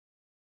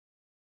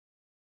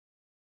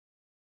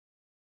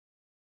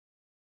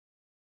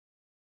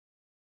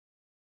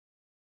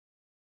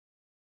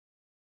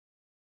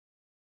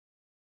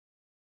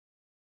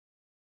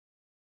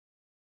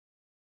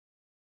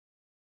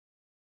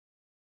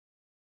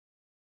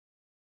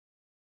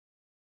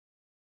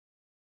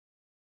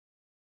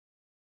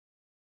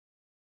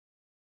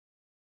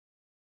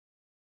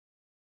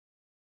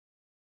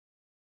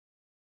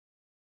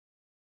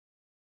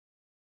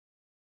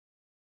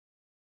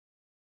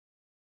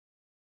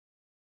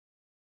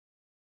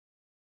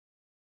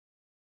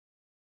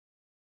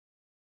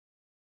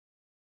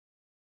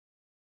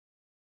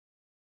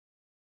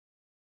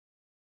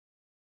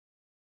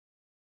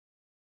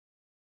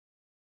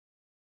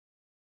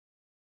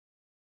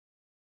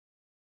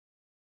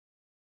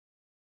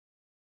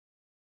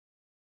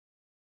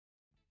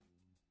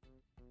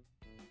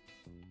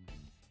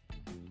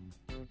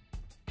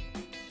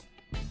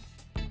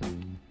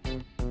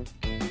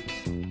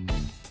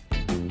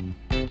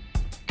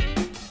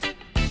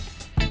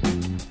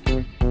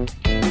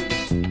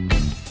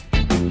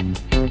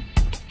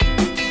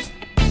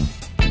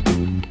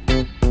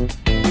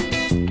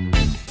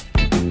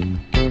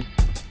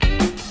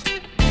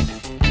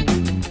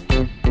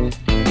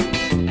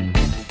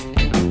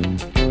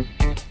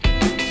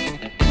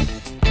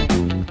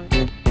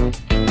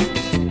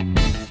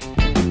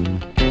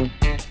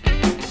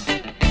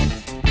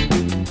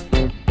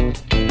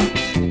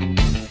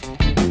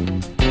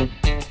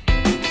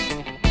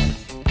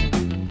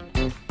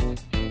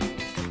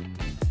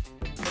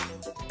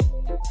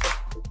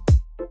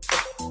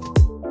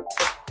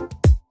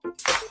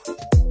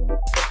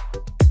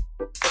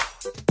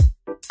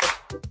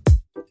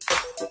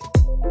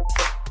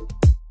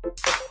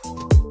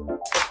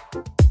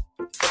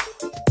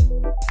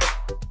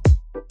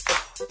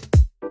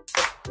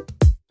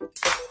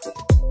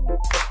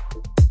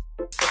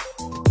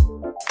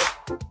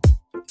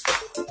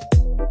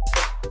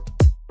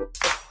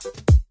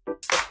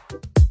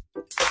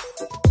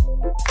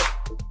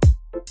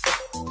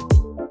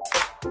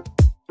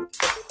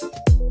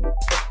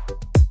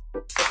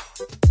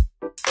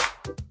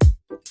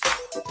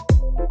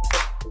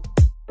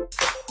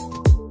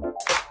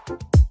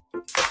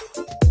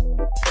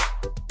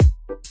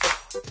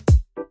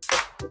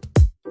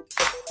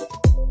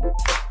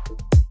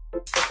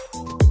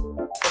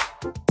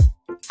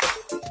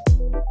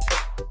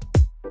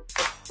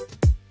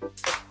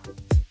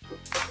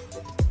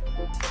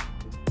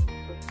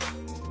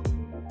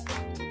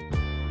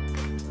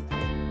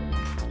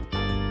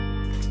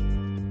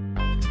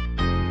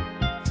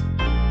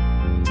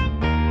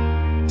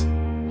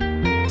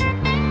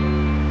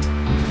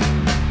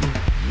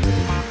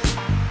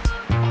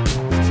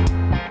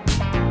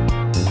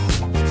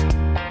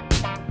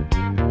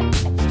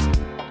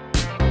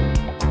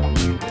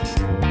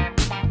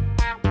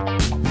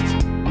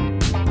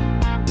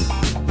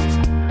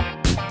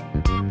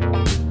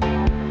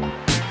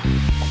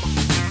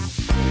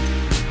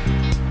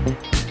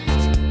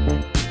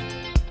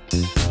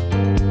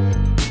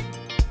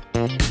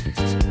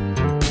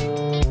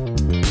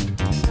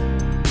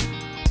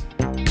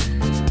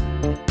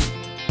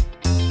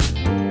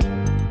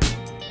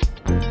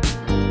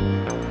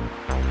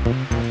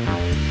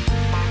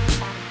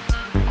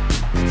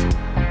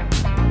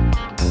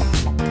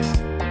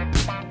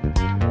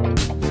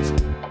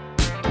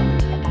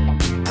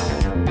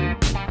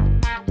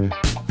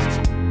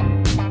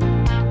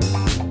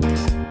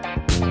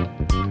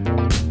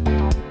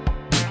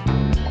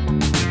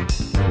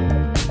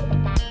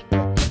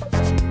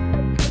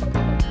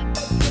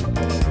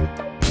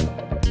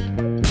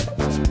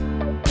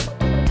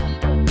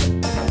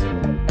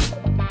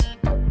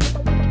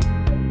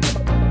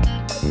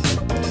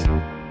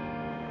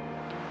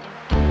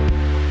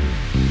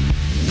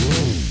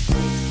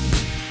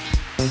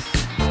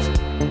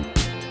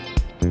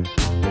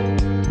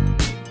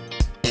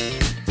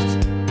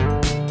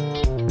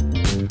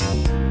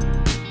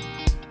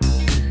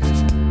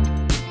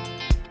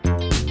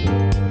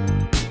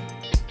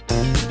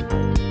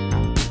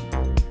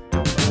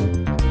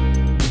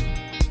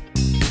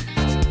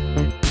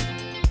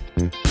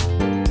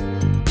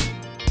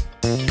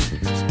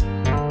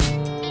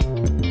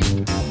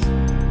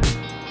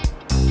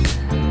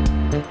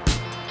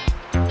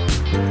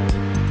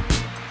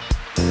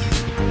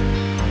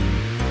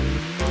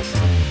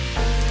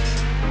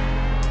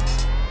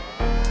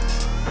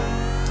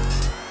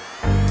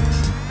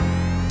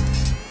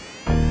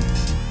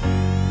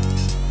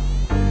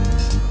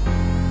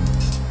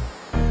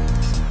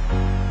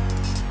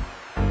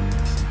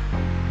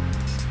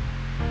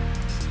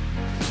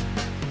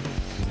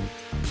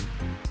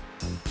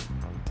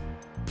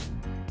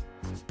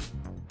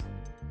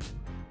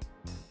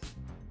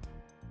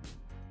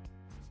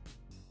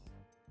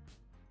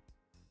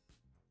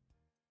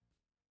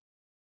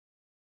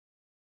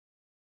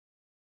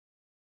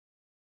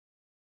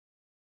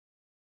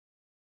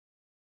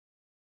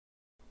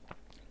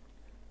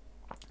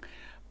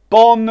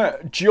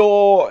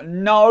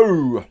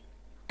Buongiorno.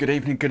 Good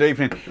evening, good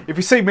evening. If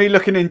you see me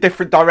looking in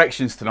different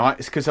directions tonight,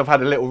 it's because I've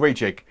had a little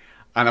rejig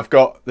and I've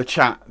got the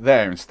chat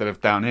there instead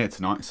of down here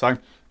tonight. So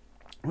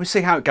we'll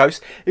see how it goes.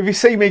 If you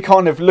see me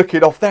kind of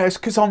looking off there, it's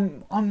because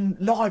I'm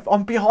live.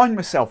 I'm behind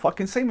myself. I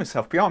can see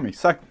myself behind me.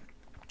 So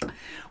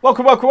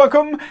welcome, welcome,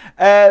 welcome.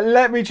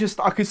 Let me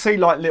just, I can see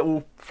like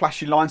little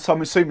flashy lines. So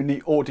I'm assuming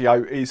the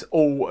audio is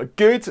all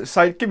good.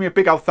 So give me a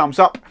big old thumbs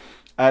up.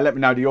 Let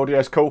me know the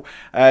audio's cool.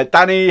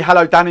 Danny,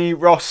 hello Danny,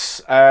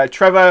 Ross,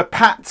 Trevor,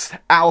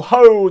 Pat,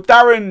 Alho,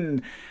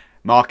 Darren,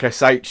 Mark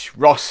SH,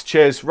 Ross,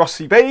 cheers,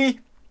 Rossi B.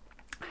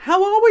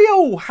 How are we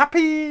all?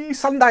 Happy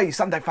Sunday,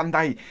 Sunday fun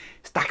day.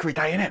 It's daiquiri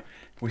day, innit?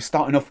 We're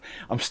starting off,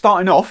 I'm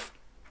starting off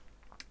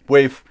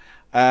with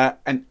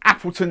an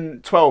Appleton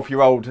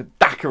 12-year-old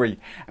daiquiri.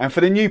 And for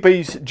the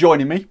newbies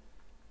joining me,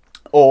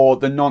 or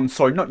the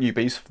sorry, not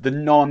newbies, the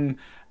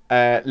non-legends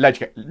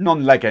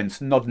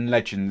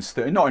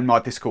that are not in my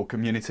Discord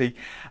community,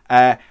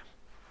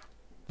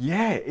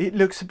 Yeah, it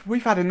looks,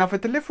 we've had another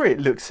delivery. It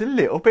looks a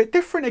little bit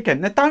different again.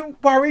 Now, don't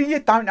worry, you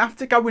don't have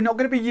to go. We're not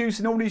going to be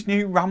using all these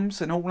new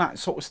rums and all that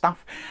sort of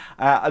stuff.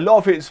 A lot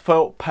of it is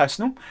for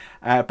personal,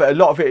 but a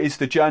lot of it is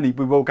the journey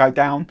we will go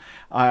down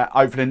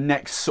over the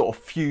next sort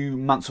of few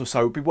months or so.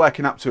 We'll be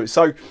working up to it.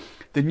 So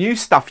the new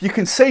stuff, you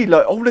can see,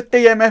 look, all the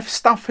DMF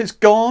stuff has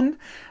gone.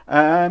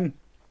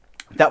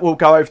 That will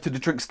go over to the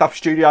Drink Stuff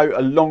studio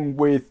along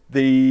with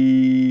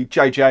the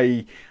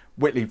JJ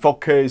Whitley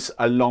vodkas,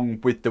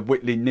 along with the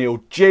Whitley Neal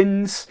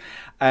gins.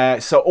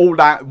 So all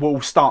that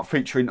will start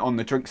featuring on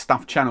the Drink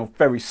Stuff channel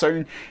very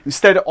soon.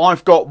 Instead,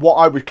 I've got what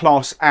I would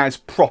class as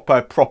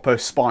proper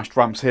spiced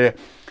rums here,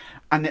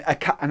 and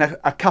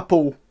a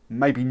couple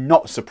maybe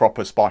not so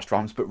proper spiced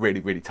rums, but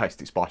really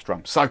tasty spiced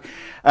rums. So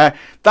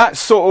that's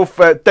sort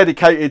of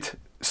dedicated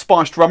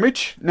spiced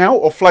rummage now,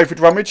 or flavoured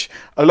rummage,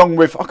 along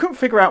with, I couldn't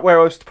figure out where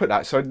else to put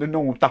that, so the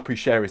normal Duppy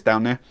share is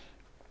down there.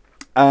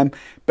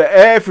 But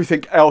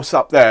everything else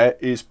up there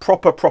is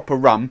proper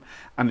rum,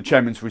 and the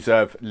Chairman's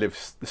Reserve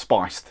lives, the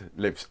spiced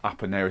lives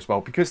up in there as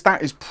well, because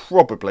that is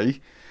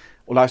probably,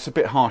 although it's a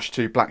bit harsh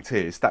to black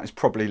tears, that is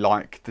probably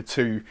like the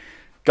two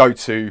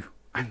go-to.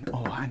 And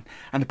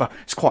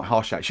it's quite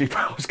harsh actually, but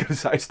I was going to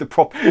say it's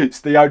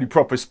the only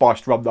proper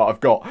spiced rum that I've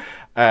got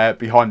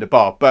behind the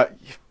bar. But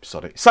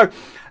sorry. So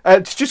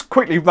to just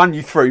quickly run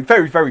you through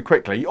very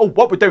quickly. Oh,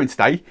 what we're doing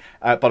today,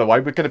 by the way,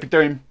 we're going to be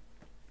doing.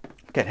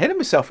 Getting ahead of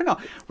myself, innit?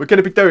 We're going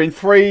to be doing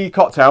 3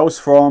 cocktails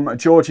from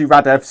Georgi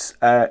Radev's.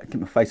 Get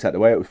my face out of the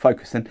way; it was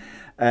focusing.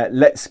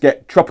 Let's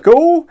Get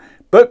Tropical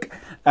book.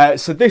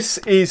 So this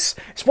is,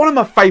 it's one of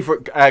my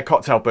favourite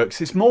cocktail books.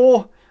 It's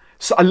more.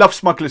 So I love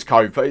Smugglers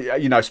Cove.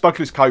 You know,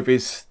 Smugglers Cove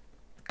is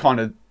kind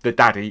of the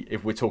daddy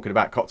if we're talking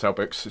about cocktail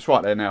books. It's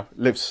right there now.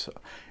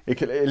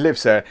 It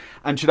lives there.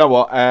 And you know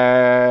what?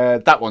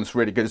 That one's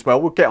really good as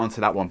well. We'll get onto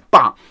that one.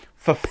 But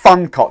for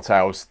fun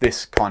cocktails,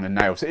 this kind of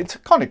nails it. It's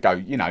kind of go,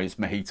 you know, it's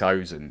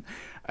mojitos and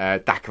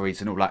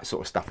daiquiris and all that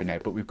sort of stuff in there.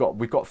 But we've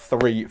got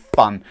 3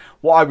 fun,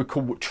 what I would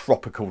call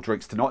tropical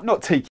drinks tonight.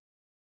 Not tiki,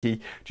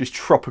 just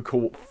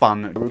tropical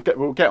fun.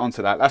 We'll get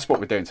onto that. That's what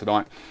we're doing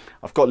tonight.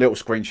 I've got little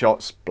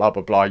screenshots, blah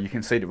blah. You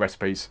can see the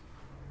recipes,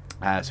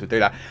 so we'll do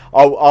that.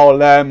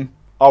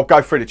 I'll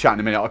go through the chat in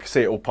a minute. I can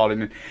see it all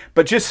piling in.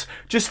 But just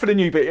for the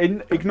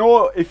newbie,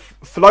 ignore, if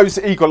for those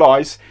eagle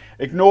eyes,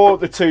 ignore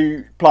the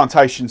 2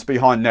 plantations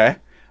behind there.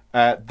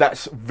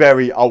 That's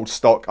very old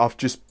stock. I've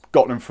just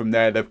got them from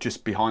there. They're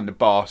just behind the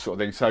bar sort of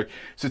thing. So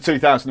it's a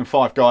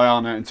 2005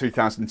 Guyana and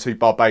 2002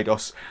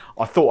 Barbados.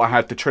 I thought I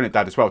had the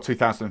Trinidad as well,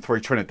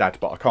 2003 Trinidad,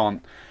 but I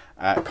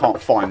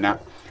can't find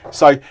that.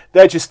 So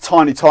they're just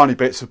tiny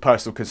bits of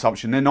personal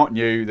consumption. They're not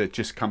new. They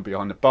just come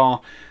behind the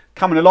bar.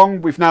 Coming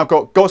along, we've now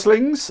got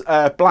Gosling's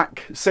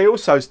Black Seal.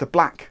 So it's the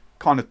black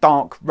kind of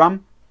dark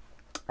rum.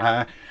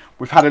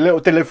 We've had a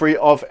little delivery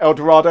of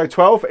Eldorado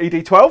 12,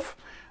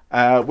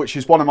 ED12. Which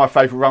is one of my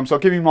favourite rums. I'll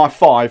give you my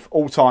 5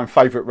 all-time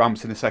favourite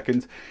rums in a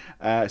second.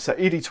 So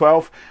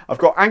ED12, I've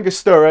got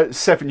Angostura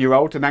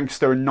 7-year-old and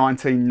Angostura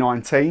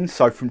 1919,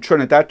 so from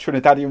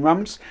Trinidadian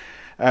rums.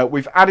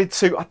 We've added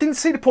to, I didn't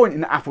see the point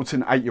in the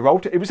Appleton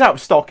 8-year-old. It was out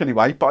of stock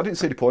anyway, but I didn't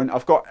see the point.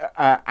 I've got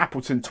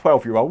Appleton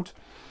 12-year-old,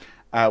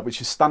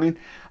 which is stunning.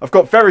 I've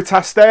got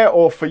Veritas there,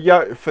 or for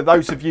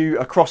those of you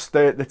across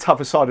the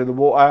t'other side of the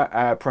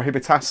water,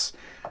 Prohibitas.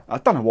 I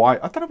don't know why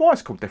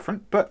it's called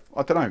different, but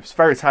I don't know. It's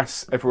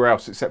Veritas everywhere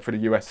else except for the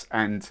US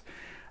and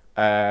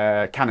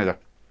Canada.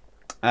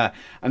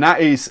 And that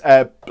is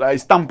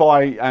it's done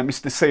by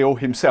Mr. Seal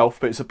himself,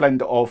 but it's a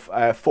blend of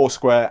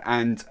Foursquare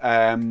and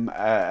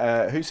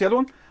who's the other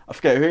one? I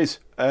forget who it is.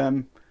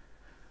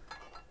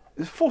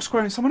 It's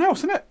Foursquare and someone else,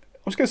 isn't it?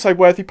 I was going to say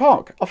Worthy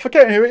Park. I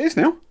forget who it is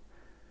now.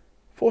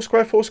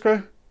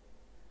 Foursquare.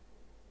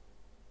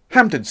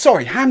 Hamden.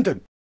 Sorry,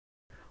 Hamden.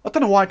 I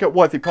don't know why I got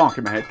Worthy Park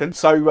in my head then.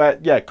 So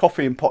yeah,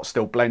 coffee and pot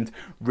still blend.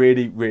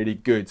 Really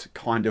good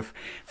kind of.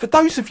 For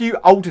those of you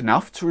old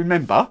enough to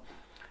remember,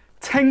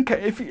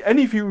 if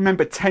any of you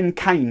remember 10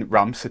 Kane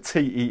rum, so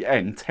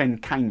T-E-N, 10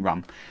 Kane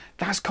rum,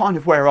 that's kind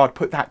of where I'd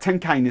put that. 10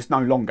 Kane is no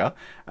longer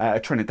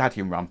a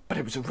Trinidadian rum, but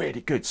it was a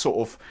really good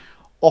sort of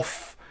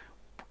off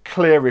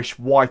clearish,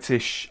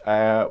 whitish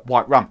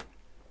white rum.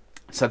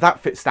 So that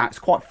fits that. It's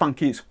quite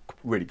funky. It's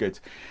really good.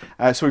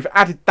 So we've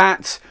added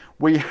that.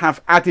 We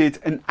have added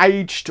an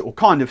aged or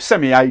kind of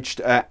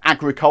semi-aged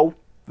agricole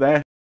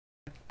there,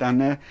 down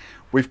there.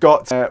 We've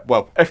got,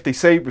 well,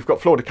 FDC, we've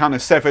got Florida Canna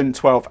 7,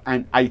 12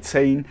 and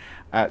 18.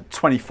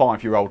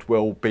 25-year-old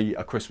will be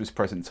a Christmas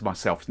present to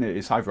myself.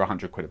 It's over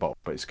 100 quid a bottle,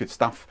 but it's good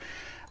stuff.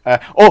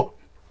 Oh,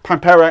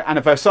 Pampero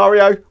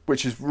Aniversario,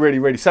 which is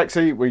really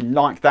sexy. We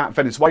like that.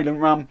 Venezuelan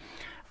rum.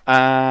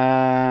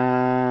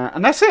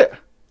 And that's it.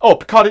 Oh,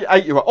 Bacardi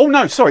 8-year-old. Oh,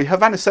 no, sorry.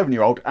 Havana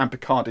 7-year-old and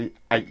Bacardi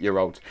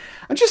 8-year-old.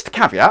 And just a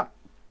caveat,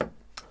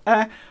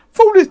 for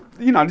all the,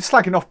 you know, the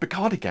slagging off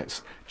Bacardi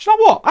gets, do you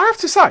know what? I have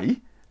to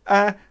say,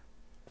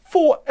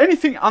 for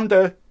anything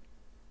under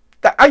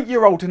the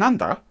 8-year-old and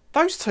under,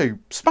 those two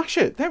smash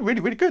it. They're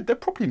really good. They're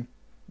probably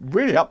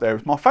really up there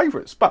as my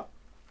favourites. But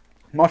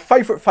my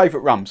favourite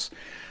rums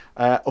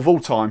of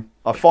all time,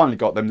 I finally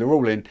got them. They're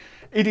all in.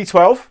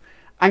 ED12,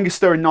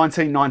 Angostura in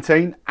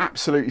 1919,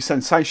 absolutely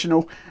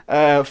sensational.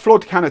 Flor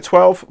de Cana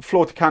 12,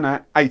 Flor de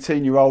Cana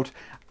 18-year-old,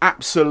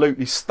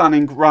 absolutely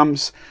stunning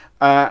rums.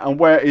 And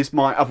where is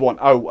my other one?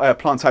 Oh,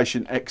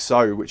 Plantation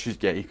XO, which is,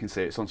 yeah, you can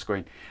see it's on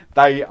screen.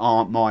 They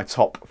are my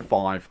top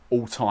 5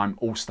 all-time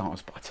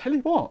all-stars. But I tell you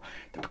what,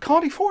 the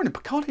Bacardi 4 and the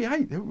Bacardi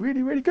 8, they're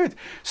really, really good.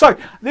 So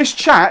this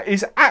chat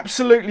is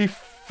absolutely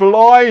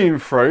flying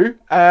through.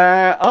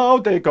 Oh,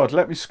 dear God,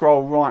 let me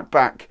scroll right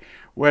back.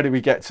 Where did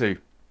we get to?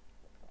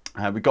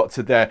 We got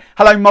to there.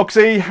 Hello,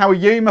 Mogsy. How are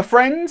you, my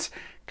friend?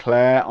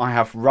 Claire, I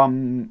have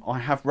rum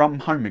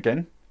home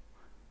again.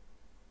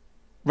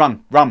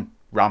 Rum.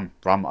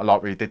 I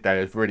like what you did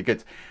there. It's really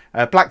good.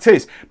 Black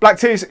Tears. Black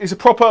Tears is a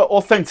proper,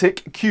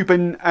 authentic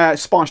Cuban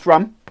spiced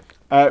rum.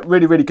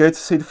 Really, really good.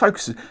 See the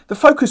focus. The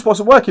focus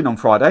wasn't working on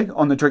Friday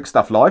on the Drink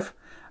Stuff Live.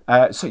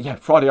 So yeah,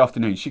 Friday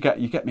afternoons. You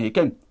get me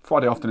again.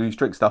 Friday afternoons,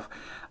 Drink Stuff.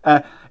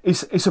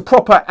 It's a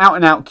proper out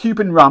and out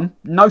Cuban rum.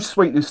 No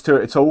sweetness to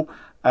it at all.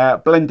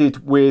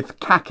 Blended with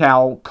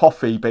cacao,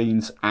 coffee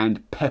beans,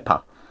 and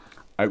pepper.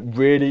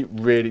 Really,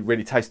 really,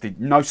 really tasty.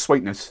 No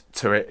sweetness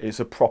to it. It's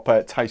a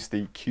proper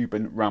tasty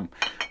Cuban rum.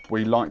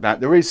 We like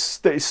that.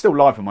 It's still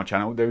live on my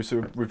channel. There's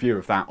a review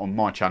of that on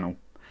my channel.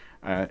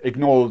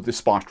 Ignore the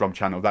spiced rum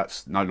channel.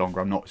 That's no longer.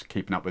 I'm not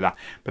keeping up with that.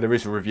 But there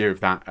is a review of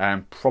that.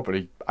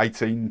 Probably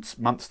 18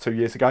 months, 2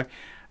 years ago.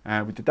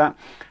 We did that.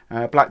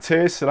 Black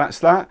Tears. So that's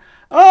that.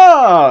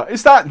 Ah,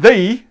 is that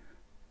the?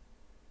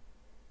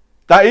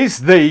 That is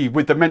the,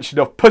 with the mention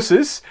of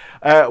pusses,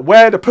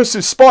 where the puss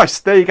is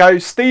spiced. There you go,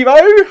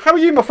 Steve-O. How are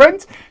you, my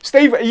friend?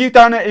 Steve, are you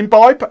down at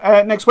Imbibe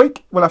next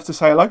week? We'll have to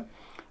say hello.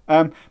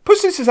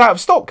 Pusses is out of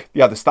stock,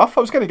 the other stuff.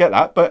 I was going to get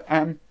that, but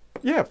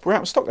yeah, we're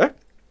out of stock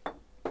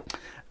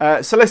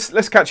there. So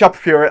let's catch up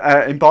if you're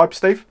at Imbibe,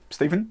 Steve.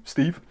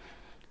 Steve.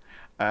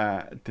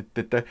 For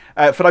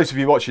those of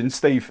you watching,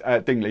 Steve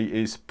Dingley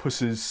is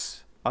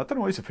Puss's, I don't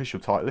know what his official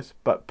title is,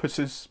 but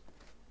Puss's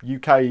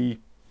UK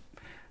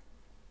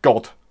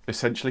God.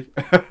 Essentially.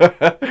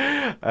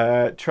 Trevor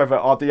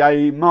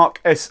RDA, Mark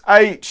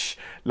SH,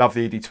 love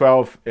the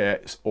ED12, yeah,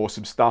 it's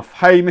awesome stuff.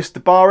 Hey,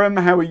 Mr. Barham,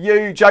 how are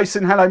you?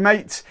 Jason, hello,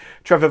 mate.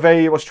 Trevor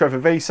V, what's Trevor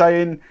V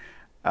saying?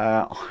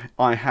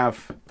 I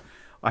have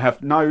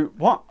no,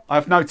 what? I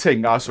have no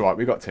ting. Oh, that's all right,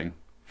 we got ting.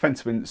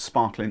 Fenton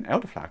Sparkling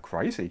Elderflower,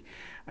 crazy.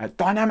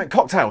 Dynamic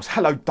Cocktails,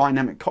 hello,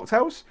 Dynamic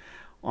Cocktails.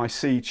 I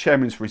see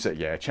Chairman's Reserve,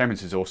 yeah,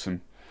 Chairman's is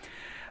awesome.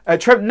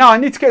 Trevor, no, I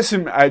need to get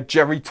some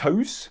Jerry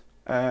Toes.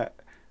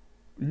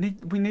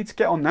 We need to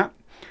get on that.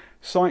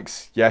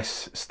 Sykes,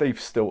 yes.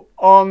 Steve's still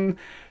on.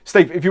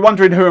 Steve, if you're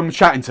wondering who I'm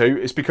chatting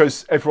to, it's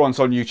because everyone's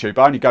on YouTube.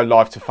 I only go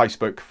live to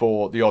Facebook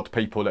for the odd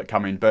people that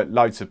come in, but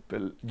loads of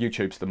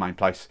YouTube's the main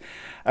place.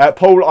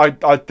 Paul,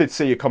 I did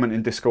see your comment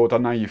in Discord. I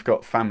know you've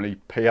got family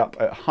P up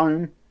at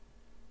home.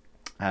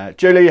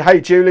 Julie, hey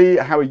Julie,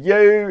 how are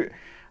you?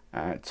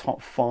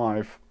 Top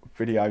 5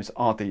 videos,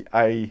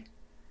 RDA.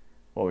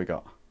 What we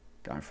got?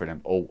 Going through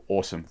them. Oh,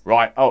 awesome.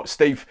 Right. Oh,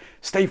 Steve,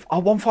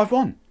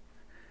 R151.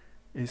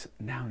 Is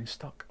now in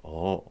stock.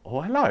 Oh,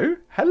 hello.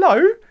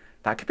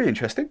 That could be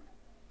interesting.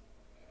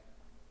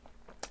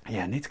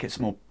 Yeah, I need to get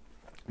some more.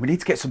 We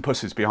need to get some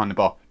pusses behind the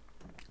bar.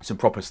 Some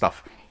proper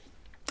stuff.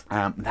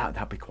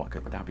 That'd be quite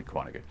good. That'd be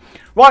quite good.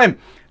 Right then,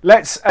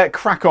 let's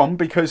crack on,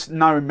 because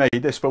knowing me,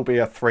 this will be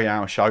a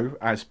 3-hour show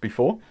as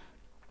before.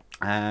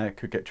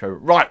 Could get Trevor.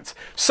 Right,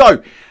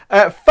 so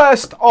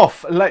first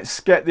off, let's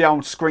get the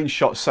old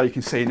screenshot so you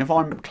can see. And if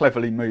I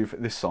cleverly move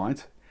this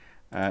side,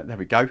 there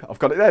we go. I've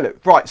got it there.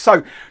 Look. Right,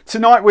 so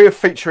tonight we're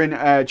featuring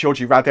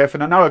Georgi Radev,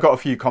 and I know I got a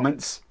few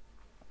comments.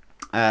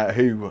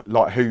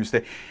 Who's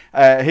the?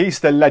 He's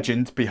the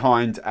legend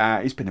behind.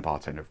 He's been a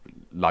bartender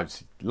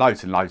loads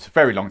and loads, a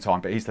very long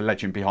time, but he's the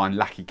legend behind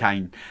Laki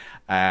Kane.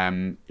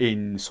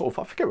 In sort of,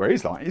 I forget where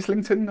he's like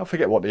Islington. I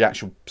forget what the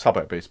actual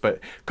suburb is,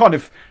 but kind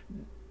of.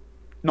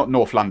 Not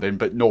North London,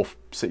 but North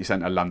City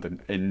Centre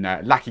London. In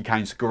Laki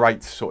Kane's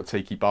great sort of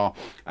tiki bar.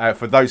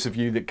 For those of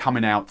you that are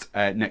coming out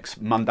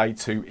next Monday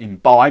to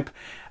Imbibe,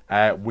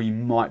 we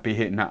might be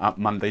hitting that up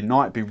Monday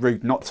night. It'd be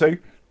rude not to.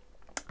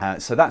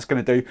 So that's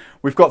going to do.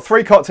 We've got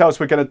 3 cocktails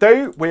we're going to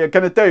do. We are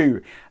going to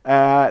do,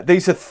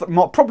 these are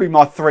probably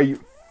my 3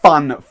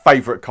 fun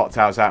favourite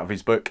cocktails out of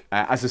his book.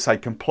 As I say,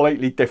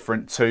 completely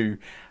different to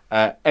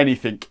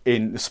anything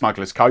in the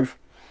Smugglers Cove.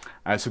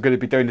 So we're going to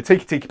be doing the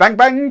Tiki Tiki Bang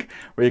Bang,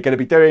 we're going to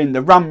be doing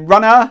the Rum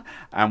Runner,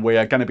 and we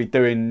are going to be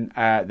doing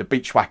the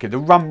Beach Whacker. The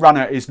Rum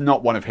Runner is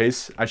not one of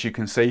his, as you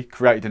can see,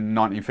 created in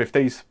the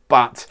 1950s,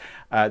 but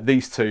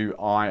these two,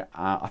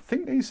 I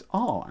think these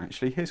are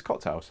actually his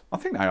cocktails. I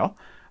think they are.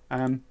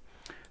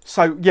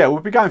 So yeah,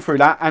 we'll be going through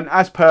that, and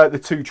as per the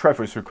 2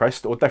 Trevor's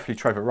request, or definitely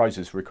Trevor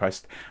Rose's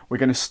request, we're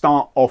going to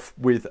start off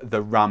with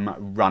the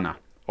Rum Runner.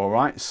 All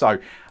right, so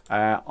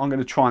I'm going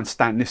to try and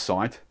stand this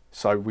side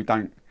so we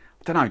don't.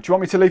 I don't know, do you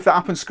want me to leave that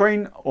up on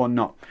screen or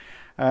not?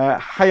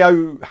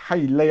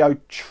 Hey Leo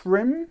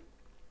Trim.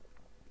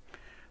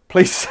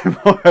 Please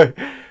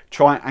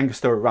try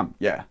Angostura rum.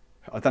 Yeah,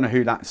 I don't know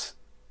who that's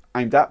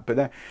aimed at, but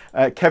there.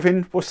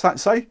 Kevin, what's that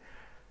say?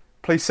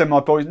 Please send my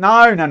boys.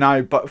 No, no,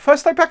 no. But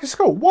first day back at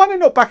school. Why are they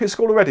not back at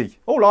school already?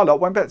 All our lot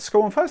went back to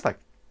school on Thursday.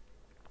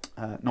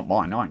 Not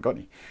mine. I ain't got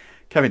any.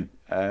 Kevin,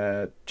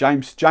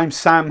 James,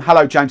 Sam.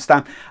 Hello, James,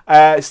 Sam.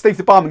 Steve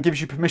the barman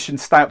gives you permission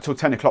to stay up till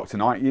 10 o'clock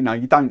tonight. You know,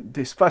 you don't.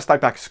 This first day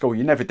back at school,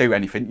 you never do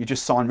anything. You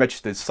just sign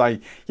registers,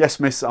 say yes,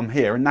 miss, I'm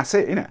here, and that's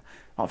it, innit?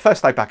 Like,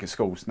 first day back at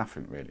school is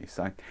nothing really.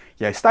 So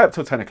yeah, stay up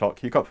till 10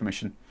 o'clock. You got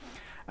permission.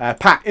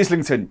 Pat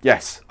Islington.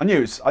 Yes, I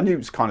knew it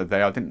was kind of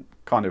there. I didn't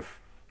kind of,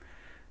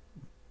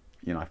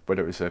 you know,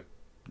 whether it was a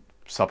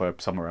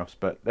suburb somewhere else,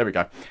 but there we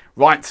go.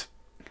 Right.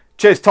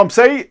 Cheers, Tom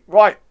C.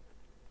 Right.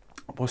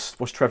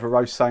 What's Trevor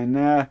Rose saying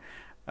there?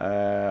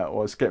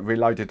 Was getting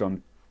reloaded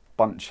on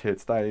bunch here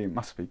today.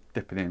 Must be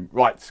dipping in.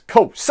 Right,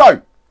 cool.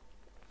 So,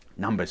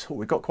 numbers. Oh,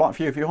 we've got quite a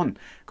few of you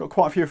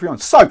on.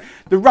 So,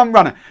 the rum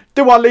runner.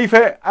 Do I leave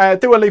it?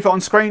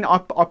 On screen? I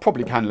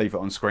probably can leave it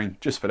on screen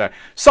just for that.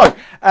 So,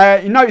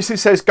 you notice it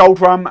says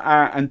gold rum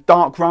and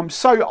dark rum.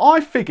 So,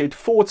 I figured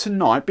for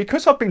tonight,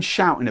 because I've been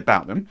shouting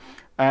about them,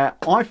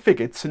 I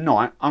figured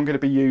tonight I'm going to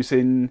be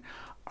using...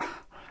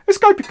 Let's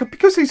go,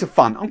 because these are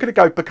fun, I'm going to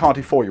go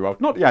Bacardi 4-year-old,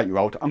 not the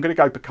 8-year-old. I'm going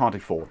to go Bacardi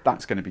 4.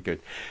 That's going to be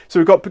good. So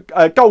we've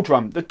got gold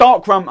rum. The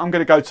dark rum, I'm going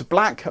to go to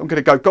black. I'm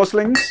going to go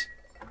Goslings.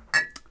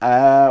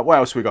 What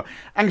else have we got?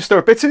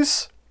 Angostura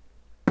bitters.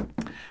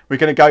 We're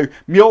going to go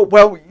mule.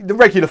 Well, the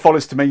regular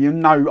followers to me, you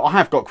know, I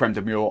have got creme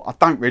de mule. I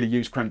don't really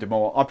use creme de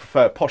mule. I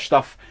prefer posh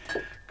stuff,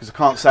 because I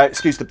can't say it.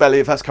 Excuse the belly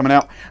if that's coming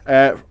out.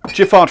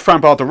 Giffard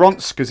Framboise de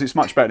Ronce, because it's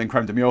much better than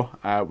creme de mule.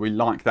 We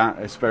like that.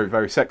 It's very,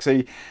 very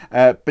sexy.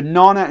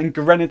 Banana and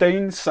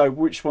grenadine. So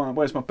which one?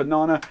 Where's my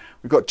banana?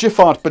 We've got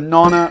Giffard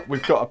banana.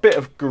 We've got a bit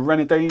of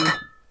grenadine.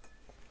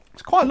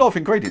 There's quite a lot of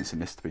ingredients in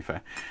this, to be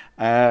fair.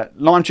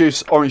 Lime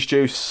juice, orange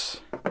juice,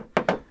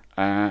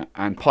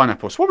 and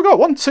pineapple. So what have we got?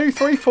 1, 2,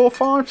 3, 4,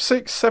 5,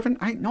 6, 7,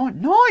 8,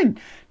 9.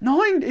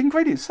 9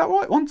 ingredients. Is that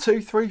right? 1,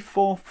 2, 3,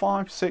 4,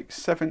 5, 6,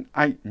 7,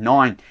 8,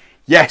 9.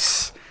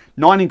 Yes,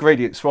 9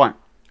 ingredients. Right,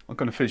 I'm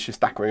going to finish this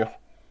daiquiri off.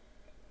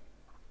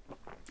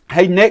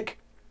 Hey, Nick.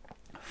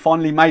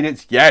 Finally made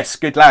it. Yes,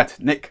 good lad.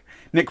 Nick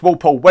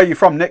Walpole. Where are you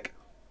from, Nick?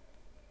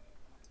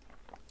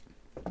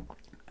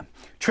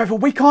 Trevor,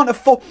 we can't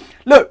afford...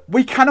 Look,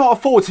 we cannot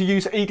afford to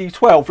use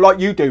ED12 like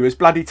you do as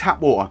bloody tap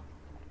water.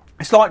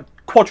 It's like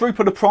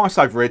quadruple the price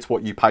over here to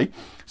what you pay.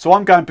 So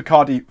I'm going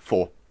Bacardi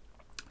 4,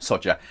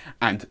 Sodja,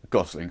 and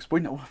Goslings.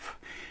 We know...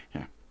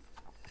 Yeah.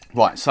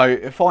 Right, so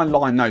if I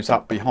line those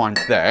up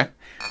behind there,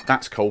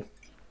 that's cool.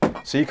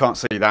 So you can't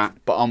see that,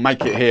 but I'll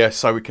make it here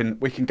so we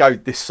can go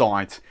this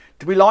side.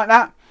 Do we like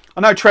that? I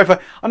know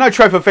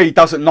Trevor V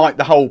doesn't like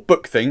the whole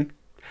book thing.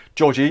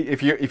 Georgie,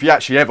 if you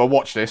actually ever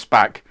watch this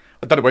back,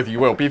 I don't know whether you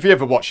will, but if you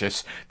ever watch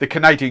this, the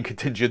Canadian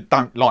contingent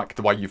don't like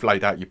the way you've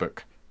laid out your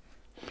book.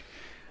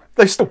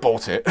 They still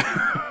bought it.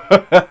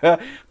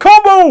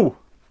 Cornwall!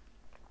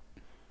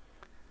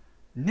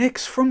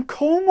 Nick's from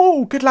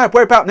Cornwall. Good lad.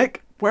 Whereabouts,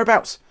 Nick?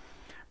 Whereabouts?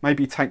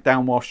 Maybe take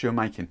down whilst you're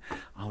making.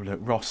 Oh, look,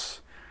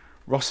 Ross.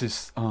 Ross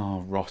is...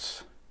 Oh,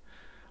 Ross.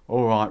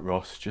 All right,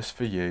 Ross, just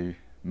for you.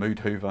 Mood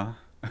Hoover.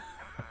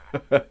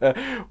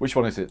 Which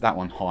one is it? That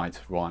one, hide.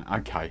 Right,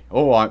 okay.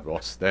 All right,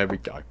 Ross. There we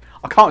go.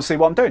 I can't see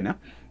what I'm doing now.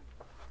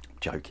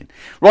 Joking.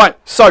 Right,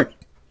 so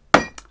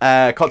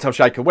cocktail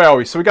shaker, where are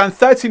we? So we're going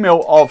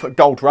 30ml of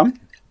gold rum.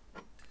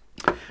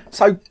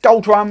 So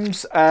gold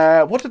rums,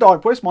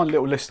 where's my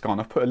little list gone?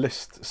 I've put a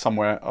list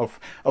somewhere of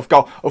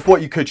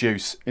what you could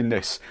use in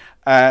this.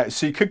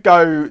 So you could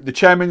go the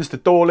Chairmans, the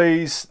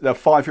Dawleys, the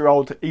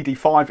 5-year-old,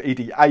 ED5,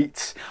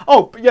 ED8.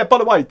 Oh, yeah, by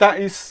the way,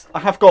 I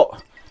have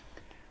got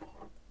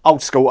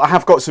old school. I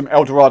have got some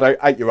Eldorado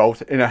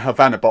 8-year-old in a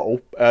Havana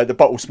bottle. The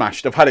bottle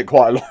smashed. I've had it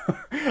quite a lot.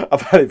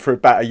 I've had it for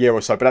about a year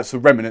or so, but that's the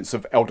remnants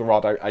of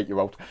Eldorado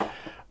 8-year-old.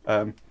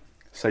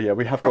 So yeah,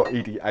 we have got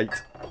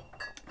ED8.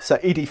 So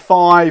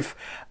ED5,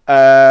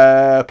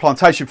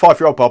 Plantation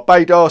 5-year-old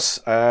Barbados,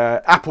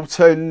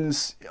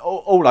 Appletons,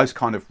 all those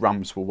kind of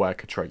rums will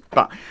work a treat.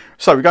 But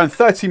so we're going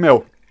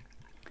 30ml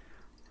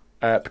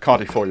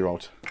Bacardi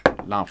 4-year-old.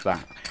 Love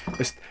that.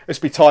 Let's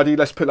be tidy.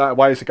 Let's put that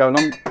away as we go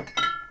along.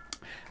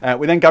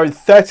 We're then going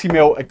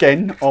 30ml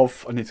again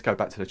of... I need to go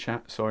back to the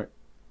chat, sorry.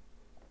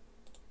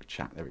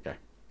 Chat, there we go.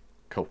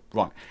 Cool,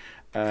 right.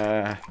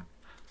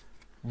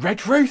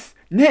 Red Ruth?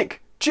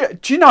 Nick, do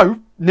you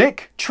know,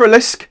 Nick,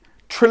 Trillisk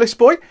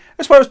boy?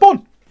 That's where I was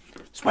born.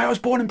 That's where I was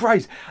born and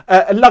raised.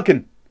 A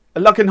Luggan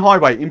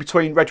highway in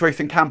between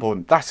Redruth and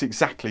Camborne. That's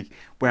exactly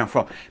where I'm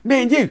from.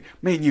 Me and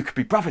you could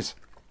be brothers.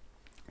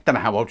 Don't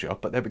know how old you are,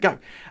 but there we go.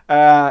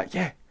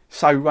 Yeah,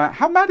 so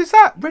how mad is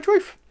that,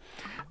 Redruth?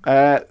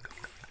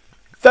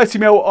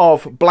 30ml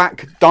of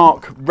black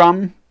dark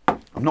rum.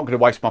 I'm not going to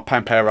waste my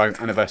Pampero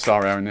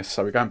Anniversario in this,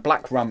 so we're going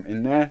black rum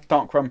in there,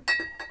 dark rum.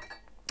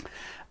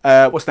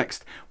 What's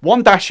next?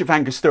 1 dash of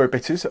Angostura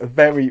bitters,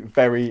 very,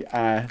 very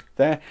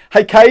there.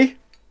 Hey Kay,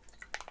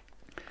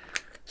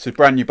 it's a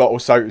brand new bottle,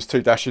 so it was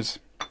 2 dashes.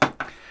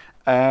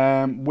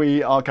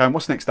 We are going.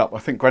 What's next up? I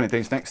think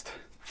grenadine's next.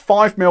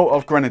 5ml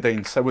of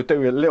grenadine. So we'll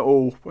do a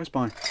little. We'll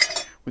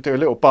do a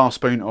little bar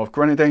spoon of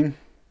grenadine.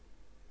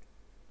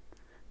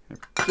 There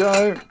we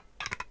go.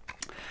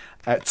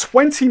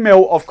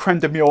 20ml of creme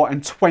de mure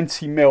and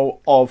 20ml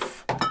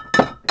of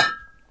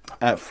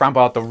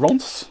framboise de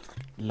ronce.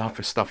 Love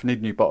this stuff. Need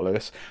a new bottle of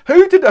this.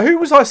 Who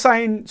was I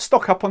saying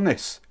stock up on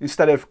this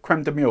instead of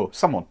creme de mure?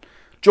 Someone.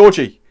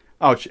 Georgie.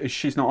 Oh,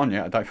 she's not on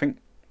yet, I don't think.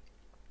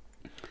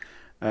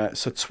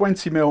 So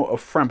 20ml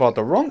of framboise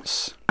de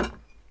ronce.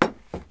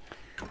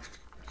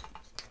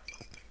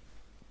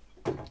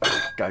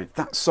 Go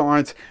that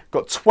side.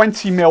 Got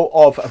 20ml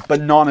of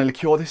banana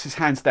liqueur. This is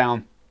hands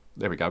down.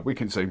 There we go. We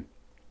can zoom.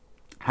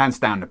 Hands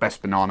down the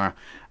best banana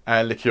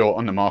liqueur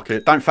on the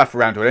market. Don't faff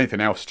around with anything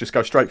else. Just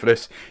go straight for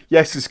this.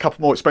 Yes, it's a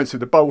couple more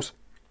expensive than bowls.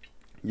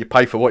 You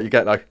pay for what you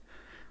get though.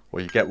 Or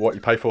you get what you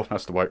pay for.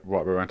 That's the right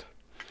way around.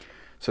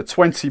 So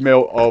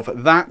 20ml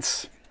of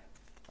that.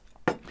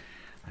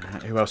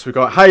 Who else we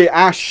got? Hey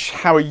Ash,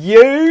 how are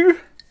you?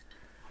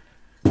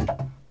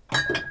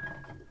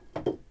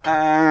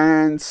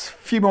 And a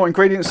few more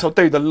ingredients. I'll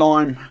do the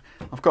lime.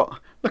 I've got,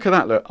 look at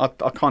that, look. I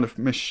kind of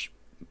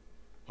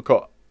I've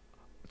got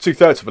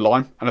 2/3 of a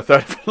lime and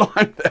 1/3 of a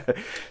lime there.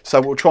 So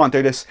we'll try and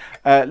do this.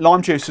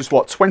 Lime juice is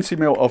what?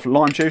 20ml of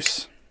lime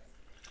juice.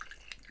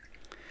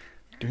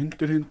 Dun,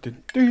 dun,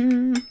 dun, dun,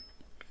 dun.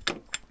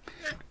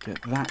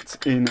 Get that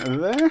in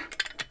there.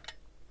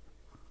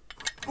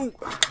 Ooh.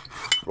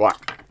 Right,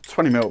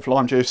 20ml of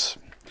lime juice,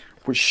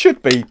 which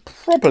should be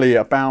probably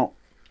about,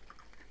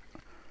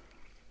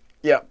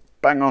 yeah,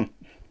 bang on.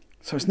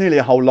 So it's nearly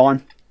a whole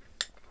lime.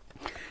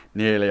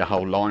 Nearly a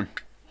whole lime.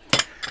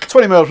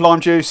 20ml of lime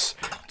juice,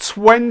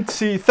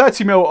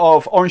 30ml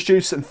of orange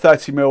juice and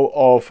 30ml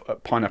of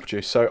pineapple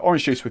juice. So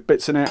orange juice with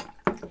bits in it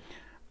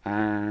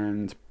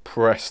and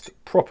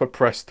proper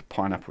pressed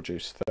pineapple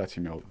juice,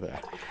 30ml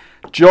there.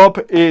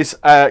 Job is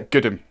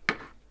good 'un.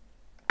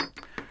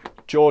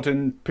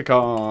 Jordan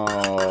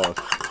Pickard.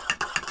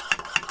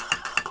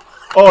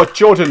 Oh,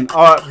 Jordan,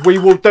 we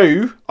will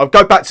do. I'll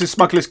go back to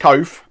Smugglers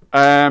Cove.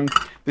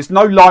 There's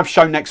no live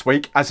show next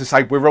week. As I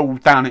say, we're all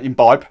down at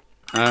Imbibe.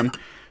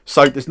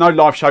 So there's no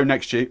live show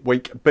next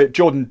week. But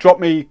Jordan, drop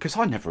me, because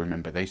I never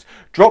remember these,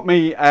 drop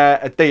me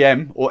a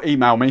DM or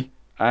email me.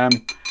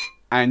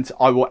 And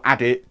I will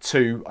add it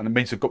to, and it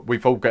means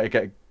we've all got to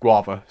get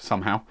guava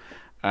somehow.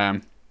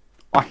 I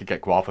could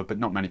get guava, but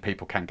not many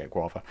people can get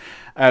guava.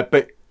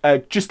 But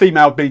just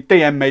email me,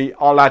 DM me.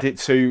 I'll add it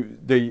to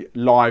the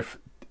live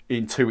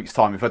in 2 weeks'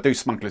 time. If I do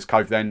Smugglers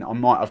Cove, then I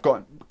might. I've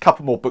got a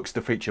couple more books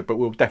to feature, but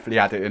we'll definitely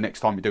add it the next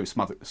time we do a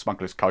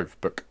Smugglers Cove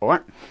book. All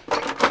right.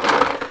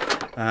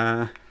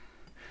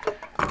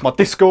 My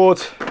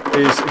Discord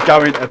is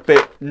going a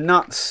bit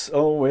nuts.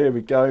 Oh, here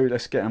we go.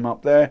 Let's get him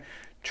up there.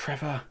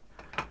 Trevor,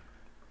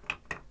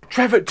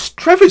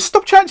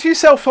 stop chatting to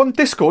yourself on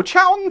Discord.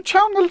 Chat on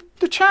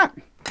the chat.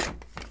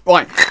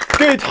 Right,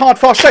 good hard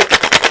fast shake.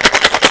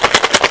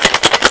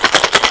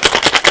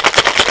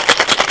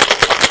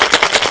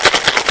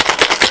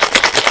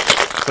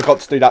 Forgot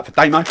to do that for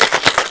Damo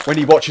when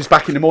he watches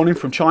back in the morning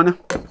from China.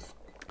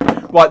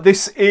 Right,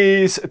 this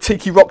is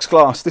Tiki Rocks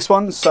glass, this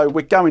one. So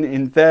we're going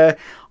in there.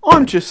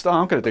 I'm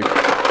going to do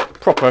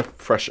proper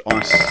fresh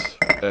ice.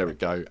 There we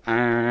go.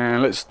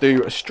 And let's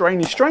do a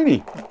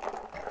strainy.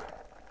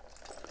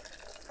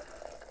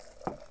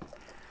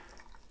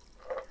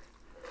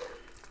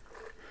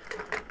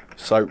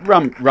 So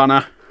rum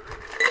runner.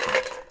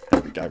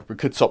 There we go. We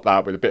could top that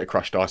up with a bit of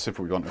crushed ice if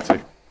we wanted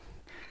to.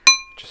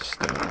 Just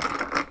there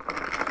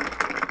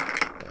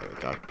we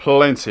go.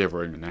 Plenty of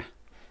room in there.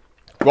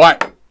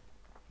 Right.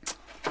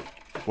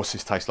 What's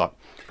this taste like?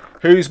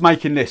 Who's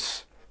making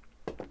this?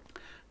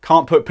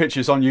 Can't put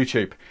pictures on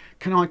YouTube.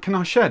 Can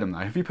I share them though?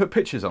 Have you put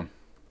pictures on?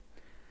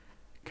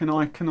 Can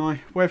I?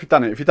 Where have you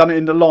done it? Have you done it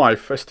in the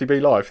live?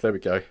 STB live. There we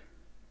go.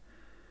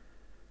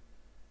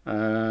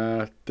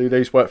 Do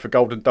these work for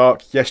Golden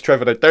Dark? Yes,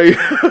 Trevor, they do.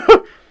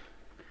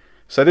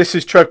 So this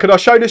is Trevor. Can I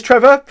show this,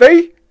 Trevor?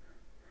 V?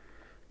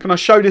 Can I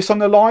show this on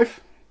the live?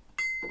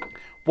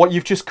 What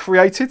you've just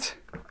created?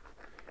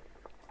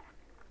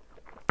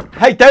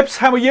 Hey, Debs,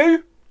 how are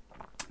you?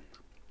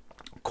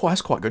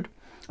 That's quite good.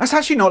 That's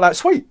actually not that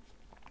sweet.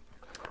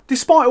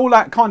 Despite all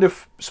that kind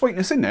of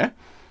sweetness in there,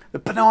 the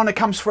banana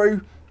comes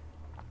through.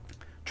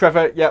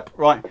 Trevor, yep,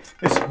 right.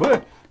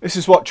 This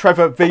is what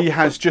Trevor V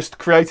has just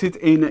created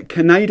in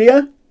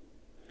Canada.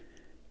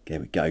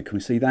 There we go. Can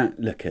we see that?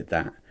 Look at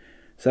that.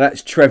 So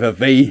that's Trevor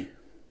V.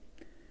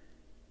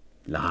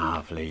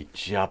 Lovely,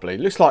 jubbly.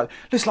 Looks like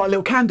a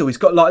little candle. He's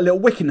got like a little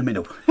wick in the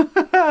middle.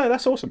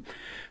 That's awesome.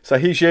 So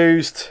he's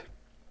used.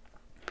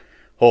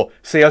 Oh,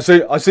 see, I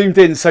zoomed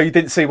in so you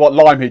didn't see what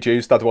lime he'd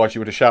used. Otherwise, you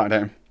would have shouted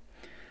at him.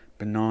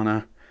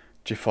 Banana,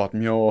 Giffard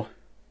Muir.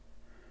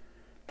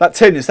 That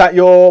tin, is that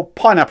your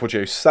pineapple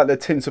juice? Is that the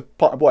tins of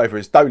whatever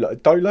it is?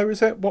 Dolo,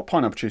 is it? What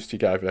pineapple juice do you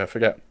get over there? I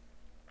forget.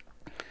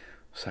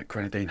 What's that?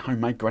 Grenadine,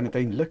 homemade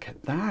grenadine. Look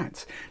at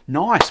that.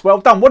 Nice. Well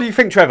done. What do you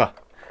think, Trevor?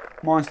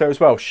 Mine's there as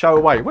well. Show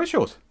away. Where's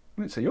yours?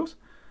 I didn't see yours.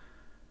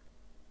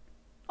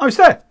 Oh, it's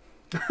there.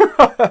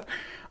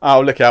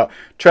 Oh, look out.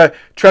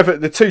 Trevor,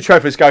 the two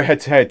Trevors go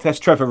head to head. That's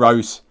Trevor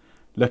Rose.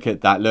 Look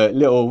at that. Look,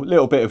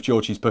 little bit of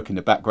Georgie's book in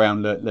the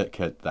background. Look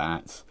at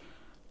that.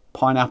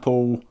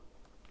 Pineapple.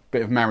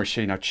 Bit of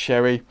maraschino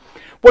cherry.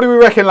 What do we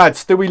reckon,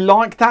 lads? Do we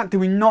like that? Do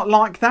we not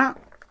like that?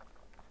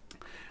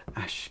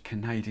 Ash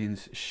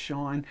Canadians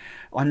shine.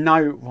 I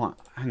know, right,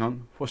 hang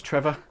on. What's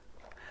Trevor?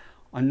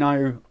 I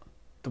know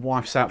the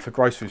wife's out for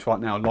groceries right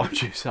now. Lime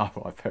juice. Oh,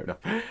 right, fair enough.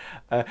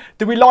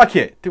 Do we like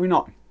it? Do we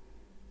not?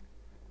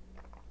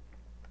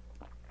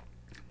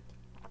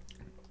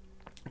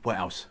 What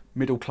else?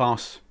 Middle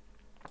class.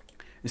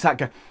 Is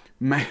that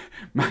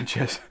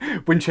Manchester,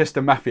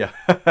 Winchester Mafia?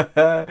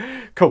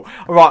 Cool.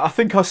 All right. I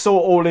think I saw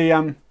all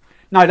the.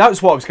 No, that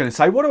was what I was going to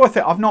say. What do I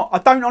think? I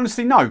don't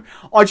honestly know.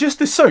 I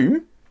just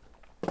assume.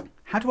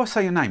 How do I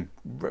say your name?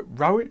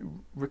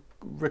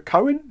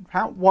 Cohen?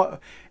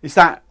 What is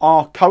that?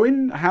 R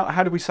Cohen?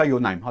 How do we say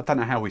your name? I don't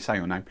know how we say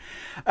your name.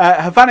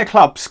 Havana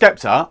Club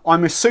Skepta.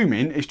 I'm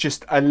assuming it's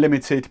just a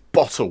limited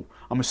bottle.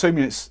 I'm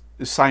assuming it's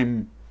the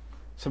same.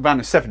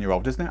 Savannah's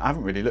 7-year-old, isn't it? I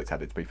haven't really looked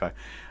at it, to be fair.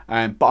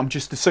 But I'm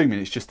just assuming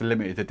it's just a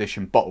limited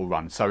edition bottle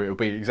run, so it'll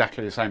be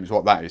exactly the same as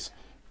what that is.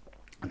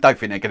 I don't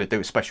think they're going to do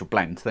a special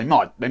blend. They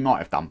might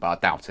have done, but I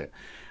doubt it.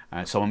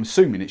 So I'm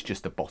assuming it's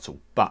just a bottle.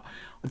 But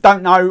I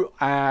don't know.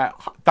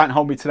 Don't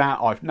hold me to that.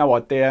 I've no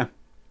idea.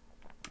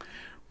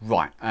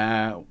 Right,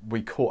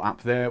 we caught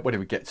up there. Where did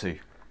we get to?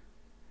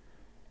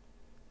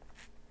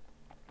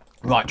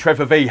 Right,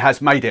 Trevor V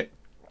has made it.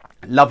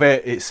 Love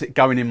it. It's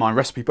going in my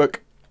recipe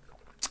book.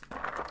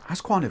 That's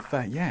kind of,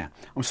 yeah.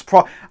 I'm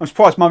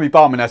surprised Mummy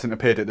Barman hasn't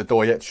appeared at the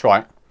door yet to try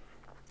it.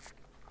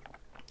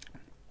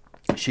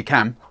 She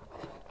can.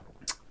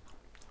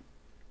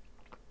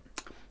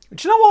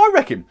 Do you know what I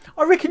reckon?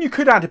 I reckon you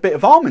could add a bit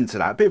of almond to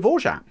that, a bit of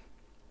orgeat.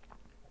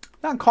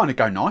 That'd kind of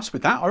go nice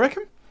with that, I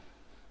reckon.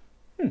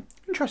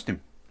 Interesting.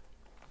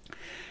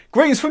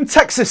 Greetings from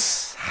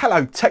Texas.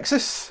 Hello,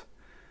 Texas.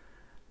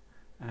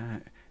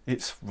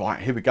 It's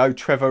right, here we go.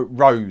 Trevor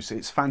Rose.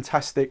 It's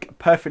fantastic.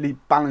 Perfectly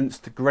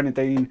balanced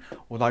grenadine,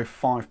 although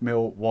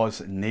 5ml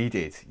was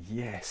needed.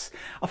 Yes.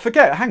 I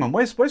forget, hang on,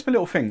 where's my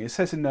little thing? It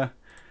says in the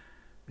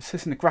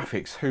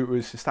graphics who it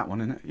was. It's that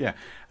one, isn't it? Yeah.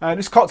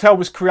 This cocktail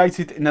was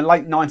created in the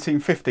late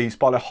 1950s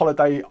by the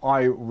Holiday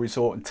Eye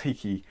Resort and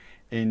Tiki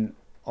in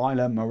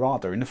Isla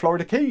Morada in the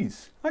Florida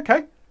Keys.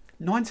 Okay.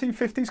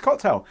 1950s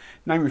cocktail.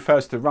 Name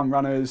refers to rum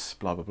runners,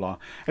 blah blah blah.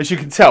 As you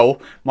can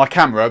tell, my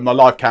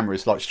live camera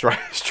is like straight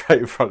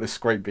in front of the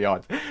screen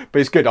behind. But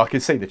it's good, I can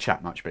see the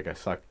chat much bigger.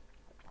 So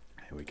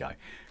here we go.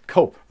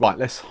 Cool. Right,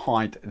 let's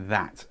hide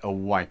that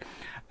away.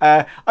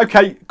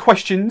 Okay,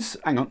 questions.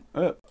 Hang on.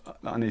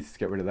 I need to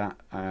get rid of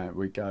that.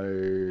 We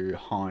go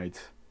hide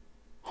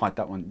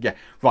that one. Yeah,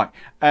 right.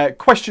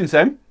 Questions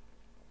then.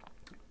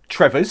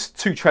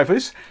 Two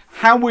Trevors.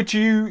 How would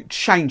you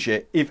change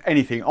it, if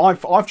anything?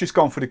 I've just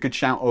gone for the good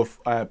shout of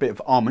a bit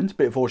of almond, a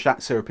bit of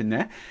orgeat syrup in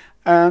there.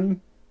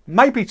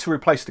 Maybe to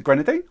replace the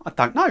grenadine. I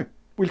don't know.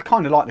 We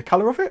kind of like the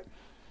colour of it.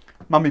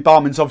 Mummy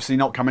Barman's obviously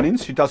not coming in.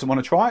 She doesn't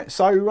want to try it.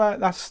 So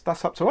that's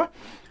up to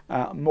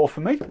her. More for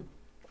me.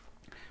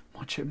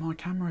 My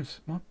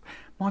cameras.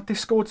 My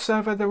Discord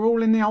server. They're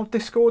all in the old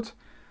Discord.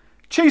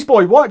 Cheese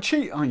Boy. What?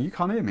 Oh, you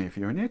can't hear me if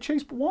you're in here.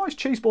 Why is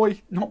Cheese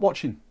Boy not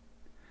watching?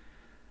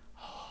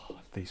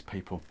 These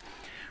people.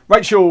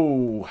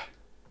 Rachel.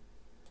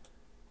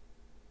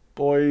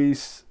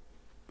 Boys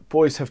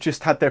have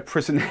just had their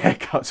prison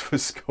haircuts for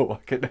school.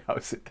 I can now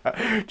sit down.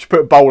 Just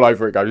put a bowl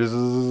over it,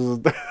 goes.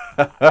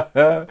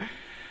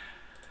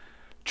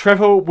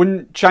 Trevor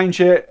wouldn't change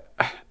it.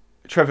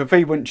 Trevor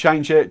V wouldn't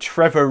change it.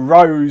 Trevor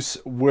Rose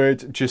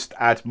would just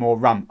add more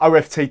rum.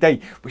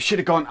 OFTD. We should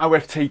have gone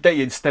OFTD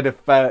instead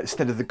of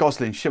the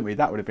Gosling, shouldn't we?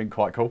 That would have been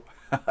quite cool.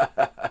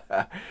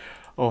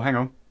 Oh, hang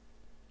on.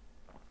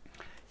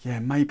 Yeah,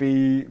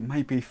 maybe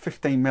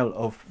 15ml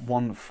of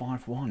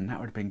 151. That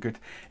would have been good.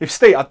 If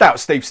Steve, I doubt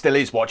Steve still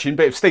is watching,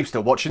 but if Steve's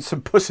still watching,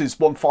 some Puss's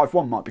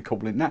 151 might be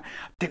cool in that.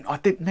 I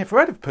never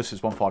heard of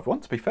Puss's 151,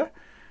 to be fair.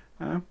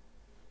 Don't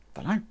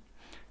know.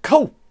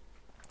 Cool.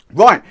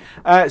 Right.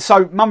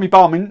 So Mummy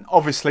Barman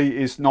obviously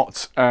is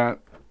not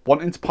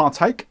wanting to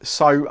partake,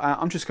 so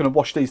I'm just going to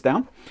wash these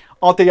down.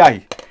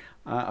 RDA.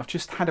 I've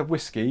just had a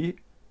whiskey.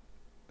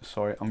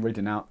 Sorry, I'm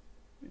reading out.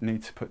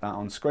 Need to put that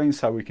on screen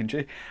so we can.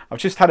 I've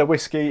just had a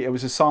whiskey. It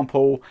was a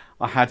sample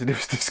I had, and it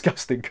was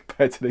disgusting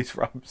compared to these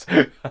rums.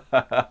 Come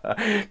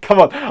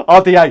on,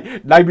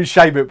 RDA, name and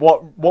shame it.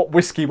 What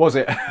whiskey was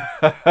it?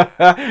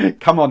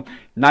 Come on,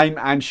 name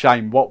and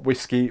shame. What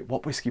whiskey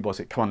was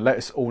it? Come on, let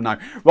us all know.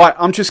 Right,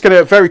 I'm just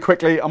gonna very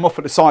quickly. I'm off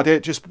at the side here,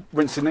 just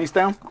rinsing these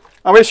down.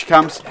 Oh, here she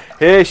comes.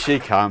 Here she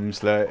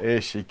comes. Look,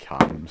 here she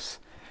comes.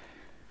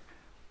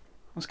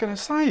 I was gonna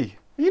say,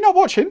 are you not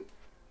watching?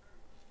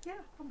 Yeah,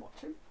 I'm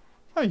watching.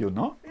 No, you're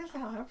not. Yes, I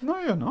have. No,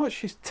 you're not.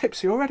 She's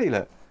tipsy already,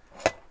 look.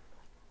 I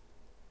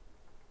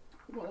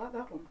like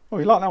that one. Oh,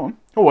 you like that one?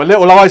 Oh, her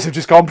little eyes have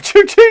just gone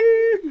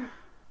ching-ching!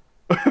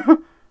 Yeah,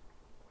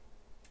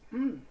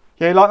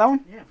 you like that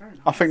one? Yeah, very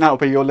nice. I think that'll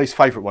be your least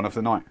favourite one of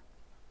the night.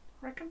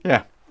 Reckon?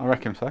 Yeah, I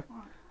reckon so. Right.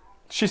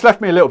 She's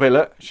left me a little bit,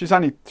 look. She's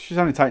only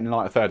taken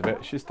like a third of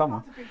it. She's done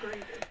one.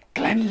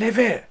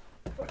 Glenlivet!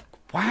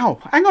 Wow,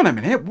 hang on a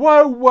minute.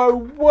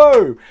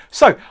 Whoa.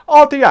 So,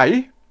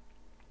 RDA...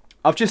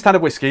 I've just had a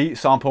whiskey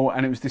sample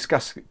and it was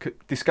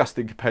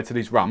disgusting compared to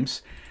these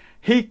rums.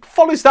 He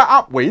follows that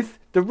up with,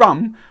 the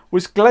rum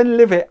was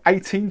Glenlivet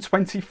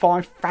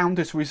 1825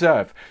 Founders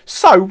Reserve.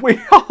 So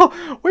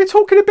we're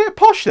talking a bit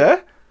posh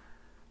there.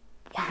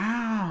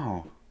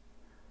 Wow.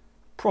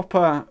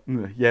 Proper,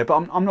 yeah,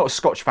 but I'm not a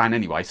Scotch fan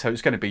anyway, so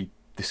it's going to be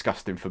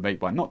disgusting for me.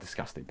 Well, not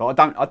disgusting, but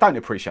I don't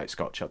appreciate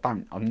Scotch.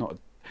 I'm not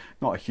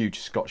a huge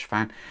Scotch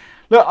fan.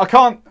 Look, I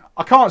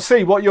can't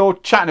see what you're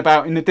chatting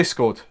about in the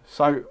Discord.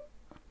 So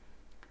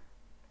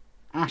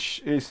Ash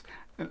is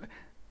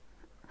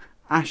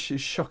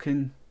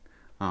shocking.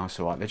 Oh, it's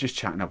all right. They're just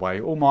chatting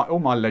away. All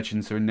my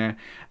legends are in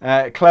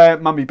there. Claire,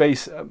 Mummy B,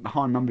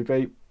 hi Mummy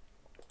B.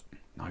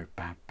 No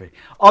bad B.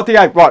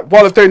 RDA, right,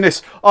 while I'm doing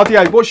this,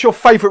 RDA, what's your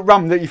favourite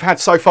rum that you've had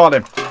so far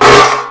then?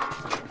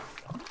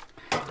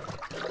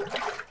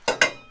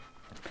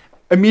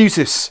 Amuse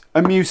us.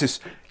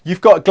 You've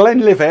got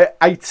Glenlivet,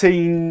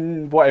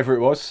 18, whatever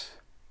it was.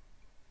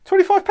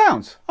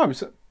 £25. Oh,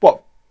 was it,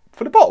 what,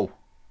 for the bottle?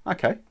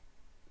 Okay.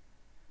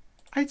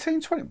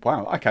 18.20.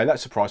 Wow. Okay, that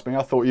surprised me.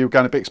 I thought you were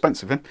going to be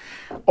expensive then.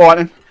 All right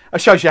then.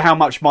 That shows you how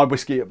much how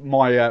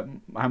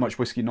much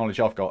whiskey knowledge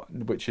I've got,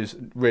 which is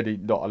really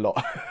not a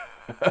lot,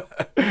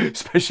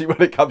 especially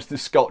when it comes to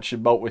Scotch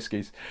and malt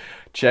whiskies.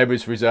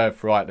 Chairman's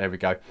Reserve. Right, there we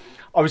go.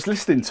 I was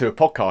listening to a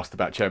podcast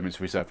about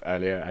Chairman's Reserve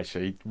earlier.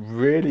 Actually,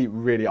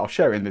 really, I'll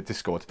share it in the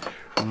Discord.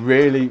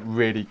 Really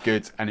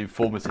good and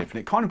informative.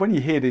 And it kind of, when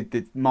you hear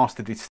the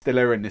master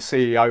distiller and the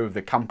CEO of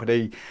the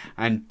company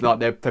and like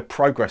their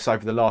progress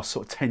over the last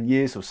sort of 10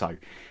 years or so,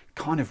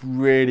 kind of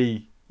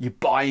really, you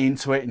buy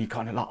into it and you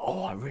kind of like,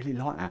 oh, I really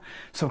like that.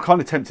 So I'm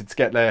kind of tempted to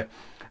get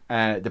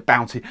the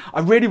Bounty. I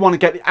really want to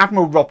get the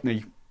Admiral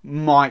Rodney.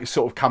 Might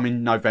sort of come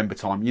in November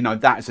time. You know,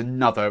 that is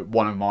another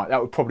one of that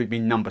would probably be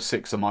number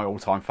 6 of my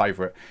all-time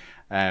favourite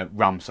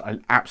rums. I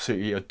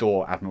absolutely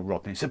adore Admiral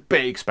Rodney. It's a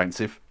bit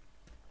expensive.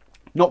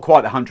 Not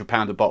quite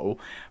 £100 a bottle,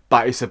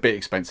 but it's a bit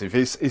expensive.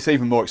 It's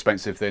even more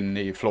expensive than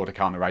the Florida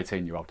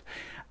 18-year-old.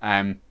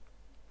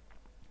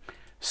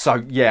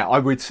 So yeah, I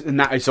would, and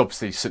that is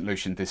obviously St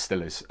Lucian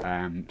Distillers.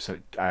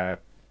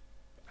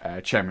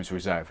 Chairman's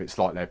Reserve. It's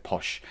like their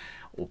posh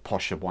or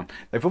posher one.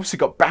 They've obviously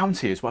got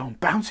Bounty as well, and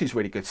Bounty's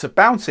really good. So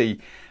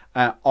Bounty,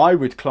 I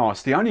would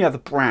class, the only other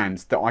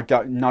brand that I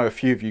don't know a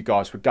few of you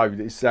guys would go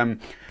with is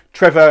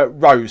Trevor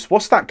Rose.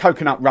 What's that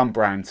coconut rum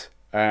brand?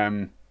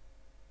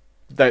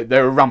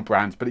 They're a rum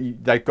brand, but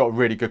they've got a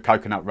really good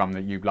coconut rum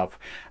that you love.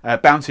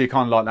 Bounty are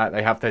kind of like that.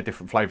 They have their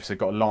different flavours. They've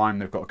got a lime,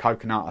 they've got a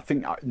coconut. I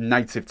think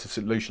native to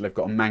St Lucia, they've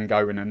got a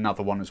mango and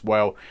another one as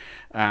well.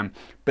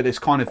 But it's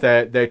kind of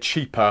their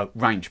cheaper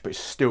range, but it's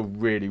still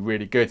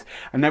really good.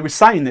 And they were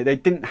saying that they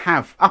didn't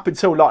have, up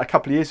until like a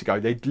couple of years ago,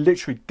 they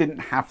literally didn't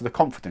have the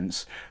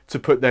confidence to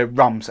put their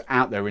rums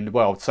out there in the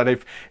world. So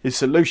in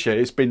St Lucia,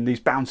 it's been these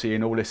Bounty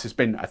and all this has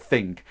been a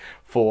thing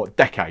for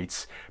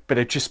decades, but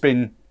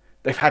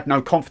they've had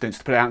no confidence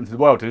to put it out into the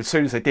world. And as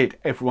soon as they did,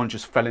 everyone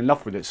just fell in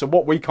love with it. So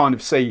what we kind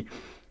of see,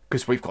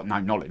 because we've got no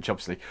knowledge,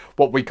 obviously,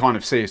 what we kind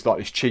of see is like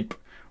this cheap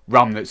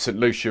rum that St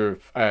Lucia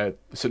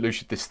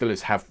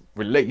distillers have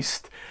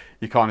released.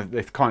 They kind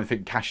of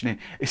think cashing in.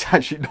 It's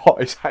actually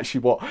not. It's actually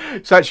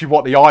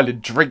what the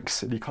island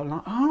drinks. And you kind of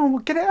like, oh,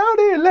 well, get it out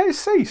here, let us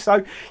see.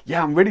 So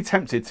yeah, I'm really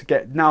tempted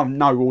to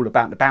know all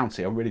about the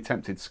Bounty. I'm really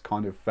tempted to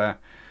kind of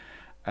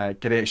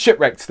get it.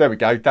 Shipwrecked, there we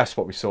go. That's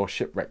what we saw,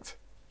 Shipwrecked.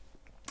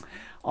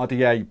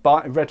 RDA,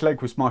 Red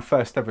Leg was my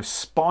first ever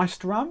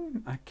spiced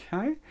rum.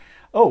 Okay.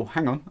 Oh,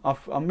 hang on.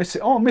 I'm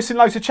missing. Oh, I'm missing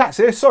loads of chats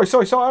here. Sorry.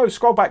 Oh,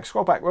 scroll back.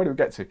 Where do we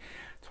get to?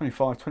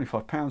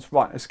 £25.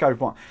 Right, let's go.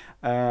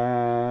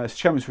 Right. It's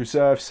Chairman's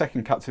Reserve.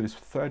 Second cut to this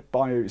third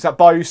Bayou. Is that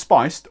Bayou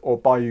spiced or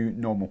Bayou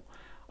normal?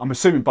 I'm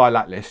assuming by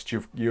that list.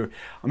 I'm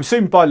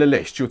assuming by the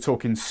list you're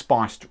talking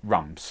spiced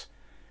rums.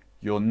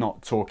 You're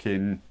not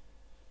talking.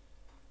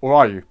 Or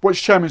are you?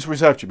 Which Chairman's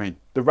Reserve do you mean?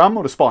 The rum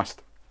or the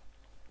spiced?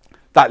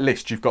 That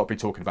list, you've got to be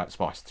talking about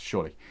spiced,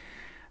 surely.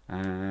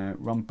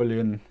 Rum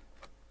bullion.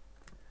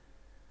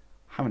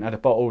 Haven't had a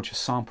bottle,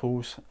 just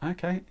samples.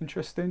 Okay,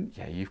 interesting.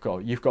 Yeah, you've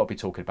got to be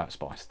talking about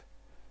spiced.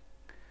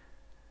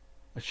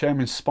 A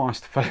Chairman's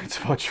spiced fell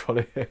into my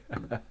trolley.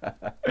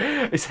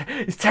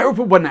 It's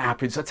terrible when that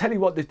happens. I tell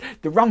you what,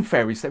 the rum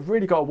fairies, they've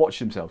really got to watch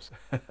themselves.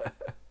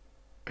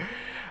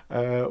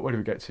 Where do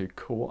we get to?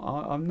 Cool.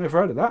 I've never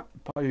heard of that.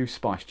 Bayou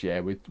spiced,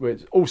 yeah. We're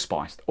all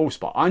spiced.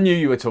 I knew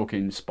you were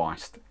talking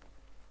spiced.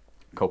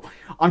 Cool.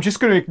 I'm just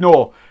going to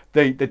ignore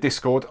the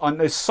Discord.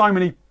 There's so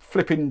many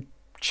flipping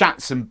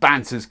chats and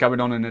banters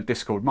going on in the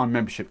Discord. My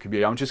membership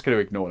community. I'm just going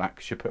to ignore that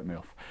because you put me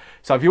off.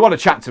 So if you want to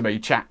chat to me,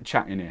 chat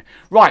in here.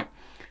 Right.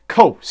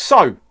 Cool.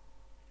 So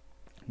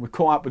we're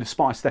caught up with the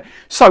spice there.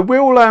 So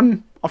we'll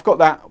I've got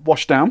that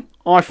washed down.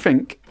 I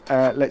think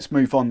let's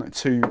move on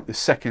to the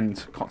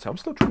second cocktail. I'm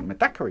still drinking my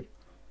daiquiri.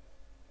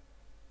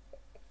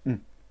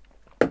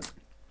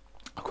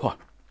 Quite.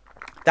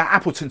 That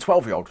Appleton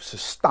 12-year-old is a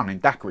stunning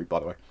daiquiri,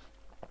 by the way.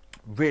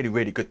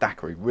 Really good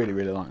daiquiri. Really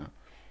like that.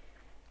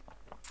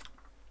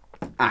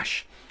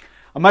 Ash.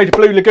 I made a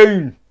Blue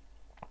Lagoon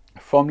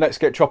from Let's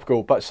Get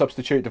Tropical, but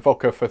substitute the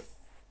vodka for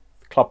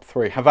Club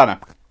 3, Havana.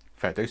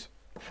 Fair dues.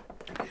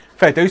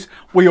 Fair dues.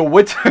 We all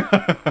would.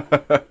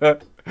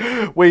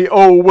 We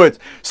all would.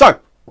 So,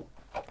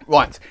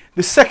 right,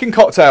 the second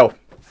cocktail.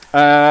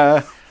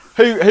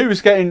 Who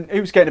was getting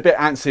a bit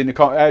antsy in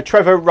the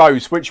Trevor,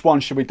 Rose. Which one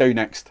should we do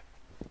next?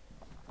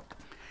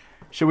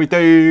 Should we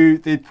do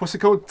the, what's it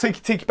called,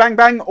 Tiki Tiki Bang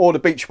Bang or the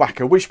Beach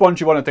Whacker? Which one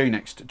do you want to do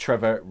next,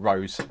 Trevor,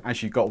 Rose?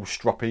 As you got all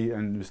stroppy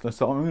and was like,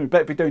 oh,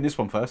 better be doing this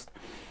one first.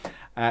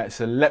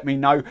 So let me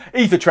know.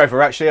 Either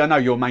Trevor, actually, I know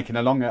you're making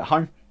along at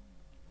home.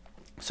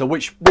 So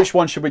which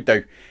one should we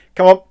do?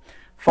 Come on,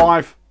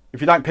 5. If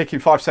you don't pick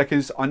in 5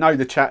 seconds, I know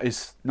the chat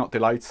is not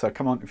delayed. So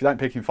come on, if you don't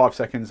pick in 5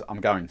 seconds,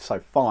 I'm going. So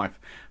 5,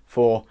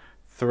 4,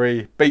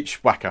 3,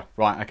 Beach Whacker.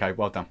 Right, okay,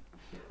 well done.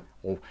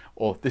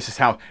 Or this is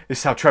how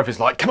Trevor's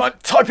like, come on,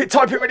 type it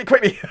really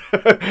quickly.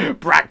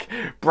 Brack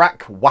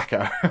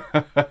Whacker.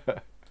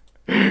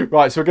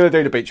 Right, so we're going to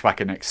do the Beach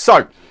Whacker next.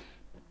 So,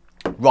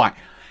 right,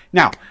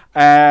 now,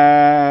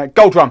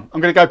 Gold Rum.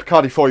 I'm going to go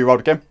Bacardi 4-year-old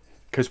again,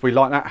 because we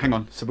like that. Hang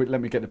on, so let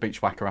me get the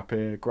Beach Whacker up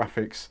here.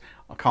 Graphics,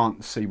 I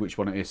can't see which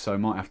one it is, so I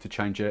might have to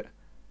change it.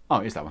 Oh,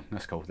 it is that one,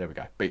 that's cool, there we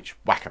go, Beach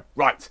Whacker.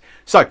 Right,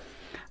 so,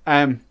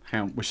 hang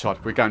on, which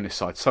side? We're going this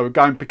side. So we're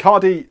going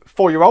Bacardi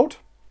 4-year-old.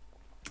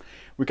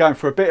 We're going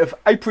for a bit of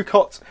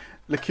apricot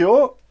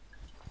liqueur.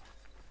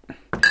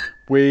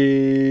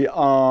 We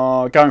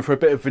are going for a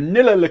bit of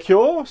vanilla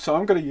liqueur. So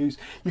I'm going to use,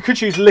 you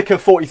could use Liquor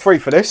 43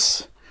 for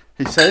this,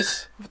 he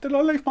says. Did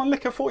I leave my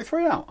Liquor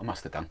 43 out? I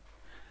must have done.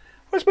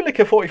 Where's my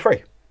Liquor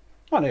 43?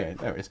 Oh, there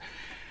it is.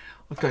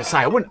 I was going to say,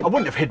 I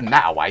wouldn't have hidden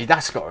that away.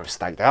 That's got to have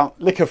stayed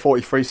out. Liquor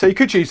 43. So you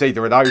could use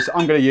either of those.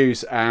 I'm going to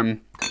use,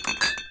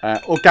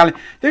 organic.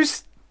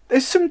 There's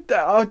some,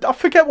 I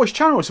forget which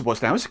channels it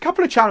was now. There's a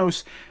couple of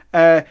channels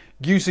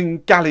using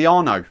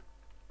Galliano,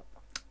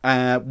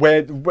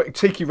 where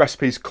tiki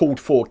recipes called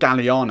for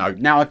Galliano.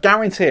 Now, I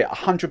guarantee it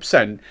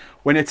 100%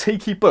 when a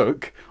tiki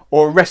book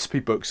or a recipe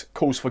book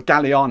calls for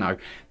Galliano,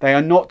 they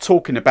are not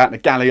talking about the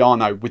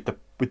Galliano with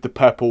the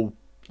purple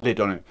lid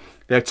on it.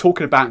 They're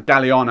talking about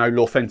Galliano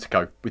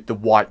L'Authentico with the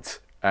white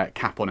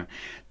cap on it.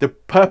 The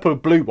purple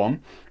blue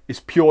one is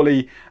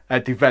purely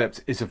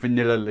developed as a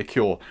vanilla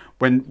liqueur.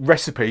 When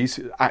recipes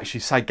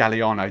actually say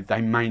Galliano,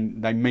 they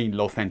mean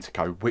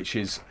L'Authentico, which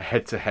is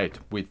head to head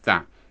with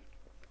that.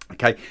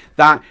 Okay,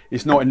 that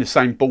is not in the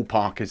same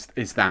ballpark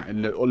as that.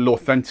 And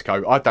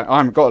L'Authentico, I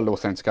haven't got a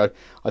L'Authentico.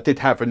 I did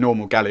have a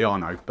normal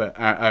Galliano, but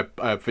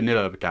a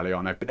vanilla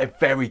Galliano, but they're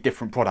very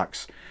different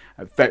products.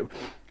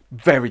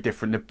 Very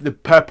different. The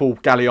purple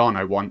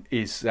Galliano one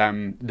is,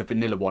 the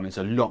vanilla one is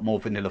a lot more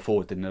vanilla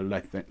forward than the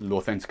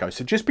L'Authentico.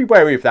 So just be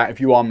wary of that if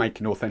you are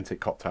making authentic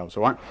cocktails,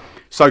 all right?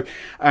 So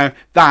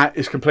that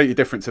is completely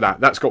different to that.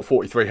 That's got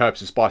 43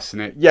 herbs and spices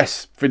in it.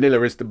 Yes,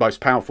 vanilla is the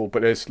most powerful,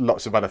 but there's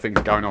lots of other things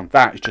going on.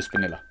 That is just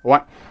vanilla, all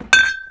right?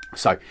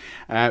 So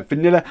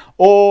vanilla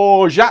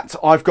orgeat.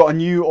 I've got a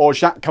new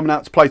orgeat coming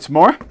out to play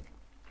tomorrow.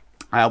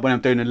 When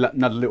I'm doing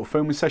another little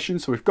filming session.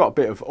 So we've got a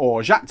bit of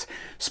orgeat,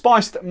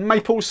 spiced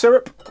maple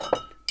syrup,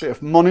 bit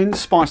of Monin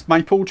spiced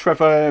maple.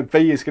 Trevor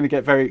V is going to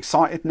get very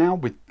excited now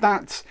with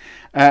that.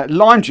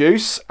 Lime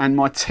juice, and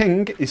my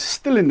ting is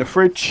still in the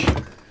fridge.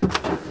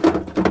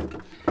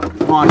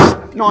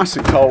 Nice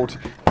and cold.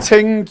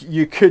 Ting,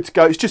 you could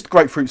go, it's just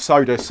grapefruit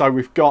soda. So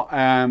we've got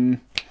San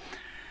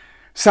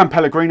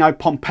Pellegrino,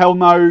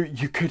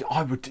 Pompelmo. You could,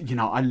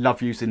 I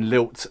love using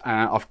Lilt.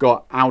 I've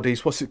got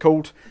Aldi's, what's it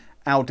called?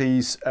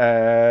 Aldi's,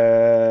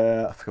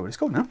 I forget what it's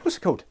called now. What's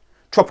it called?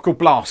 Tropical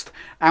Blast.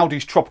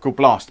 Aldi's Tropical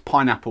Blast,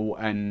 pineapple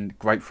and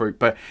grapefruit.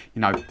 But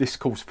this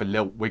calls for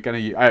Lilt. We're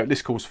going to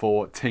this calls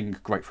for Ting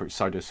grapefruit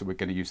soda, so we're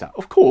going to use that.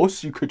 Of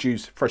course, you could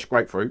use fresh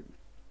grapefruit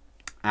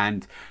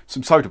and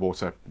some soda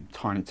water,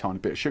 tiny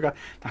bit of sugar.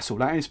 That's all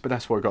that is. But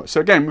that's what we've got.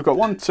 So again, we've got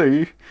 1,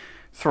 2,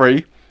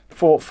 3,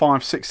 4,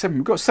 5, 6, 7.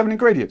 We've got 7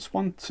 ingredients.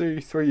 1, 2,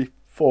 3,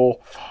 4,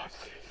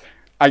 5,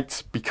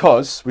 8.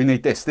 Because we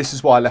need this. This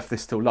is why I left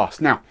this till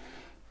last. Now.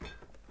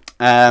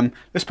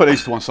 Let's put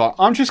these to one side.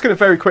 I'm just going to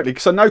very quickly,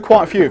 because I know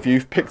quite a few of you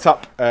have picked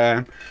up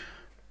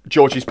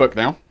Georgie's book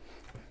now.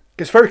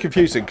 It's very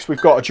confusing because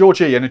we've got a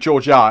Georgie and a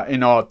Georgia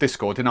in our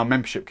Discord, in our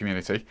membership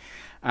community.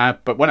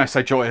 But when I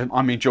say Georgie,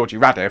 I mean Georgi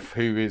Radev,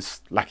 who is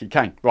Laki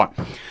Kane. Right.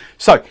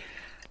 So,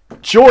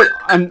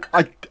 and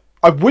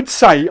I would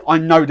say I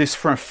know this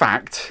for a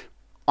fact.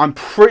 I'm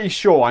pretty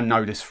sure I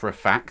know this for a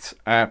fact.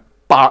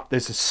 But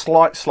there's a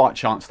slight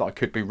chance that I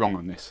could be wrong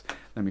on this.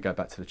 Let me go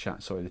back to the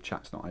chat. Sorry, the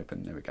chat's not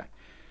open. There we go.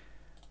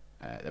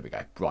 There we go.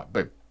 Right,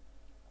 boom.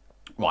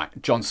 Right,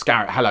 John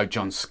Scarrett. Hello,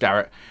 John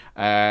Scarrett.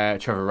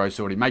 Trevor Rose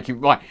already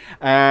making. Right,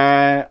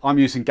 I'm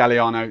using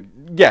Galliano.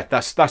 Yeah,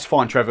 that's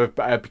fine, Trevor,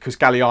 because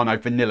Galliano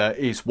vanilla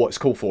is what it's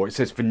called for. It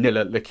says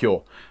vanilla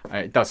liqueur.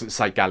 It doesn't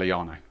say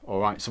Galliano.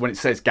 All right, so when it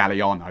says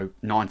Galliano,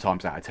 9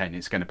 times out of 10,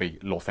 it's going to be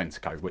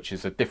L'Authentico, which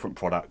is a different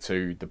product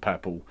to the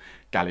purple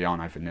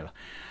Galliano vanilla.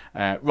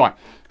 Right,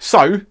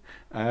 so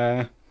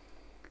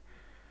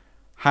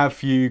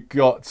have you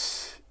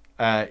got?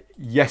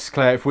 Yes,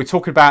 Claire, if we're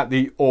talking about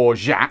the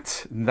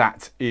orgeat,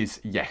 that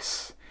is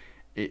yes.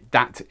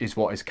 That is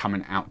what is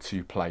coming out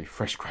to play.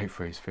 Fresh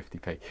grapefruit is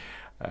 50p.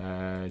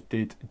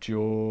 Did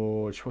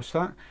George, what's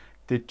that?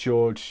 Did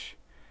George,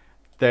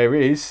 there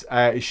is,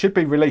 it should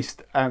be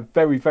released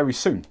very, very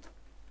soon.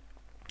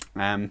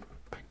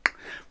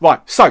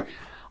 Right, so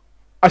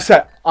I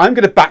said I'm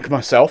going to back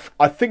myself.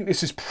 I think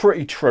this is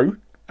pretty true,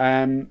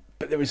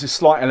 but there is a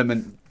slight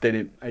element that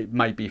it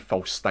may be a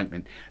false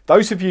statement.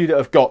 Those of you that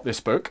have got this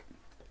book,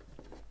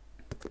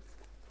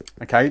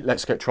 okay,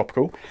 let's get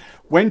tropical.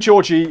 When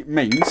Georgie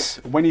means,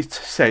 when he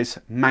says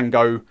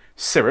mango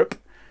syrup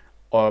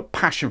or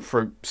passion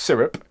fruit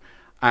syrup,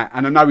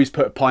 and I know he's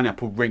put a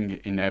pineapple ring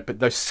in there, but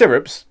those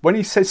syrups, when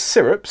he says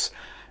syrups,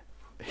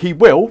 he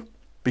will,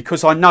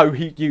 because I know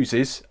he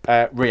uses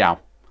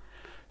Real.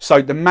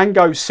 So the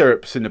mango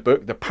syrups in the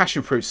book, the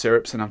passion fruit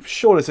syrups, and I'm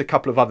sure there's a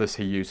couple of others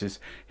he uses,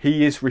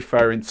 he is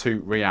referring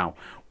to Real,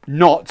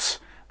 not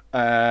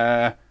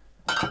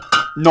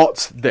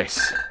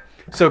this.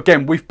 So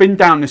again, we've been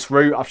down this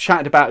route. I've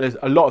chatted about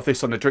a lot of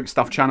this on the Drink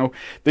Stuff channel.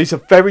 These are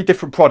very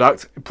different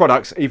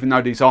products, even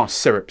though these are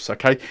syrups,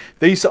 okay?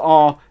 These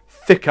are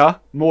thicker,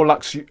 more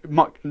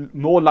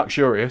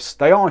luxurious.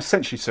 They are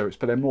essentially syrups,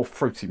 but they're more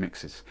fruity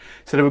mixes.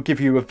 So they will give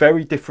you a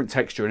very different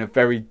texture and a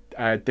very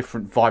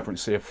different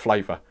vibrancy of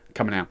flavour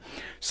coming out.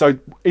 So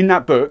in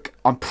that book,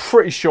 I'm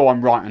pretty sure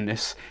I'm right on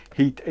this.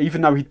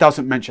 Even though he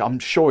doesn't mention, I'm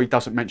sure he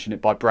doesn't mention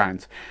it by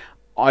brand.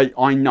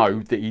 I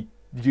know that he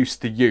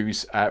used to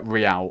use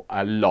Real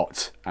a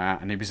lot,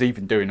 and he was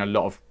even doing a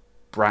lot of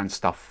brand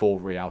stuff for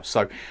Real.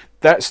 So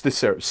that's the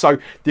syrup. So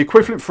the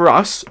equivalent for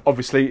us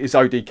obviously is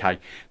ODK.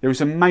 There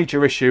is a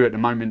major issue at the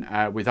moment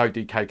with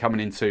ODK coming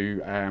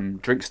into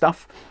Drink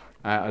Stuff.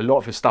 A lot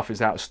of his stuff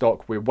is out of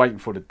stock. We're waiting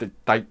for the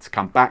date to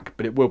come back,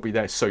 but it will be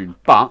there soon.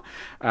 But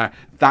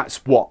that's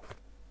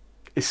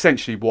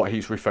essentially what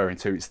he's referring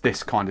to. It's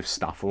this kind of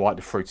stuff, all right?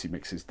 The fruity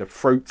mixes, the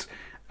fruit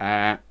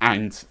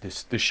and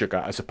the sugar,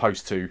 as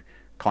opposed to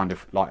kind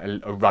of like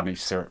a runny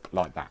syrup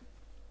like that.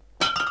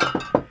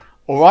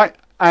 All right,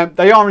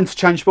 they are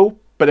interchangeable,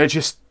 but they're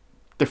just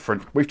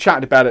different. We've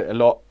chatted about it a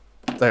lot.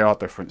 They are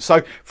different.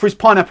 So for his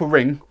pineapple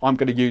ring, I'm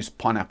going to use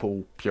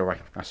pineapple puree.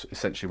 That's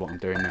essentially what I'm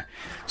doing there.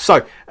 So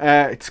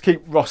to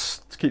keep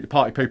the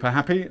party pooper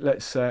happy,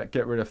 let's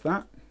get rid of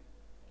that.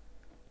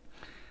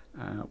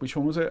 Which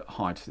one was it?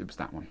 Hide. It was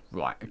that one.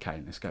 Right.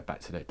 Okay. Let's go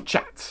back to the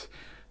chat.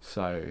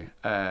 So,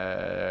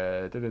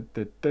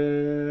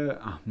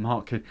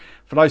 Mark.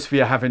 For those of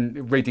you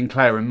reading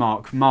Claire and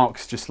Mark,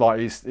 Mark's just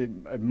like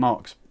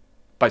Mark's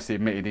basically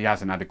admitted he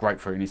hasn't had a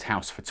grapefruit in his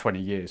house for 20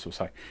 years or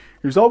so.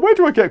 He was like, "Where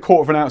do I get a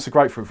quarter of an ounce of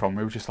grapefruit from?"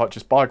 We were just like,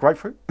 "Just buy a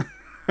grapefruit."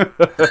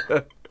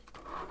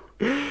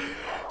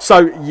 So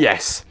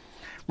yes,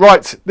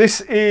 right.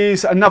 This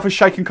is another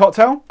shaken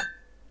cocktail.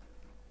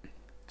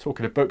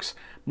 Talking of books,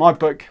 my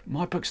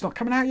book's not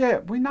coming out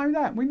yet. We know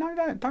that. We know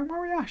that. Don't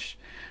worry, Ash.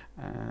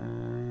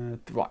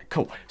 Right,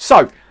 cool.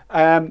 So,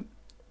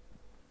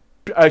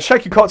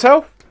 shaken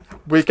cocktail.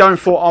 We're going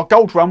for our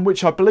gold rum,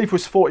 which I believe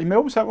was 40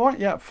 ml. Is that right?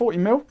 Yeah, 40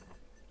 ml.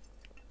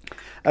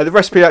 The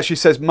recipe actually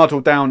says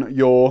muddle down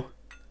your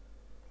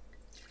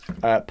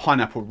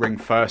pineapple ring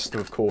first.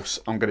 Of course,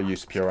 I'm going to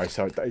use puree,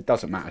 so it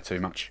doesn't matter too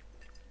much.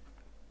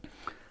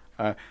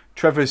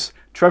 Trevor's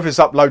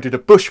uploaded a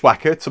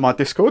bushwhacker to my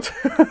Discord.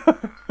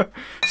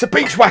 It's a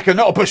beach whacker,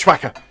 not a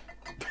bushwhacker.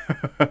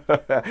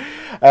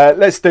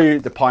 Let's do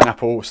the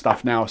pineapple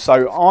stuff now.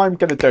 So I'm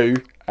going to do,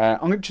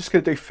 I'm just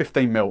going to do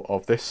 15 ml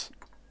of this.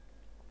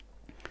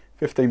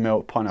 15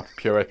 ml pineapple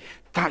puree.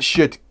 That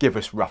should give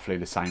us roughly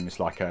the same as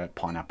like a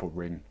pineapple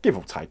ring, give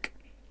or take.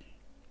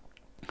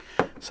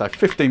 So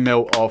 15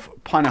 ml of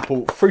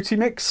pineapple fruity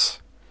mix.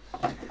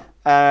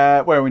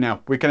 Where are we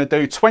now? We're going to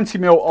do 20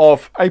 ml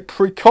of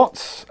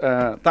apricot,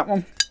 that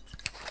one.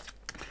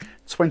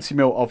 20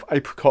 ml of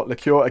apricot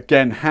liqueur.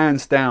 Again,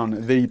 hands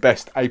down the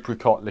best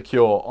apricot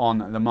liqueur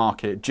on the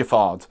market.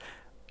 Giffard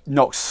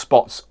knocks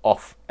spots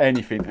off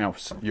anything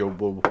else you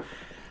will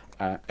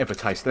ever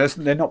taste.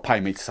 They're not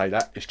paying me to say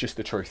that. It's just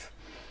the truth.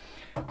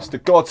 It's the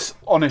God's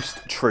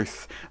honest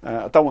truth.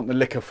 I don't want the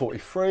liquor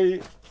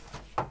 43.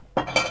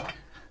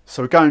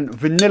 So we're going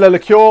vanilla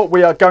liqueur.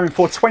 We are going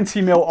for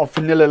 20 ml of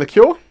vanilla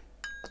liqueur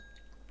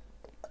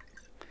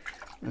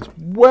as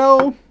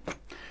well.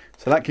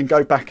 So that can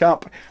go back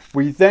up.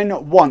 We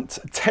then want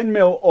 10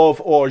 ml of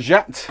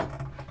orgeat.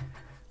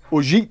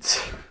 Can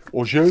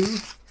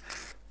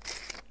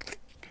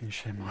you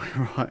share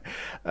mine?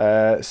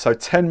 Right. So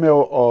 10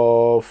 ml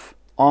of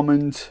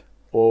almond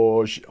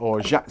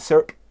orgeat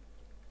syrup.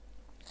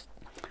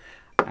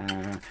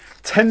 10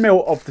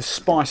 ml of the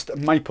spiced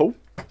maple.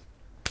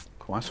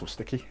 Cool, that's all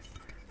sticky.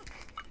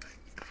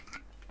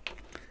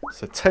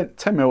 So 10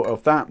 ml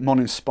of that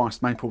morning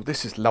spiced maple.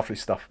 This is lovely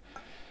stuff.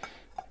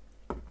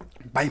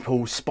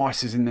 Maple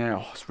spices in there.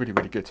 Oh, it's really,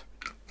 really good.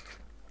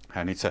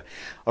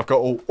 I've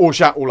got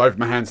orgeat all over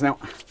my hands now.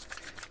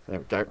 There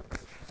we go.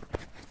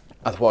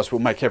 Otherwise, we'll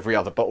make every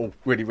other bottle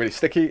really, really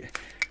sticky.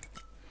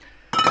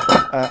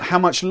 How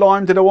much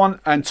lime did I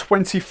want? And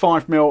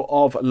 25 ml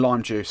of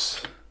lime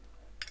juice.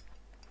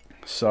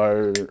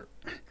 So,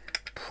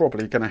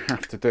 probably going to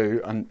have to do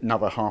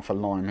another half a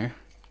lime here.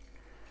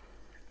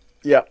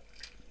 Yep.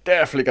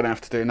 definitely going to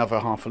have to do another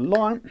half a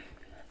lime.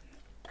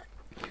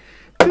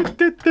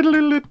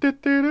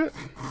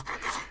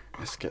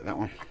 Let's get that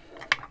one.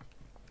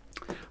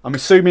 I'm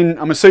assuming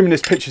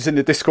there's pictures in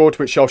the Discord,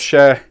 which I'll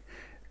share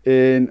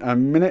in a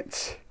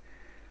minute.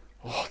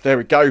 Oh, there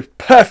we go.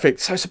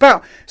 Perfect. So it's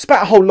about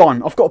a whole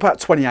lime. I've got about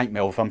 28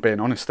 ml, if I'm being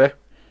honest there.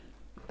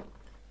 So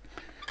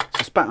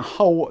it's about a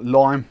whole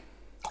lime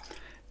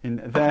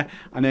in there,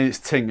 and then it's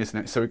ting, isn't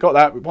it? So we've got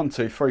that. 1,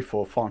 2, 3,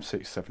 4, 5,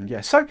 6, 7.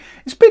 Yeah. So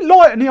it's a bit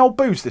light in the old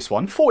booze. This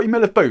one, 40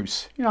 ml of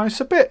booze. You know, it's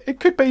a bit. It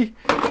could be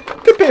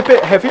a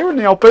bit heavier in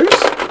the old booze.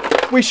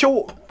 We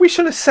shall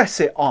assess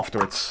it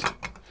afterwards.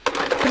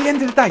 But at the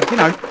end of the day, you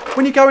know,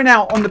 when you're going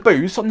out on the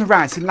booze, on the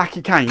Raz in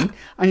Laki Kane,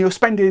 and you're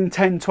spending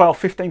 10, 12,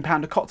 15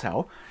 pound a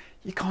cocktail,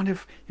 you kind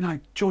of, you know,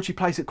 Georgie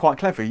plays it quite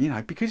clever, you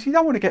know, because you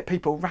don't want to get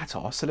people rat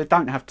arse so they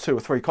don't have 2 or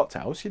 3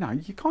 cocktails, you know,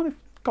 you kind of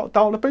got to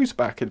dial the booze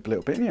back a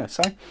little bit, yeah,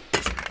 so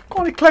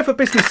quite a clever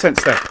business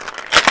sense there.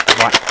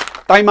 Right,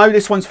 Damo,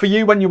 this one's for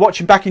you when you're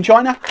watching back in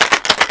China.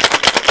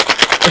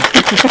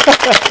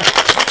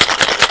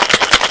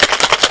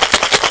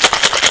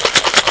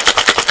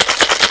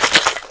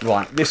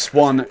 Right, this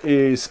one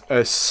is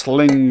a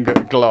sling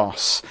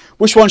glass.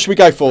 Which one should we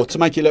go for to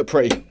make it look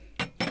pretty?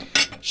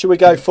 Should we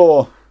go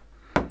for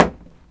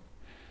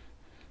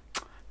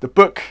the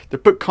book? The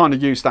book kind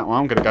of used that one.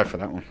 I'm going to go for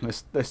that one.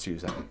 Let's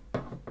use that one.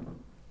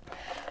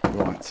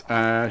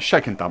 Right,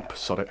 shake and dump.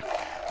 Sod it.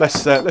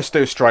 Let's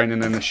do a strain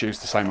and then let's use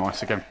the same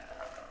ice again.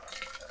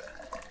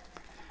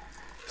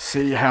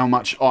 See how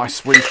much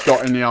ice we've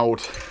got in the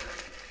old.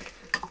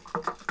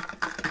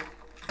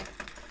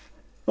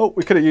 Oh,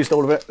 we could have used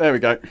all of it. There we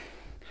go.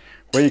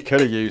 We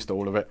could have used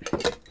all of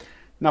it.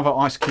 Another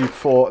ice cube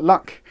for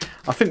luck.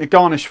 I think the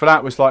garnish for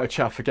that was like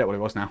I forget what it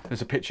was now.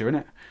 There's a picture in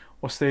it.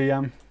 What's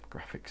the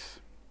graphics?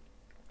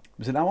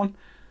 Was it that one?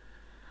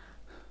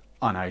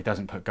 Oh no, he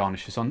doesn't put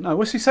garnishes on. No,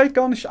 what's he say?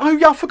 Garnish. Oh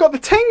yeah, I forgot the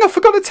ting. I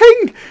forgot the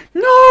ting.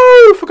 No,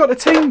 I forgot the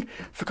ting.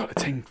 Forgot the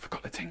ting.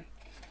 Forgot the ting.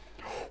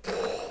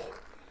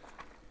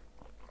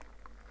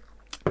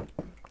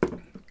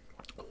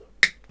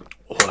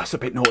 Oh, that's a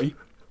bit naughty.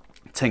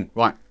 Ting,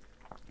 right.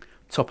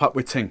 Top up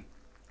with ting.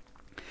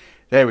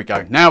 There we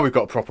go. Now we've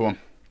got a proper one.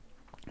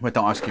 Where'd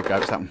that ice cube go?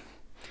 It's that one.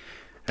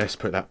 Let's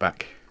put that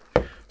back.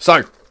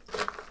 So,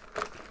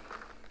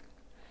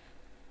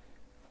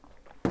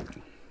 I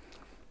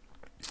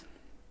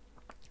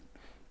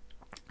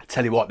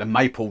tell you what, the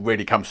maple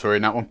really comes through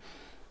in that one.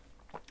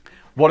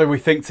 What do we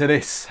think to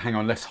this? Hang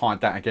on, let's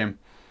hide that again.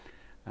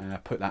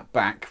 Put that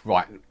back.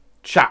 Right,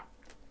 chat.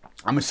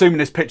 I'm assuming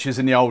there's pictures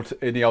in the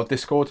old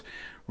Discord.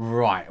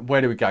 Right,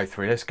 where do we go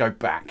through? Let's go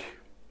back.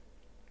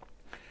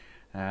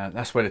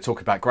 That's where they're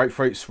talking about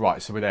grapefruits.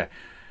 Right, so we're there.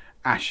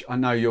 Ash, I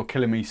know you're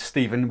killing me,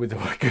 Stephen, with all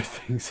the good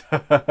things.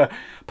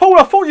 Paul,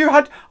 I thought you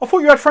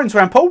had friends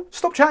around. Paul,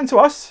 stop chatting to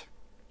us.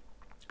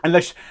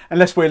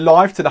 Unless we're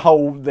live to the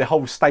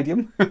whole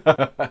stadium.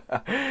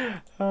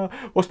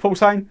 What's Paul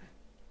saying?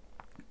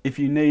 If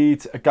you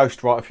need a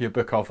ghostwriter for your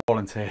book, I'll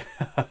volunteer.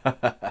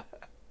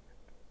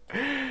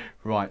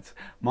 Right,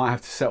 might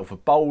have to settle for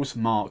bowls.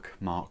 Mark,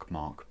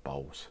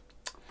 bowls.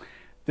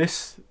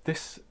 This.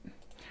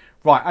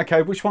 Right,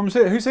 okay, which one was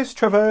it? Who's this?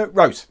 Trevor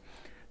Rose.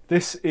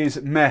 This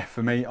is meh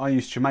for me. I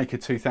used Jamaica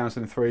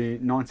 2003,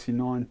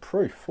 99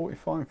 proof,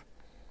 45.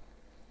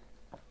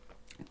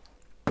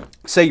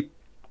 See,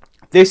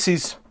 this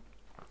is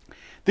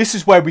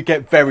where we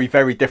get very,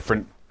 very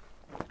different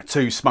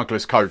to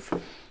Smugglers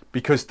Cove,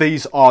 because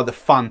these are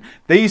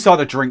these are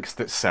the drinks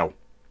that sell.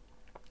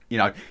 You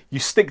know, you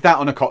stick that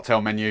on a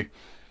cocktail menu.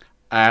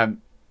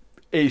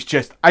 It's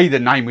just, the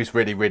name is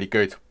really, really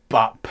good,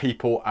 but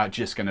people are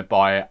just going to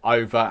buy it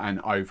over and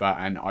over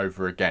and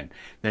over again.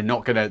 They're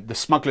not going to, the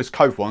Smugglers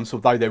Cove ones,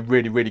 although they're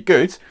really, really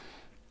good,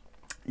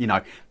 you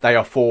know, they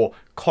are for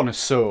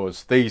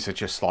connoisseurs. These are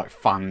just like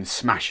fun,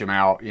 smash them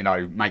out, you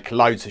know,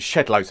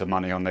 shed loads of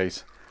money on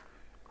these.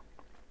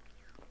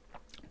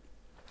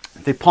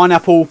 The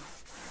pineapple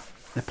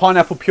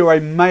puree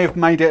may have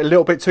made it a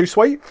little bit too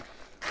sweet.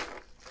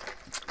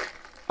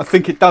 I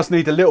think it does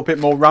need a little bit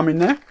more rum in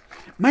there.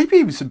 Maybe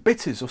even some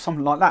bitters or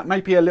something like that.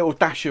 Maybe a little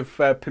dash of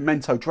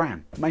pimento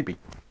dram. Maybe.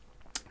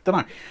 Don't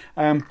know.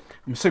 I'm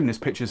assuming there's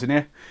pictures in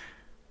here.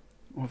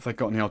 What have they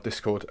got in the old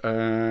Discord?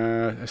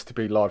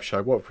 STB live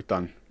show. What have we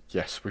done?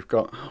 Yes, we've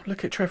got... Oh,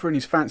 look at Trevor in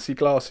his fancy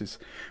glasses.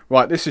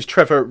 Right, this is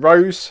Trevor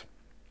Rose.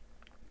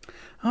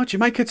 Oh,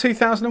 Jamaica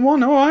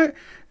 2001. All right.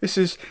 This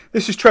is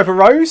Trevor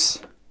Rose.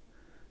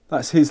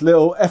 That's his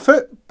little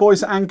effort.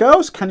 Boys and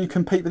girls, can you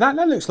compete with that?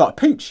 That looks like a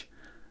peach.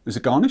 There's a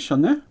garnish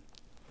on there.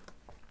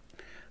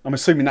 I'm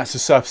assuming that's a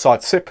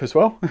Surfside sip as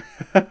well.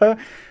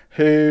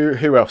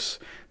 Who else?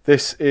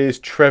 This is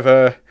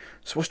Trevor.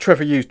 So what's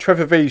Trevor used?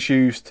 Trevor V's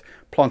used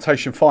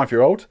Plantation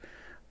 5-year-old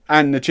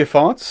and the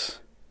Giffards.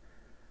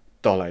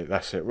 Dolly,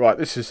 that's it. Right,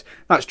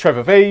 that's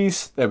Trevor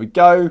V's. There we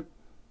go.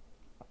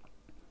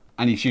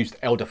 And he's used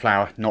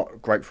elderflower,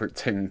 not grapefruit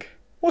ting.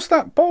 What's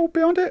that bowl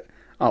behind it?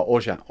 Oh,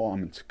 orgeat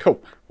almonds.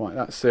 Cool. Right,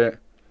 that's it.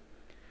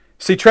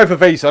 See, Trevor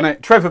V's on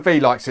it. Trevor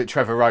V likes it.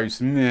 Trevor Rose.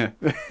 Yeah.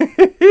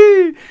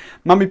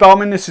 Mummy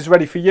Barman, this is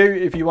ready for you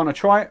if you want to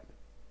try it.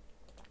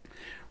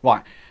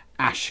 Right.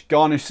 Ash,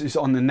 garnish is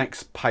on the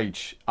next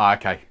page. Ah,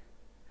 okay.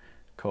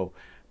 Cool.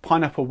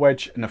 Pineapple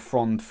wedge and a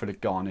frond for the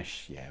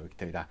garnish. Yeah, we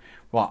can do that.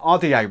 Right,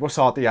 RDA. What's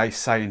RDA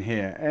saying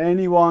here?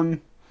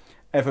 Anyone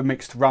ever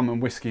mixed rum and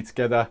whiskey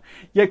together?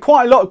 Yeah,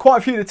 quite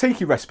a few of the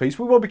tiki recipes.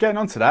 We will be getting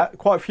onto that.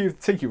 Quite a few of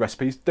the tiki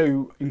recipes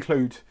do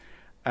include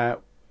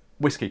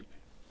whiskey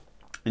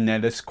in there.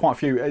 There's quite a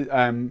few,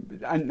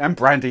 and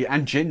brandy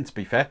and gin, to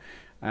be fair.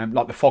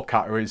 Like the fog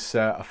cutter is,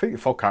 I think the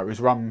fog cutter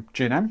is rum,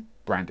 gin and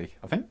brandy,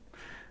 I think.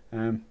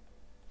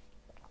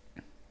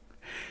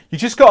 You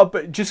just got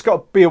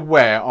to be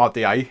aware,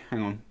 RDA.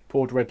 Hang on,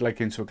 poured red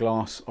leg into a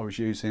glass. I was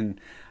using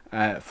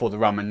for the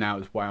rum, and now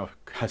as well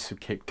has some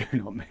kick. Do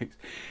not mix.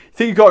 I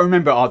think you've got to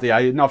remember,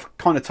 RDA, and I've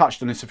kind of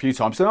touched on this a few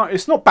times. So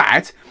it's not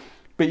bad,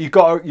 but you've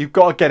got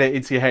to get it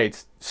into your head.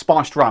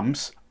 Spiced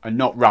rums are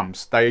not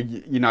rums. They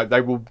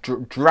will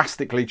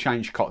drastically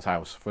change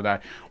cocktails for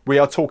that. We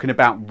are talking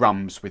about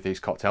rums with these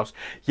cocktails.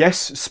 Yes,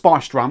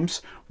 spiced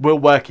rums will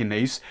work in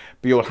these,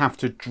 but you'll have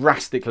to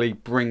drastically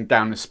bring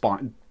down the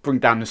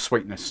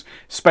sweetness,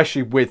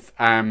 especially with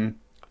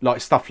like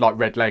stuff like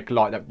red leg,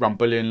 like that rum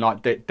bouillon,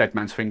 like Dead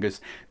Man's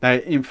Fingers.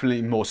 They're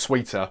infinitely more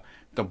sweeter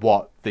than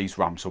what these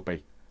rums will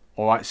be.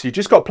 All right, so you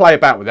just got to play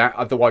about with that,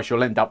 otherwise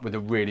you'll end up with a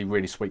really,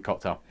 really sweet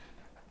cocktail.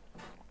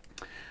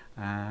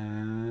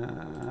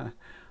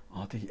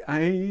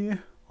 RDA,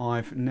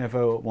 I've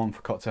never won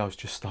for cocktails,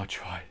 just I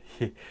try.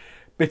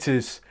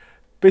 Bitters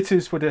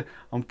with a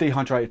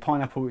dehydrated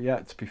pineapple. Yeah,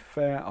 to be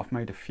fair, I've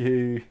made a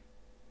few.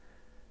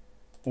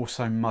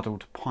 Also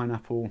muddled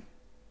pineapple.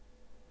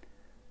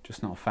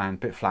 Just not a fan.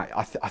 Bit flat.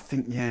 I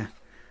think yeah.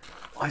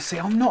 I see.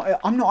 I'm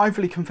not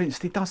overly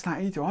convinced he does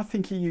that either. I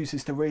think he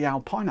uses the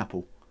real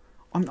pineapple.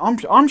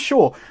 I'm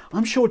sure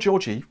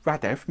Georgi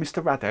Radev,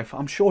 Mr. Radev.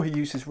 I'm sure he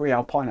uses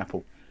real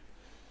pineapple.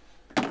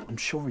 I'm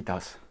sure he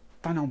does.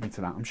 Don't hold me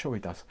to that. I'm sure he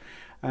does.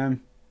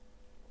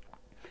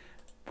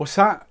 What's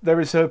that? There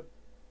is a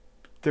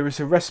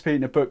recipe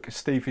in a book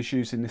Steve is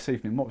using this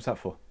evening. What was that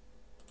for?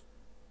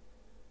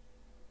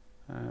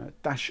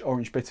 Dash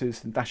orange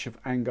bitters and dash of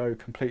Ango.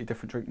 Completely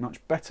different drink, much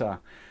better.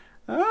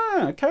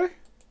 Ah, okay.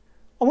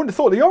 I wouldn't have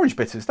thought the orange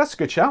bitters. That's a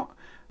good shout.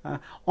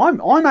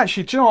 I'm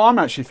actually. Do you know what I'm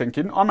actually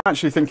thinking? I'm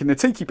actually thinking the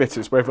tiki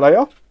bitters, wherever they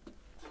are.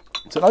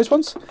 So those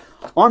ones?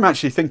 I'm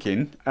actually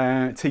thinking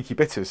tiki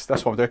bitters.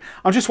 That's what I'm doing.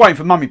 I'm just waiting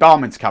for Mummy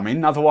Barman to come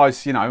in.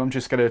 Otherwise, you know, I'm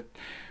just going to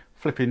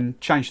flipping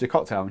change the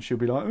cocktail and she'll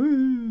be like,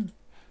 ooh.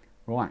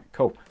 Right,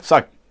 cool.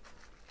 So,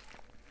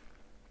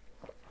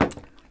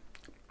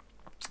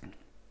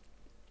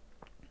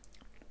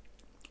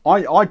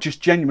 I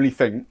just genuinely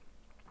think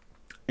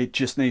it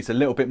just needs a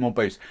little bit more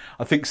booze.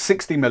 I think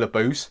 60 ml of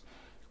booze,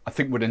 I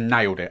think would have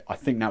nailed it. I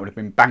think that would have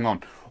been bang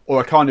on.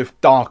 Or a kind of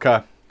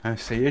darker...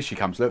 see, here she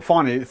comes. Look,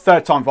 finally,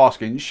 third time for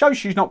asking. It shows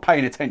she's not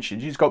paying attention.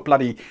 She's got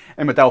bloody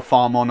Emmerdale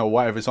Farm on or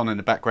whatever's on in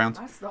the background.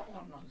 That's not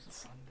on a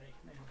Sunday.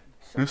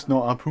 That's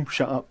not up. Oh,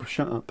 shut up.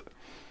 Shut up.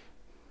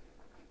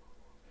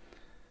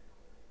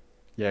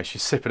 Yeah,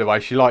 she's sipping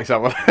away. She likes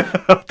that one.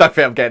 I don't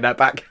think I'm getting that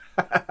back.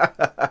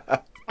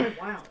 Oh,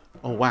 wow.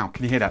 Oh, wow.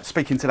 Can you hear that?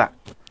 Speak into that.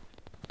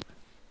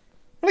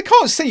 Well, I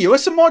can't see you.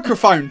 It's a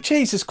microphone.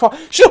 Jesus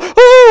Christ.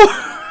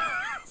 Oh!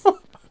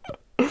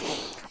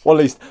 One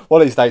of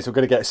these days, we're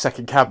going to get a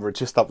second camera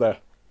just up there.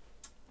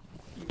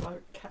 You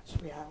won't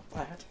catch me out,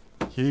 lad.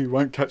 You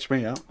won't catch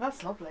me out.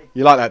 That's lovely.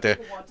 You like that, dear?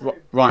 Oh,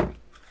 right.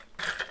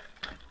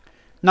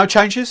 No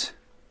changes?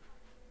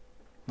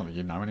 Not that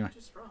you know, anyway.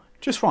 Just right.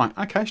 Just right.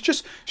 Okay. It's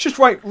just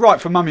right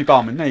for Mummy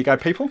Barman. There you go,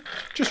 people.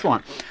 Just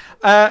right.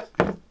 Right,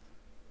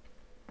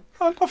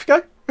 off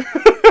you go.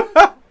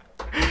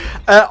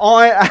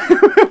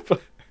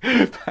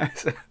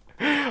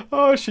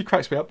 Oh, she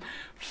cracks me up.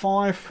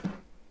 5.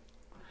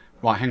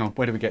 Right, hang on.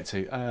 Where do we get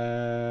to?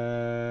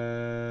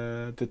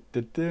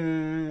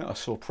 I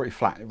saw pretty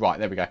flat. Right,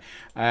 there we go.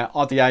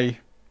 RDA.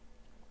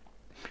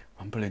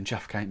 Rumble and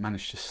Jaffa Kane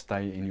managed to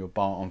stay in your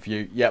bar on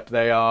view. Yep,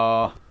 they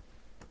are.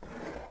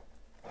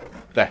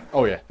 There.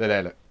 Oh yeah, they're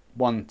there. Look.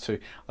 1, 2.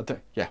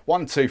 Yeah,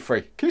 1, 2,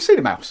 3. Can you see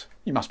the mouse?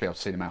 You must be able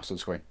to see the mouse on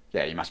the screen.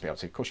 Yeah, you must be able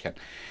to. Of course you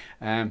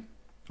can.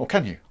 Or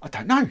can you? I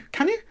don't know.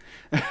 Can you?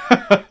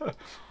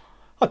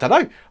 I don't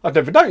know. I've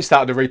never noticed that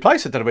on the replay,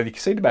 so I don't know whether you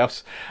can see the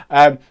mouse.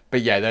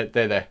 But yeah,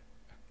 they're there.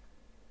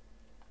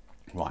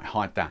 Right,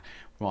 hide that.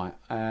 Right,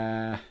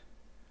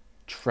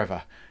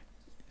 Trevor.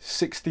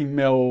 60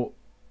 ml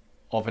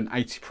of an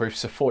 80 proof,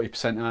 so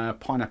 40%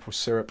 pineapple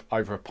syrup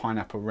over a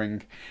pineapple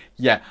ring.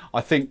 Yeah, I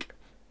think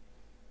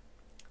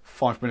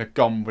 5 minute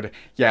gone with it.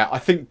 Yeah, I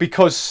think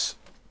because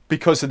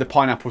of the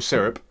pineapple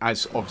syrup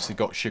has obviously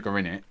got sugar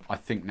in it, I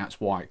think that's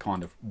why it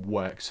kind of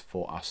works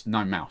for us.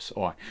 No mouse.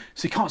 All right.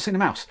 So you can't see the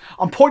mouse.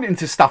 I'm pointing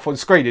to stuff on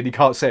screen and you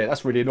can't see it.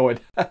 That's really annoying.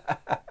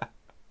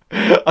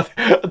 I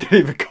didn't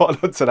even get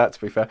onto that,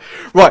 to be fair.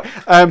 Right.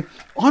 I'm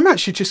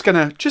actually just going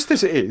to, just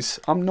as it is,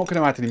 I'm not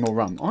going to add any more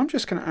rum. I'm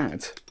just going to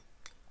add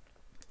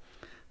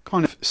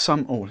kind of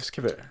some, oh, let's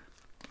give it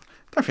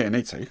Don't think I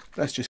need to.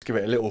 Let's just give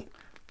it a little.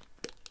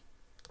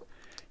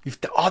 You've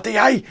done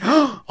RDA.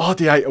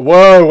 RDA.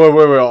 Whoa.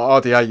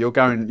 RDA. You're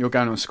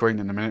going on screen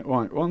in a minute.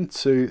 Right. 1,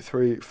 2,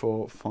 3,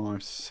 4,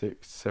 5,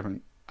 6,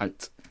 7,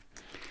 8.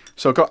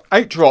 So I've got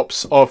 8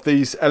 drops of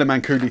these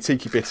Elemankuli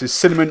Tiki Bitters,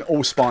 cinnamon,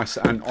 allspice,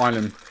 and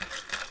island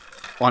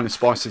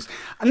spices.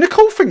 And the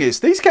cool thing is,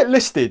 these get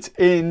listed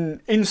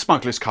in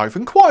Smugglers Cove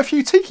and quite a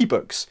few tiki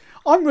books.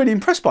 I'm really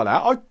impressed by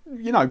that.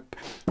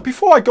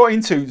 Before I got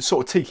into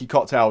sort of tiki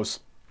cocktails,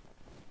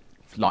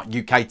 like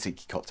UK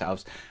tiki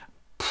cocktails,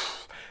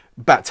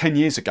 about 10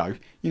 years ago,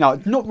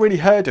 I'd not really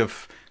heard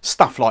of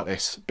stuff like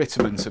this,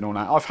 Bittermans and all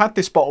that. I've had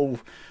this bottle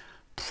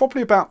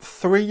probably about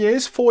 3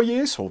 years, 4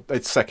 years, or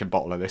it's the second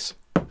bottle of this.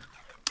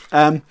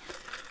 Yeah,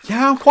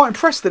 I'm quite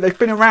impressed that they've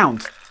been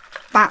around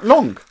that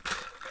long.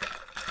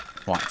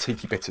 Right,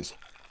 tiki bitters.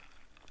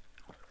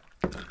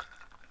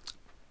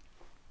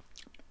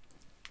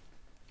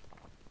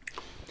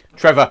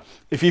 Trevor,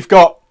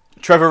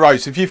 Trevor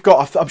Rose,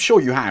 I'm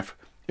sure you have,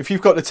 if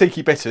you've got the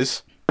tiki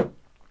bitters,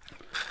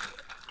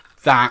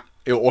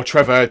 or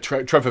Trevor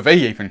V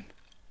even.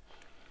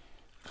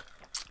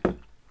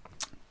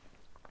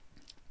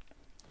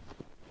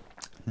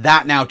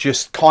 That now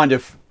just kind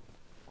of,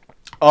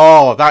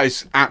 oh, that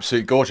is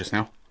absolutely gorgeous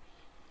now.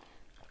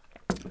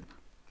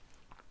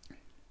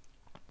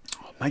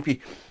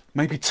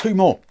 Maybe 2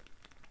 more.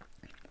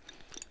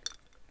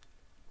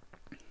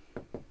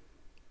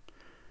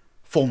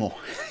 4 more.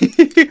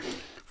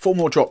 4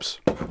 more drops.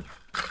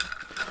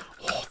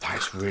 Oh, that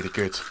is really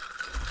good.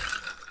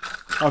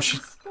 Oh,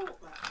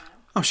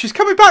 she's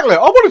coming back. Look,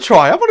 I want to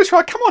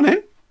try. Come on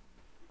in.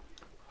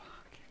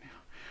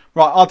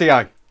 Right,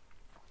 RDO.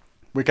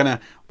 We're gonna,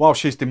 while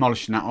she's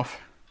demolishing that off.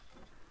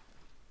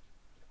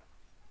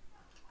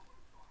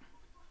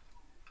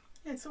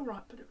 Yeah, it's all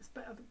right, but it was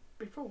better than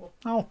before.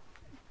 Oh,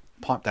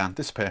 pipe down,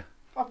 disappear.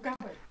 I'm going.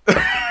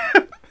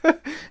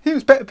 It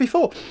was better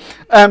before.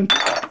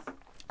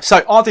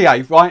 So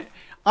RDA, right?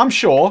 I'm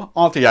sure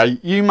RDA,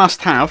 you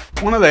must have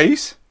one of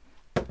these.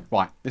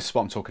 Right, this is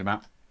what I'm talking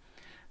about.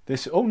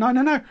 This. Oh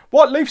no!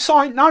 What? Leave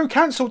site? No,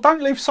 cancel!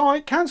 Don't leave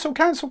site! Cancel!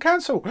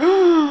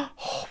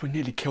 Oh, we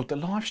nearly killed the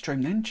live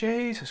stream then.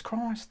 Jesus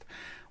Christ!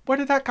 Where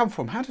did that come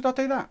from? How did I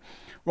do that?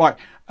 Right.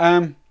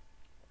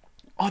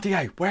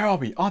 RDA, where are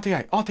we?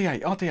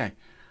 RDA.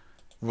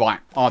 Right,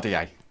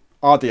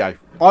 RDA.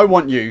 I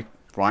want you.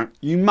 Right,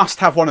 you must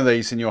have one of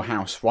these in your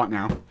house right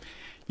now.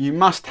 You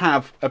must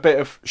have a bit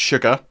of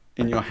sugar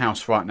in your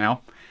house right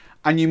now,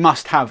 and you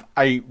must have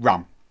a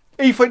rum,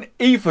 even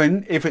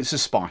if it's a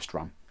spiced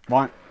rum.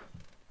 Right.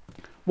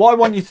 What I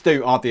want you to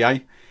do,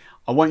 RDA,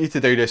 I want you to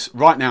do this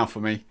right now for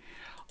me.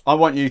 I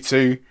want you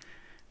to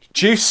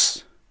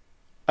juice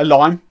a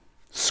lime,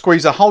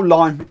 squeeze a whole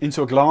lime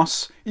into a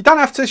glass. You don't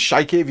have to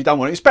shake it if you don't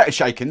want it. It's better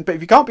shaken, but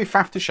if you can't be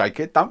faffed to shake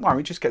it, don't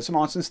worry, just get some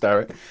ice and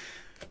stir it.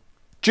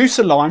 Juice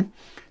a lime.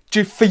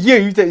 For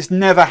you that has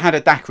never had a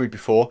daiquiri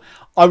before,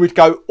 I would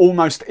go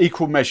almost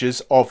equal measures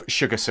of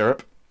sugar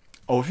syrup.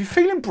 Or if you're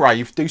feeling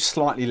brave, do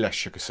slightly less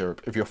sugar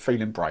syrup if you're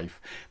feeling brave.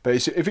 But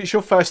if it's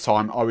your first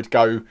time, I would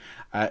go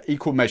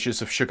equal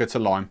measures of sugar to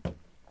lime.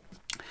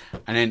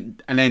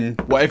 And then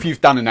whatever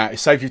you've done in that,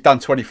 say if you've done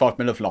 25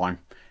 ml of lime,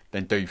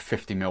 then do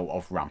 50 ml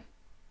of rum.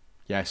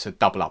 Yeah, so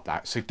double up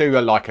that. So do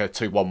like a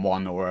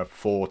 2-1-1 or a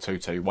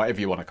 4-2-2,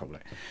 whatever you want to call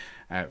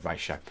it,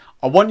 ratio.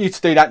 I want you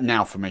to do that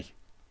now for me.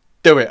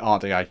 Do it,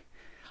 RDA.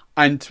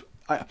 And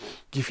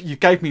you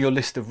gave me your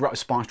list of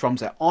spiced rums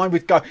there. I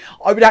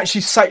would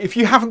actually say, if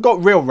you haven't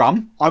got real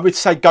rum, I would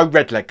say go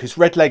Red Leg, because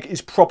Red Leg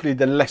is probably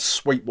the less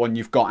sweet one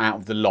you've got out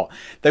of the lot.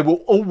 They will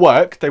all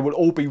work. They will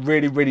all be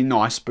really, really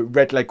nice, but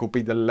Red Leg will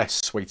be the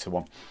less sweeter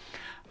one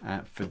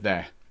for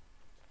there.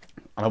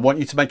 And I want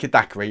you to make a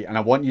daiquiri, and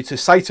I want you to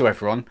say to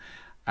everyone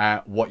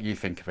what you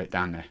think of it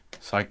down there.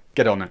 So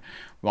get on it.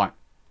 Right.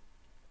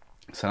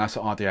 So that's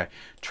RDA.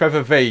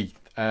 Trevor V.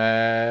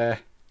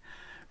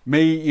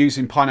 Me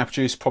using pineapple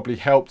juice probably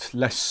helped.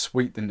 Less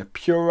sweet than the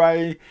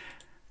puree.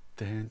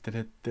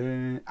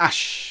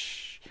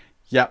 Ash.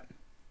 Yep.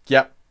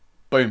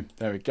 Boom.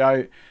 There we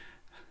go.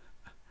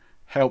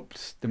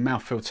 Helped the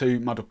mouthfeel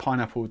too. Muddled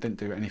pineapple didn't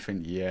do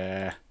anything.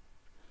 Yeah.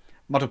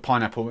 Muddled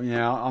pineapple.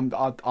 Yeah.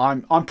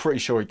 I'm pretty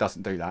sure he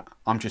doesn't do that.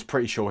 I'm just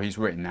pretty sure he's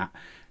written that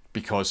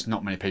because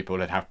not many people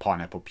would have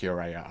pineapple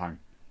puree at home.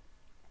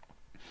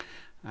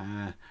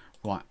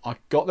 Right. I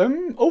got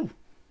them. Oh.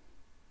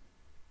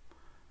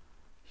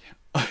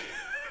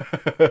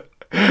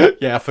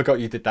 Yeah, I forgot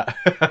you did that.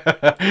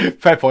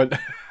 Fair point.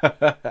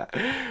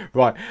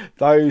 Right,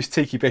 those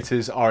tiki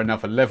bitters are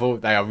another level.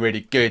 They are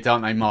really good,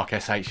 aren't they, Mark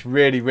SH?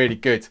 Really, really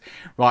good.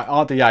 Right,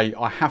 RDA,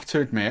 I have to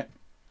admit,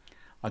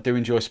 I do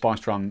enjoy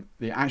spiced rum.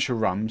 The actual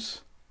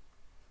rums,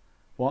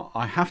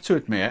 I have to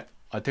admit,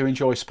 I do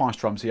enjoy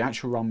spiced rums. The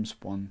actual rums,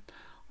 1,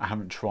 I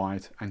haven't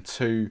tried, and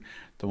 2,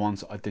 the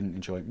ones I didn't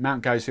enjoy.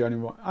 Mount Gay's the only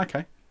one.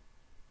 Okay.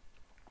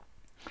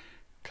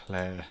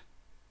 Claire.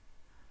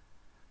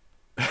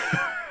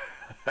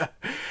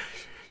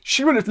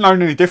 She wouldn't have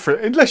known any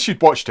different unless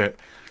she'd watched it.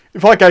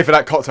 If I gave her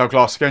that cocktail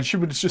glass again, she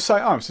would have just say,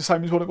 oh, it's the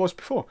same as what it was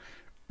before.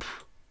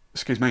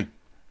 excuse me,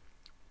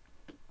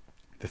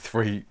 the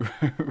 3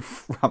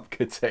 rum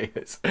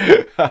tortillas.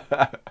 Yeah,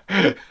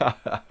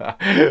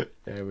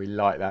 we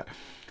like that.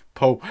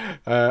 Paul,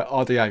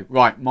 RDA.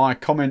 Right, my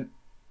comment.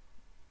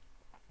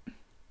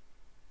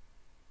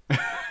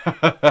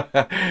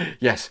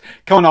 Yes,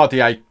 come on,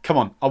 RDA. Come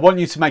on. I want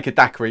you to make a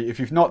daiquiri. If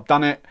you've not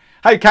done it.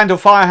 Hey,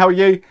 Candlefire, how are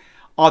you?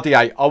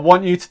 RDA, I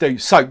want you to do.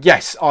 So,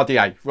 yes,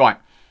 RDA. Right.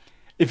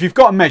 If you've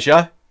got a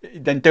measure,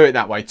 then do it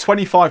that way.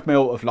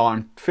 25ml of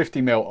lime,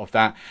 50ml of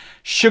that.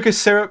 Sugar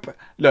syrup.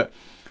 Look.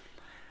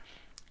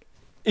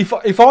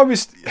 If I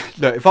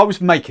was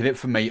making it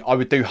for me, I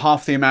would do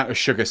half the amount of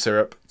sugar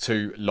syrup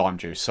to lime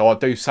juice. So I'd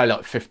do, say,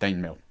 like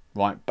 15ml,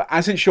 right? But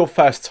as it's your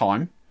first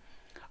time,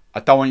 I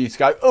don't want you to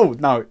go, oh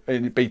no,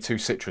 it'd be too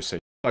citrusy.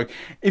 So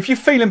if you're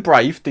feeling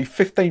brave, do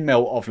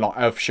 15ml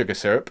of sugar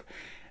syrup,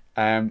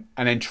 and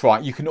then try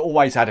it. You can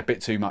always add a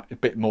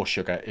bit more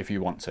sugar if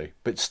you want to,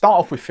 but start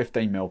off with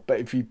 15ml.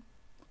 But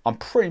I'm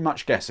pretty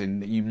much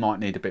guessing that you might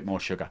need a bit more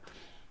sugar.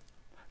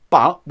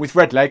 But with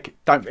Red Leg,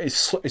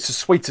 it's a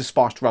sweeter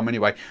spiced rum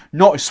anyway.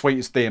 Not as sweet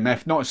as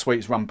DMF, not as sweet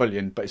as Rum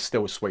Bullion, but it's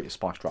still a sweeter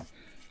spiced rum.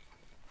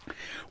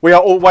 We are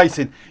all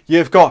waiting.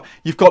 You've got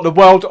the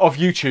world of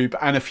YouTube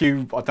and a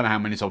few, I don't know how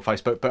many's on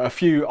Facebook, but a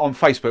few on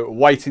Facebook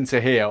waiting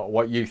to hear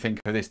what you think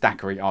of this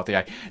daiquiri,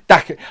 RDA.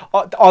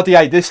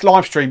 RDA, this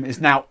live stream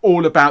is now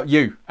all about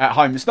you at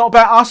home. It's not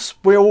about us.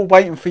 We're all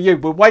waiting for you.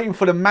 We're waiting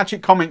for the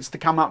magic comments to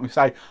come up and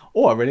say,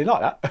 oh, I really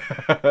like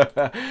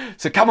that.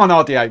 So come on,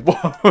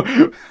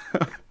 RDA.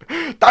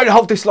 Don't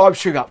hold this live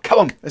stream up. Come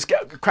on, let's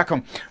get crack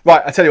on.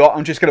 Right, I tell you what,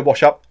 I'm just going to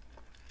wash up.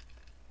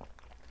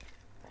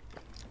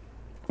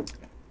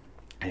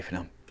 Anything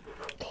on?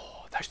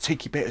 Oh, those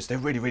tiki bitters, they're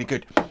really, really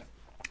good.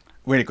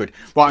 Really good.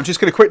 Right, I'm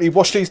just going to quickly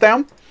wash these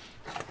down.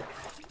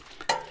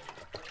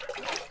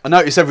 I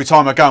notice every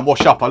time I go and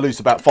wash up, I lose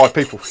about 5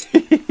 people.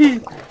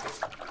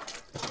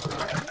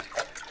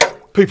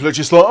 People are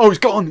just like, oh, he's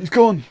gone, he's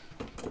gone.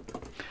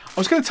 I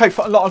was going to take,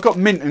 I've got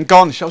mint and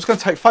garnish. I was going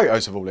to take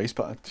photos of all these,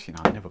 but you know,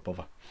 I never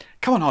bother.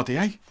 Come on,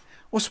 RDA.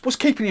 What's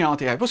keeping you,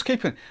 RDA? What's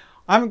keeping?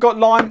 I haven't got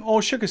lime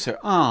or sugar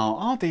syrup.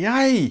 Oh,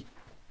 RDA.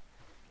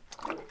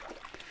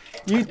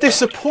 You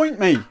disappoint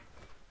me.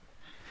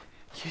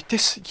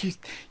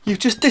 You've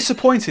just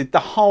disappointed the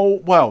whole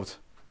world.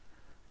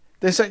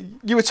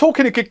 You were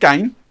talking a good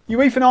game.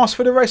 You even asked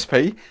for the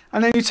recipe,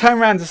 and then you turn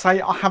around and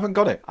say, I haven't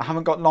got it. I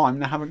haven't got lime.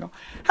 And I haven't got.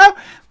 How?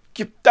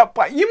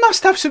 You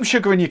must have some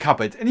sugar in your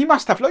cupboard, and you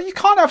must have. Like, you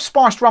can't have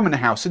spiced rum in the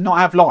house and not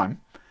have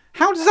lime.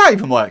 How does that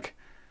even work?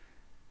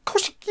 Of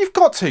course, you've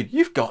got to.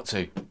 You've got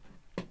to.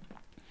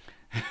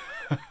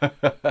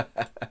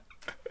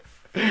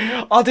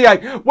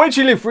 RDA, where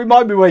do you live?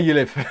 Remind me where you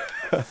live.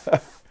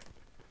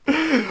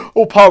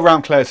 All piled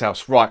around Claire's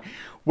house. Right.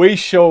 We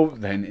shall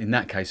then, in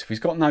that case, if he's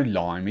got no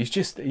lime, he's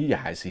just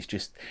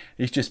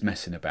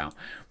messing about.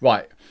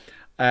 Right.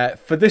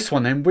 For this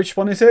one then, which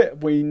one is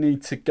it? We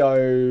need to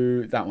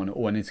go that one.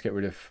 Oh, I need to get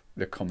rid of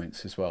the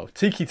comments as well.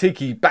 Tiki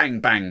Tiki Bang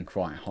Bang.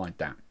 Right, hide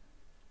that.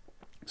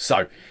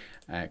 So,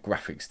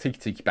 graphics, Tiki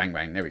Tiki Bang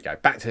Bang. There we go.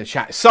 Back to the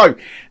chat. So,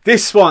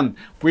 this one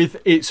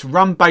with its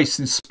rum base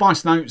and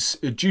spice notes,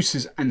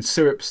 juices and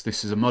syrups.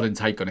 This is a modern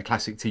take on a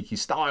classic tiki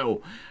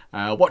style.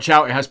 Watch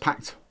out, it has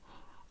packed.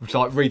 Would you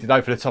like read it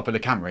over the top of the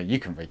camera? You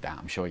can read that,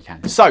 I'm sure you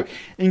can. So,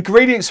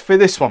 ingredients for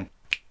this one.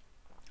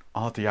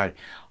 RDA.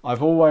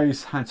 I've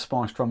always had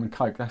spiced rum and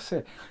coke. That's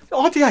it.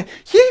 RDA.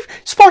 You've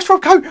spiced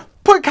rum and coke.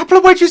 Put a couple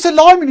of wedges of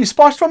lime in your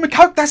spiced rum and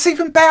coke. That's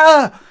even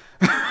better.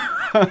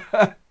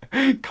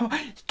 Come on,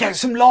 get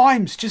some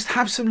limes. Just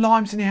have some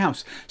limes in your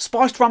house.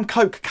 Spiced rum,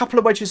 coke, a couple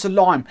of wedges of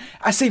lime.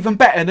 That's even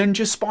better than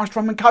just spiced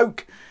rum and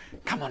coke.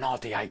 Come on,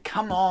 RDA.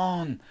 Come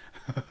on.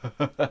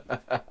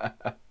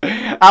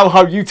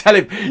 Alho, you tell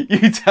him.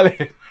 You tell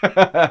him.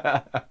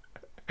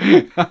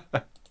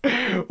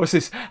 What's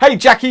this? Hey,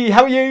 Jackie,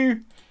 how are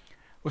you?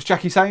 What's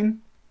Jackie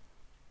saying?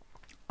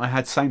 I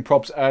had same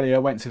props earlier.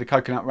 Went to the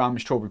coconut rum,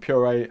 strawberry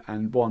puree,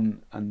 and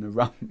the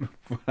rum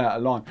ran out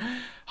of lime.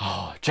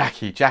 Oh,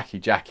 Jackie.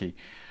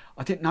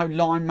 I didn't know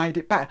lime made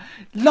it better.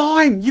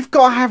 Lime, you've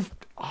got to have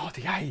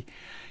RDA.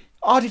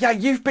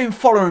 RDA, you've been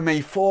following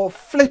me for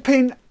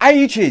flipping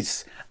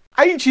ages.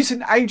 Ages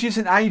and ages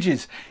and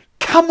ages.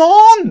 Come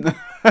on.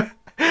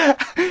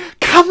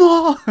 Come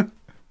on.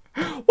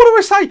 What do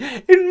I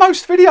say in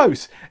most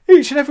videos?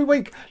 Each and every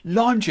week,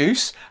 lime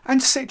juice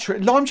and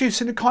citrus. Lime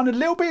juice and a kind of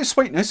little bit of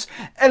sweetness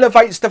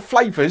elevates the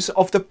flavours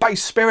of the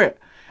base spirit.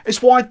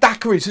 It's why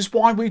daiquiris, it's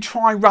why we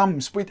try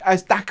rums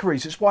as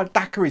daiquiris. It's why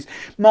daiquiris,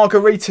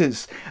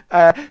 margaritas,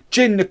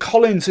 gin, the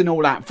Collins and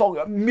all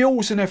that,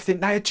 mules and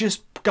everything, they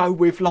just go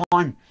with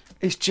lime.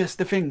 It's just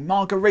the thing.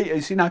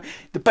 Margaritas, you know,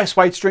 the best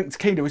way to drink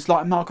tequila is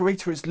like a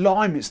margarita. It's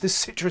lime. It's the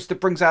citrus that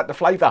brings out the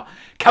flavour.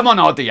 Come on,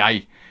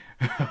 RDA.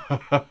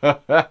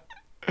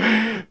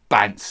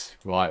 Bants.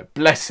 Right.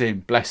 Bless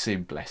him. Bless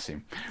him. Bless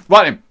him.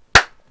 Right then.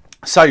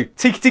 So,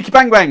 Tiki Tiki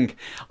Bang Bang.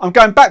 I'm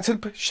going back to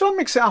the... Should I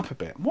mix it up a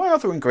bit? What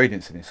other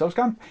ingredients in this? I was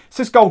going... It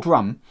says gold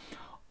rum.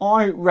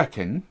 I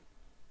reckon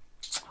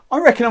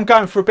I'm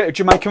going for a bit of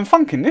Jamaican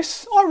funk in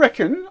this. I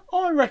reckon.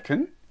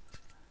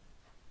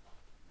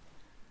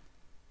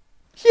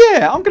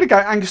 Yeah, I'm going to go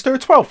Angostura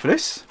 12 for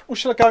this. Or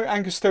should I go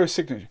Angostura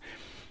Signature?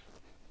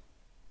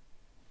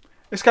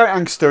 Let's go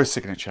Angostura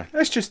Signature.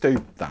 Let's just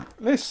do that.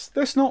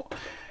 Let's not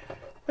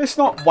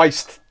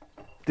waste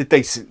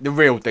the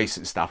real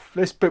decent stuff.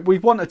 But we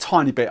want a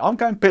tiny bit. I'm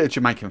going a bit of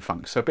Jamaican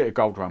funk, so a bit of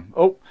gold rum.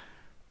 Oh,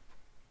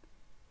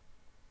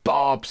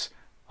 Barb's.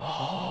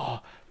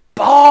 Oh,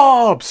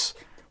 Barb's.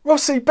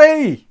 Rossi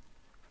B.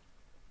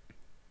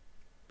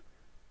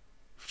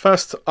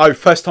 First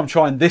time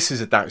trying this is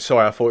a daiquiri.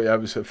 Sorry, I thought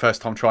it was the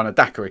first time trying a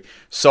daiquiri.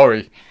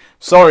 Sorry,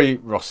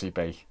 Rossi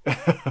B.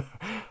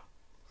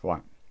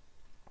 Right.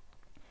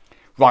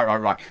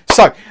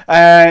 So,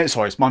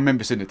 sorry, it's my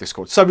members in the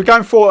Discord. So we're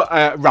going for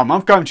rum.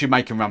 I'm going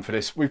Jamaican rum for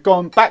this. We've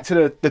gone back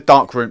to the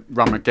dark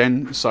rum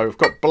again. So we've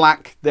got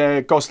black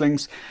there,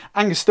 Goslings,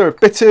 Angostura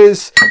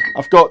bitters.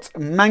 I've got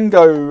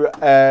mango.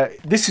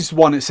 This is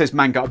one that says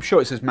mango. I'm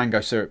sure it says mango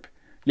syrup.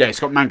 Yeah,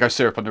 it's got mango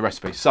syrup on the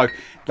recipe. So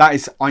that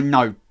is,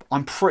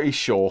 I'm pretty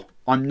sure,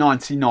 I'm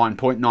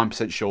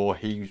 99.9% sure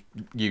he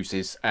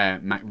uses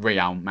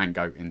Real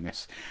mango in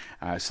this.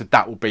 So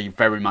that will be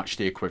very much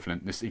the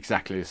equivalent. This is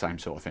exactly the same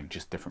sort of thing,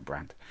 just different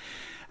brand.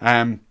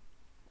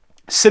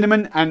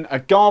 Cinnamon and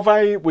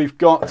agave. We've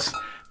got a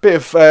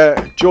bit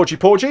of Georgi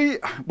Porgy,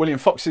 William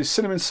Fox's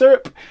cinnamon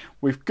syrup.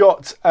 We've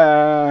got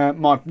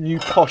my new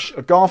posh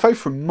agave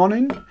from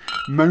Monin.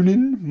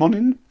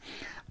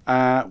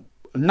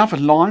 Another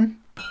lime.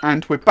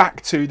 And we're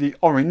back to the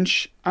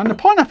orange and the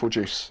pineapple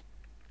juice.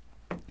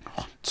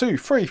 2,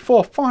 3,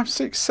 4, 5,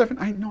 6, 7,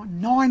 8,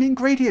 9. 9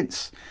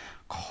 ingredients.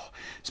 Oh,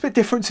 it's a bit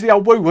different to the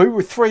old woo-woo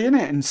with 3 in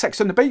it and Sex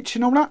on the Beach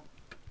and all that.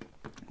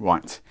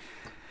 Right.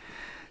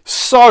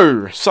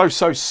 So,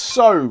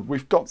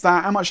 we've got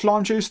that. How much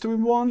lime juice do we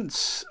want?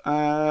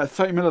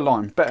 30ml of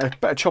lime.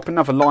 Better chop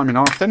another lime in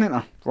half then, isn't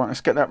it? Right,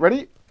 let's get that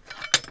ready.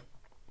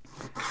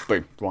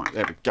 Boom. Right,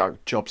 there we go.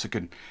 Jobs are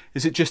good.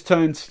 Is it just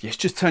turned? Yes,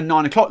 just turned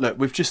 9 o'clock. Look,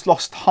 we've just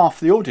lost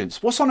half the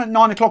audience. What's on at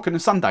 9 o'clock on a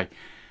Sunday?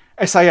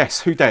 SAS.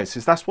 Who dares?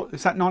 Is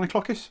that 9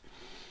 o'clock is?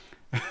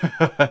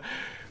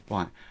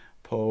 Right.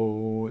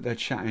 Paul, they're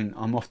chatting.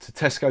 I'm off to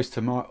Tesco's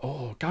tomorrow.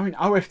 Oh, going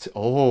OFT.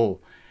 Oh,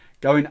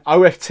 going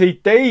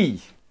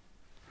OFTD.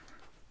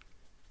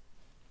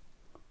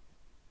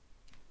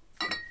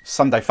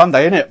 Sunday fun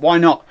day, innit? Why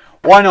not?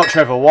 Why not,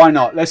 Trevor? Why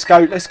not? Let's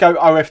go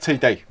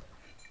OFTD.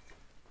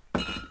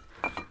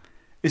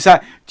 Is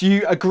that, do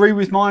you agree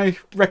with my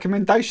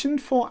recommendation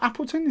for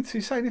Appleton? Did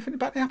he say anything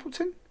about the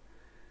Appleton?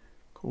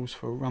 Calls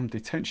for rum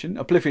detention.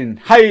 Oblivion.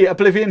 Hey,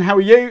 Oblivion, how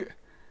are you?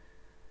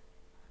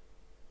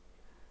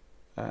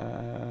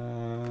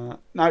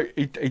 No,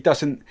 he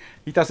doesn't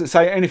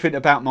say anything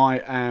about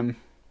my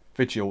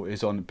vigil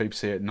is on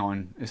BBC at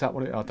 9. Is that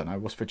what it? I don't know.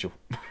 What's vigil?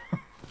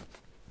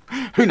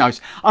 Who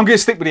knows? I'm going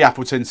to stick with the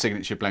Appleton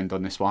signature blend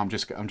on this one. I'm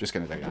just going to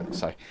do that.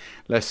 So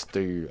let's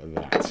do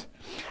that.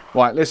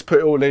 Right, let's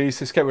put all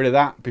these. Let's get rid of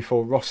that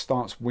before Ross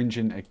starts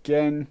whinging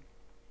again.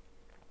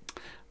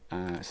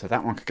 So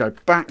that one could go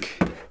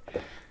back.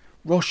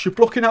 Ross, you're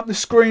blocking up the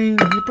screen.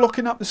 You're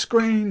blocking up the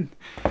screen.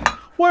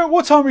 Well,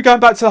 what time are we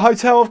going back to the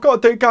hotel? I've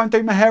got to go and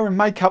do my hair and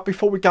makeup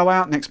before we go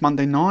out next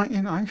Monday night,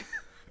 you know.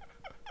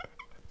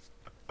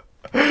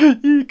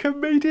 You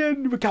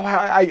comedian. We go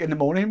out at 8 in the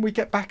morning. We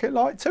get back at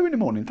like 2 in the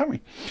morning, don't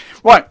we?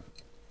 Right.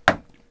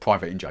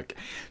 Private in joke.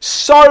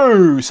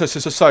 So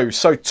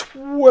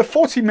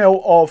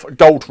 40ml of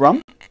gold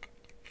rum.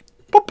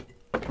 Pop.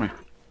 Come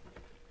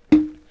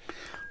here.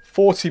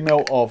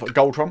 40ml of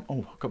gold rum.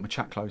 Oh, I've got my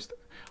chat closed.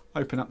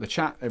 Open up the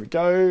chat. There we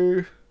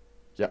go.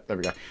 Yep, there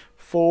we go.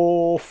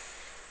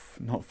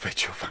 Not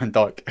Vigil Van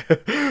Dyke.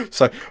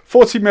 So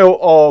 40ml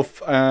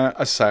of, as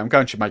I say, I'm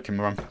going Jamaican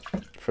rum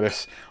for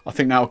this. I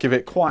think that'll give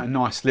it quite a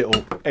nice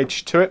little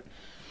edge to it.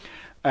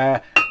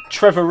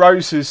 Trevor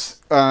Rose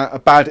is a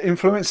bad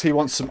influence. He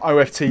wants some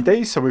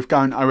OFTD, so we've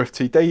gone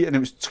OFTD, and it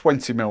was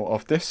 20ml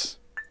of this.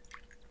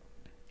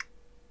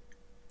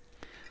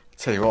 I'll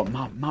tell you what,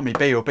 Mummy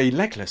B will be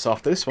legless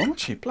after this one, won't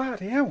she?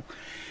 Bloody hell.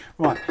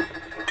 Right.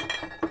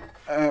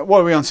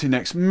 What are we on to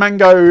next?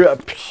 Mango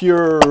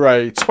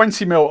puree.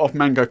 20ml of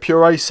mango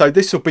puree. So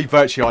this will be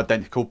virtually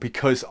identical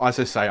because, as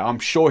I say, I'm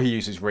sure he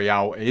uses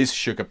Real. It is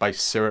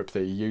sugar-based syrup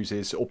that he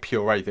uses, or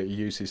puree that he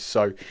uses.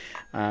 So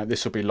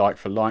this will be like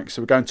for like.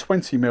 So we're going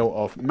 20ml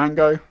of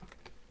mango.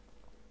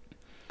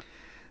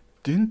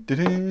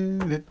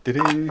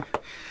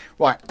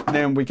 Right, and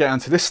then we get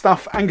onto this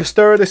stuff.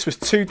 Angostura, this was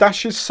 2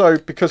 dashes. So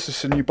because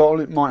it's a new bottle,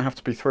 it might have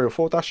to be 3 or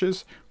 4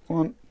 dashes.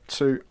 1,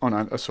 2, oh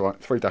no, that's all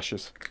right, 3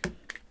 dashes.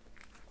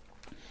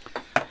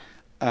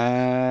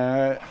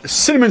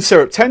 Cinnamon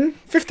syrup,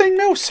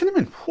 15ml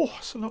cinnamon. Oh,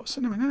 that's a lot of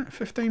cinnamon, isn't it?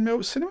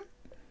 15ml cinnamon.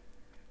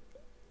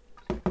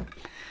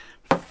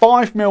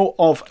 5ml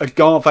of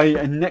agave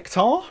and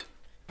nectar.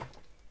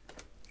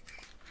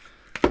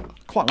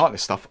 Quite like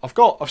this stuff. I've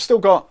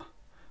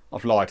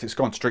lied, it's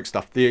gone to drink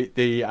stuff.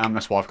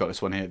 That's why I've got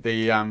this one here.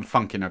 The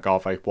Funkin'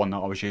 Agave one that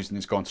I was using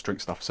is gone to drink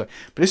stuff. So,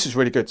 but this is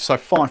really good. So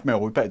 5ml,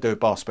 we better do a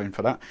bar spoon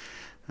for that.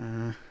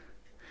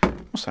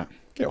 What's that?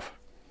 Get off.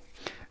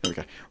 There we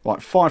go. Right,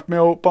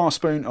 5ml bar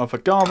spoon of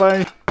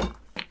agave.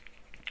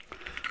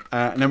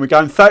 And then we're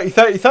going 30,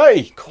 30,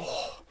 30.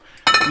 Oh,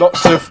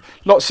 lots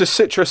of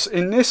citrus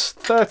in this.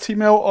 30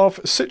 ml of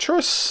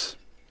citrus.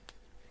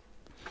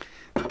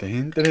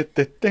 Dun, dun,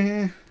 dun,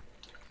 dun.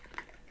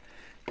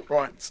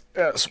 Right,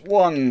 that's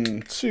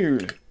 1,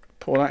 2.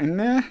 Pour that in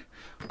there.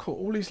 Got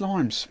all these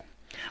limes.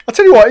 I'll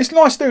tell you what, it's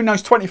nice doing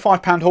those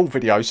 £25 haul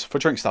videos for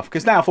drink stuff,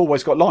 because now I've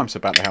always got limes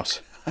about the house.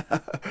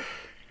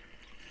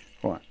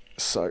 Right,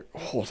 so,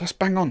 oh, that's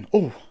bang on.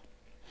 Oh,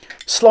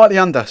 slightly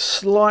under,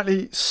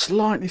 slightly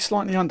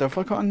under. Have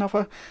I got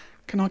another?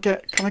 Can I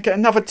get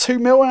another 2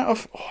 ml out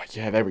of? Oh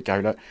yeah, there we go.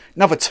 Look,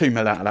 another 2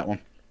 ml out of that one.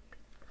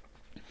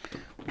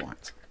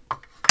 Right.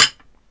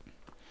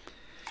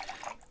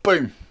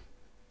 Boom.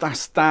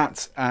 That's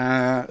that.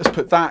 Let's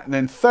put that, and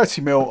then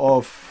 30 ml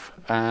of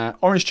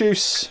orange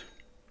juice,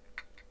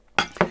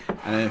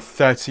 and then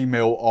 30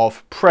 ml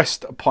of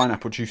pressed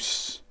pineapple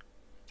juice.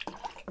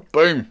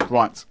 Boom.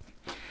 Right.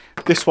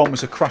 This one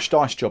was a crushed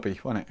ice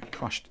jobby, wasn't it?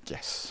 Crushed,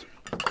 yes.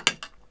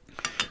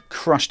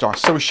 Crushed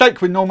ice. So we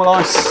shake with normal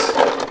ice.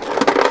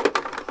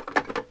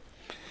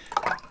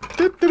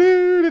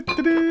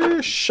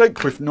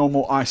 Shake with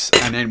normal ice,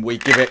 and then we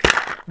give it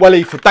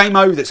welly for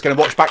Damo that's going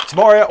to watch back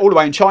tomorrow all the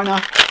way in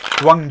China,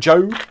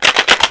 Guangzhou.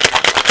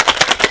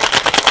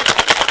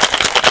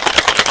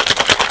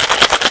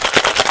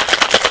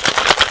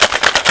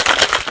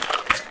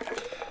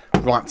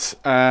 Right,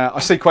 I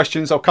see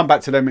questions. I'll come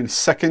back to them in a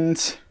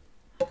second.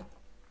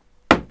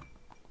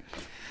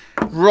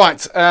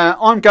 Right,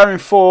 I'm going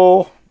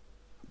for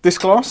this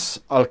glass.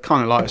 I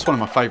kind of like it. It's one of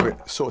my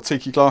favourite sort of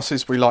tiki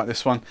glasses. We like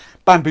this one.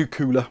 Bamboo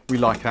cooler. We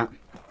like that.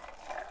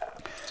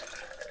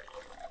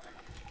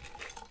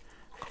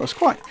 It's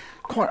quite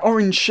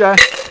orange,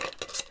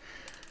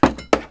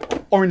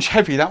 orange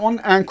heavy, that one.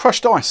 And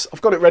crushed ice.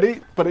 I've got it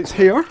ready, but it's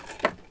here,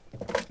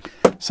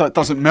 so it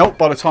doesn't melt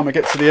by the time I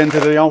get to the end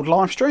of the old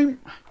live stream.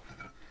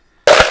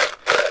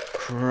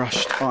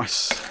 Crushed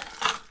ice.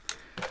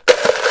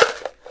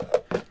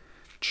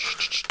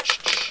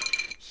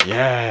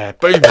 Yeah,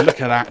 boom, look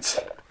at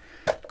that.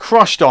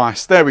 Crushed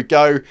ice, there we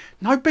go.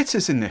 No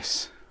bitters in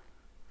this.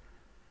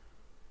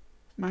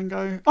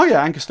 Mango. Oh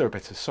yeah, Angostura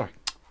bitters, sorry.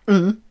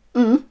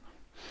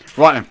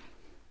 Right then.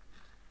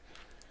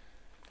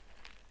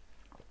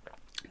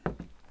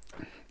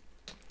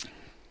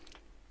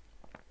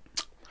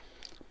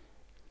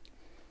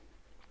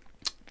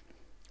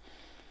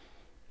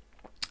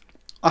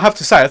 I have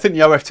to say, I think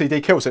the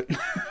OFTD kills it.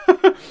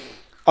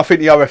 I think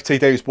the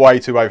OFTD is way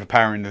too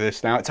overpowering to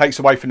this now. It takes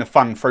away from the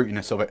fun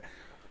fruitiness of it.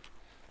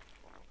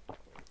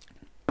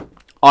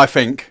 I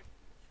think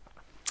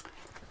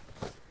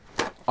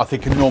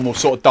a normal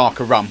sort of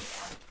darker rum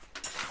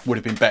would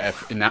have been better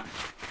in that.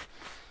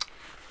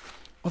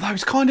 Although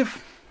it's kind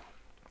of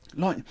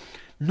like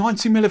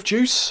 90 ml of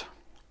juice.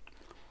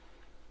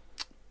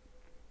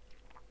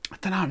 I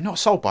don't know, I'm not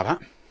sold by that.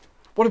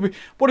 What do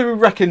we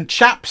reckon,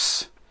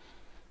 chaps?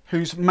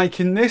 Who's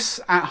making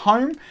this at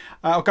home?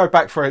 I'll go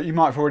back for it. You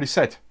might have already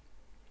said.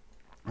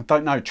 I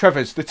don't know.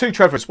 Trevor's, the two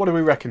Trevors. What do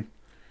we reckon?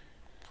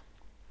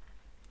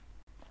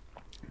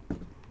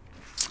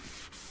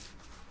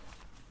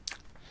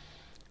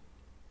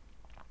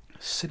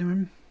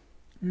 Cinnamon,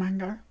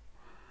 mango.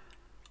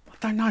 I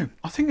don't know.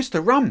 I think it's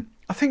the rum.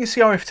 I think it's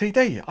the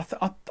OFTD.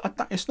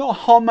 It's not a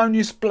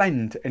harmonious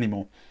blend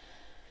anymore.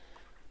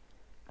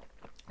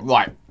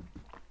 Right.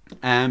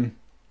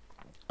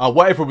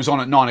 Whatever was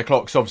on at 9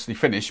 o'clock is obviously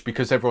finished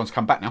because everyone's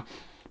come back now.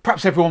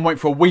 Perhaps everyone went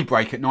for a wee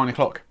break at 9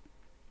 o'clock.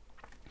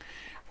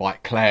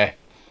 Right, Claire.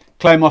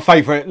 Claire, my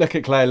favourite. Look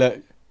at Claire,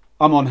 look.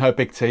 I'm on her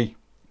Big T.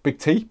 Big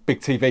T? Big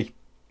TV.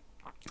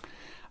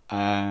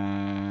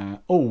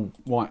 Oh,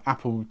 right,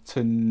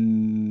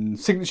 Appleton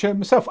signature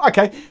myself.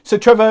 Okay, so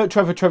Trevor,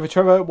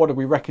 what do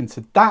we reckon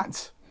to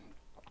that?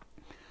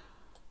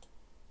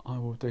 I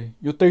will do.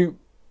 You'll do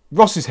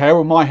Ross's hair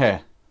or my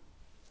hair?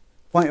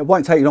 It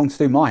won't take you long to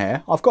do my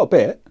hair. I've got a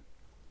bit.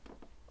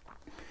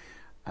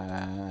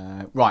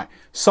 Right,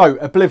 so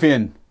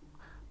Oblivion.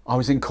 I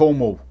was in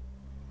Cornwall.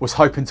 Was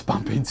hoping to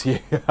bump into you.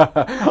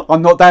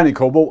 I'm not down in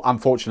Cornwall,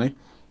 unfortunately.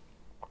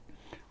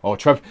 Oh,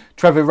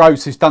 Trevor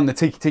Rose, who's done the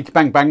Tiki Tiki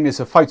Bang Bang. There's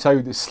a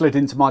photo that slid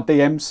into my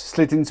DMs,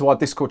 slid into our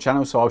Discord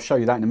channel, so I'll show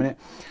you that in a minute.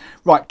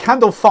 Right,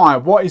 Candle Fire.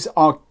 What is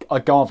our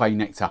agave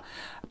nectar?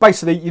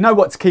 Basically, you know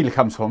what tequila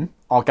comes from?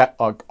 Agave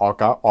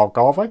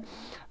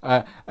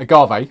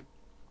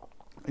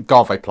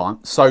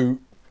plant. So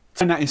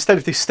turn that, instead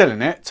of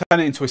distilling it, turn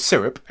it into a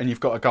syrup, and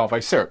you've got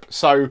agave syrup.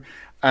 So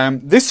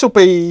this will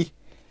be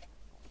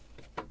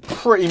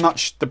pretty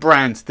much the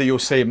brand that you'll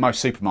see in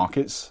most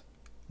supermarkets.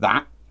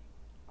 That.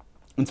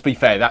 And to be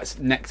fair, that's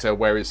nectar,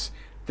 whereas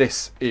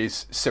this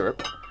is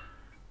syrup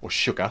or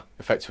sugar,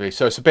 effectively.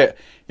 So it's a bit,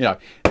 you know,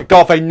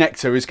 agave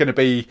nectar is going to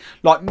be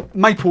like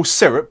maple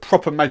syrup.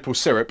 Proper maple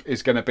syrup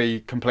is going to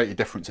be completely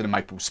different to the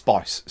maple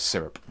spice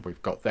syrup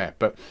we've got there.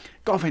 But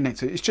agave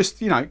nectar, it's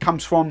just, you know, it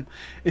comes from,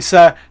 it's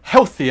a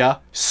healthier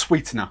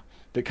sweetener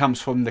that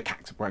comes from the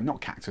cactus, well, not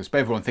cactus, but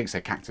everyone thinks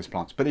they're cactus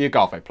plants, but the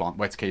agave plant,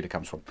 where tequila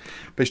comes from.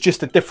 But it's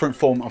just a different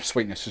form of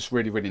sweetness. It's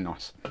really, really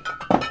nice.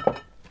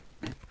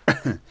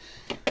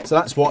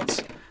 So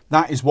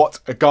that is what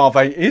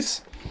agave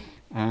is.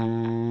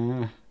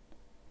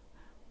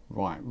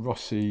 Right,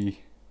 Rossi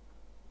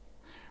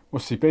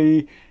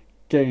B,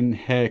 getting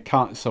hair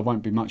cut, so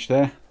won't be much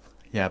there.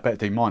 Yeah, I better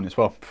do mine as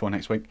well before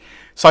next week.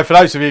 So for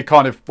those of you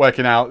kind of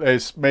working out,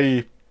 there's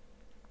me.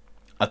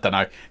 I don't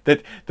know.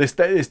 There's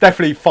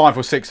definitely 5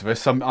 or 6 of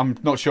us. I'm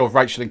not sure if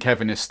Rachel and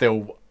Kevin are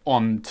still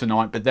on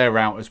tonight, but they're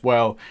out as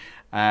well.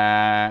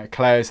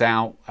 Claire's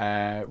out.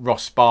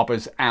 Ross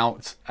Barber's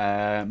out.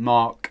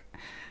 Mark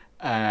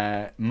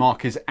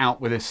is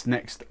out with us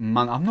next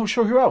month. I'm not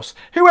sure who else.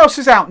 Who else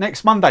is out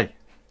next Monday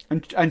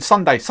and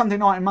Sunday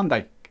night and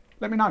Monday?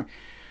 Let me know.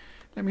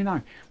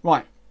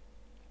 Right.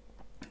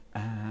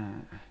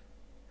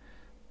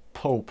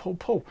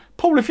 Paul,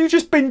 have you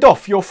just binned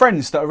off your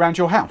friends that are around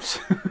your house?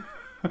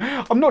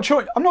 I'm not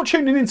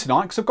tuning in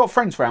tonight because I've got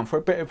friends round for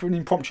a bit of an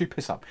impromptu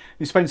piss up.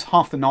 He spends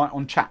half the night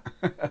on chat.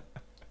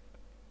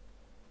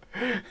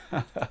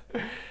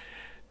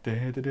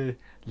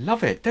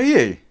 Love it, do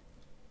you?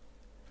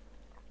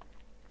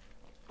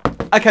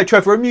 Okay,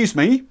 Trevor, amuse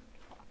me.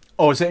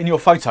 Or is it in your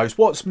photos?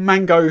 What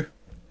mango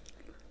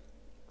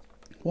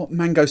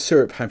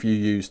syrup have you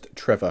used,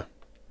 Trevor?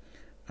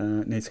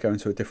 Need to go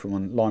into a different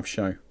one. Live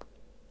show.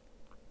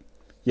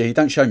 Yeah, you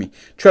don't show me.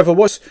 Trevor,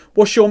 what's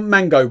your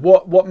mango?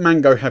 What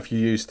mango have you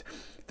used?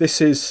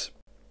 This is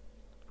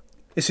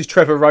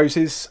Trevor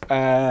Rose's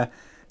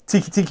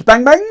Tiki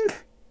Bang Bang.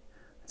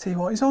 Tell you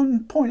what, he's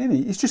on point, isn't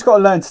he? He's just got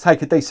to learn to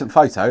take a decent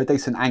photo, a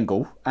decent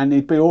angle, and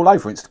he'd be all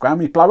over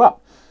Instagram. He'd blow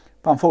up.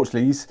 But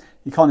unfortunately,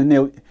 you kind of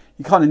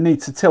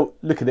need to tilt.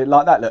 Look at it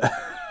like that. Look.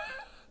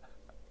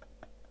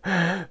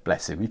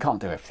 Bless him. He can't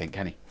do everything,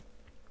 can he?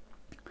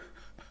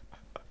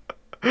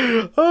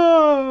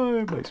 Oh,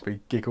 it makes me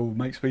giggle,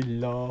 makes me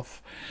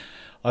laugh.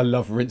 I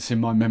love rinsing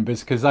my members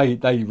because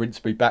they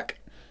rinse me back.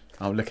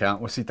 Oh, look out.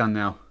 What's he done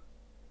now?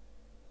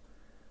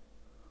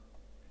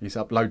 He's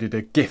uploaded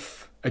a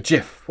GIF.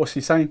 What's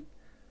he saying?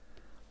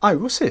 Oh,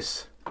 what's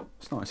this?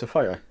 It's not, it's a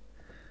photo.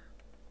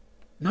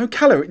 No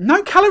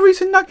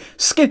calories and no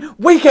skin.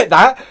 We get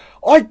that.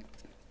 I've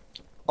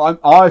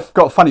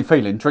got a funny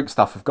feeling drink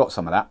stuff have got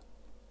some of that.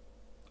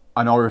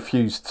 And I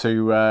refuse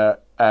to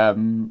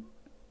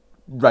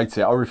rate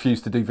it. I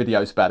refuse to do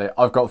videos about it.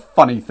 I've got a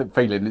funny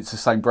feeling it's the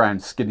same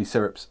brand, Skinny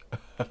Syrups.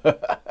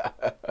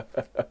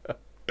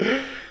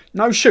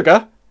 No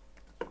sugar.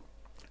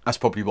 That's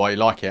probably why you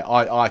like it.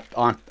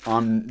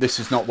 I'm. This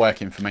is not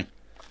working for me.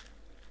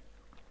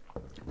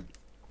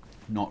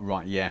 Not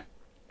right. Yeah.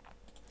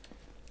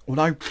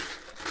 Although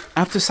I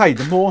have to say,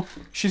 the more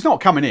she's not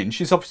coming in,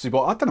 she's obviously.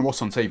 Well, I don't know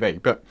what's on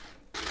TV, but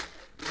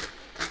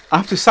I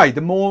have to say,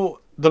 the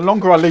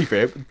longer I leave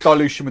it,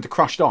 dilution with the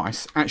crushed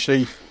ice,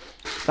 actually.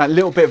 That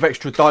little bit of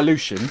extra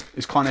dilution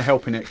is kind of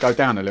helping it go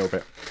down a little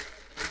bit.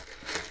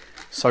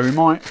 So we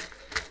might,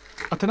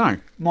 I don't know,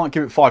 might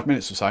give it 5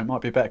 minutes or so. It might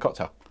be a better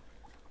cocktail.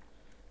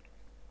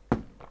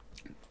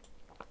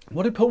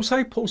 What did Paul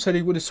say? Paul said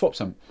he would have swapped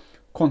some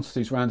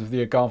quantities around of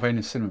the agave and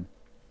the cinnamon.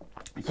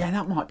 Yeah,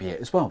 that might be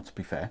it as well, to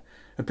be fair.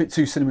 A bit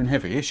too cinnamon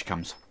heavy. Here she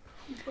comes.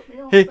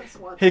 Here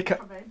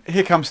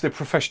comes the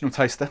professional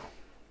taster.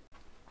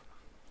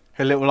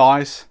 Her little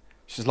eyes.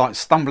 She's like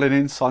stumbling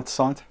in side to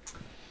side.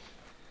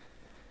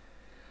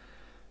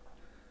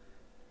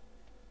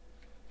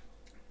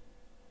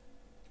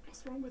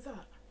 What's wrong with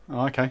that?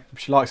 Oh, okay, if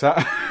she likes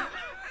that.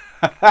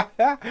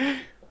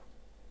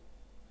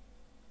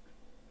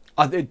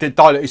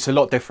 It's a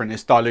lot different.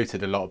 It's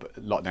diluted a lot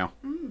now.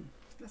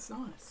 That's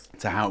nice.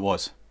 To how it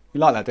was.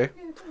 You like that, do you?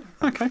 Yeah, it does.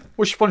 Okay.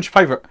 What's your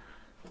favourite?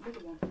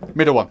 Middle one.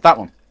 Middle one. That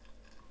one.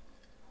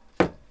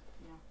 Yeah.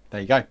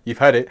 There you go. You've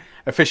heard it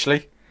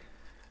officially.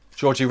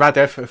 Georgi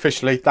Radev,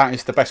 officially, that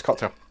is the best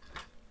cocktail.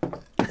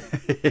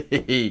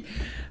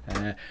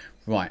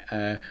 Right.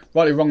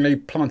 Rightly, wrongly,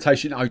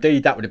 Plantation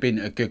OD. That would have been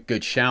a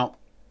good shout.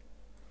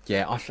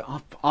 Yeah,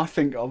 I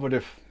think I would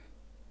have.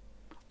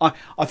 I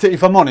think,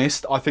 if I'm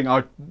honest, I think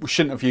I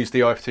shouldn't have used the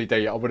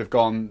OFTD. I would have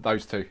gone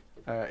those two,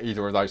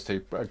 either of those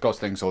two,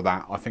 Goslings or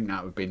that. I think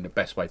that would have been the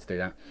best way to do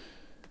that.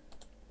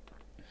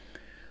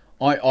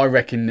 I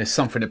reckon there's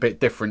something a bit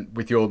different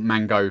with your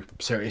mango,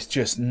 so it's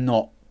just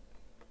not.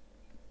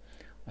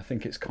 I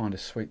think it's kind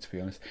of sweet, to be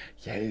honest.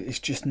 Yeah, it's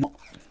just not.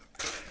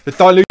 The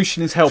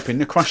dilution is helping.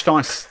 The crushed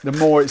ice, the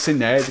more it's in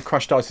there, the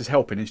crushed ice is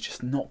helping. It's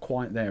just not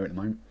quite there at the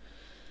moment.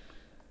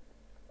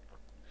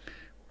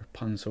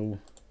 Rapunzel.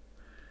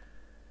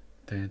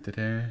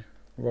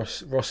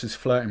 Ross is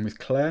flirting with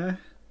Claire.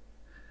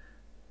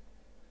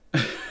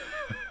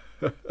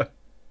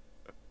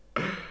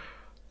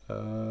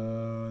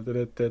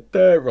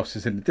 Ross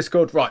is in the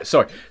Discord. Right,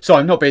 sorry,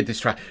 I'm not being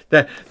distracted.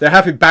 They're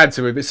having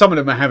banter with me. Some of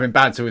them are having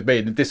banter with me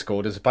in the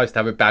Discord as opposed to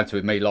having banter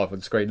with me live on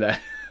the screen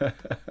there.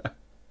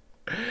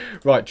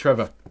 Right,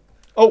 Trevor.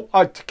 Oh,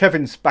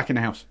 Kevin's back in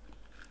the house.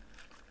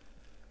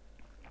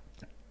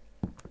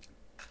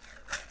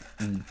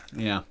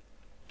 Yeah.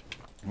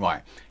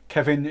 Right.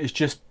 Kevin is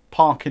just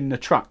parking the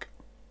truck.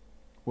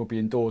 We'll be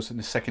indoors in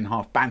the second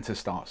half. Banter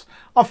starts.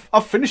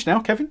 I've finished now,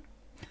 Kevin.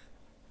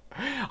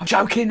 I'm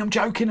joking. I'm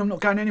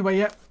not going anywhere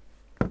yet.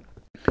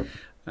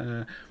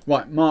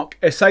 Right, Mark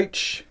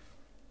SH.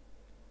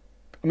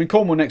 I'm in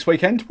Cornwall next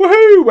weekend.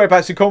 Woohoo!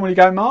 Whereabouts in Cornwall are you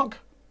going, Mark?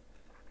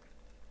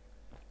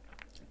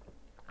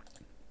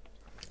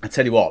 I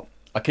tell you what,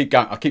 I keep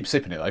going. I keep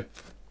sipping it though.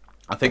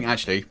 I think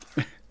actually,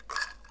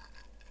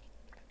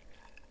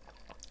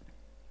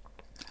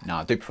 no,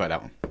 I do prefer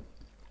that one.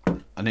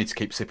 I need to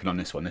keep sipping on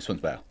this one. This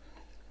one's better.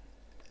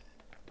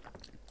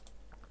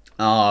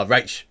 Ah,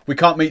 Rach, we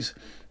can't meet.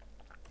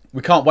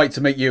 We can't wait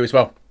to meet you as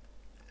well.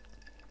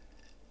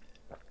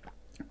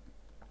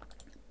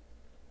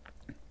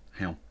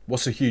 How?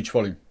 What's a huge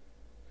volume?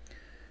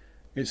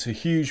 It's a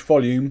huge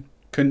volume.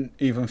 Couldn't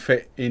even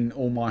fit in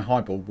all my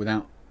highball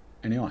without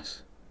any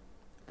ice.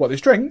 What,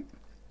 this drink?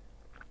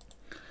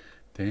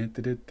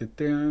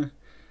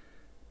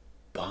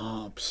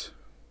 Barbs.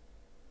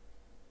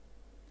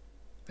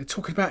 They're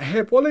talking about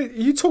hair. What are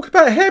you talking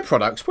about? Hair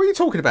products? What are you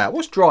talking about?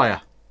 What's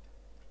drier?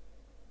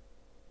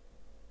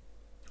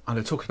 Oh,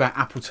 they're talking about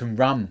Appleton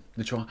rum.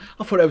 The dry.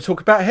 I thought they were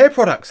talking about hair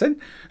products then.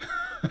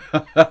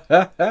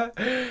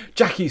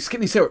 Jackie,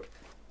 skinny syrup.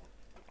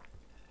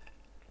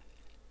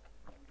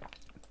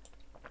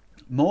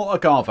 More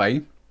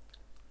agave.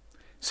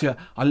 See,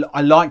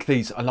 I like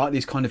these. I like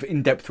these kind of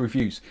in-depth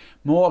reviews.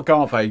 More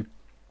agave, a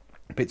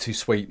bit too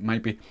sweet.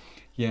 Maybe,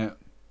 yeah,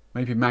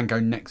 maybe mango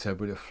nectar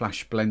with a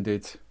flash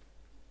blended.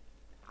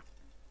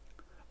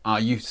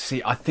 You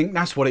see, I think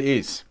that's what it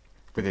is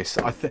with this.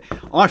 I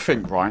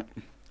think, right,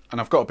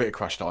 and I've got a bit of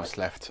crushed ice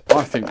left.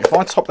 I think if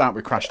I top that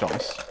with crushed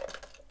ice.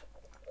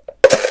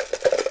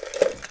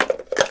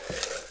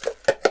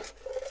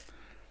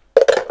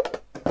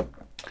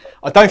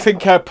 I don't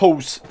think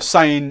Paul's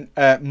saying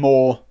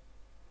more.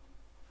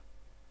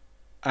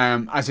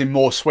 As in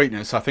more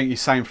sweetness. I think he's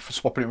saying for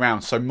swapping it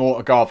around, so more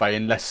agave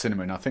and less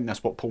cinnamon. I think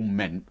that's what Paul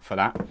meant for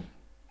that.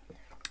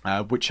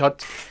 Which I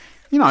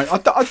do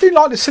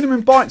like the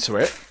cinnamon bite to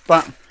it,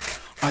 but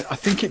I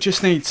think it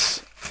just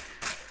needs,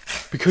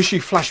 because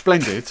you flash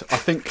blended, I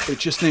think it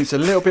just needs a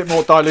little bit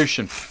more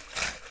dilution. I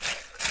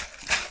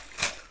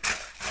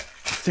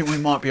think we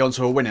might be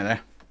onto a winner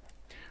there.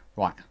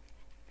 Right.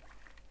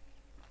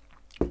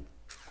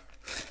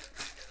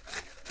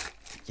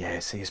 Yeah,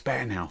 see, it's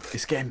better now.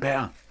 It's getting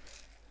better.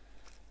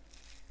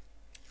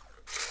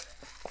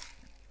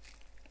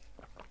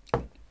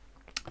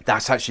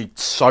 That's actually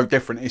so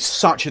different. It's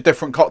such a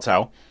different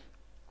cocktail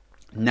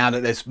now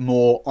that there's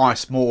more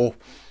ice, more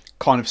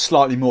kind of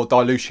slightly more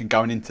dilution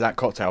going into that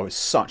cocktail. It's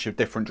such a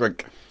different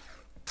drink.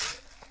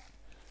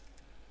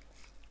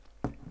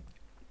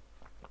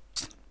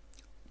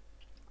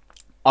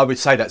 I would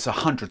say that's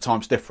 100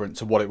 times different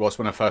to what it was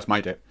when I first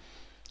made it.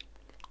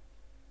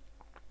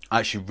 I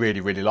actually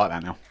really like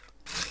that now.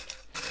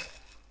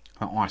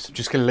 That ice. I'm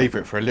just going to leave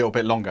it for a little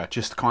bit longer,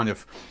 just to kind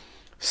of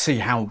see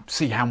how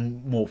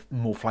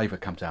more flavour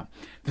comes out.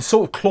 The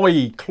sort of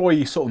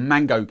cloyy sort of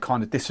mango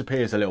kind of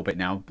disappears a little bit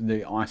now.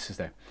 The ice is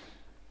there.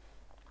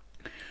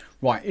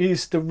 Right,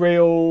 is the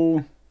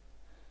real...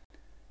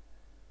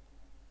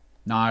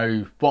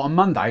 No. What, on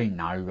Monday?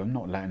 No, I'm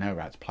not letting her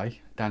out to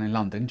play down in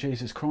London.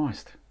 Jesus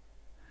Christ.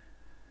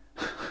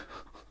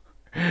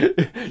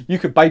 You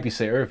could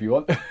babysit her if you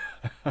want.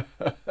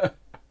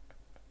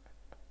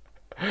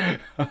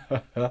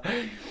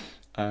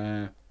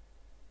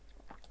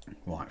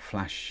 Right,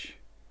 flash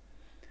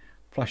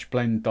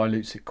blend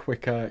dilutes it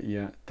quicker.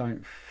 Yeah,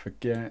 don't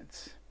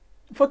forget.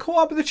 If I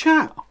caught up with the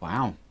chat,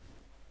 wow.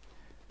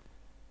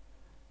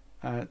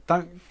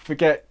 Don't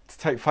forget to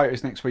take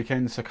photos next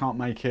weekend, so I can't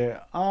make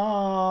it.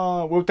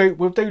 We'll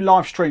do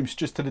live streams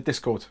just to the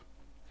Discord.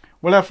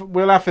 We'll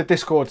have the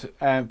Discord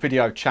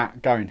video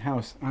chat going.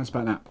 How's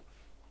about that?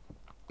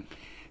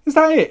 Is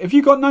that it? Have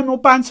you got no more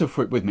banter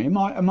for it with me? Am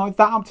I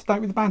that up to date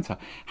with the banter?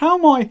 How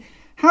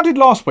did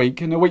last week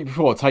and the week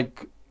before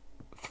take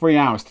 3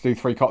 hours to do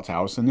 3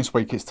 cocktails, and this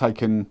week it's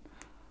taken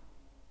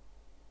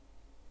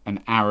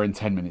an hour and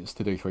 10 minutes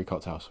to do 3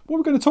 cocktails? What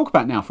are we going to talk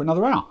about now for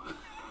another hour?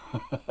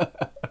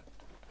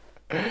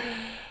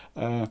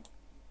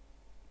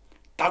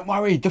 Don't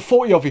worry, the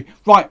 40 of you.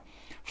 Right,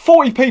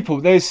 40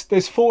 people.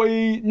 There's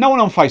 40. No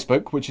one on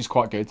Facebook, which is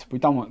quite good. We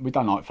don't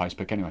like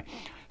Facebook anyway.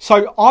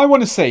 So I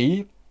want to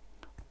see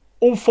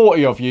all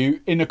 40 of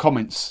you in the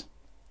comments.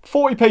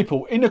 40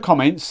 people in the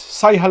comments.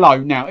 Say hello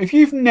now. If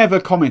you've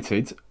never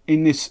commented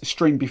in this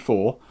stream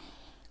before,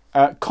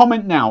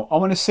 comment now. I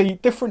want to see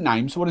different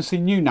names. I want to see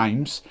new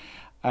names.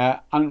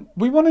 And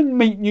we want to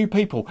meet new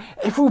people.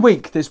 Every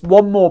week there's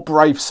one more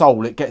brave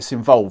soul that gets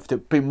involved,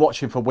 that's been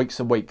watching for weeks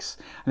and weeks,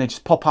 and they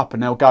just pop up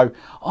and they'll go,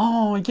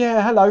 oh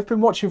yeah, hello, I've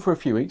been watching for a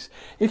few weeks.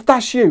 If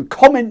that's you,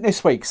 comment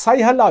this week,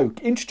 say hello,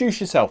 introduce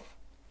yourself.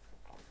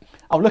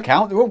 Oh, look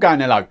out, they're all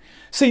going hello.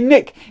 See,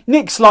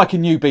 Nick's like a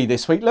newbie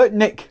this week. Look,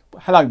 Nick,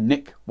 hello,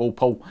 Nick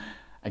Walpole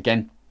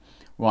again.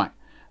 Right,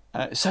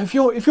 so if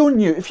you're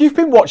new, if you've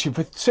been watching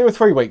for 2 or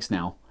 3 weeks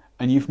now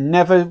and you've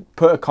never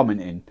put a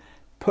comment in,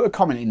 put a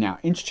comment in now.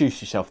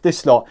 Introduce yourself.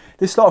 This lot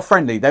are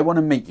friendly. They want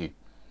to meet you.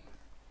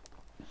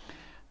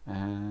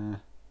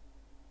 Hang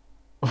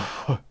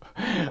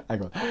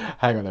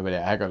on a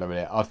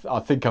minute. I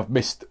think I've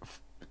missed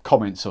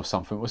comments or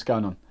something. What's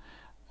going on?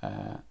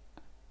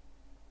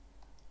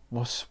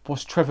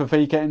 What's Trevor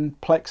V getting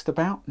plexed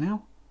about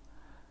now?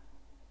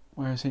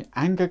 Where is he?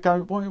 Anger go.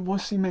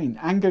 What's he mean?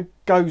 Anger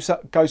goes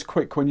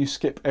quick when you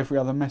skip every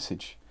other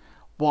message.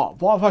 What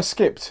have I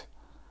skipped?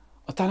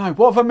 I don't know.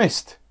 What have I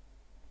missed?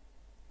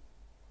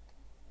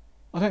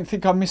 I don't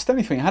think I missed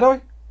anything, had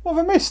I? What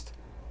have I missed?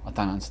 I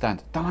don't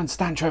understand. Don't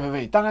understand, Trevor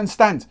V. Don't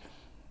understand.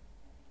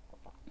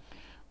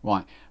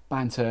 Right,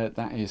 banter.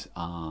 That is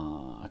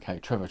okay.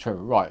 Trevor.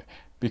 Right,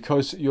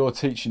 because you're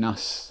teaching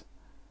us.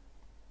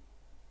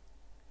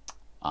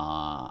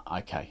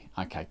 Okay.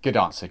 Good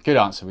answer.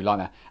 We like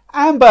that.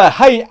 Amber,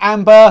 hey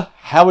Amber,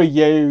 how are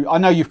you? I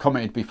know you've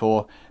commented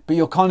before, but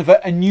you're kind of a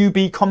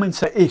newbie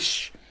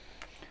commenter-ish.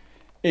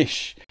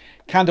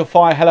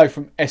 Candlefire, hello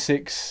from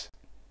Essex.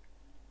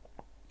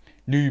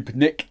 Noob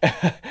Nick.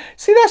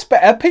 See, that's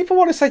better. People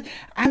want to say,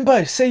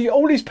 Amber, see,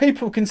 all these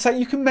people can say,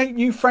 you can make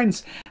new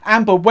friends.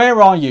 Amber, where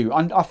are you?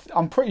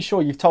 I'm pretty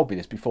sure you've told me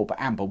this before,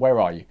 but Amber, where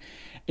are you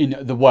in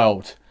the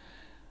world?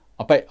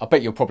 I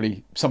bet you're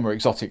probably somewhere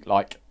exotic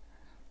like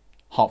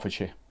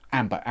Hertfordshire.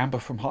 Amber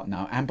from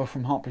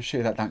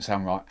Hertfordshire. That don't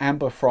sound right.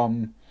 Amber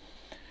from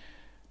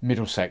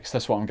Middlesex.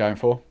 That's what I'm going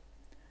for.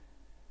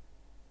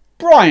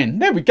 Brian,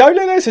 there we go. Look,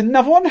 there's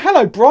another one.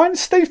 Hello, Brian.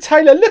 Steve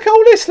Taylor. Look at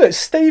all this. Look,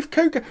 Steve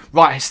Coogan.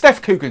 Right,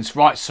 Steph Coogan's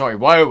right. Sorry.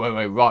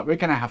 Whoa. Right, we're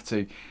gonna have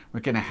to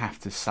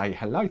say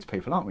hello to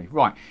people, aren't we?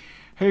 Right.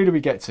 Who do we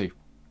get to?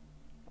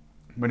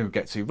 When do we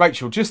get to?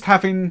 Rachel, just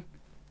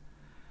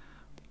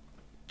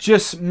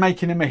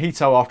making a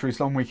mojito after his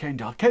long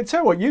weekend. I can't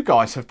tell what you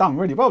guys have done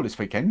really well this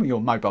weekend with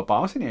your mobile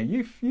bars, haven't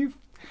you? You've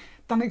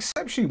done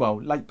exceptionally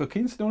well. Late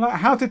bookings and all that.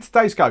 How did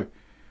today's go?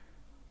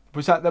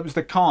 That was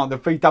the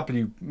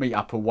VW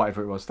meetup or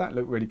whatever it was. That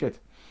looked really good.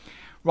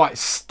 Right,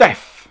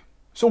 Steph.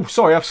 Oh,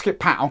 sorry, I've skipped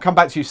Pat. I'll come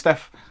back to you,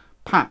 Steph.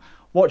 Pat,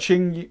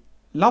 watching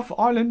Love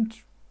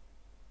Island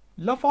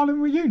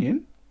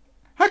reunion.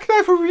 How can they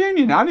have a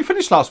reunion now? It only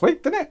finished last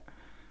week, didn't it?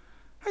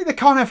 Hey, they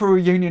can't have a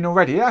reunion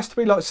already. It has to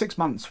be like 6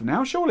 months from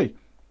now, surely.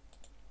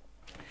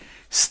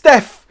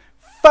 Steph,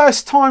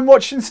 first time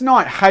watching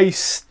tonight. Hey,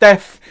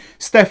 Steph,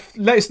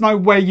 let us know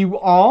where you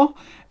are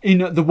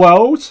in the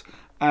world.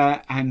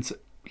 And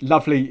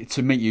lovely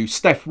to meet you.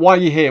 Steph, why are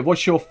you here?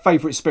 What's your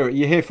favourite spirit? Are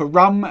you here for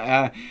rum?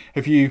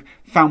 Have you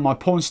found my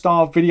porn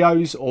star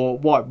videos? Or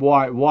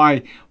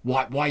why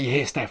are you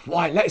here, Steph?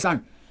 Why? Let us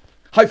know.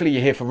 Hopefully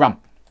you're here for rum.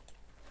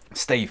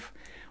 Steve.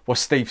 What's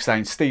Steve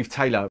saying? Steve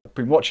Taylor.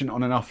 Been watching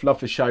on and off.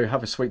 Love the show.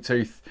 Have a sweet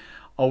tooth.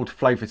 Old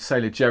flavoured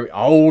Sailor Jerry.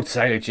 Old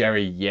Sailor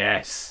Jerry.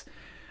 Yes.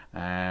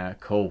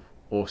 Cool.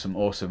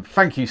 Awesome.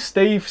 Thank you,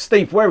 Steve.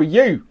 Steve, where are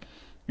you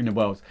in the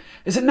world?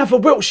 There's another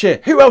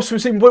Wiltshire. Who else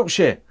was in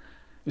Wiltshire?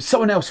 There's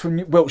someone else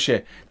from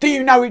Wiltshire. Do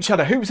you know each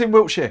other? Who was in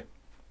Wiltshire?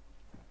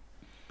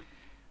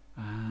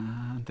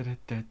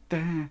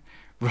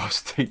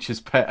 Ross, teacher's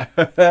pet.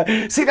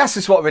 See, that's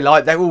just what we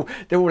like. They're all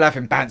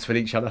having bants with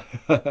each other.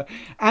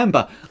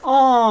 Amber.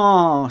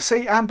 Oh,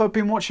 see, Amber,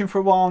 been watching for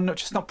a while,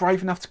 just not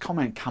brave enough to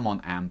comment. Come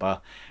on,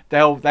 Amber.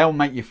 They'll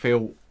make you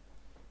feel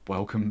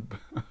welcome.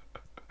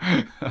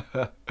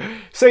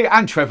 See,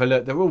 and Trevor,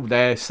 look, they're all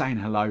there saying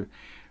hello.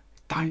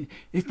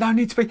 There's no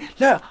need to be.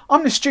 Look,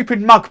 I'm the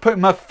stupid mug putting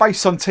my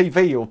face on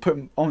TV or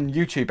putting on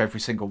YouTube every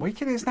single week.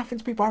 There's nothing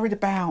to be worried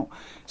about.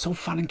 It's all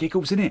fun and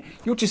giggles, isn't it?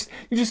 You're just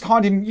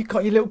hiding. You've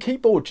got your little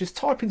keyboard, just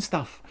typing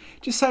stuff.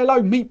 Just say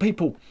hello, meet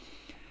people.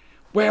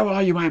 Where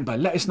are you, Amber?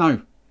 Let us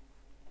know.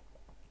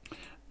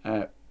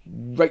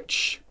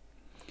 Rach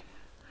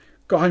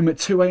got home at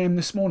 2 AM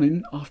this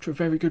morning after a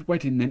very good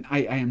wedding. Then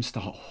 8 AM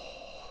start.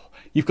 Oh,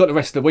 you've got the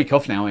rest of the week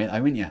off now,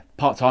 haven't you?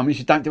 Part timers,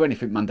 you don't do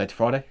anything Monday to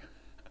Friday.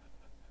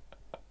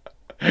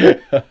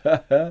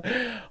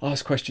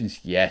 Ask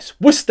questions, yes.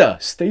 Worcester,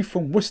 Steve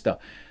from Worcester.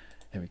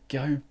 There we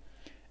go.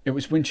 It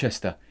was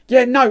Winchester.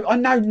 Yeah, no, I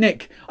know,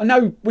 Nick. I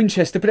know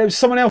Winchester, but there was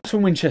someone else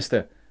from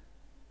Winchester.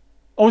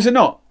 Oh, was it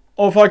not?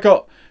 Or have I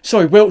got...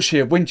 Sorry,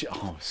 Wiltshire, Winchester.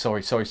 Oh,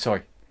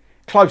 sorry.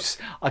 Close.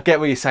 I get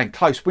what you're saying.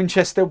 Close.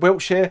 Winchester,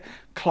 Wiltshire.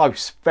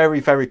 Close.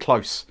 Very, very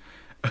close.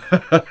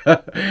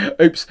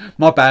 Oops,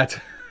 my bad.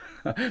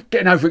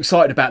 Getting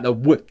overexcited about the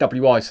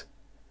WIs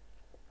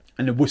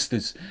and the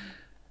Worcesters.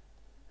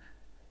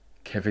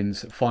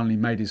 Kevin's finally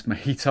made his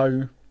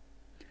mojito.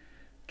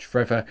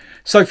 Trevor.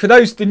 So for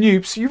those, the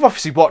noobs, you've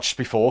obviously watched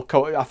before.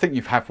 I think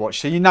you have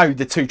watched. So you know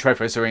the two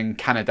Trevors are in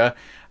Canada.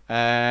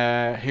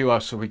 Who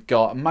else have we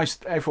got?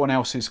 Everyone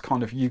else is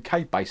kind of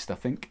UK based, I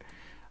think.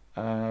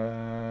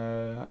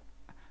 Amber's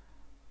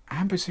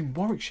in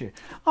Warwickshire.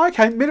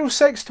 Okay,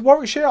 Middlesex to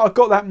Warwickshire. I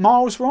got that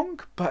miles wrong,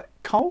 but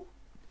Cole,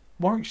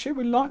 Warwickshire,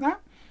 we like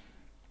that.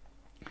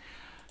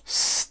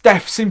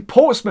 Steph's in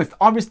Portsmouth.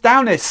 I was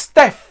down there.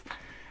 Steph.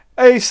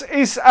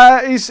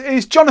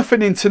 Is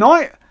Jonathan in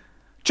tonight?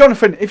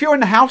 Jonathan, if you're in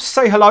the house,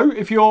 say hello.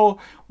 If you're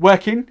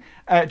working,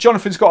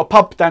 Jonathan's got a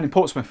pub down in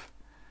Portsmouth.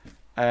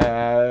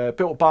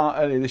 Built a bar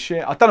earlier this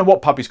year. I don't know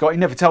what pub he's got. He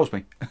never tells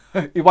me.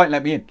 He won't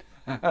let me in.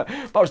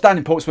 But I was down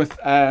in Portsmouth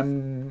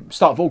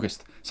start of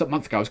August. So a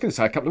month ago. I was going to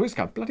say a couple of weeks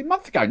ago. Bloody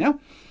month ago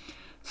now.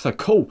 So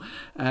cool.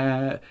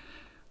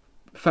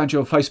 Found you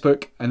on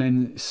Facebook and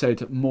then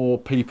said more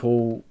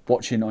people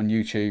watching on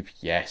YouTube.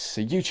 Yes,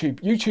 so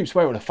YouTube's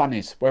where all the fun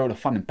is, where all the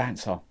fun and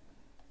bands are.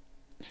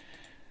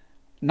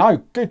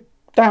 No, good,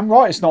 damn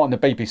right it's not on the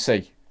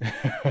BBC.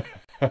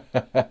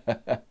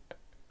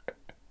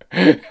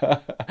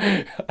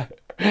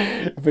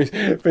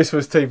 If this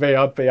was TV,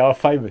 I'd be our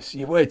famous.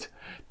 You would.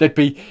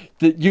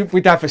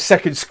 We'd have a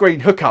second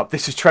screen hookup.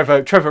 This is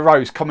Trevor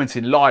Rose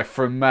commenting live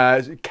from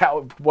where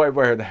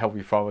the hell are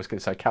you from? I was going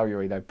to say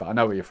Calgary though, but I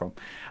know where you're from.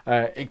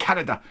 In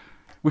Canada.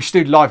 We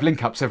should do live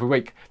link ups every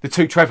week. The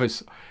two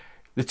Trevors,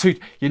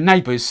 your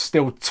neighbours,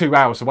 still 2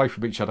 hours away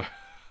from each other.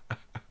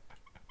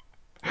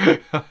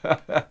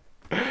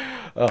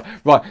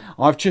 Right,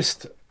 I've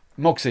just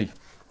Mogsy.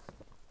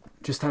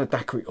 Just had a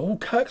daiquiri. Oh,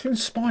 Kirkland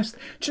spiced.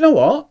 Do you know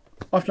what?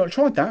 I've not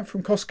tried that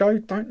from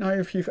Costco. Don't know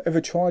if you've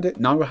ever tried it.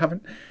 No, I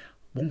haven't.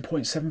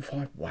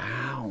 1.75.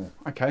 Wow.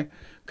 Okay.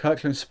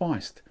 Kirkland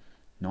spiced.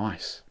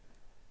 Nice.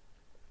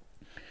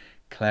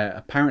 Claire,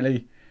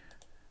 apparently,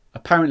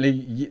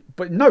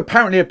 but no,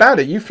 apparently about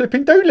it. You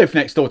flipping do live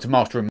next door to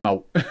Master and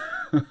Malt.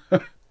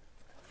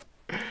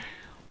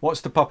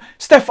 What's the pub?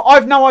 Steph,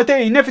 I've no idea.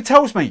 He never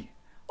tells me.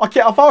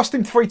 I've asked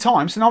him 3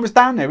 times and I was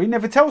down there. He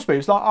never tells me. He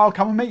was like, I'll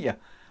come and meet you.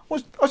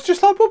 I was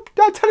just like, well,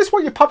 tell us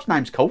what your pub's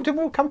name's called and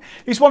we'll come.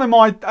 He's one of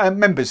my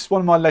members,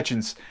 one of my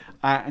legends.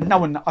 And no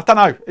one, I don't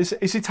know,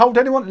 is he told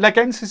anyone,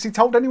 Legends, has he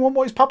told anyone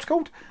what his pub's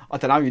called? I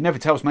don't know, he never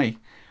tells me.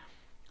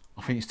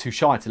 I think he's too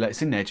shy to let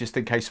us in there just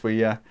in case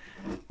we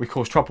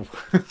cause trouble.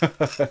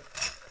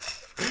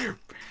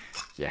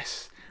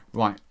 Yes.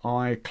 Right,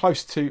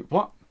 close to,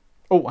 what?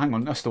 Oh, hang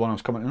on, that's the one I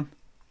was commenting on.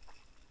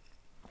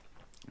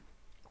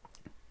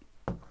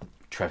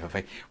 Trevor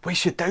V. We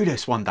should do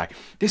this one day.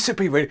 This would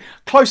be really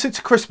closer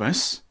to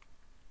Christmas,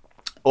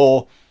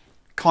 or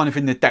kind of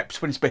in the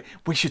depths when it's been.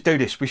 We should do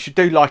this. We should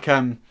do like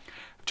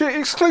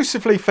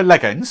exclusively for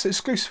Legends,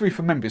 exclusively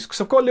for members,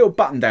 because I've got a little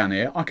button down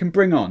here I can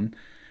bring on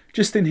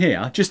just in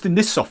here, just in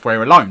this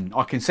software alone.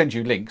 I can send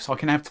you links. I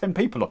can have 10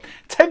 people on,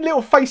 10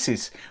 little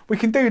faces. We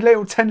can do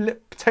little 10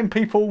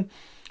 people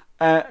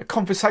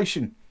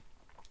conversation.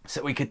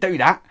 So we could do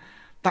that.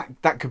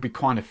 That could be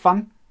kind of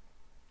fun.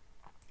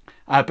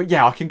 But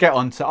yeah, I can get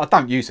on to, I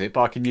don't use it,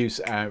 but I can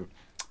use,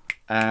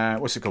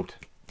 what's it called?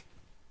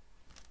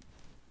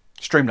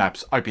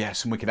 Streamlabs,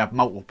 OBS, and we can have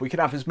multiple, we can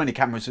have as many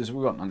cameras as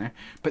we want on there.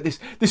 But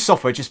this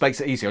software just makes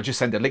it easy. I'll just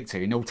send a link to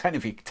you and all 10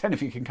 of you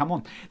can come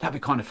on. That'd be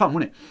kind of fun,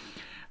 wouldn't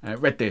it?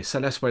 Red Deer, so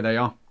that's where they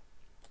are.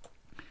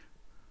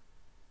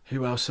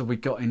 Who else have we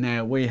got in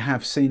there? We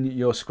have seen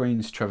your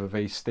screens, Trevor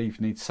V. Steve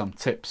needs some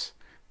tips.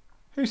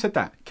 Who said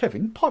that?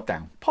 Kevin, pipe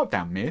down,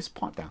 Mears,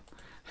 pipe down.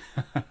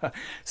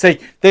 See,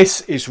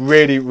 this is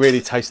really,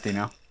 really tasty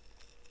now.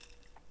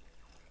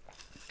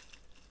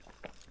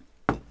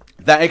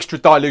 That extra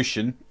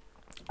dilution,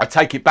 I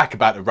take it back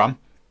about the rum.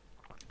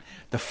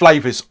 The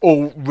flavours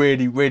all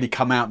really, really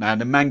come out now.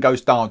 The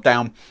mango's dialed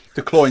down.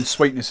 The cloying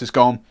sweetness has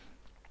gone.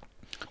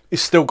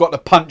 It's still got the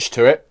punch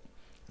to it.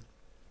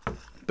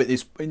 But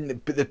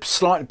the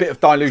slight bit of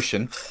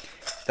dilution,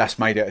 that's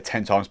made it a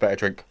 10 times better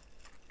drink.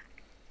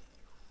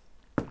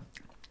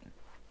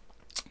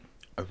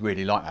 I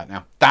really like that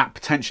now. That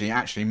potentially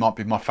actually might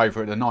be my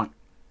favourite of the night.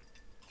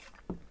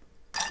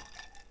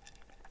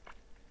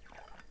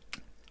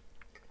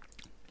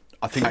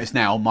 I think that is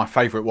now my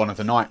favourite one of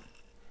the night.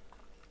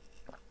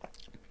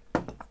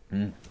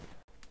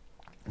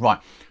 Right,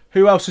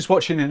 who else is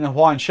watching in a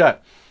Hawaiian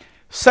shirt?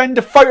 Send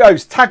the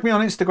photos, tag me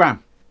on Instagram.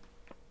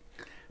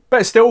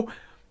 Better still,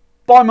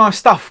 buy my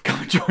stuff,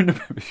 come and join the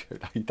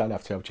membership. You don't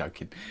have to, I'm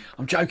joking.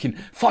 I'm joking.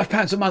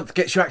 £5 a month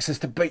gets you access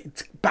to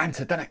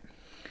banter, doesn't it?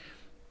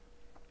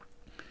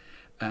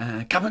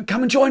 Come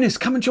and join us.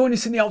 Come and join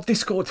us in the old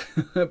Discord.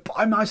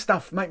 Buy my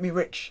stuff. Make me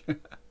rich.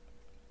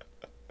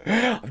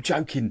 I'm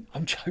joking.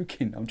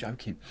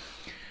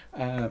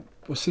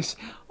 What's this?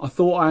 I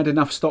thought I had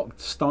enough stock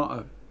to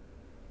start.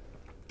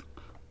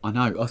 I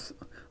know.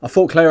 I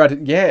thought Claire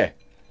had. Yeah.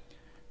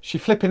 She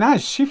flipping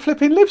has. She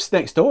flipping lives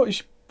next door.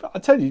 I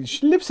tell you,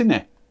 she lives in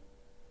there.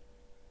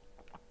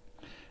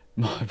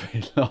 Might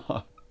be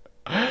like.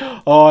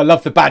 Oh, I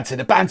love the banter.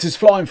 The banter's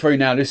flying through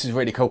now. This is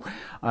really cool.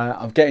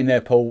 I'm getting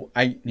there, Paul.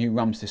 8 new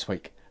rums this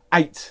week.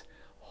 8.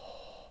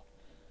 Oh.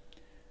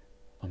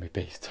 Mummy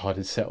B's tired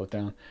and settled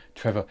down.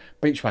 Trevor,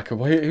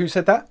 Beachwhacker. Who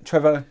said that?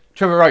 Trevor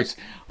Rose.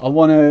 I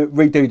want to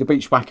redo the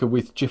Beachwhacker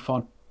with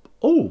Giffard.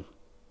 Oh,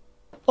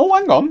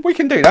 hang on. We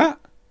can do that.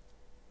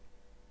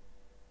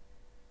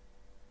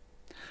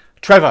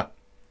 Trevor,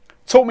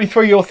 talk me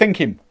through your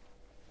thinking.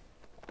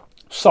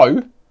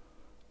 So,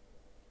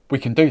 we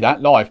can do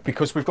that live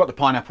because we've got the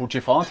pineapple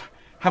Giffard,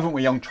 haven't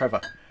we, young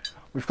Trevor?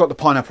 We've got the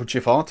pineapple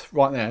Giffard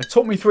right there.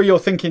 Talk me through your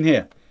thinking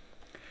here.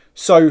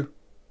 So,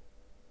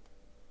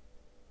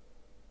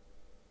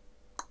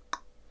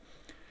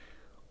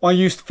 I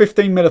used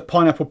 15 ml of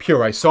pineapple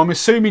puree. So I'm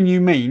assuming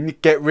you mean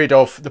get rid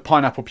of the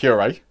pineapple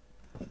puree.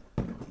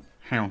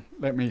 Hang on,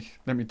 let me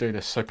do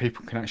this so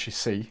people can actually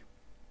see.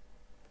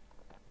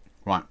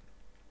 Right.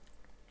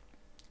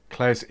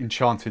 Claire's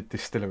Enchanted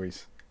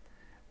Distilleries.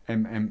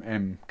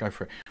 Go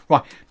for it.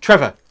 Right,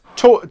 Trevor,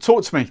 talk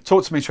to me.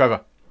 Talk to me,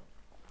 Trevor.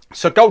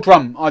 So gold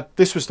rum.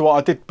 This was what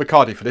I did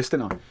Bacardi for this,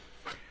 didn't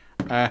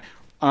I?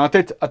 And I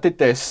did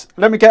this.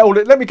 Let me get all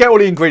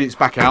the ingredients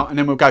back out, and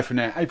then we'll go from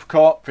there.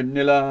 Apricot,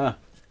 vanilla,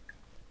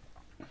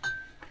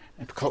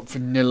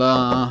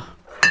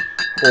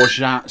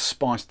 orgeat,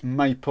 spiced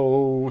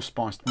maple,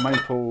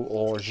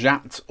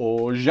 orgeat,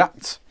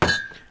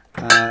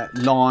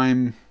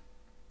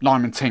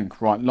 lime and tink.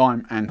 Right,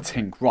 lime and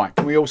tink. Right,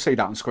 can we all see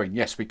that on screen?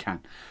 Yes, we can.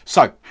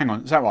 So, hang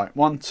on, is that right?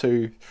 1,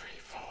 2, 3,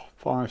 4,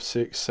 5,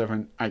 6,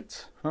 7,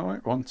 8. All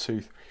right, 1,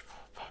 2, 3, 4,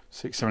 5,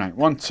 6, 7, 8.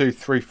 1, 2,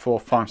 3, 4,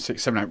 5,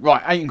 6, 7, 8.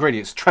 Right, 8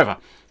 ingredients. Trevor.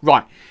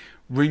 Right,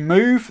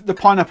 remove the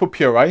pineapple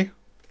puree.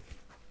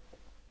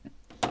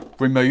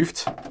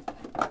 Removed.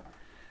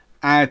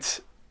 Add.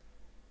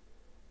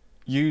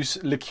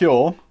 Use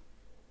liqueur.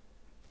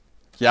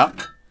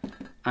 Yep.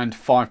 And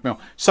 5 ml.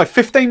 So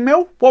 15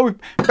 ml.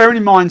 Bearing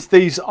in mind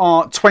these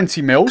are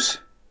 20 mils.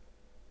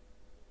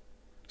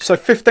 So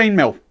 15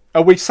 ml.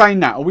 Are we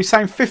saying that? Are we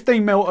saying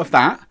 15 ml of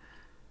that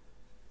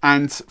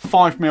and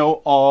 5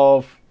 ml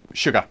of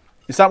sugar?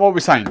 Is that what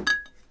we're saying?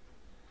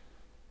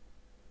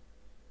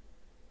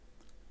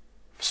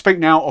 Speak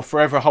now or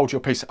forever hold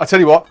your peace. I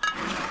tell you what,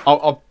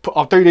 I'll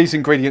do these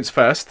ingredients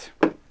first,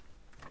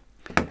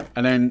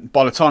 and then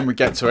by the time we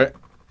get to it,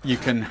 you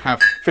can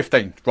have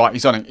 15. Right,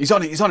 he's on it. He's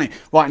on it. He's on it.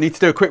 Right, I need to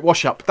do a quick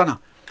wash up. Don't I?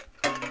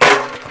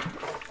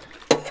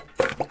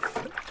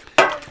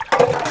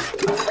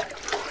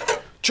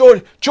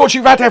 Georgi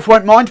Radev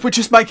won't mind. We're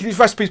just making his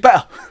recipes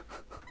better.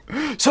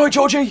 Sorry,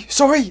 Georgie.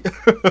 Sorry.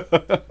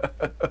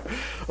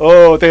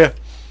 Oh dear.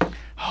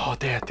 Oh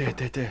dear.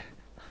 It's a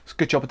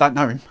good job I don't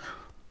know him.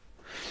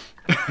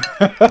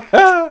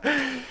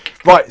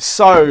 Right,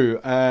 so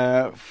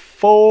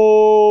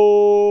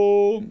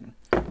 4.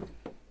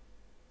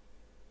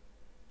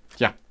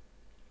 Yeah.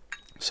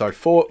 So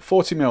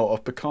 40 ml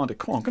of Bacardi.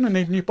 Come on, I'm going to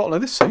need a new bottle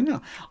of this soon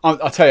now.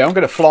 I'll tell you, I'm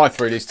going to fly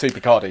through these 2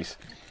 Bacardis.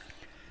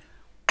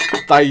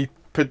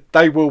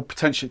 They will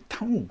potentially...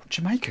 Oh,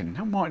 Jamaican.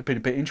 That might have been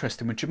a bit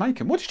interesting with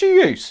Jamaican. What did you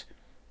use?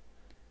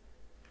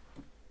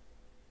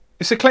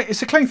 It's a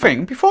clean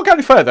thing. Before I go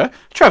any further,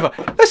 Trevor,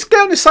 let's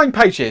get on the same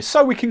page here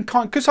so we can...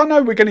 Because I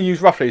know we're going to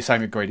use roughly the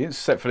same ingredients,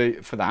 except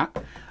for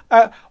that.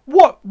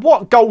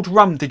 What gold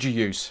rum did you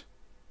use?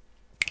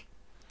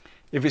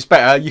 If it's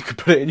better, you could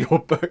put it in your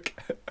book.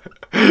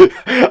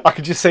 I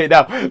can just see it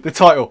now. The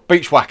title,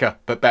 Beachwhacker,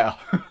 but better.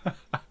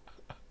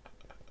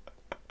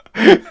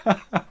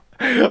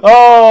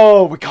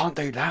 Oh, we can't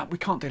do that. We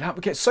can't do that.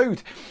 We get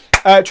sued.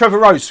 Trevor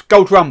Rose,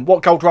 gold rum.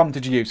 What gold rum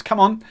did you use? Come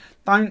on,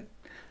 don't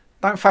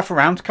faff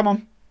around. Come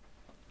on.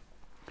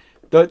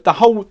 The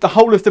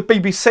whole of the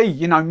BBC.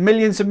 You know,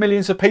 millions and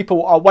millions of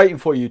people are waiting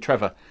for you,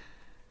 Trevor.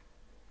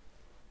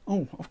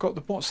 Oh, I've got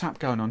the WhatsApp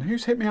going on.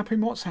 Who's hit me up in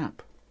WhatsApp?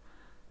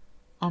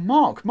 Oh,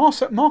 Mark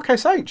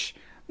SH.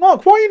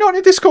 Mark, why are you not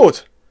in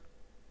Discord?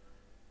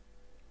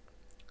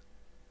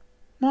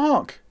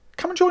 Mark.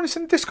 Come and join us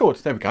in the Discord.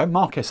 There we go.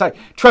 Mark S.A.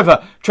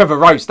 Trevor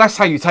Rose. That's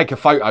how you take a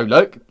photo.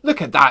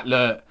 Look at that.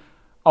 Look.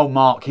 Oh,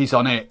 Mark, he's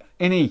on it.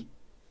 Isn't he?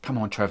 Come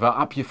on, Trevor.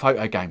 Up your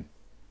photo game.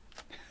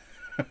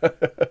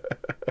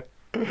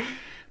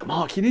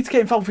 Mark, you need to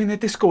get involved in the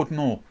Discord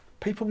more.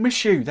 People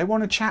miss you. They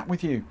want to chat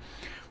with you.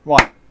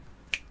 Right.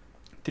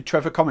 Did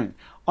Trevor comment?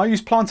 I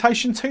used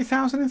Plantation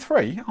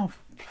 2003. Oh,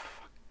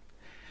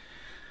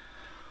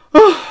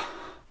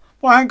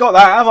 well, I ain't got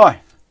that, have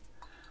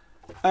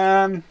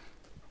I?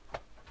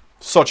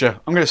 Sodger.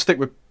 I'm going to stick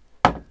with,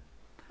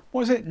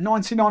 what is it?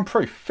 99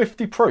 proof,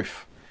 50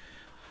 proof,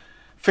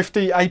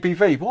 50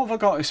 ABV. What have I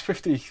got? It's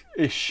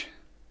 50-ish.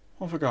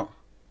 What have I got?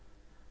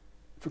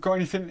 Have I got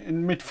anything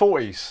in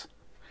mid-40s?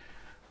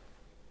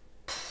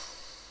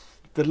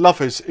 The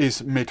Lovers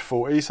is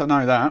mid-40s. I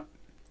know that.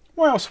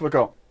 What else have I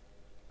got?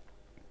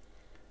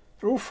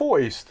 They're all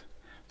 40s.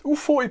 They're all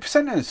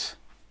 40%ers.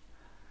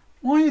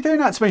 Why are you doing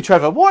that to me,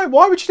 Trevor? Why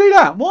would you do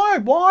that? Why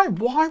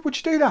would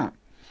you do that?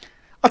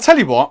 I'll tell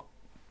you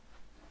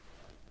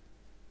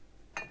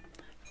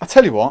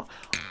what,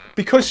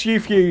 because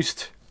you've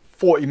used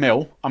 40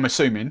 ml, I'm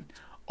assuming,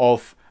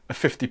 of a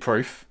 50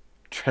 proof.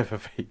 Trevor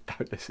V,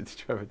 don't listen to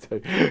Trevor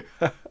too.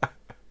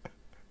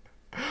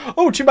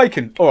 Oh,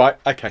 Jamaican. All right,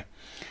 okay.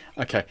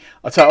 I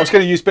was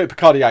going to use a bit of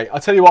Bacardi 8. I'll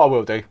tell you what I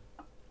will do.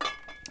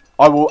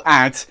 I will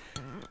add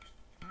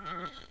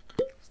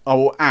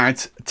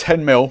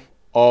 10 ml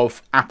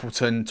of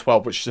Appleton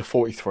 12, which is a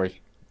 43.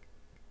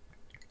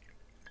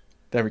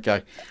 There we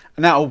go.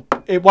 And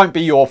it won't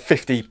be your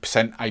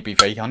 50%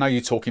 ABV. I know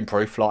you're talking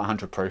proof, like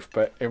 100 proof,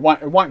 but it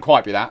won't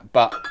quite be that,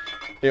 but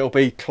it'll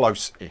be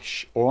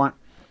close-ish. All right.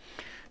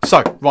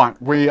 So,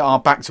 right, we are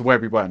back to where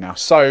we were now.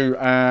 So,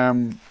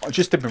 I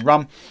just did my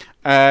rum.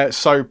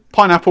 So,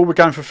 pineapple, we're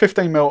going for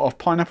 15 ml of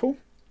pineapple.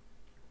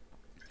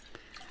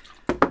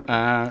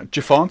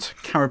 Giffard,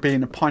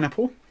 Caribbean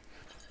pineapple.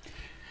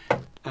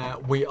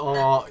 We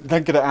are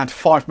then going to add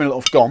 5 ml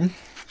of Gom.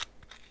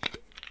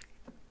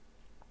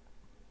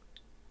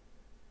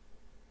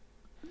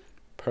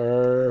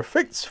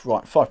 Perfect.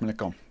 Right, 5 ml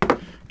Gom.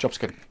 Job's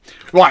good.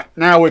 Right,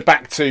 now we're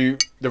back to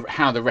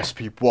how the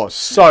recipe was.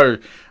 So,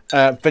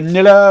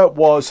 vanilla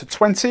was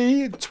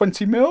 20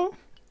 mil.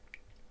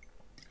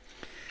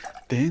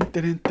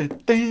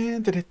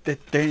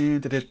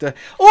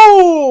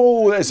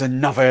 Oh, there's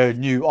another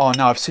new. Oh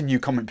no, I've seen you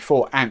comment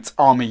before. Ant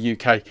Army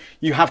UK.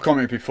 You have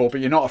commented before,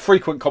 but you're not a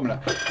frequent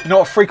commenter,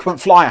 not a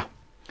frequent flyer.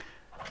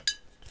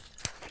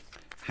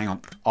 Hang on,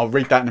 I'll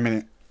read that in a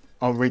minute.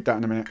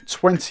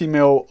 20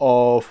 mil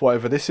of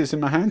whatever this is in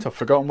my hand. I've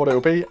forgotten what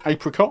it'll be.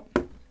 Apricot.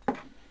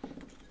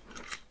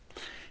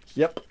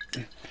 Yep.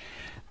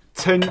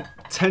 10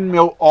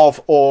 mil of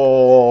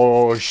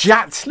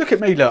orgeat. Look at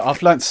me, look.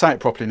 I've learned to say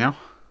it properly now.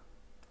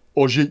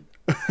 Orgeat.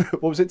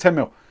 What was it? 10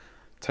 mil.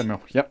 10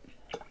 mil, yep.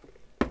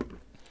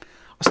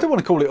 I still want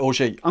to call it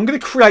orgeat. I'm going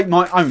to create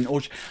my own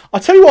orgeat. I'll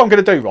tell you what I'm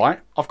going to do,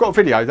 right? I've got a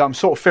video that I'm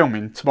sort of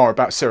filming tomorrow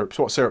about syrups.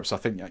 What syrups I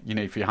think you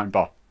need for your home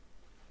bar.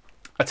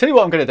 I'll tell you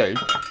what I'm going to do.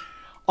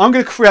 I'm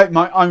going to create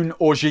my own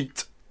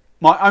orgeat.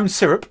 My own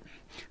syrup.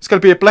 It's going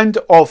to be a blend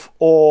of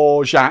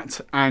orgeat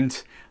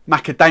and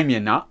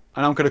macadamia nut.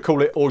 And I'm going to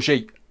call it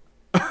orgeat.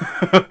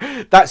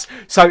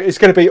 So it's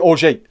going to be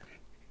orgeat.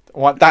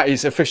 Right, that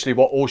is officially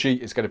what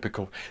orgeat is going to be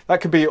called. That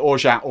could be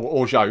orgeat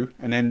or orgeau,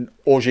 and then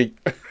orgeat.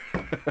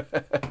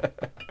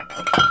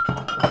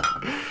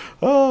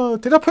 Oh,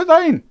 did I put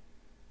that in?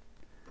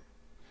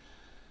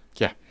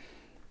 Yeah.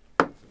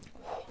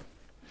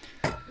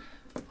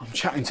 I'm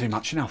chatting too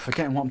much now,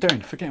 forgetting what I'm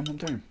doing.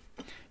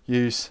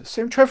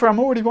 See, Trevor, I'm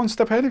already one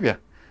step ahead of you.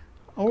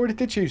 I already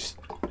did use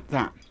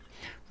that.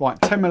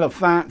 Right, 10 ml of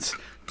that,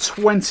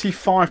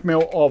 25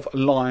 ml of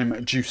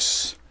lime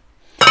juice.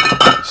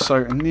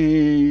 So I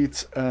need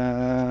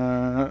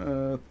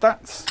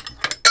that.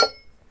 I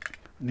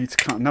need to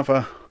cut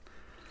another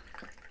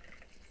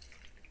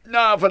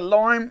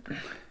lime.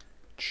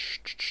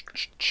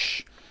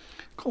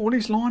 God, all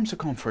these limes have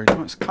gone through.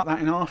 Let's cut that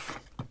in half.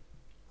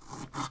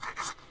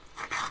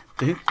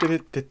 Are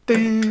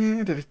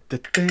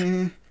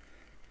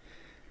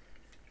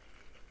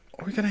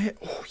we going to hit?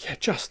 Oh yeah,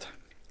 just.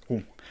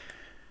 Oh.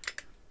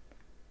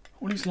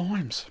 All these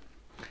limes.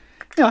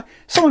 Yeah,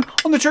 someone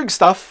on the drink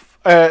stuff.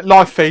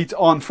 Live feed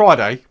on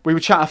Friday, we were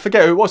chatting, I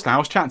forget who it was now, I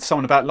was chatting to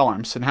someone about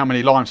limes and how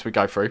many limes we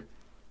go through,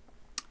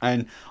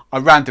 and I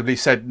randomly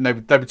said they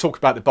would talk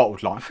about the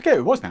bottled lime. I forget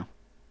who it was now,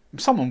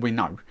 someone we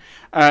know.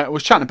 I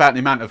was chatting about the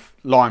amount of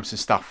limes and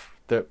stuff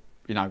that,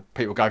 you know,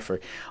 people go through,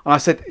 and I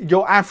said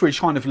your average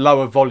kind of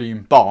lower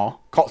volume bar,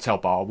 cocktail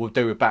bar, will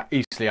do about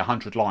easily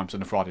 100 limes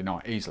on a Friday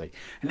night, easily.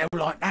 And they were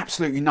like,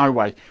 absolutely no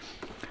way.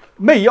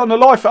 Me on the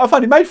live, I've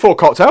only made 4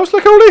 cocktails,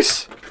 look at all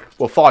this.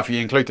 Well, 5 for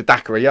you include the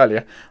daiquiri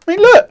earlier. I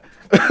mean, look.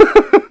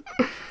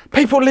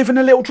 People live in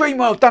a little dream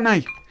world, don't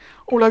they?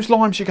 All those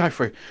limes you go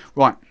through.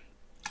 Right.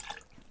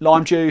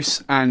 Lime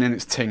juice, and then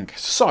it's ting.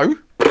 So,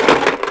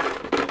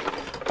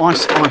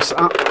 ice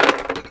up.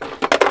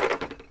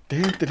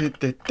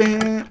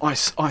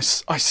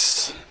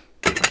 Ice.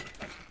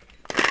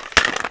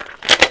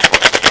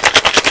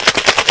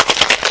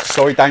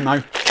 Sorry,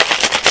 Damo.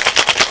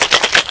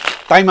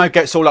 Damo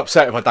gets all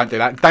upset if I don't do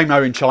that.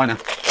 Damo in China.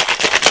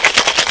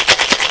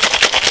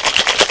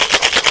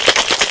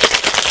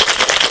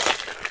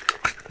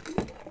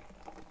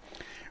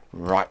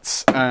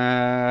 Right,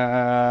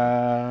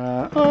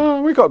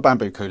 we've got a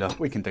bamboo cooler,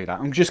 we can do that.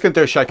 I'm just going to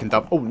do a shake and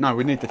dub. Oh no,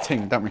 we need the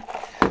ting, don't we?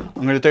 I'm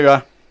going to do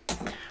a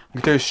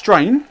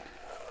strain.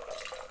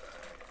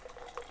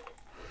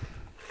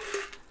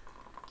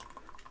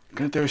 I'm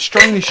going to do a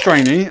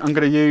strainy. I'm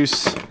going to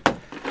use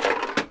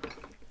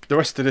the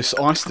rest of this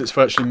ice that's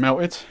virtually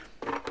melted.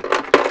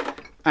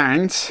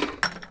 And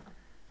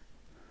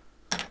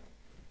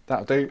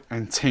that'll do,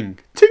 and ting.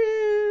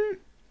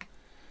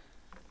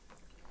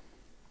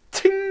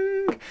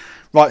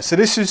 Right, so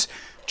this is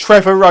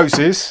Trevor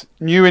Rose's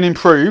new and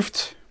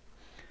improved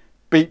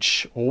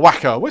Beach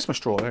Whacker. Where's my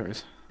straw? There it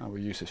is. Oh,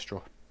 we'll use this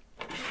straw.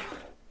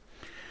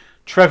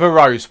 Trevor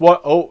Rose.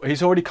 What? Oh,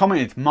 he's already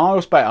commented.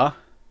 Miles better.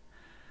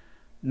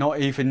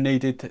 Not even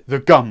needed the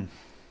gum.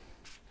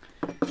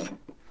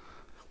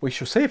 We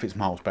shall see if it's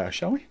miles better,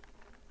 shall we?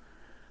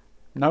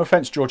 No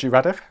offence, Georgi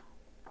Radev.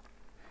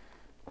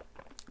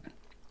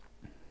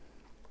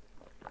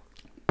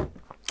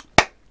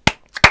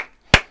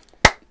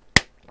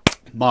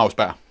 Miles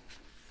better.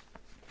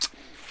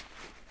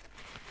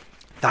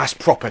 That's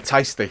proper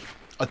tasty.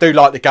 I do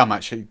like the gum,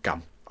 actually.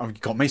 Gum. Oh, you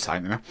got me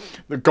saying it now.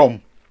 The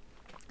gum.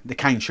 The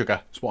cane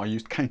sugar. That's what I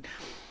used. Cane.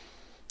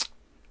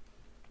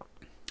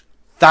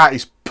 That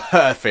is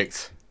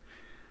perfect.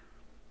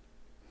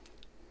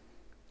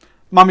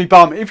 Mummy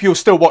Barman. If you're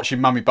still watching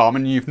Mummy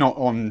Barman and you've not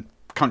on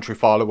Country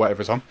File or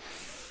whatever's on,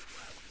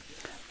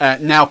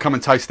 now come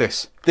and taste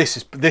this.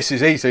 This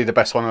is easily the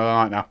best one of the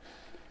night now.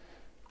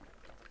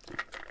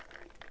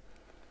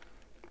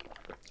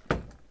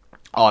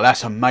 Oh,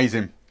 that's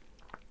amazing.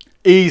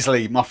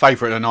 Easily my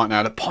favourite of the night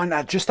now. The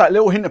pineapple, just that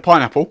little hint of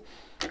pineapple.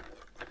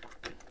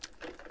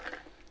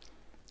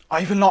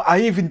 I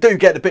even do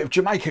get a bit of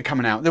Jamaica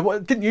coming out.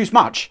 Didn't use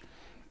much.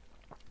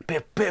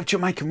 Bit of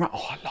Jamaican rum.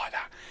 Oh, I like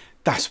that.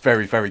 That's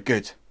very, very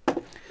good.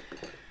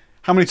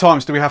 How many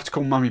times do we have to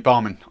call Mummy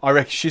Barman? I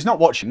reckon she's not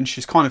watching.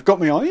 She's kind of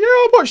got me on. Yeah,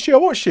 I watched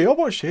you.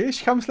 Here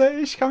she comes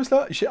there.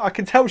 I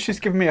can tell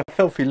she's giving me a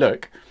filthy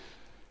look.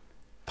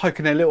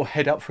 Poking her little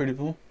head up through the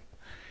door.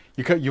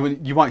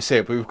 You won't see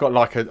it, but we've got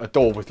like a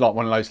door with like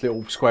one of those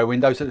little square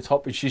windows at the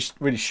top, and she's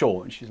really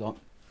short, and she's like,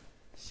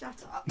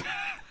 Shut up.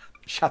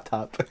 shut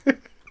up.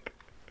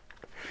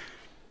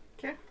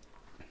 Okay.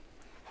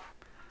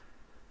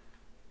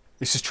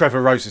 This is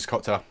Trevor Rose's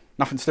cocktail.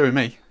 Nothing to do with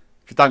me.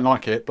 If you don't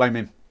like it, blame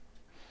him.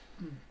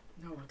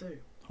 No, I do.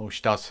 Oh,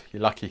 she does.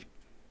 You're lucky.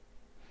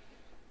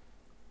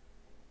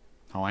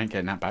 Oh, I ain't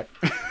getting that back.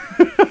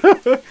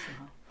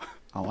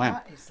 Oh, I am.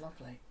 That is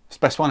lovely. It's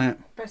the best one, isn't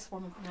it? Best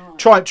one of the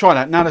night. Try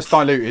that. Now that's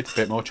diluted a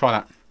bit more. Try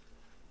that.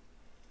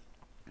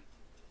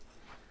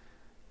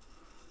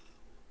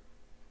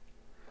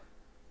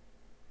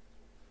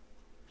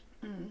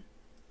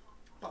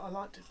 But I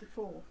liked it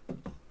before.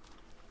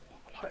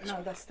 But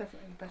no, that's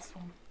definitely the best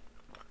one.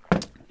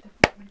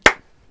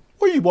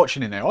 What are you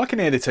watching in there? I can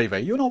hear the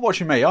TV. You're not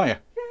watching me, are you?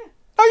 Yeah.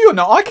 No, you're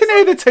not. I can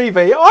hear the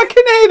TV. I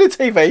can hear the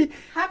TV.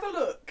 Have a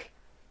look.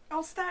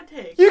 I'll stand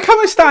here. You come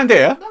and stand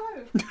here. No.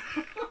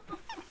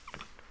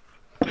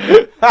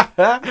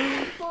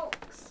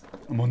 Box.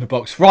 I'm on the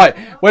box. Right,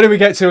 where do we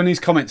get to on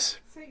these comments?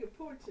 See, you're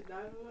pointing now.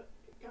 Look,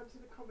 go to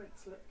the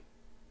comments. Look.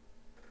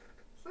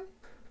 See?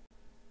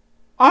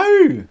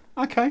 Oh,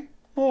 okay.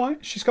 All right.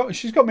 She's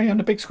got me on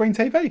the big screen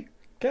TV.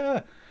 Get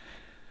her.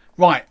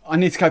 Right, I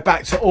need to go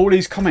back to all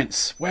these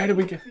comments. Where do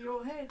we get? For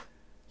your head.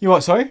 You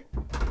what, sorry?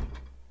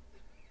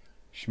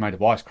 She made a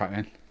wisecrack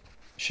then.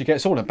 She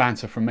gets all the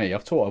banter from me.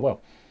 I've taught her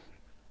well.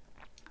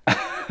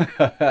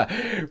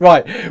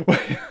 Right.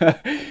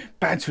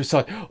 Banter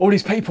aside, all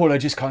these people are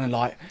just kind of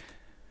like,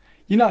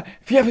 you know,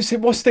 have you ever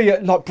seen, what's the,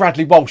 like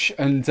Bradley Walsh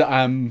and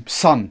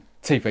Son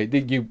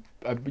TV? You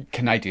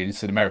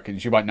Canadians and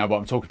Americans, you won't know what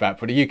I'm talking about.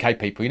 For the UK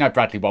people, you know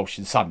Bradley Walsh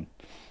and Son.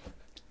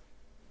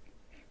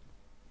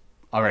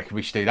 I reckon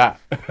we should do that.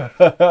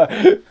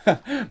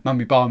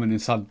 Mummy Barman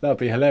and Son. That would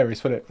be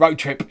hilarious, wouldn't it? Road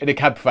trip in a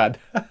cab van.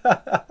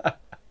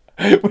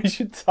 We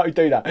should so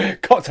do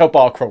that. Cocktail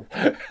bar crawl.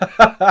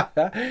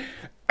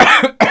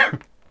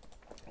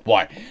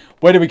 Right.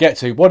 Where do we get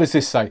to? What does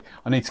this say?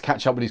 I need to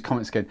catch up with these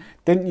comments again.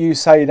 Didn't you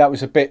say that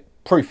was a bit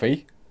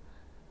proofy?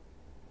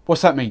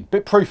 What's that mean?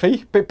 Bit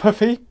proofy? Bit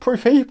puffy?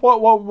 Proofy?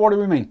 What do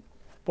we mean?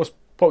 What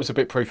was a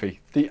bit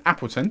proofy? The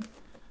Appleton?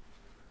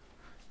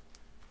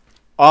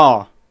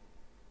 Ah.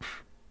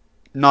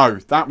 No,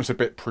 that was a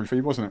bit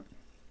proofy, wasn't it?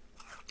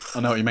 I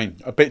know what you mean.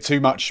 A bit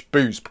too much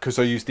booze because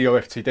I used the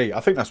OFTD.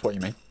 I think that's what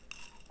you mean.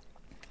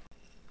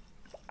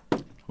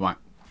 Right.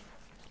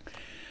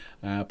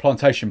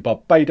 Plantation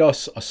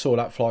Barbados. I saw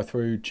that fly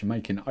through.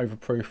 Jamaican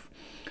Overproof.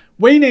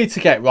 We need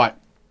to get, right.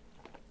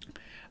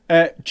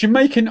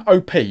 Jamaican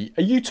OP.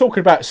 Are you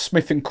talking about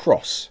Smith and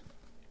Cross?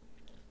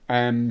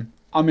 I'm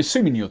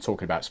assuming you're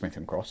talking about Smith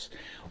and Cross.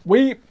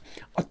 I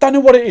don't know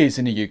what it is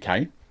in the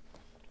UK.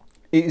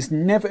 It is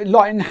never,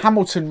 like in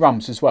Hamilton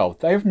rums as well,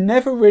 they have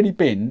never really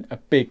been a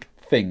big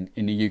thing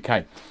in the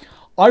UK.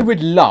 I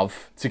would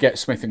love to get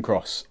Smith and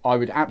Cross. I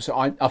would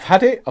absolutely, I've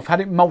had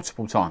it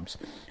multiple times.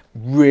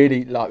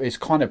 Really, like, it's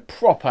kind of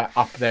proper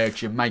up there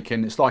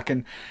Jamaican. It's like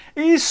it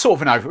is sort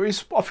of an over, I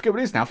forget what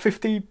it is now,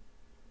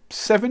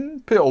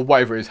 57 or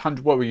whatever it is,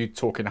 100, what were you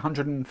talking,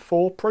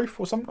 104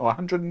 proof or something, or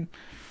 100,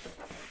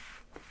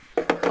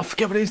 I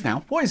forget what it is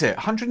now. What is it,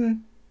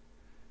 150?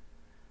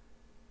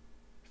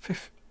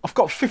 I've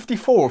got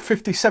 54 or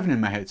 57 in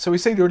my head. So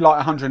it's either like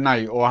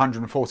 108 or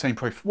 114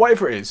 proof.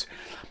 Whatever it is,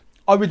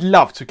 I would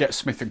love to get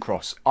Smith &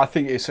 Cross. I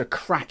think it's a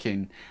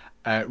cracking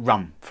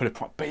rum for the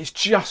price. But it's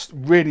just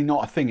really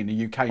not a thing in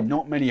the UK.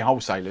 Not many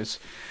wholesalers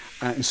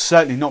and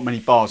certainly not many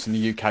bars in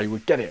the UK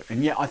would get it.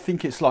 And yet I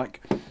think it's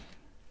like,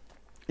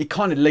 it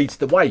kind of leads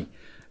the way.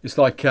 It's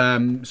like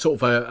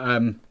sort of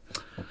a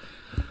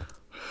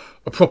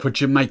proper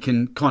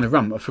Jamaican kind of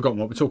rum. I've forgotten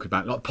what we're talking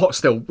about, like pot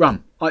still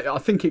rum. I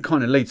think it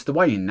kind of leads the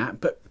way in that,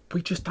 but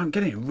we just don't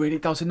get it. It really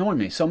does annoy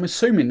me. So I'm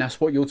assuming that's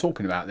what you're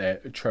talking about there,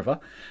 Trevor.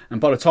 And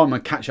by the time I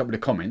catch up with the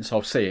comments,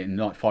 I'll see it in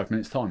like 5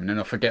 minutes time and then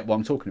I forget what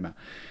I'm talking about.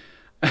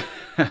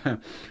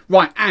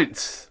 Right,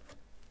 Ant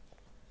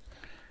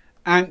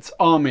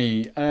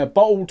Army.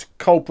 Bottled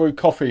cold brew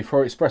coffee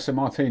for espresso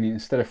martini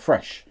instead of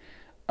fresh.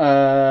 What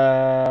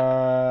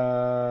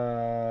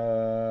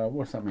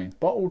does that mean?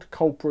 Bottled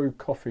cold brew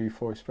coffee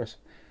for espresso.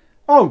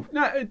 Oh,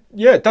 no,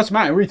 yeah, it doesn't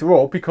matter either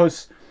or,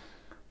 because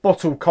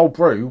bottled cold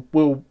brew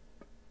will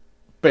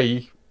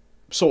be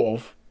sort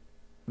of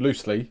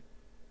loosely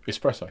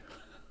espresso.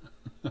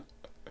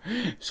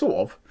 Sort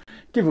of,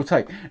 give or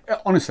take.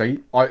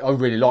 Honestly, I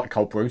really like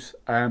cold brews.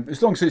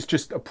 As long as it's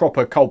just a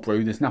proper cold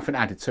brew, there's nothing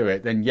added to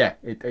it, then yeah,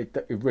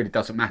 it really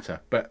doesn't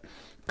matter. But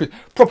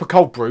proper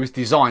cold brew is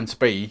designed to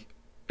be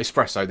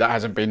espresso that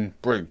hasn't been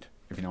brewed,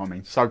 if you know what I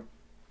mean. So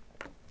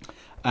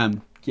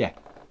yeah,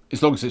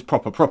 as long as it's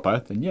proper,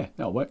 then yeah,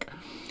 that'll work.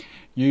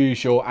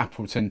 Use your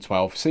Appleton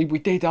 12. See, we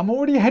did. I'm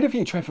already ahead of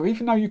you, Trevor,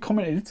 even though you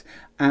commented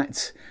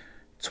at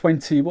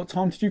 20, what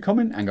time did you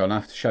comment? Hang on, I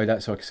have to show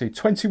that so I can see.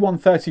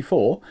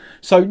 21:34.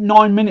 So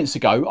 9 minutes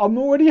ago, I'm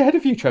already ahead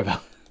of you, Trevor.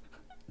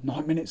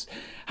 9 minutes.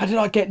 How did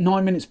I get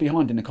 9 minutes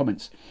behind in the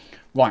comments?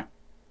 Right.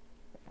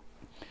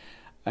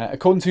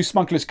 According to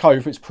Smugglers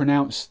Cove, it's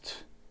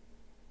pronounced...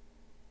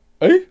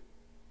 Who?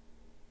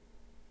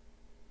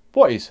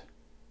 What is?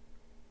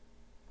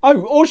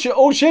 Oh, or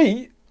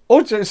she.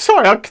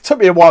 Sorry, it took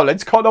me a while then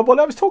to kind of know what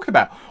I was talking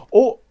about.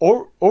 Or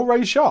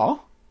Rejar.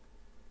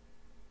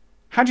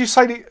 How do you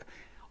say the...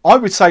 I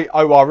would say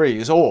O-R-E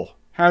is or.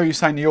 How are you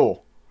saying the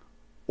or?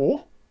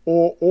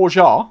 Or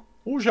jar?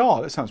 Or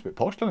jar. That sounds a bit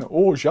posh, doesn't it?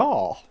 Or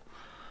jar.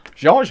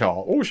 Jar.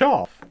 Or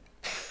jar.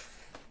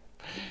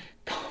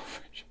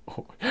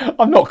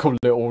 I'm not calling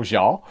it or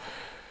jar.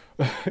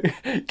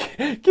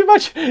 Can you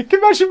imagine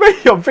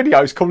me on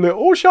videos calling it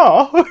or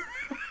jar?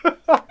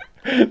 That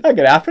ain't going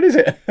to happen, is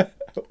it?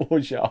 Or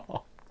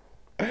jar.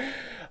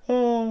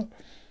 Oh.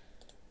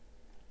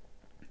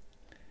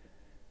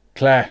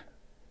 Claire.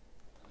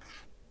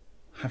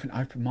 Haven't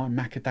opened my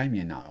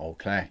macadamia nut. Oh,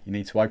 Claire, you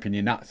need to open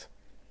your nuts.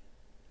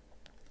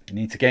 You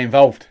need to get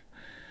involved.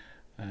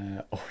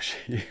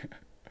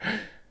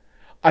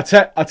 I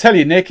tell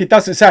you, Nick, it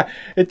doesn't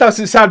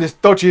sound as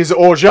dodgy as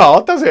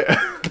Orgeat, does it?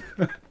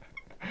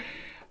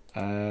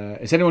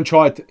 Has anyone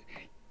tried?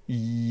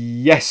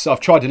 Yes, I've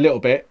tried a little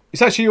bit.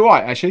 It's actually all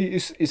right. Actually,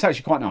 it's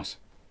actually quite nice.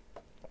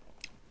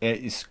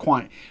 It's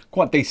quite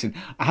decent.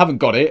 I haven't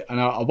got it, and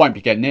I won't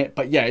be getting it.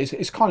 But yeah,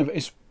 it's kind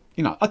of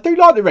you know, I do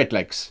like the red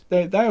legs.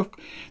 They're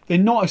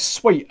not as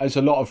sweet as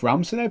a lot of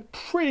rums, and they're a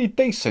pretty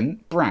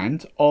decent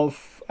brand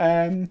of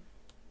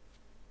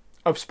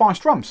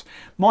spiced rums.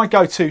 My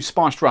go-to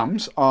spiced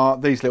rums are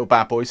these little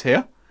bad boys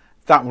here.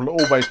 That will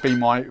always be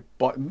my...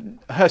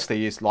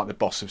 Hursley is like the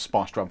boss of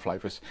spiced rum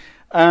flavours.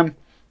 But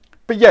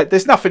yeah,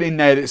 there's nothing in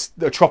there that's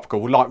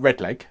tropical like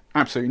red leg.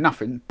 Absolutely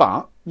nothing.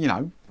 But, you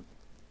know,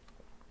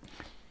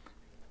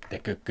 they're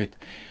good.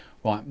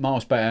 Right,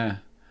 miles better.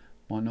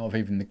 Might not have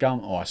even the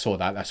gum. Oh, I saw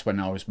that. That's when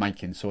I was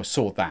making. So I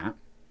saw that.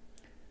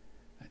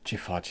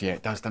 Jiffudge, yeah,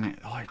 it does, doesn't it?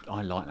 I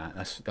like that.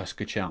 That's a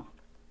good shout.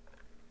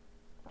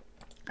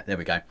 There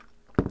we go.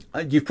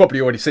 You've probably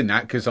already seen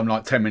that because I'm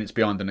like 10 minutes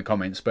behind in the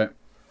comments, but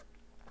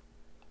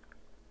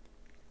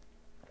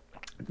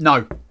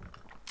no.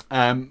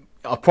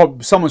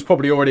 Someone's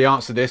probably already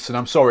answered this, and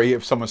I'm sorry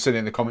if someone's seen it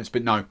in the comments,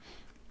 but no.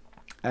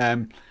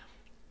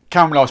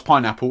 Caramelised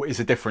pineapple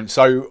is a difference.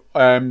 So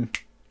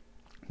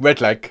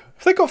red leg,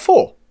 have they got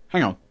 4?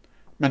 Hang on,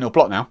 mental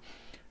block now.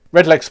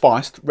 Red leg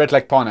spiced, red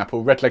leg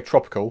pineapple, red leg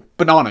tropical,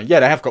 banana.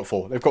 Yeah, they have got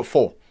 4. They've got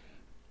 4.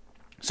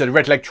 So the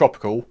red leg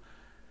tropical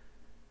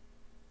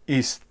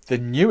is the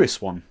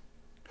newest one.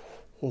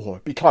 Oh,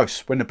 it'd be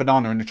close when the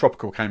banana and the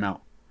tropical came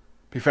out.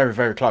 Be very,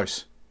 very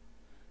close.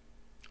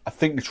 I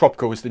think the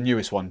tropical was the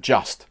newest one,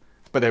 just.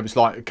 But there was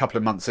like a couple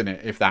of months in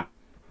it, if that.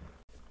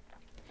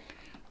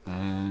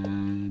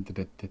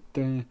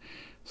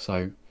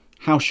 So,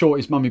 how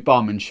short is Mummy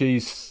Barman?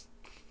 She's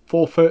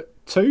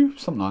 4'2",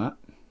 something like that.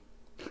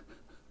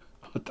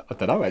 I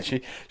don't know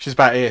actually. She's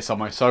about here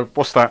somewhere. So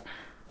what's that?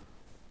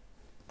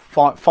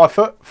 5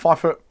 foot? 5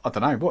 foot? I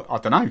don't know. What? I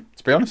don't know.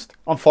 To be honest,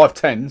 I'm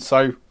 5'10".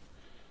 So,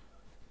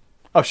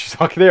 oh,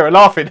 I can hear her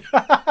laughing.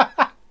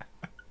 I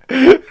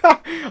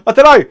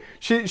don't know.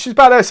 She's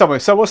about there somewhere.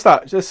 So what's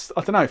that? Just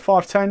I don't know.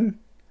 5'10".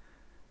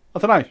 I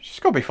don't know. She's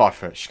got to be 5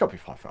 foot. She's got to be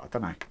 5 foot. I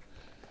don't know.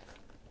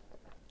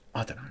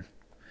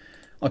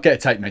 I'll get a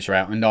tape measure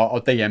out and I'll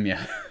DM you.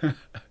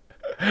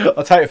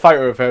 I'll take a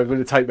photo of her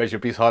with a tape measure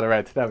beside her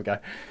head. There we go.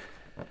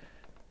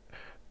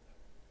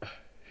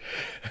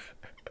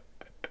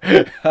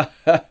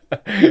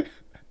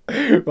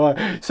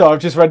 Right, so I've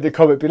just read the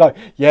comment below.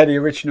 Yeah, the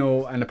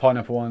original and the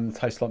pineapple one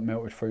taste like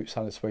melted fruit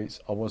salad sweets.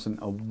 I wasn't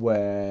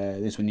aware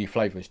these were new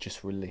flavours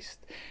just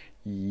released.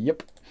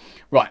 Yep.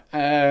 Right.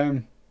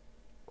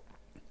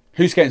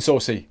 Who's getting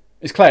saucy?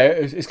 Is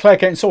Claire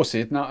getting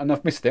saucy? No, and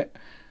I've missed it.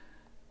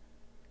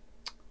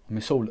 I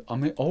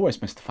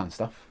always miss the fun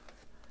stuff.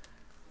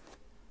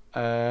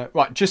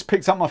 Right, just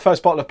picked up my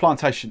first bottle of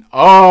plantation.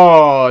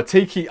 Oh,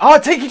 Tiki. Oh,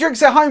 Tiki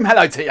drinks at home.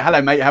 Hello, Tiki.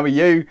 Hello, mate. How are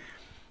you?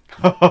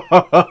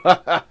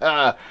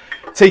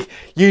 Tiki,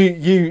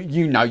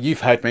 you know,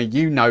 you've heard me.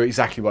 You know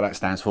exactly what that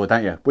stands for,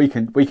 don't you? We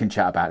can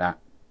chat about that.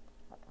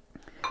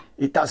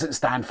 It doesn't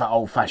stand for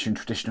old-fashioned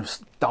traditional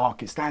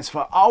dark. It stands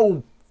for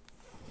Old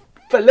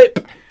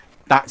Philip.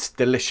 That's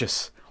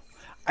delicious.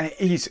 And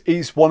it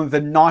is one of the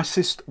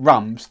nicest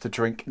rums to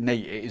drink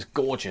neat. It is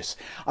gorgeous.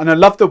 And I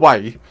love the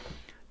way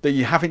that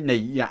you have it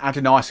neat, you add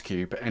an ice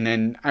cube, and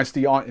then as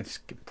the ice, it's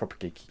proper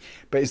geeky,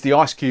 but as the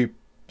ice cube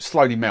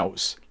slowly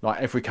melts,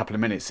 like every couple of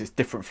minutes, it's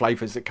different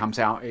flavours that comes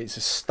out. It's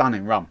a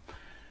stunning rum.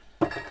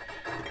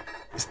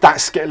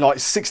 That's getting like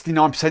 69%,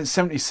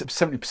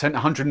 70%,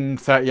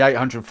 138,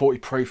 140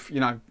 proof.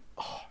 You know,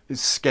 it's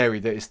scary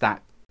that it's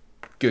that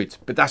good,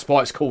 but that's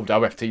why it's called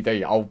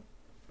OFTD. I'll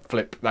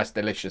flip. That's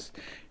delicious.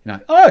 You know,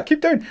 oh,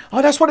 keep doing.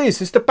 Oh, that's what it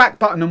is. It's the back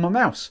button on my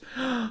mouse.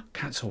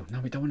 Cancel. No,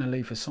 we don't want to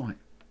leave a site.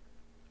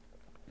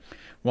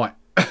 Right.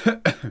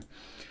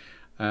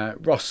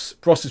 Ross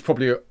has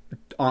probably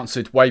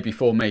answered way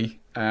before me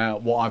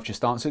what I've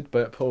just answered,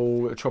 but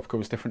Paul, tropical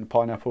is different to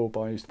pineapple,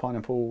 but I used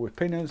pineapple with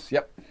peanuts.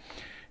 Yep,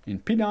 in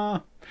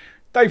pina.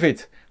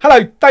 David,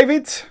 hello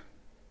David.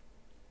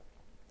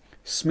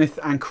 Smith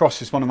and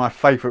Cross is one of my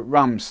favourite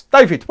rums.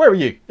 David, where are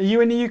you? Are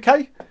you in the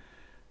UK?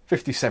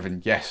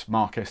 57, yes,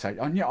 Mark S8.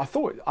 Oh, yeah,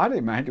 I didn't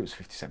in my head it was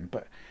 57,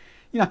 but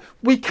you know,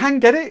 we can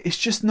get it. It's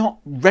just not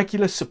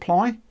regular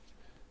supply.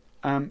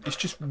 It's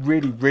just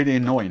really, really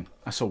annoying.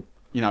 That's all.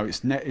 You know,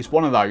 it's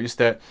one of those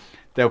that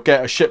they'll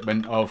get a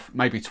shipment of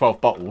maybe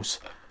 12 bottles.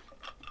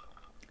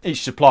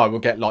 Each supplier will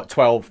get like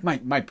 12,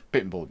 maybe a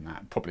bit more than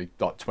that, probably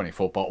like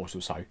 24 bottles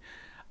or so.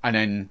 And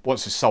then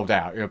once it's sold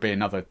out, it'll be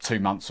another 2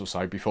 months or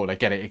so before they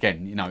get it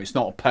again. You know, it's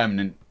not a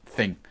permanent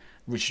thing,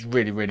 which is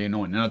really, really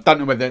annoying. And I don't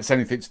know whether it's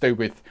anything to do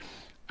with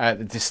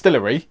the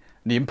distillery,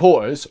 the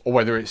importers, or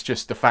whether it's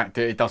just the fact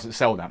that it doesn't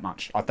sell that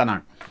much. I don't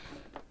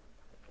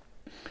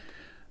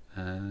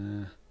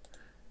know.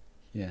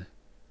 Yeah.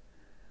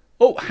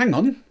 Oh, hang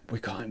on. We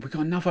got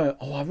another.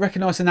 Oh, I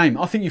recognise the name.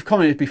 I think you've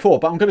commented before,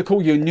 but I'm going to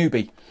call you a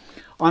newbie.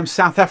 I'm a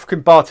South African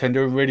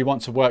bartender who really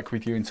want to work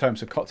with you in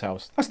terms of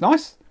cocktails. That's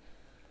nice.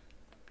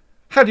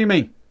 How do you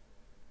mean?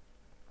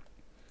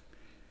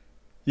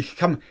 You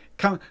can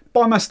come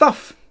buy my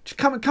stuff. Just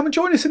come and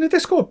join us in the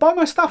Discord. Buy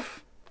my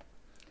stuff.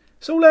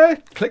 It's all there.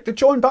 Click the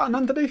join button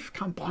underneath.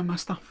 Come buy my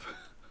stuff.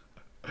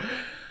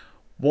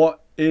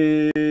 What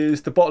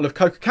is the bottle of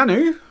Coca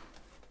Canu?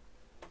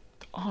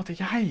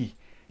 RDA.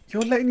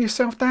 You're letting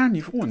yourself down.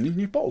 You've won a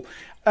new bottle.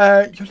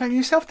 You're letting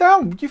yourself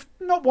down. You've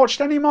not watched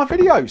any of my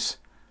videos.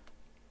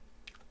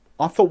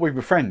 I thought we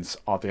were friends,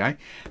 RDA.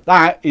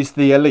 That is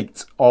the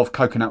elite of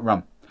coconut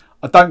rum.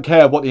 I don't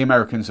care what the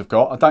Americans have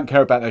got. I don't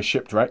care about their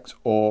shipwrecks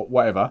or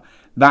whatever.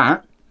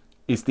 That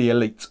is the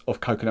elite of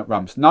coconut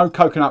rums. No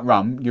coconut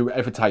rum you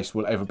ever taste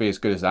will ever be as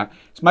good as that.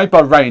 It's made by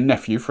Ray and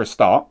Nephew for a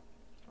start.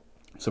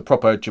 It's a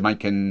proper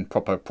Jamaican,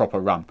 proper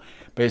rum.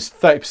 But it's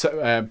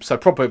 30%, so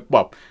proper,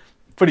 well,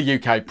 for the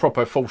UK,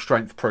 proper full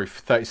strength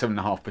proof,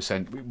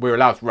 37.5%. We're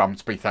allowed rum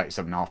to be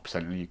 37.5%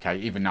 in the UK,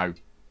 even though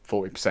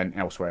 40%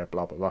 elsewhere,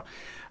 blah, blah, blah.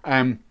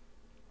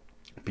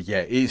 But yeah,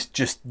 it's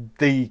just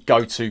the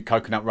go-to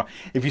coconut rum.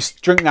 If you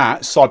drink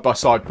that side by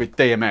side with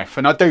DMF,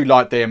 and I do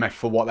like DMF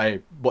for what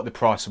the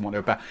price and what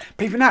they're about,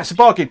 but even that's a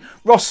bargain.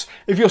 Ross,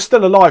 if you're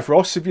still alive,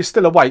 Ross, if you're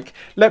still awake,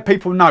 let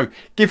people know.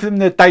 Give them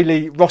the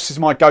daily. Ross is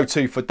my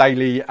go-to for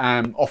daily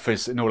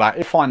offers and all that.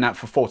 You'll find that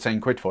for 14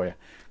 quid for you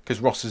because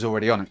Ross is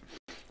already on it.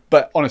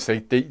 But honestly,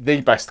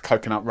 the best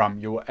coconut rum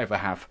you'll ever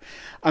have.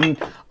 And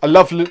I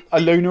love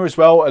Aluna as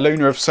well.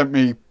 Aluna have sent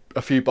me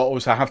a few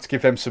bottles. I have to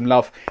give them some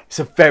love. It's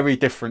a very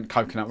different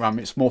coconut rum.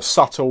 It's more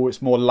subtle. It's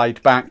more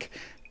laid back.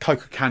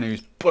 Coca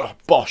Canu's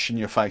bosh in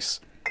your face.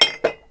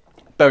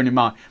 Bearing in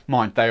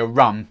mind, they are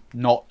rum,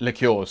 not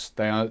liqueurs.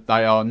 They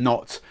are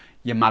not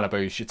your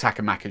Malibus, your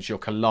Takamakas, your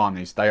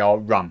Kalanis. They are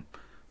rum,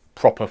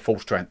 proper full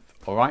strength.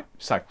 All right.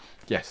 So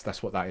yes,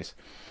 that's what that is.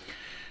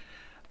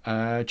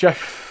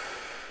 Jeff.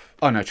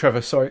 Oh no,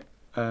 Trevor. Sorry.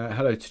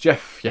 Hello to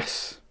Jeff.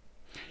 Yes.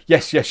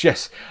 Yes.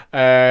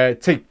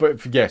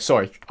 But yeah,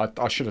 sorry,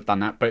 I should have done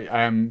that. But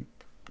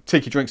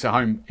Tiki Drinks at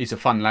Home is a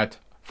fun lad,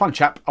 fun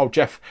chap. Old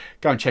Jeff,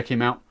 go and check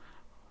him out.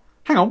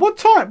 Hang on, what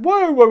time?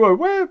 Whoa,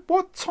 where?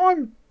 What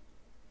time?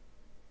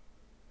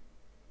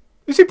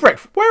 Is it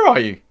breakfast? Where are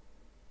you?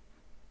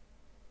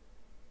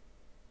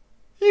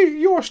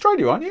 You're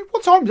Australia, aren't you?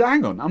 What time is it?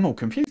 Hang on, I'm all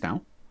confused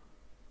now.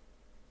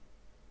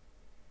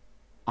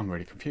 I'm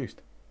really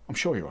confused. I'm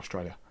sure you're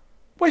Australia.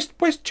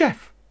 Where's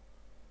Jeff?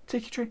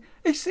 Tiki Drink?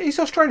 He's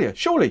Australia.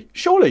 Surely.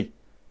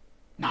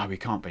 No, he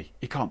can't be.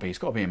 He can't be. He's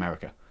got to be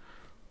America.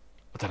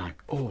 I don't know.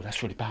 Oh,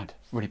 that's really bad.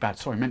 Really bad.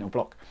 Sorry, mental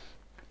block.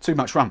 Too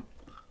much rum.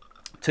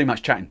 Too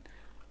much chatting.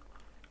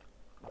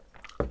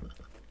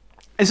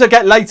 As I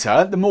get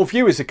later, the more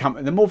viewers are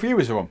coming. The more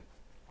viewers are on.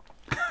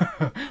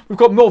 We've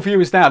got more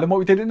viewers now than what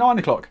we did at 9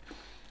 o'clock.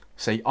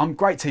 See, I'm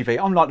great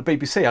TV. I'm like the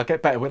BBC. I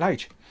get better with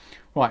age.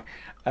 Right.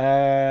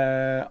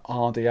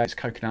 RDA's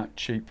coconut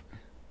cheap.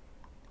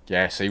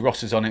 Yeah, see,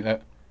 Ross is on it.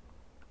 That.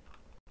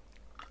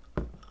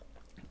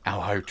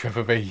 Oh,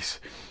 Trevor V's.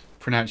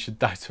 Pronounce your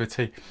dad to a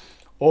T.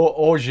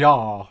 Or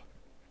jar.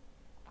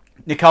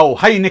 Nicole.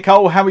 Hey,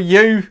 Nicole, how are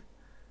you?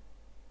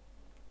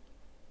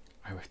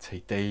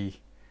 OFTD.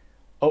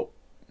 Oh.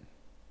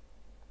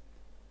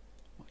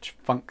 Much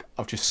funk.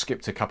 I've just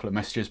skipped a couple of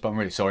messages, but I'm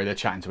really sorry. They're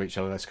chatting to each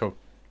other. That's cool.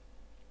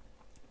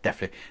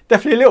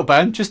 Definitely a little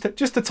burn. Just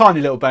a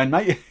tiny little burn,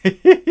 mate.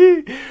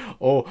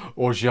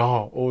 or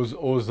jar. Or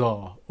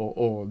zar.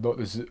 Or not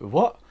the z.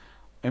 What?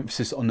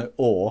 Emphasis on the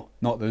or,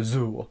 not the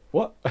zoo.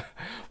 What? What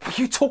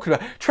are you talking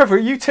about? Trevor, are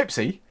you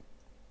tipsy?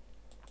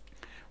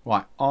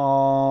 Right.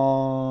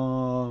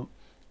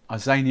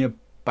 Azania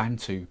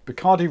Bantu.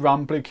 Bacardi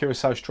rum, blue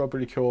curacao,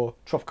 strawberry liqueur,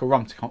 tropical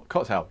rum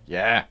cocktail.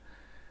 Yeah.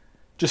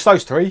 Just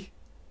those three.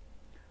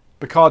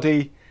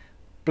 Bacardi,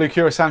 blue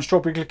curacao and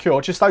strawberry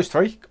liqueur. Just those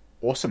three.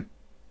 Awesome.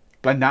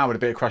 Blend that with a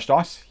bit of crushed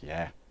ice.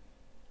 Yeah.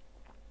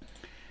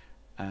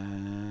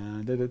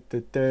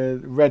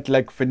 Red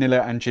leg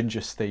vanilla and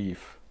ginger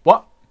Steve.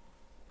 What?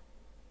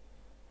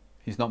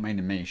 He's not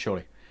meaning me,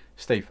 surely.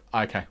 Steve,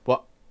 okay,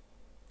 what?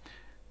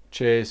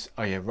 Cheers.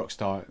 Oh yeah,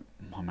 Rockstar,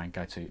 my main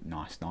go-to.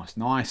 Nice, nice,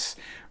 nice.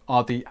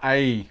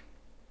 RDA.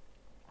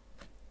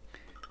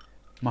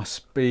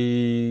 Must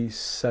be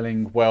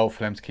selling well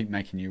for them to keep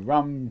making new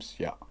rums.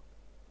 Yeah.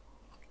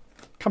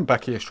 Come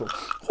back here, short.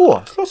 Oh,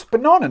 there's lots of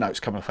banana notes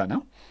coming off that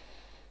now.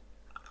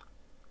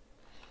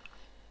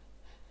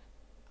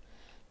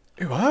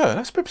 Ew,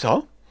 that's a bit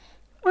bizarre.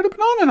 Where are the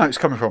banana notes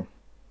coming from?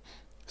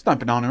 There's no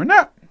banana in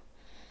that.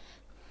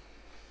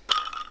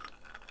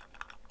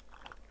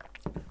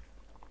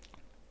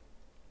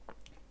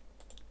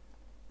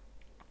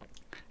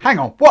 Hang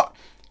on, what?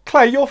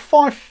 Claire, you're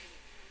 5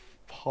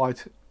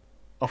 height.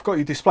 I've got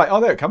you displayed.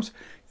 Oh, there it comes.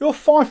 You're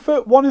 5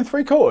 foot 1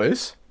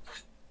 3/4.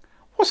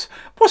 What's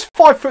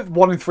 5 foot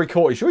 1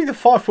 3/4? You're either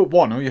 5 foot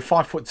 1 or you're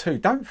 5 foot 2.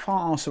 Don't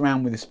fart ass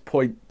around with this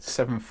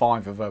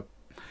 0.75 of a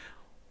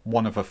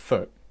 1 of a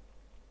foot.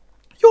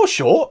 You're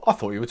short. I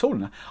thought you were taller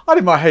than that. I had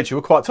in my head you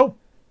were quite tall.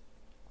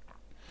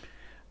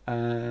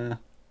 Bloody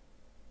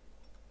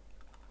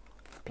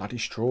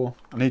straw.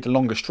 I need a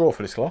longer straw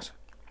for this glass.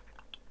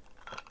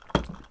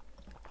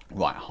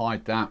 Right,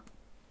 hide that.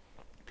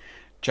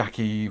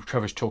 Jackie,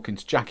 Trevor's talking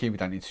to Jackie. We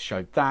don't need to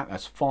show that.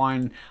 That's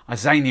fine.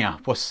 Azania.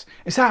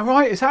 Is that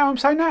right? Is that how I'm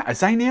saying that?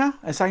 Azania?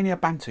 Azania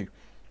Bantu.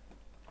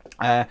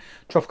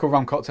 Tropical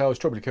rum cocktails.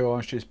 Strawberry liqueur,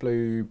 orange juice,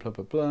 blue, blah,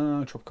 blah,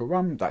 blah. Tropical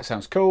rum. That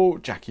sounds cool.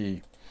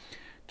 Jackie.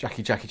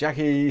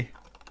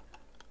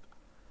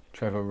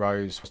 Trevor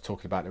Rose was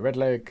talking about the red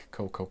leg.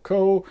 Cool, cool,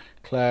 cool.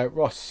 Claire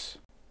Ross.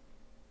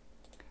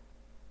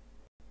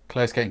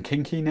 Claire's getting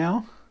kinky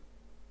now.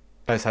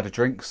 Claire's had a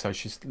drink, so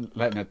she's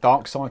letting her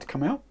dark side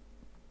come out.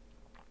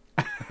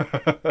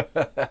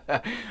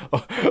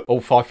 All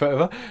 5 foot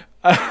of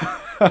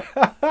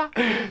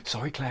her.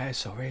 Sorry, Claire,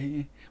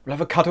 sorry. We'll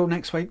have a cuddle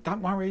next week,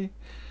 don't worry.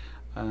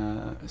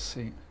 Let's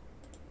see.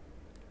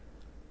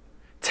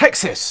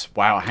 Texas.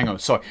 Wow, hang on,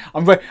 sorry.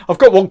 I've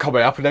got one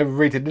comment up and then we're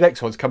reading the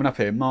next one's coming up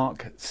here.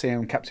 Mark,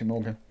 CM, Captain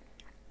Morgan.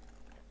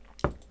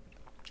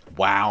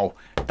 Wow,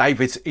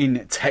 David's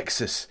in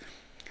Texas.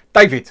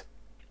 David,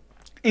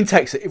 in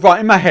Texas. Right,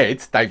 in my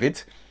head,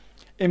 David,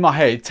 in my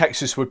head,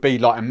 Texas would be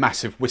like a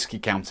massive whiskey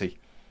county.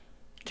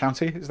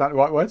 County, is that the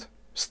right word?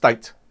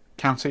 State,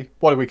 county.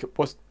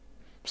 What's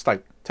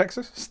state?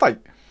 Texas? State.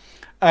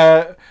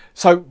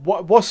 So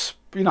what's,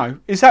 you know,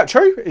 is that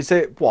true? Is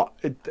it what?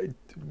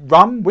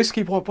 Rum,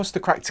 whiskey, what's the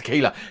crack?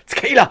 Tequila.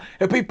 Tequila!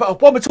 It'd be,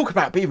 what we're talking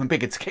about would be even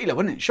bigger. Tequila,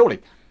 wouldn't it? Surely.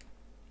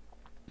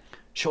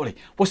 Surely.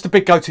 What's the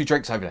big go-to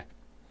drinks over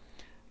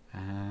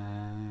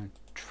there?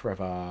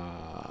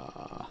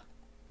 Trevor.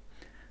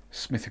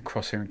 Smith and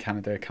Cross here in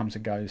Canada comes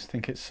and goes.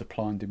 Think it's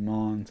supply and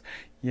demand.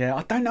 Yeah,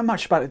 I don't know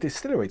much about the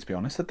distillery, to be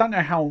honest. I don't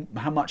know how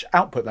much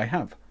output they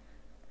have.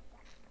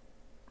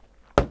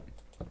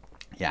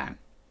 Yeah.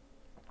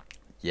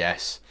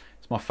 Yes.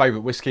 It's my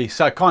favourite whiskey.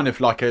 So kind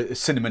of like a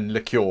cinnamon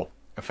liqueur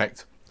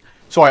effect.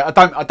 Sorry, I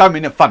don't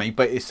mean it funny,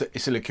 but it's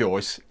a liqueur.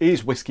 It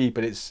is whiskey,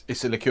 but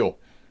it's a liqueur.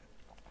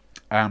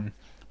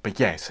 But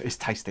yes, it's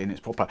tasty and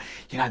it's proper.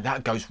 You know,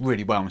 that goes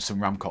really well with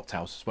some rum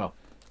cocktails as well.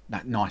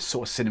 That nice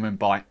sort of cinnamon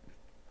bite.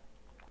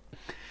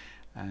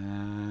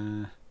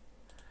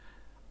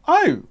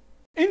 Oh,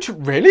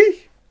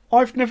 really?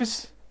 I've never.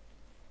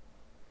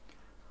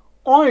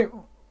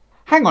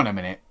 Hang on a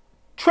minute.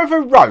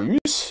 Trevor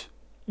Rose,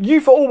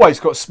 you've always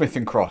got Smith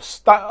and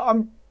Cross.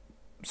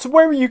 So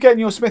where are you getting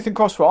your Smith and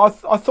Cross from?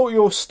 I thought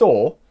your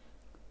store,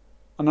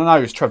 and I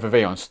know it's Trevor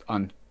V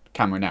on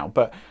camera now,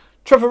 but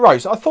Trevor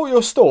Rose, I thought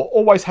your store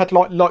always had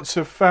like lots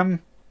of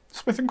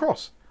Smith and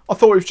Cross. I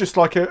thought it was just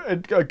like a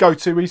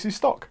go-to easy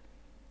stock.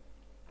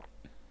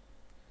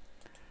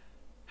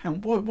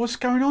 Hang on, what's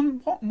going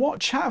on? What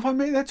chat have I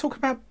made? They're talking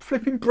about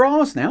flipping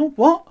bras now.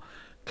 What?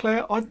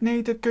 Claire, I'd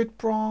need a good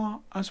bra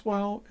as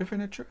well if in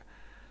a...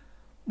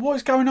 What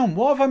is going on?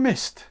 What have I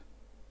missed?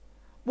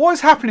 What is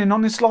happening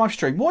on this live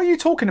stream? What are you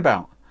talking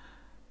about?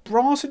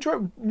 Bras and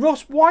dresses?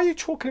 Ross, why are you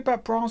talking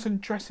about bras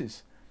and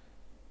dresses?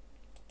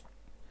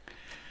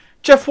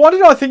 Jeff, why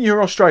did I think you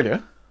were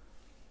Australia?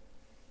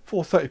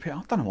 4:30 p.m.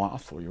 I don't know why I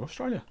thought you were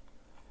Australia.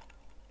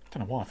 I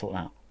don't know why I thought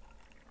that.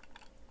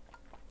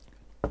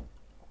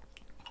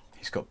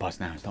 He's got buzz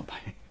now, he's not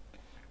paying.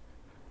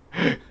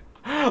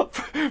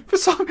 for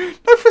some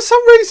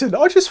reason,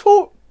 I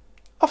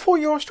thought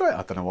you were Australia.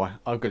 I don't know why.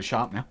 I've got to shut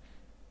up now.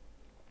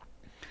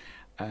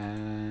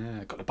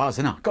 Got the buzz,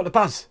 innit? Got the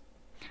buzz.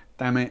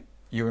 Damn it!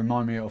 You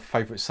remind me of a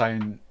favourite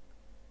saying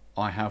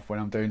I have when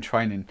I'm doing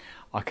training.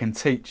 I can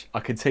teach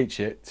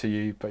it to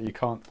you, but you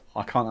can't.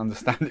 I can't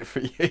understand it for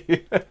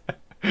you.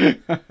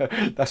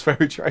 That's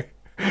very true.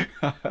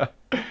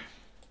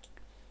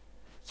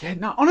 Yeah,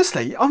 no,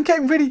 honestly, I'm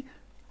getting really.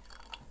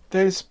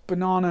 There's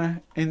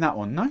banana in that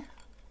one, no?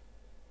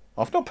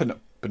 I've not put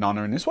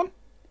banana in this one.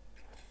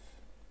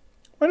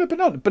 Where the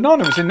banana?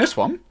 Banana was in this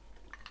one.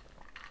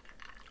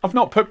 I've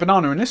not put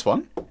banana in this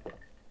one.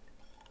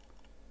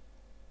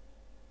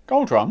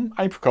 Gold rum,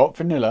 apricot,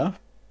 vanilla,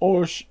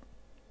 orgeat,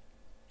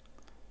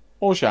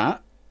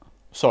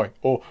 sorry,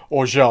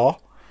 orgeat,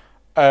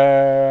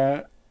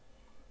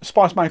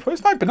 Spice maple.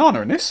 There's no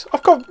banana in this.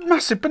 I've got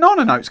massive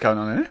banana notes going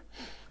on in here.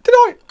 Did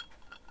I?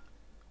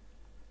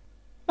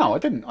 No, I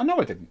didn't. I know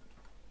I didn't.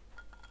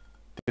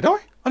 Did I?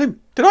 I didn't.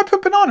 Did I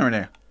put banana in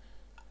here?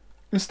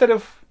 Instead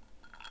of...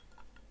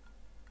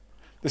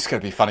 This is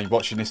going to be funny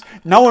watching this.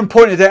 No one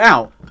pointed it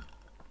out.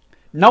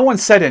 No one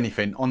said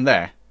anything on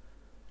there.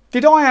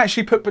 Did I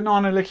actually put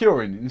banana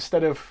liqueur in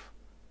instead of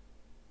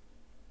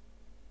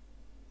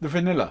the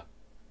vanilla?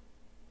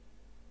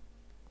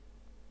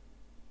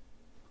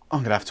 I'm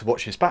going to have to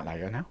watch this back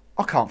later now.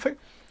 I can't think.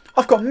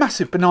 I've got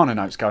massive banana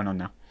notes going on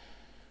now.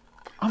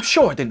 I'm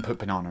sure I didn't put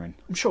banana in.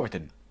 I'm sure I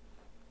didn't.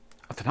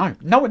 I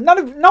don't know.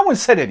 No one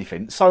said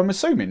anything, so I'm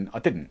assuming I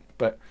didn't.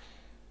 But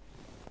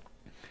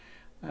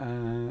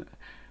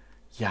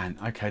yeah,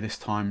 okay. This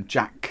time,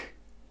 Jack.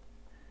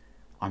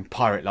 I'm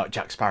pirate like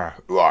Jack Sparrow.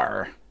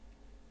 Roar.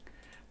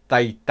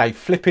 They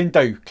flipping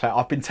do, Claire.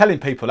 I've been telling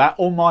people that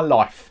all my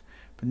life,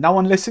 but no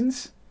one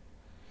listens.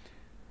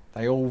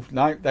 They all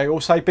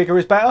say bigger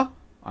is better,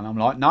 and I'm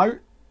like, no,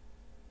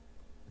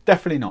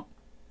 definitely not.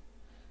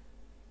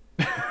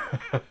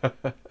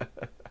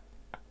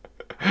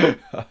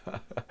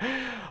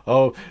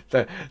 Oh,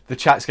 the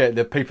chat's getting,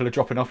 the people are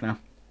dropping off now.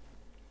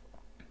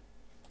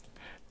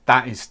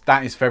 That is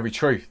very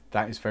true.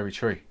 That is very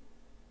true.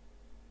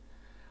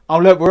 Oh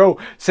look, we're all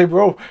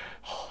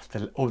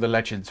all the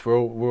legends.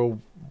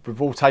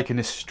 We've all taken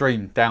this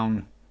stream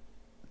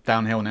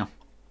downhill now.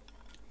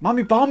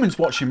 Mummy Barman's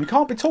watching. We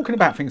can't be talking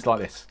about things like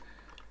this.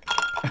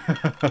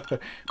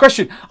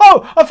 Question.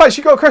 Oh, I've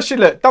actually got a question.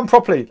 Look, done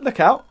properly. Look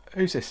out.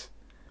 Who's this?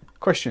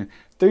 Question.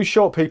 Do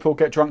short people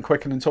get drunk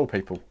quicker than tall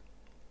people?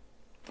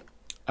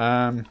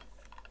 I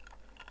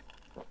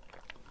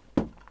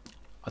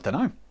don't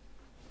know.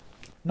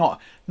 Not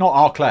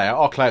our Claire.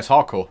 Our Claire's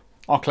hardcore.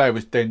 Our Claire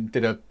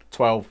did a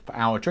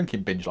 12-hour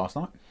drinking binge last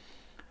night.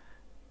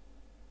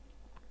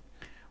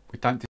 We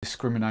don't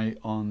discriminate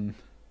on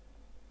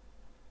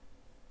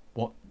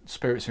what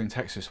spirits are in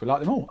Texas. We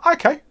like them all.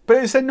 Okay, but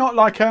is there not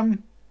like oh,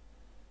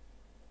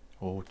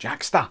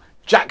 Jackster,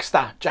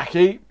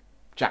 Jackie.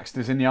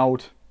 Jackster's in the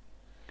old.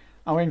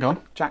 Oh, hang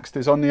on.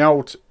 Jackster's on the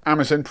old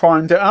Amazon,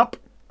 primed it up.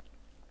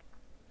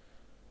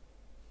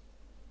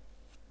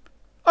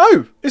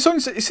 Oh, it's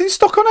in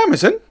stock on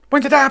Amazon.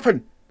 When did that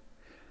happen?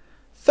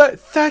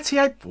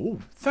 38. Ooh,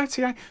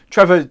 38.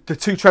 Trevor, the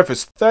two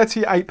Trevors,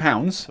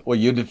 £38. Well,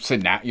 you'd have seen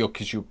that,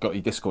 because you've got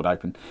your Discord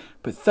open.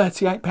 But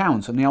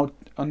 £38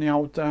 on the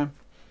old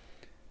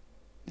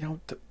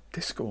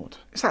Discord.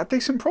 Is that a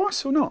decent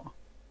price or not?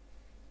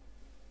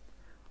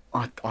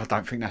 I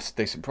don't think that's a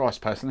decent price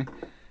personally.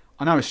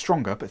 I know it's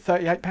stronger, but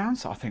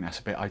 £38. I think that's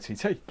a bit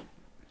OTT.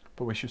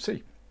 But we shall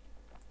see.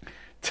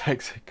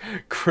 Texas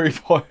crude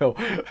oil.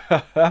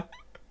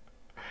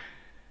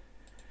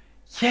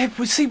 Yeah,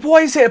 but see,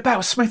 why is it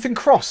about Smith and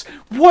Cross?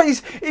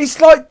 It's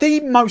like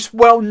the most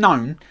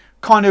well-known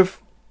kind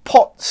of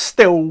pot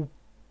still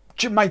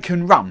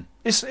Jamaican rum.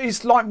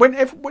 It's like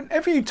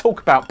whenever you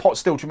talk about pot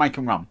still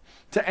Jamaican rum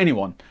to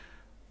anyone,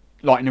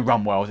 like in the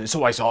rum world, it's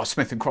always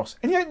Smith and Cross,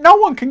 and yet no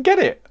one can get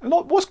it.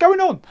 Like, what's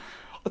going on?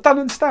 I don't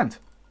understand.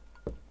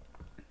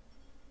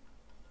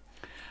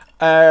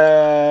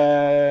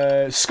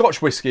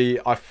 Scotch whiskey,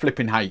 I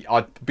flipping hate.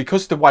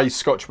 Because the way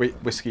Scotch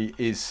whiskey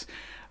is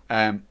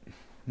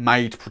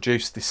made,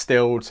 produced,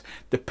 distilled.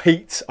 The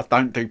peat, I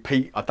don't do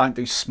peat. I don't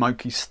do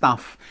smoky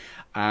stuff.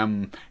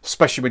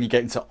 Especially when you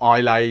get into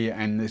Islay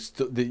and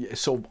the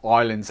sort of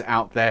islands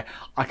out there.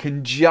 I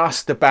can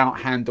just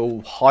about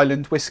handle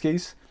Highland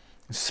whiskies.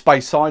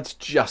 Speysides,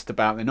 just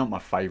about. They're not my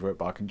favourite,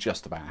 but I can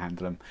just about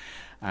handle them.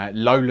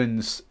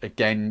 Lowlands,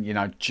 again, you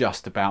know,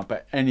 just about.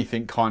 But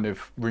anything kind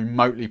of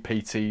remotely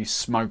peaty,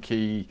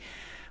 smoky,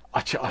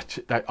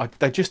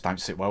 they just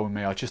don't sit well with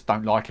me. I just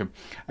don't like them.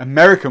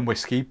 American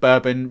whiskey,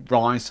 bourbon,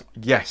 rye,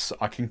 yes,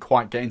 I can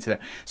quite get into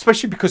that.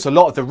 Especially because a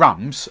lot of the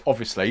rums,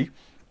 obviously,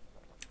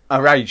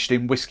 are aged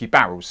in whiskey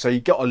barrels. So you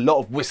get a lot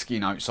of whiskey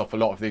notes off a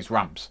lot of these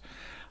rums.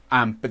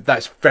 But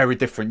that's very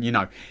different, you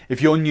know.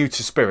 If you're new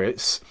to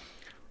spirits,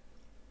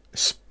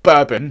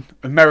 bourbon,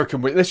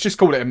 American, let's just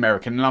call it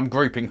American, and I'm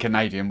grouping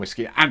Canadian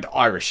whiskey and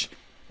Irish.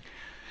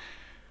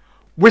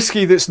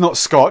 Whiskey that's not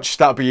Scotch,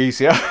 that'll be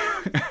easier.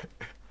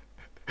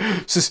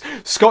 So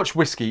Scotch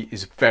whiskey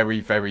is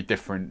very, very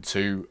different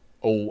to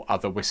all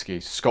other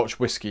whiskies. Scotch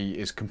whiskey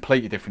is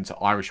completely different to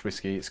Irish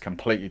whiskey. It's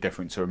completely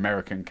different to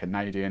American,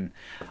 Canadian,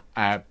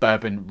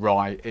 bourbon,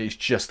 rye. It's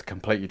just a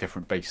completely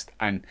different beast.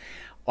 And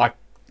I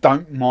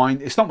don't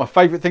mind. It's not my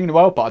favourite thing in the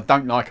world, but I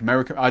don't like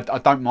American. I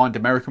don't mind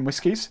American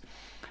whiskies,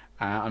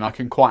 and I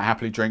can quite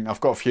happily drink.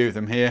 I've got a few of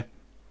them here.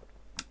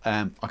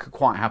 I could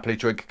quite happily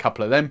drink a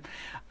couple of them.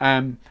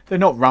 They're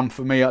not rum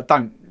for me. I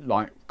don't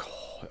like.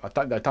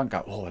 They don't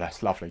go, oh,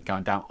 that's lovely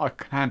going down. I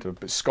can handle it,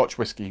 but Scotch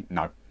whiskey,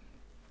 no.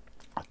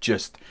 I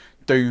just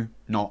do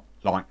not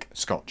like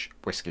Scotch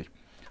whiskey.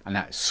 And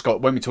that's Scotch.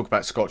 When we talk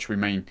about Scotch, we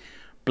mean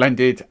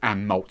blended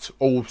and malt.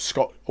 All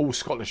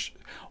Scottish,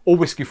 all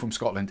whiskey from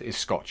Scotland is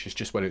Scotch. It's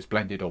just whether it's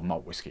blended or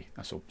malt whiskey.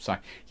 That's all. So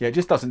yeah, it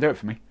just doesn't do it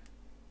for me.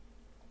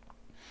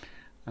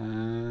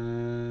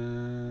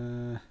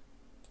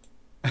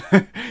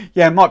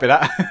 Yeah, it might be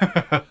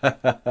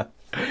that.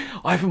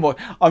 I haven't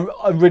watched.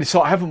 I'm really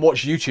sorry. I haven't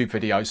watched YouTube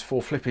videos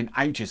for flipping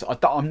ages.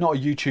 I'm not a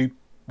YouTube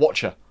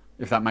watcher,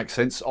 if that makes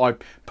sense. I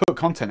put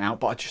content out,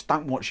 but I just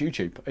don't watch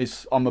YouTube.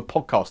 I'm a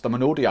podcast. I'm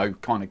an audio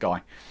kind of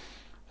guy,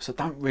 so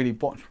I don't really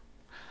watch.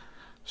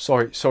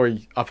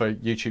 Sorry, other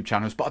YouTube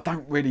channels, but I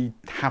don't really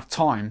have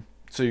time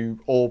to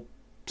or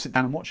sit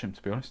down and watch them,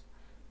 to be honest.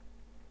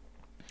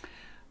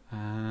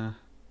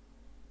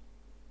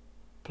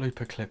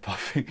 Blooper clip, I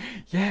think.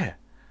 Yeah.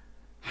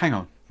 Hang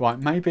on. Right,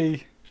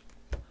 maybe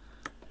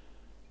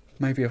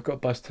I've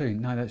got buzz too.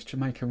 No, that's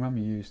Jamaican rum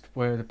you used.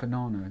 Where the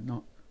banana,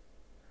 not.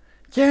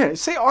 Yeah,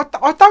 see,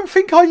 I don't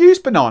think I use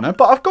banana,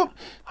 but I've got,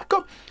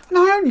 and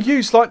I only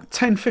use like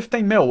 10,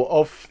 15 mil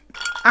of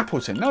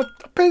apples in. Now,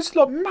 there's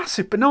like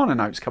massive banana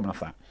notes coming off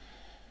that.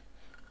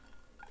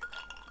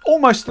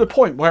 Almost to the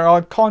point where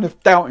I'm kind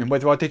of doubting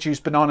whether I did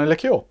use banana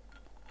liqueur.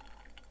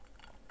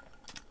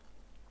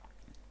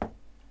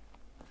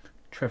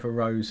 Trevor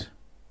Rose.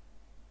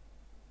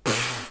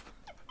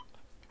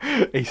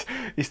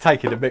 he's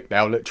taking a mic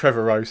now. Look,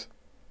 Trevor Rose.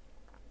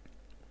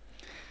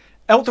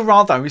 El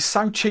Dorado is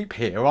so cheap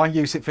here. I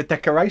use it for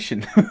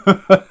decoration.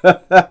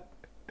 Flip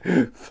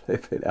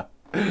it up.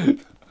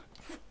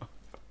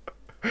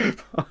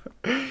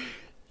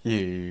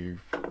 you.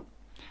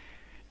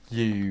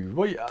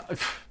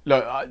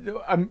 Look.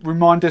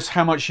 Remind us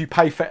how much you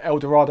pay for El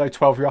Dorado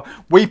 12-year-old.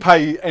 We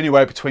pay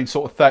anywhere between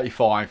sort of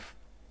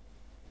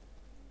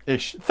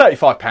 35-ish,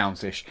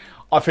 £35-ish.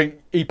 I think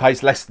he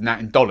pays less than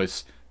that in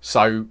dollars.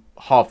 So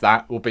half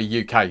that will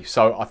be UK.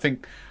 So I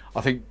think,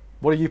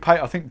 what do you pay?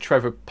 I think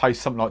Trevor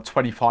pays something like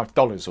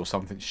 $25 or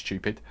something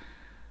stupid.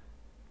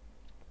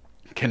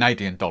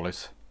 Canadian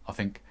dollars, I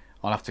think.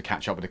 I'll have to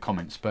catch up with the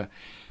comments. But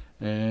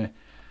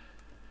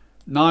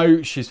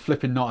no, she's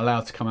flipping not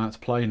allowed to come out to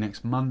play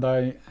next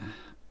Monday.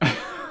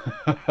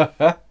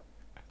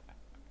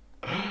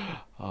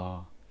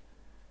 Oh.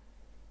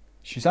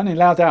 She's only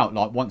allowed out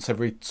like once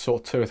every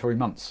sort of 2 or 3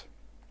 months.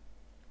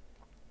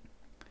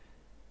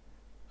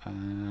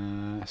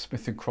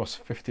 Smith and Cross,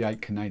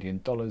 58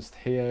 Canadian dollars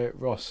here.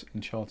 Ross in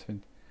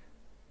Charlton.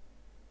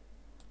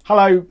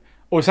 Hello,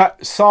 or is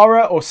that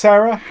Sarah or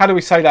Sarah? How do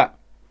we say that?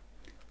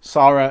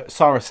 Sarah.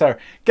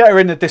 Get her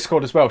in the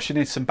Discord as well. She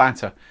needs some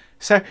banter.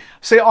 So,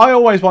 see, I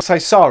always want to say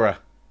Sarah.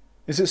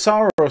 Is it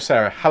Sarah or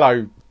Sarah?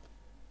 Hello,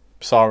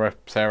 Sarah.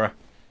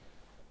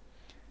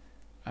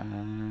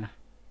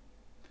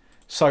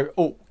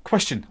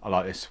 Question. I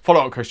like this.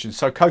 Follow-up question.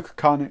 So,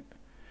 Coca-Cola.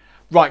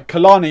 Right,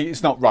 Kalani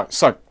is not right.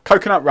 So,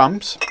 coconut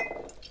rums,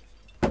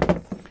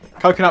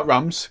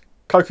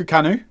 Coca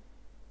Canu,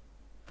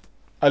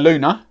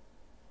 Aluna,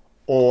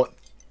 or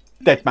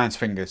Dead Man's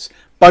Fingers.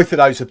 Both of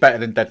those are better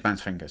than Dead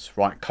Man's Fingers.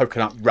 Right,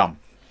 coconut rum.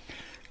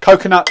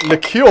 Coconut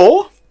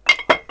liqueur,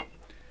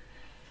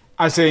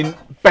 as in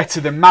better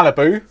than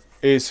Malibu,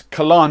 is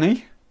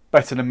Kalani,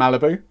 better than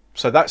Malibu.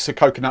 So that's a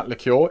coconut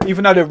liqueur,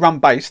 even though they're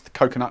rum-based,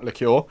 coconut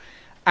liqueur.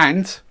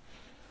 And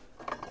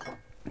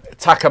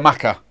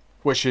Takamaka,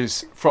 which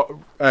is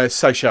from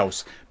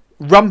Seychelles.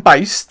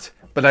 Rum-based,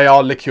 but they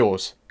are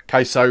liqueurs.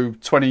 Okay, so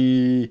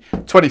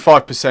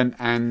 25%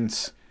 and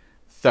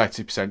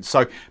 30%.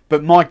 So,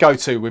 but my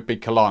go-to would be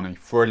Kalani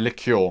for a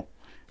liqueur.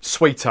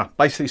 Sweeter,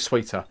 basically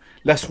sweeter.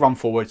 Less rum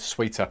forward,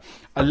 sweeter.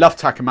 I love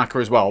Takamaka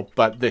as well,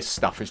 but this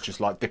stuff is just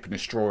like dipping a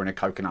straw in a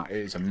coconut. It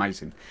is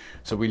amazing.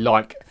 So we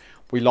like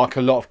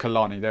a lot of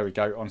Kalani. There we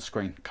go on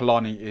screen.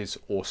 Kalani is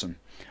awesome,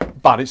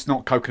 but it's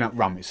not coconut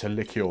rum. It's a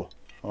liqueur.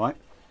 All right.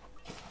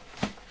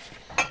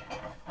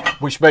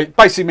 Which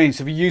basically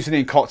means if you're using it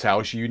in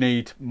cocktails, you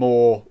need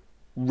more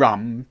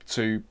rum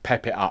to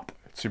pep it up,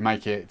 to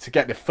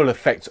get the full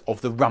effect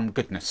of the rum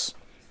goodness.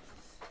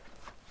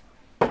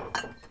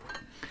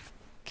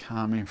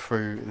 Coming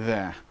through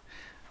there.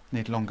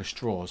 Need longer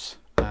straws.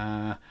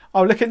 Oh,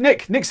 look at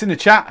Nick. Nick's in the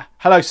chat.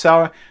 Hello,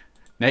 Sarah.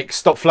 Nick,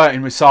 stop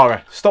flirting with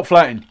Sarah. Stop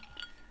flirting.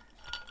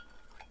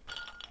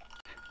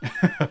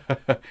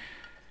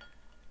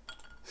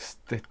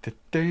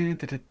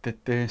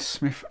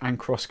 Smith and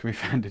Cross can be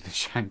found in the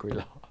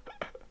Shangri-La.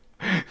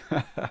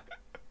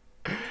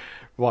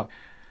 Right.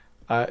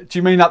 Do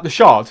you mean up the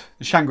Shard?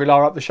 The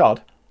Shangri-La up the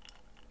Shard?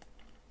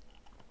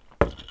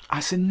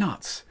 That's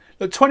nuts.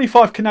 Look,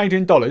 25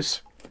 Canadian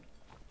dollars.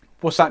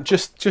 What's that?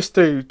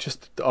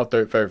 I'll do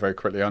it very, very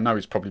quickly. I know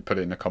he's probably put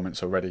it in the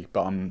comments already,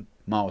 but I'm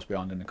miles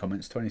behind in the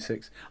comments.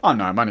 26. Oh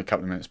no, I'm only a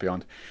couple of minutes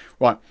behind.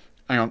 Right,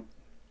 hang on.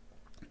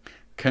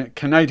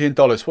 Canadian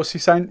dollars. What's he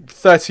saying?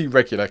 30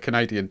 regular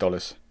Canadian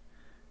dollars.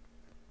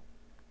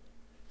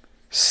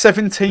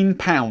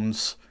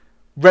 £17.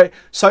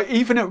 So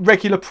even at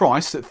regular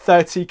price, at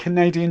 30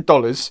 Canadian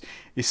dollars,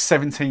 is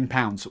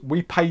 £17.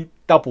 We pay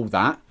double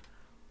that.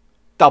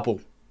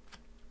 Double.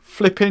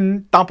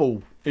 Flipping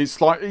double.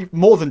 It's like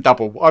more than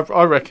double,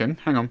 I reckon.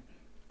 Hang on.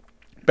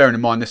 Bearing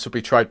in mind this will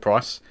be trade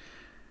price.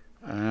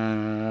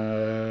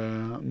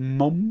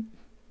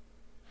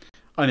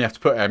 Only have to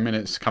put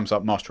minutes. Comes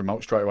up Master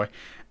Remote straight away.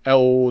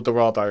 El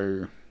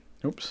Dorado.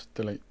 Oops.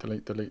 Delete.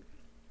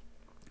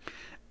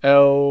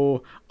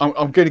 I'm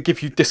going to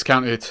give you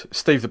discounted.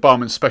 Steve the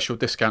Barman special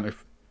discounted.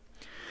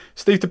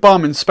 Steve the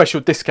Barman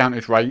special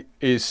discounted rate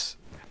is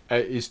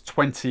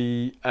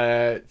 20.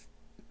 Hang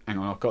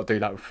on, I've got to do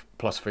that with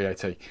plus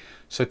VAT.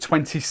 So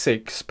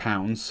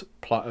 £26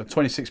 plus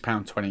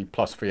 £26.20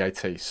 plus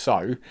VAT.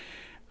 So,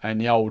 and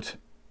the old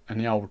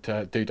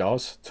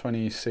doodahs,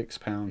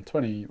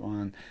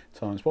 £26.21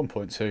 times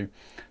 1.2.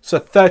 So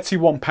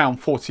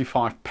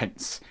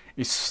 £31.45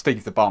 is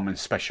Steve the Barman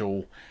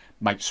special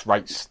mates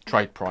rates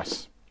trade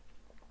price.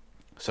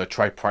 So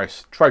trade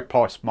price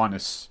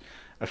minus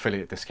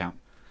affiliate discount.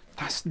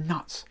 That's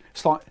nuts.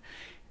 It's like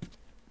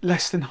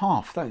less than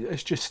half. That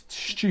is just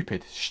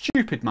stupid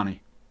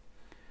money.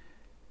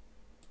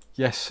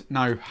 Yes,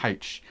 no,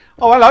 H.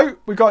 Oh, hello.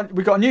 We got a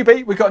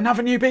newbie. We got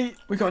another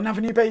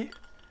newbie.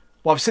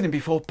 Well, I've seen him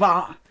before,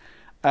 but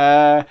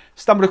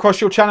stumbled across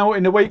your channel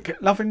in the week.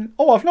 Loving.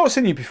 Oh, I've not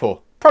seen you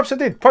before. Perhaps I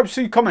did. Perhaps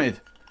you commented.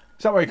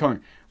 Is that where you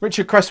commented?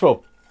 Richard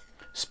Cresswell.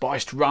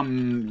 Spiced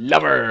rum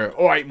lover.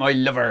 All right, my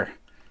lover.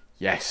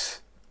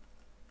 Yes.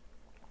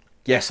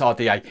 Yes,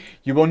 RDA.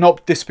 You will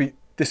not be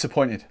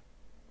disappointed.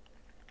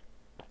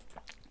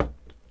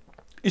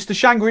 Is the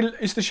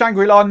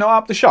Shangri-La not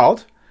up the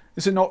Shard?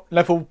 Is it not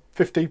level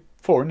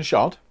 54 in the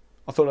Shard?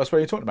 I thought that's what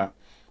you're talking about.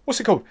 What's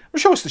it called? I'm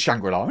sure it's the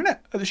Shangri-La, isn't it?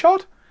 At the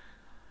Shard?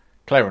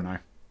 Claire will know.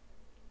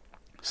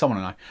 Someone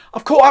will know.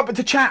 I've caught up with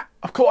the chat.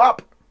 I've caught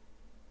up.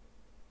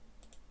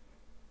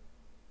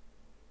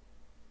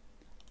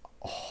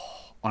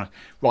 Oh,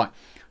 right.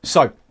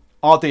 So,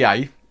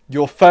 RDA,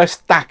 your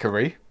first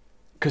daiquiri,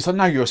 because I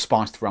know you're a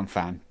spiced rum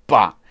fan,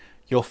 but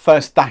your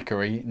first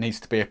daiquiri needs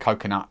to be a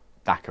coconut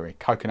daiquiri,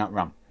 coconut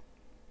rum.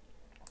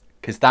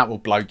 Because that will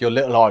blow, your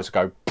little eyes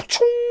go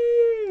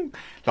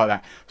like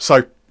that.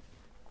 So,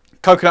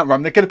 coconut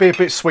rum, they're going to be a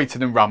bit sweeter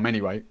than rum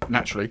anyway,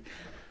 naturally.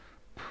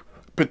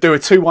 But do a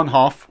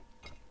 2-1/2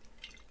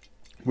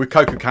 with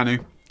Coca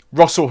Canu.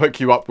 Ross will hook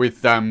you up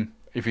with,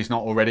 if he's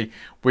not already,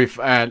 with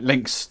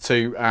links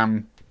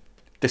to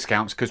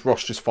discounts, because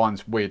Ross just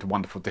finds weird,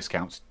 wonderful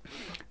discounts.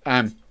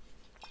 A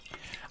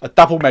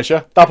double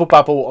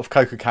bubble of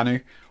Coca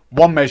Canu,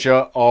 1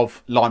 measure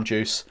of lime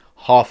juice,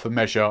 1/2 a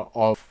measure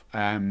of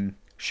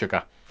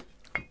sugar.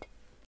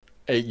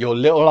 Your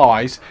little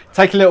eyes,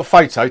 take a little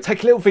photo,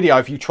 take a little video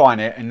of you trying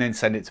it, and then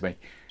send it to me,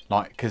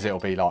 like, because it'll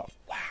be like,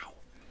 wow.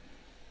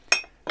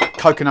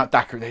 Coconut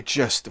daiquiri, they're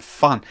just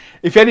fun.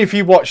 If any of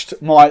you watched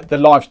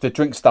the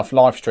drink stuff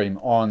live stream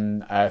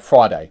on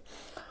Friday,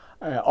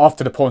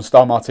 after the Porn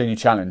Star Martini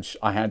Challenge,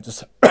 I had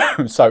just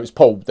so it's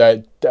Paul,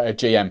 the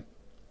GM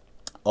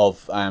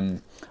of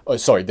the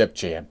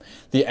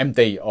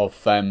MD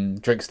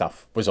of drink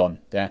stuff was on.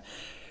 Yeah,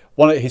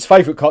 one of his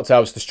favourite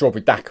cocktails was the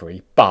strawberry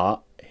daiquiri,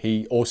 but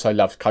he also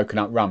loves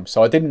coconut rum.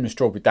 So I did him a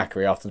strawberry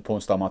daiquiri after the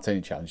Porn Star Martini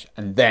Challenge,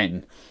 and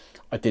then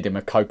I did him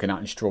a coconut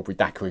and strawberry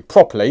daiquiri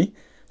properly.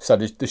 So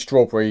the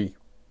strawberry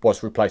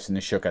was replacing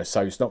the sugar,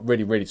 so it's not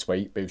really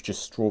sweet, but it was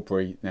just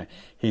strawberry.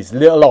 His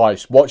little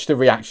eyes, watch the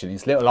reaction.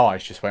 His little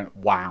eyes just went,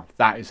 wow,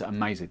 that is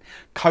amazing.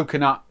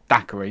 Coconut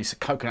daiquiris,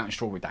 coconut and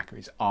strawberry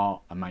daiquiris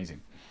are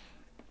amazing.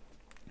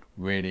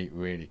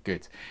 Really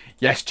good.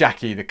 Yes,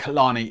 Jackie, the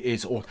Kalani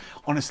is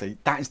honestly,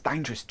 that is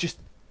dangerous. Just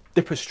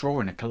dip a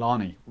straw in a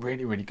Kalani.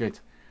 Really good.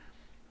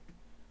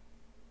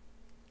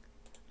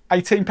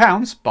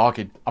 £18,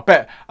 bargain. I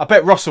bet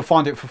Ross will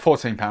find it for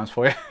 £14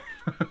 for you.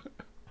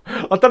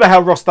 I don't know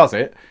how Ross does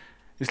it.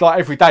 It's like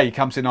every day he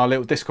comes in our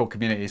little Discord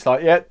community. It's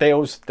like, yeah,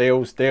 deals,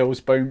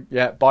 boom,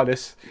 yeah, buy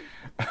this.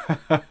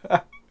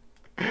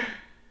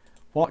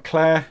 What,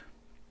 Claire?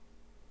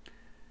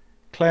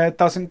 Claire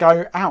doesn't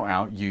go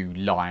out, you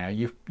liar.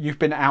 You've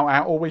been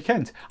out all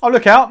weekend. Oh,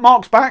 look out,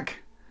 Mark's back.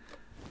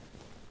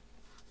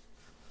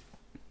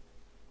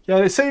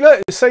 Yeah,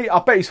 see, I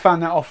bet he's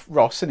found that off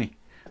Ross, isn't he?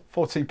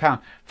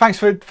 £14. Thanks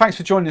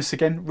for joining us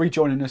again,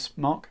 rejoining us,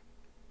 Mark.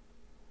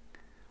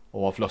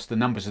 Oh, I've lost the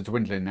numbers are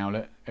dwindling now.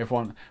 Look,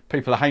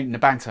 people are hating the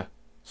banter.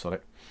 Sorry.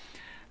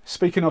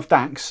 Speaking of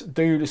Dax,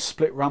 do the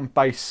split run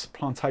base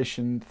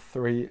plantation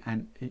 3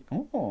 and E.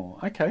 Oh,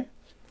 okay.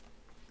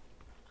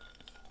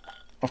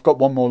 I've got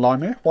one more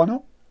lime here. Why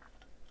not?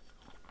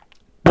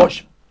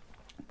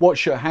 What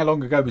sugar? How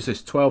long ago was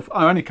this? 12.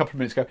 Oh, only a couple of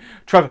minutes ago.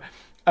 Trevor,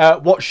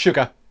 what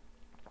sugar?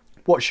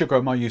 What sugar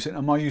am I using?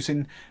 Am I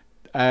using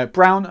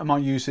brown? Am I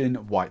using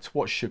white?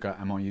 What sugar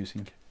am I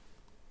using?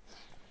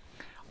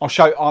 I'll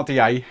show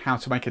RDA how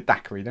to make a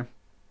daiquiri then.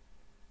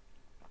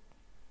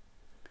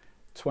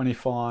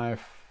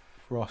 25,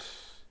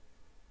 Ross,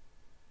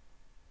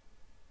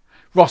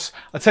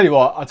 I tell you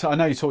what, I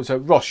know you talked to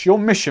Ross, your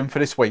mission for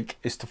this week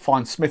is to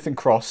find Smith &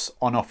 Cross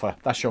on offer.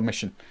 That's your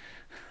mission.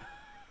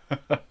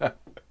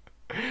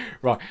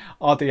 Right,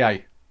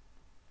 RDA.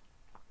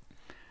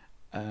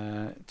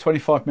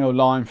 25ml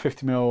lime,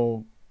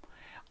 50ml.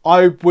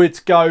 I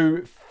would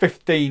go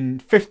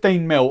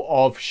 15ml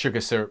of sugar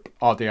syrup,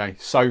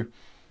 RDA. So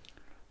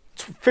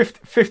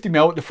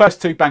 50ml, the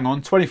first two bang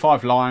on,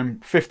 25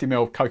 lime,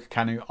 50ml Coca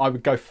Canu. I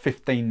would go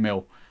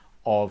 15ml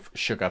of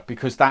sugar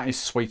because that is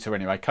sweeter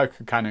anyway.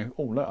 Coca Canu,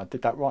 oh look, I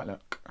did that right,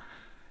 look.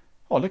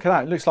 Oh, look at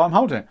that. It looks like I'm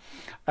holding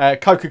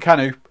it. Coca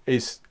Canu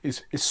is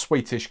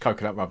sweetish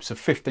coconut rub. So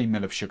 15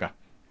 ml of sugar.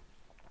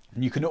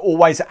 And you can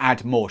always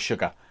add more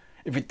sugar.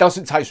 If it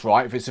doesn't taste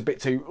right, if it's a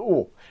bit too,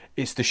 oh,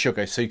 it's the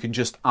sugar. So you can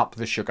just up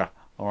the sugar.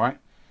 All right.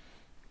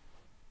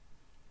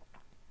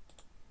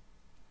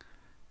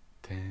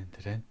 Dun,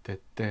 dun, dun, dun,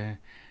 dun.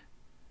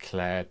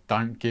 Claire,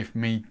 don't give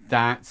me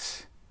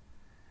that.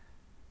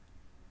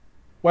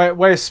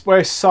 Where's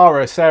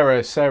Sarah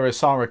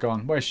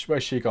gone?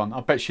 Where's she gone?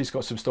 I bet she's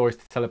got some stories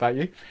to tell about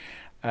you.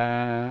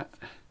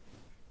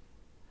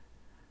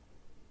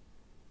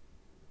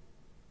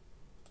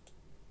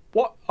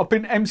 What? I've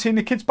been emptying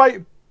the kids'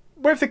 bait.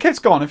 Where have the kids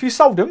gone? Have you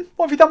sold them?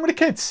 What have you done with the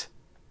kids?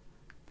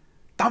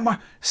 Don't worry,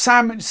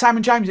 Sam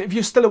and James. If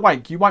you're still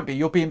awake, you won't be.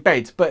 You'll be in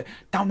bed. But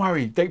don't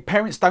worry, the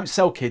parents don't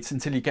sell kids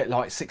until you get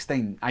like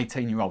 16,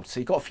 18-year-olds. So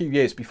you've got a few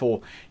years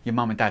before your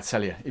mum and dad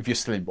sell you. If you're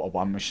still in, well,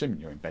 I'm assuming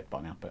you're in bed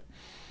by now. But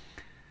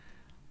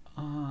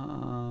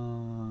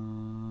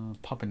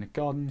pub in the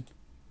garden.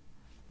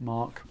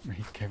 Mark,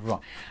 okay, right.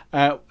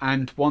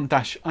 And one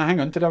dash. Hang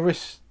on, did I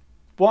risk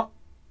what?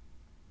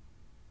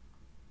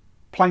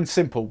 Plain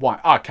simple white.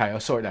 Okay, I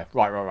saw it there.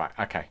 Right.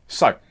 Okay,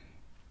 so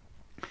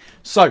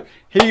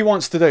he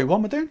wants to do, what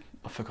am I doing?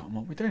 I've forgotten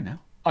what we're doing now.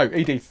 Oh,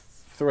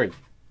 ED3.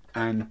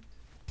 And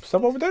is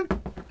that what we're doing?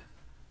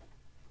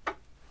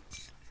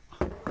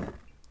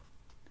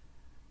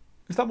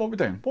 Is that what we're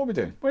doing? What are we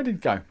doing? Where did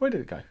it go? Where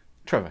did it go?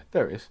 Trevor,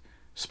 there it is.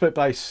 Split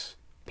base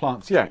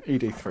plants. Yeah,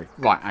 ED3.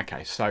 Right,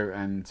 okay. So,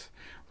 and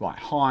right,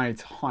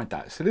 hide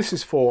that. So this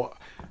is for,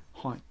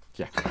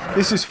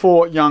 this is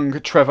for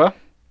young Trevor.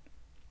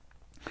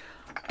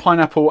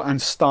 Pineapple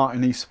and star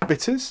anise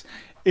bitters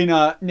in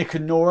a Nick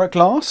and Nora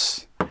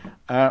glass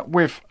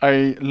with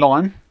a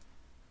lime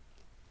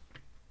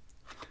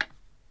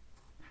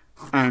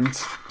and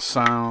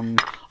some.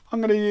 I'm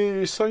going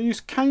to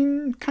use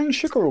cane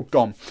sugar or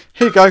gum.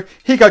 Here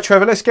you go,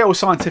 Trevor. Let's get all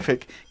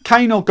scientific.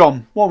 Cane or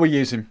gum? What are we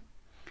using?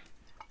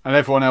 And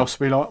everyone else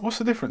will be like, what's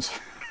the difference?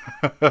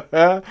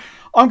 I'm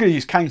going to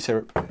use cane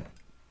syrup.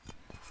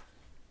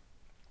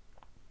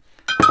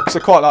 So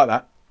quite like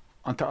that.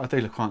 I do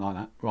look quite like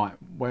that. Right,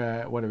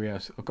 where do we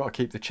have? I've got to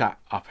keep the chat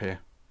up here.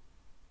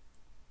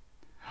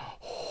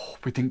 Oh,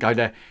 we didn't go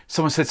there.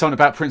 Someone said something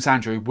about Prince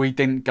Andrew. We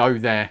didn't go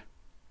there.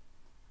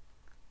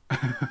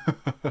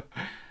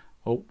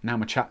 Oh, now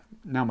my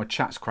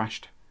chat's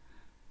crashed.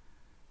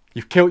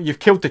 You've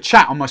killed the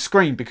chat on my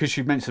screen because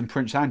you've mentioned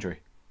Prince Andrew.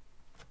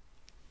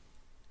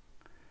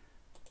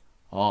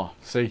 Oh,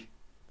 see.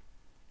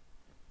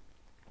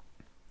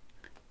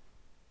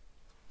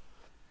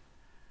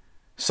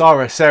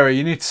 Sarah,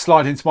 you need to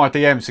slide into my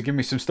DMs to give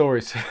me some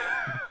stories.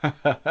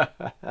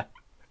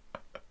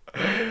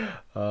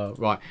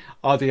 Right,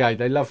 RDA,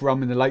 they love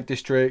rum in the Lake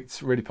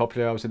District. Really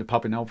popular. I was in a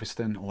pub in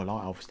Ulverston. Oh, I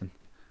like Ulverston.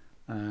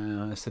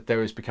 Said there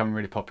was becoming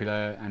really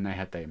popular and they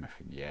had DMF.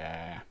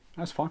 Yeah,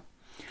 that's fine.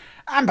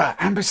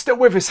 Amber's still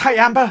with us. Hey,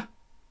 Amber.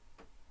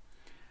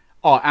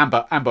 Oh,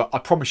 Amber, I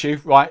promise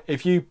you, right,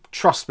 if you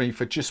trust me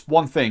for just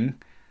one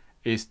thing,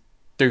 is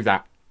do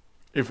that.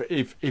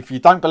 If you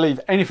don't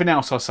believe anything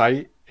else I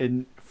say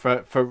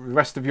for the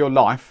rest of your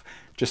life,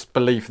 just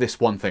believe this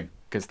one thing,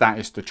 because that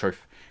is the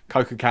truth.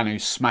 Coca Canu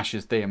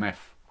smashes DMF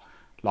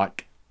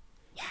like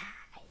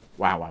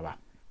wow.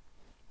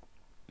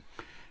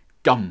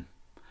 Gum.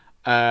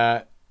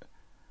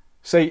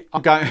 See,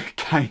 I'm going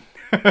Kane.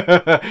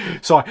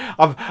 Sorry,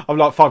 I'm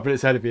like 5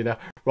 minutes ahead of you now.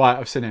 Right,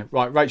 I've seen it.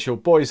 Right, Rachel,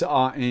 boys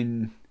are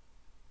in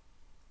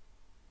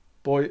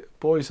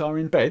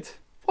bed.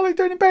 What are they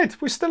doing in bed?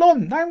 We're still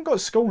on. They haven't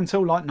got school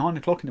until like 9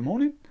 o'clock in the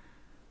morning.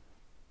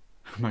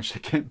 How much they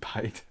getting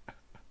paid?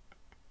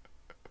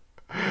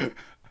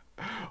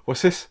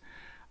 What's this?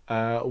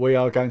 We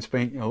are going to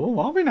be. Oh,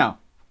 are we now?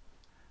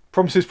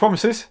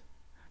 Promises.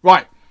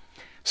 Right.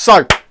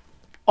 So,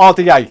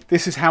 RDA.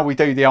 This is how we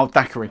do the old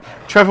daiquiri.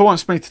 Trevor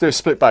wants me to do a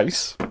split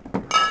base.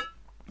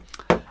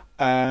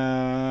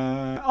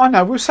 I know.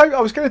 I was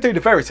going to do the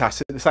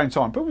Veritas at the same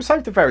time, but we'll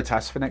save the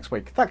Veritas for next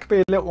week. That could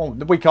be a little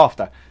the week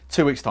after,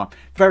 2 weeks time.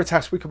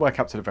 Veritas, we could work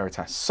up to the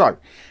Veritas. So,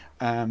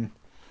 hang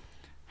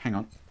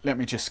on. Let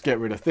me just get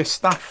rid of this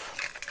stuff.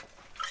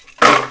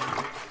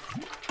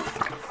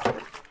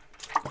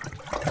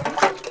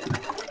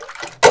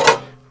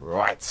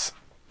 Right.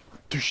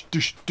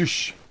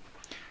 Dush.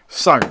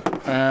 So,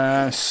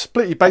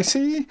 splitty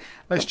basey.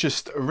 Let's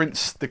just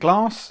rinse the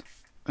glass.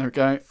 There we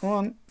go.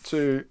 1,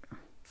 2.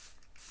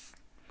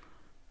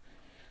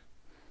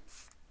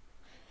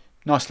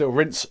 Nice little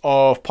rinse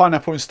of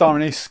pineapple and star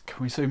anise.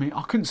 Can we zoom in?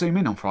 I couldn't zoom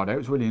in on Friday. It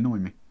was really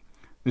annoying me.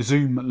 The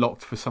zoom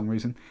locked for some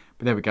reason.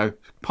 But there we go.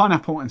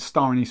 Pineapple and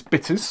star anise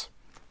bitters.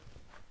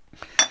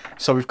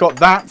 So we've got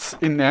that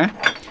in there.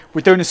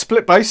 We're doing a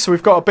split base. So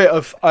we've got a bit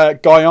of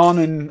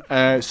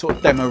Guyanan sort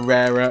of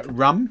Demerara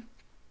rum.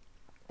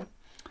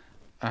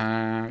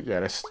 Yeah,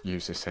 let's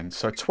use this then.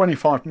 So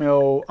 25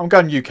 ml. I'm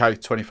going UK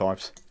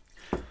 25s.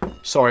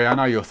 Sorry, I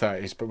know you're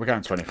 30s, but we're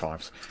going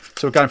 25s.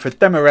 So we're going for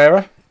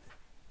Demerara.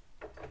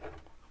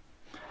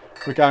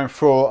 we're going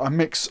for a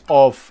mix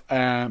of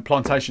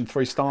plantation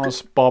 3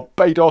 stars,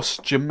 Barbados,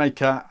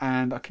 Jamaica,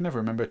 and I can never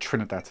remember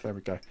Trinidad. There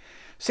we go.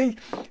 See,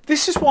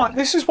 this is what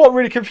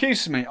really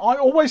confuses me. I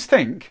always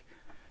think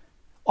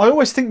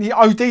the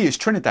OD is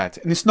Trinidad,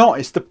 and it's not.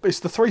 It's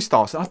the 3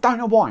 stars. And I don't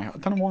know why. I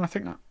don't know why I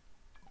think that.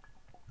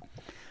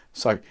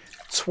 So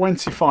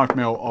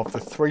 25ml of the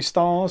 3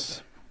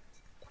 stars.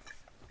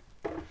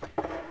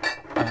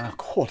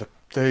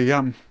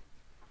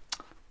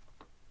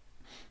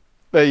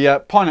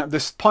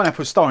 This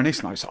pineapple star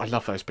anise notes. I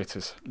love those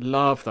bitters.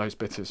 Love those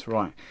bitters.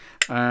 Right.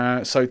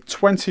 So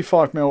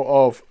 25ml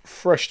of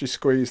freshly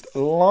squeezed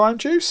lime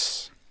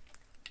juice.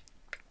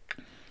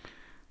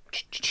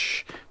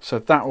 So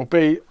that will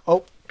be.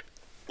 Oh,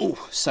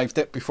 saved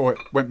it before it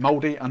went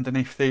mouldy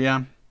underneath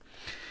the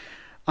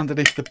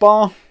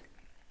bar.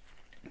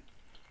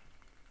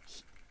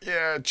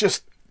 Yeah,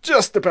 just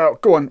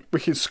about. Go on. We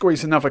can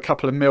squeeze another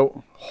couple of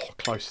mil. Oh,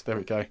 close. There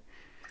we go.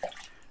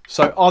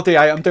 So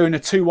RDA, I'm doing a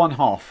 2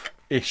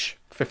 1/2-ish,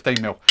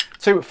 15ml.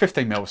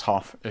 15 mils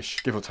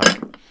half-ish, give or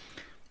take.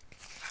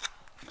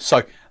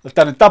 So I've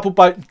done a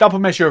double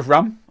measure of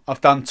rum. I've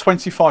done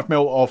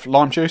 25ml of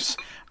lime juice.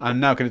 I'm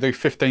now going to do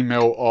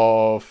 15ml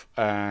of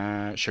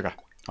sugar.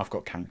 I've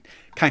got cane.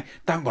 Cane.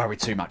 Don't worry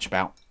too much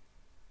about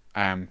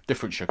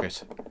different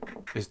sugars.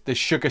 There's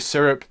sugar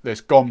syrup. There's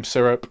gum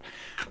syrup.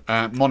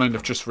 Monin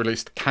have just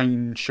released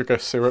cane sugar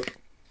syrup.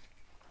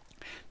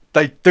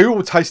 They do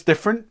all taste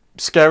different.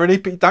 Scarily,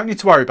 but you don't need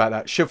to worry about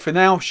that. For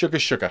now,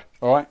 sugar.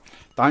 All right,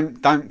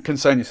 don't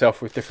concern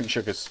yourself with different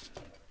sugars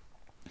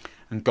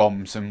and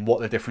goms and what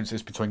the difference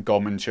is between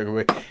gom and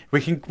sugar.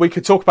 We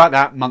could talk about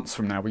that months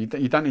from now. You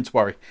don't need to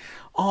worry.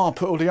 Oh, I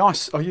put all the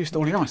ice. I used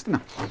all the ice,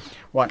 didn't I?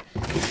 Right,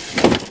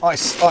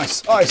 ice.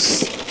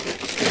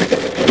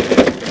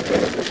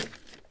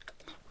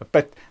 A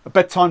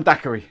bedtime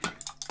daiquiri.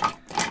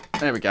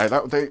 There we go.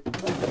 That'll do.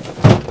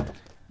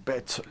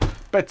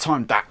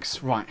 Bedtime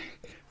daiquiris. Right.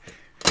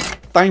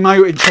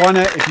 Damo in China,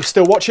 if you're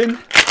still watching,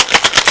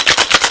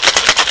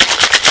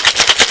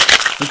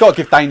 we've got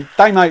to give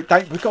Damo a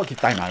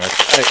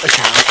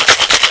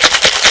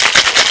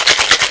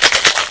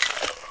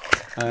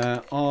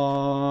shout.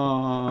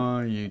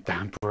 Oh, you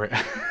damn Brit!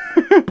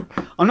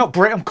 I'm not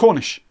Brit. I'm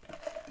Cornish.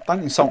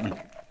 Don't insult me.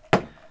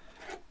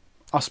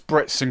 Us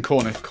Brits and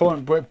Cornish.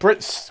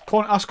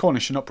 Us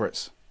Cornish are not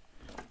Brits.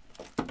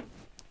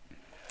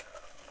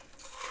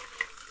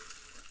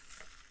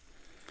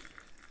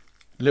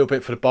 A little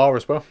bit for the bar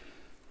as well.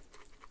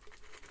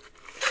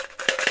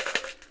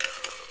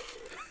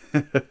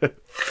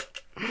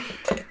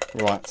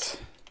 Right.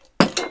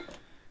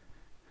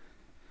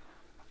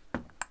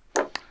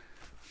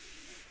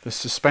 The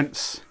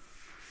suspense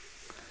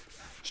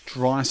is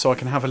dry so I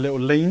can have a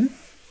little lean.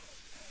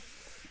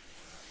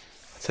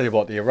 I'll tell you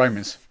what, the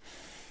aromas.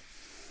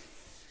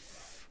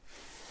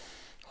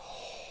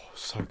 Oh,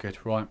 so good.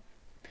 Right.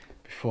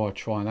 Before I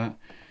try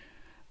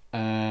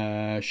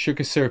that.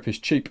 Sugar syrup is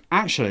cheap.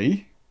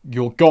 Actually,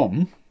 your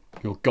gom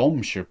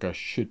sugar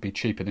should be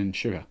cheaper than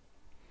sugar.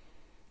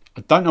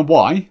 I don't know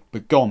why,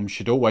 but gom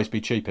should always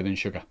be cheaper than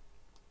sugar.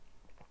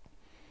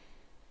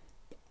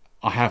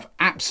 I have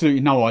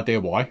absolutely no idea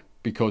why,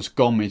 because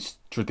gom is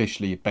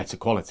traditionally better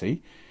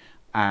quality,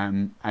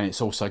 and it's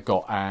also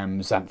got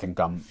xanthan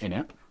gum in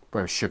it,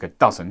 whereas sugar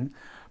doesn't.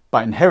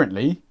 But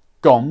inherently,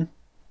 gom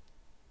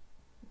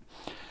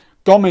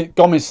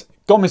is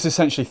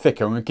essentially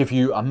thicker and will give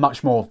you a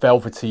much more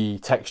velvety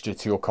texture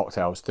to your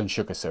cocktails than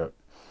sugar syrup.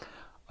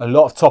 A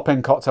lot of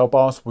top-end cocktail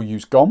bars will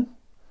use gom.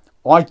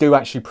 I do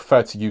actually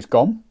prefer to use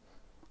gom.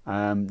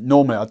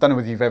 Normally, I don't know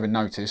whether you've ever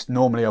noticed,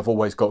 normally I've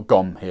always got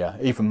gom here.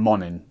 Even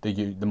Monin,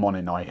 the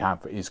Monin I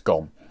have is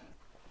gom.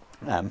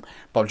 But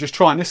I'm just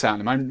trying this out at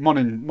the moment.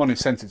 Monin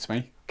sent it to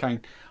me. Kane.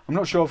 I'm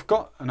not sure I've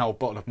got an old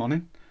bottle of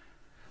Monin.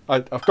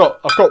 I've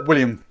got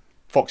William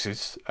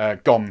Fox's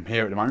gom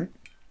here at the moment.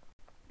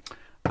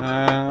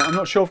 I'm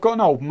not sure I've got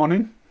an old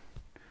Monin.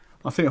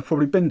 I think I've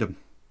probably binned them.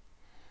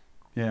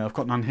 Yeah, I've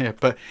got none here.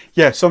 But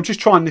yeah, so I'm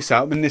just trying this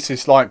out. And this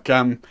is like,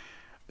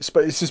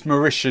 this is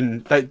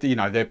Mauritian. They're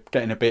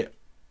getting a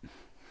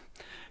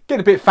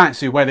bit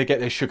fancy where they get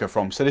their sugar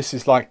from. So this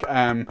is like,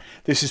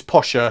 this is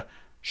posher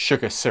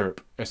sugar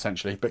syrup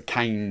essentially, but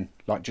cane,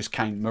 like just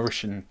cane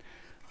Mauritian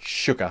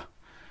sugar.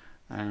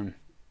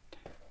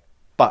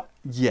 But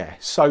yeah,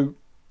 so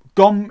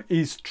gom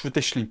is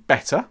traditionally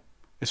better.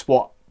 It's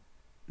what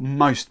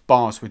most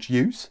bars would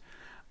use,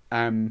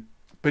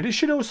 but it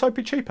should also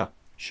be cheaper.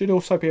 Should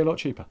also be a lot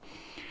cheaper.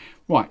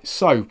 Right,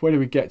 so where do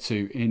we get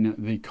to in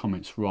the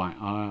comments? Right,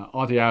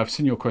 RDA, I've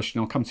seen your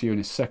question. I'll come to you in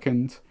a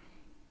second.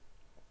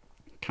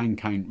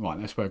 Kane, right,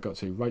 that's where I got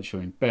to. Rachel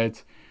in bed.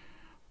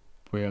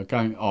 We are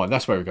going. Oh,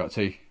 that's where we got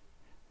to.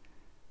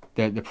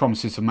 The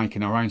promises of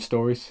making our own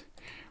stories.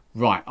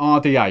 Right,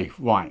 RDA.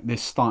 Right,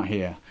 let's start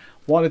here.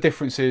 What are the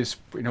differences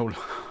in all?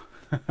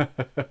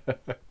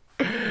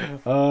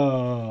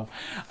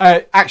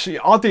 Actually,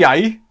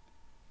 RDA,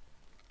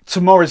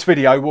 tomorrow's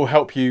video will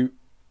help you.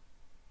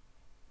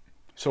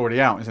 It's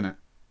already out, isn't it?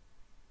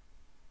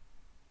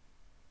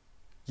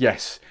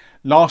 Yes.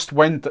 last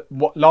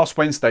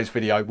Wednesday's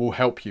video will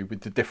help you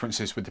with the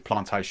differences with the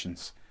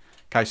plantations.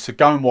 Okay, so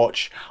go and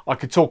watch. I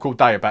could talk all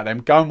day about them.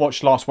 Go and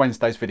watch last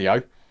Wednesday's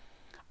video.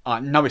 I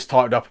know it's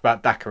titled up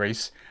about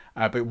daiquiris,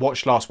 but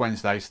watch last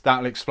Wednesday's.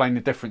 That'll explain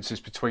the differences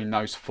between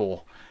those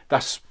four.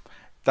 That's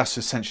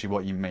essentially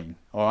what you mean.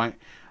 All right.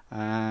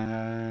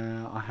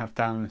 I have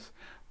down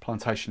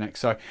Plantation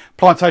XO.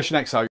 Plantation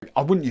XO,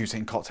 I wouldn't use it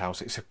in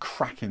cocktails. It's a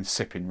cracking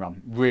sipping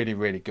rum. Really,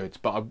 really good.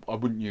 But I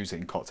wouldn't use it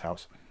in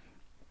cocktails.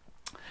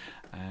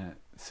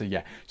 So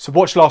yeah. So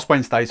watch last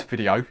Wednesday's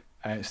video.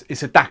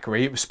 It's a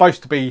daiquiri. It was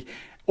supposed to be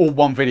all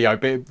one video,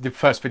 but the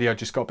first video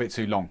just got a bit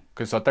too long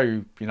because I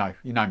do, you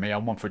know me,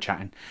 I'm one for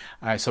chatting.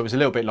 So it was a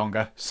little bit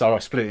longer. So I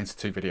split it into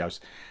 2 videos.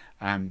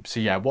 So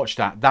yeah, watch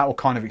that. That will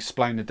kind of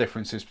explain the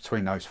differences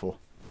between those 4.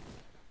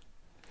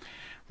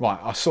 Right,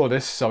 I saw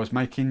this, so I was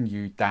making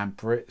you damn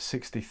Brit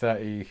 60,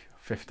 30,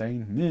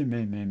 15.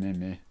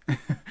 Me.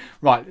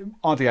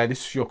 Right, RDA,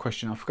 this is your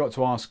question. I forgot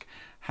to ask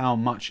how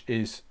much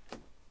is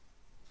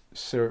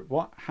syrup.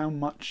 What? How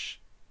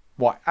much?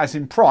 What? As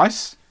in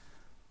price?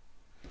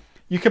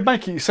 You can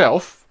make it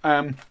yourself.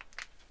 You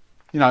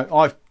know,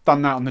 I've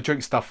done that on the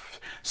drink stuff.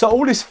 So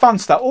all this fun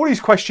stuff, all these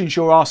questions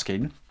you're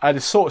asking are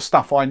the sort of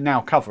stuff I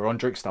now cover on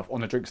drink stuff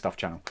on the drink stuff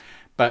channel.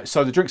 But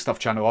so the drink stuff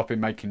channel, I've been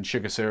making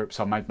sugar syrups.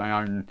 I made my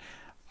own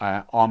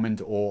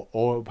almond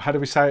or how do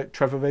we say it,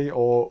 Trevor V,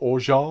 or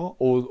jar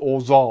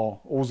or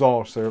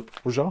zar syrup,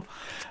 or jar.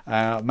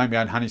 Made my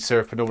own honey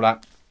syrup and all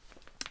that.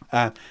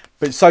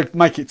 But so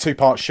make it 2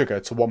 parts sugar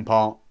to 1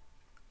 part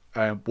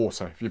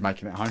water if you're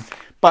making it at home.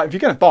 But if you're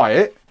going to buy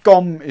it,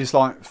 gum is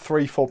like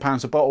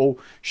 £3-4 a bottle.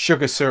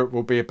 Sugar syrup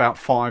will be about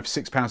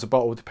 £5-6 a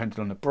bottle, depending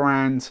on the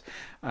brand.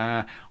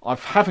 I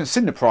haven't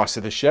seen the price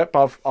of this yet,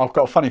 but I've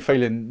got a funny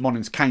feeling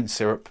Monnin's cane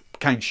syrup,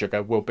 cane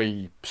sugar, will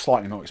be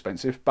slightly more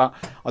expensive, but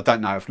I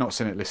don't know. I've not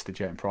seen it listed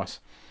yet in price.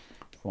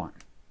 Right.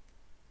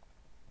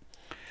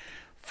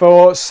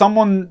 For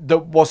someone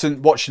that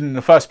wasn't watching in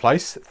the first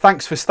place,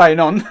 thanks for staying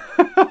on.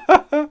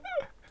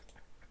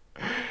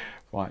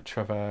 Right,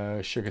 Trevor,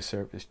 sugar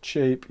syrup is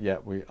cheap. Yeah,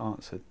 we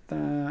answered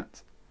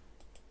that.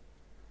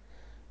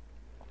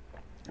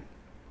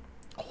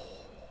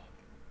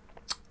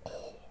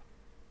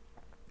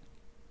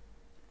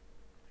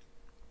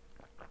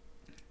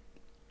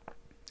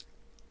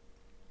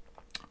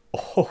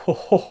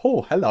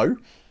 Oh, hello.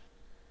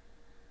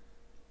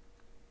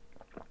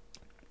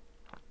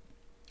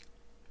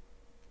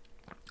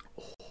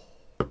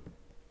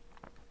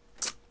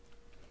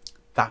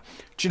 That,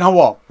 do you know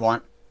what,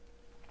 right?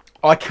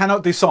 I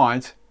cannot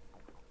decide.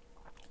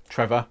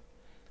 Trevor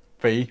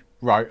V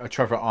wrote,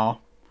 Trevor R.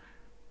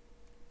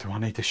 Do I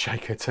need a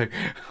shaker too?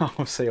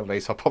 I'll see all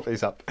these. I'll pop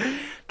these up.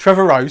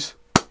 Trevor Rose.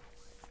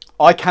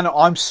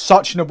 I'm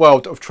such in a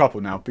world of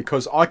trouble now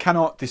because I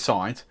cannot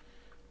decide.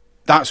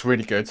 That's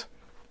really good.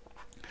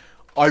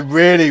 I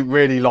really,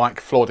 really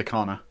like Flor de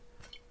Cana.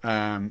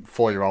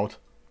 4-year-old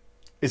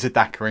is a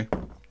daiquiri.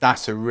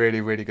 That's a really,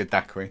 really good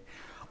daiquiri.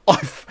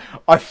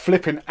 I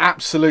flipping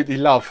absolutely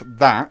love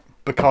that.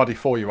 Bacardi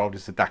 4-year-old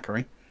is a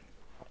daiquiri.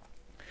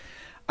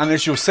 And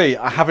as you'll see,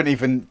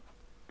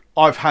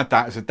 I've had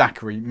that as a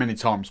daiquiri many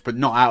times, but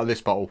not out of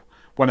this bottle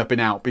when I've been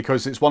out,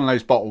 because it's one of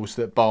those bottles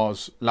that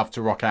bars love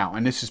to rock out.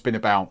 And this has been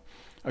about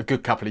a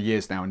good couple of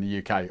years now in the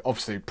UK,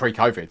 obviously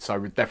pre-COVID, so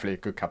definitely a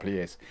good couple of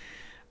years.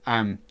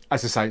 As I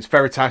say, it's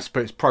Veritas,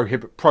 but it's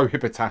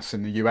Prohibitas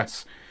in the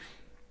US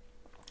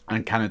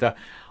and Canada.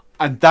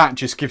 And that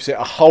just gives it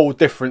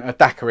a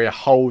daiquiri, a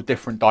whole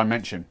different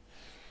dimension.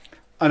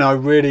 And I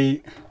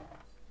really...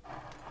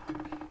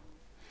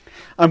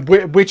 And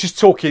we're just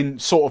talking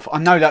sort of, I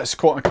know that's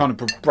quite a kind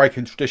of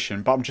breaking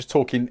tradition, but I'm just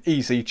talking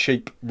easy,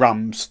 cheap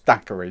rums,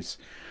 daiquiris.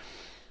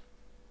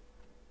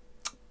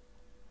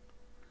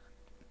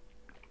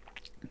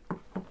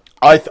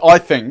 I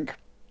think,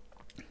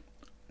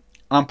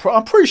 I'm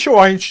pretty sure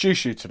I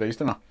introduced you to these,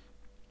 didn't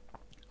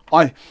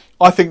I?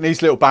 I think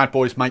these little bad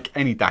boys make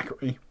any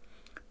daiquiri.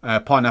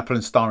 Pineapple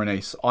and star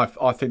anise.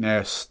 I think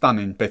they're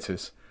stunning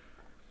bitters.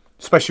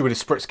 Especially with a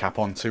spritz cap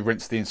on to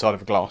rinse the inside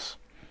of a glass.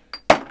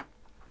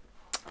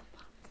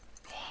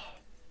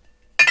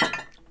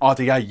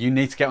 RDA, you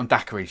need to get on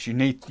daiquiris. You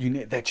need,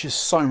 they're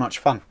just so much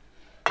fun.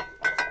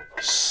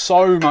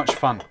 So much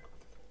fun.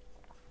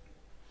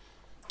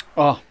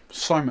 Oh,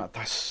 so much.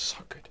 That's so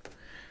good.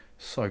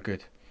 So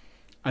good.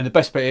 And the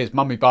best bit is,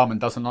 Mummy Barman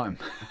doesn't like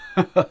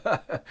them.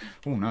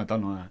 Oh no, I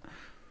don't like that.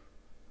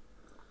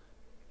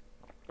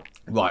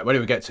 Right, where do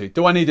we get to?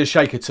 Do I need a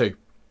shaker too?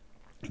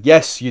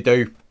 Yes, you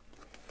do.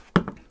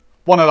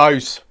 One of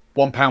those,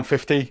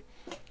 £1.50.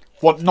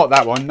 What? Not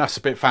that one. That's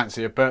a bit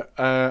fancier, but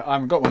I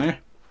haven't got one here.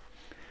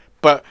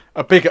 But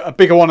a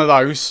bigger one of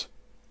those,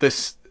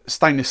 this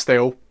stainless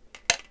steel,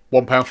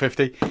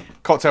 £1.50.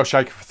 Cocktail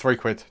shaker for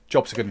 £3.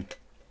 Job's a good one.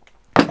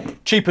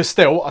 Cheaper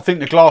still, I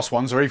think the glass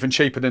ones are even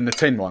cheaper than the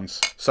tin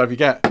ones. So if you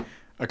get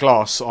a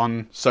glass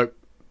on, so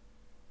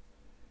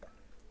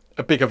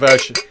a bigger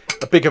version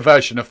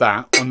of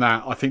that on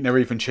that, I think they're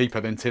even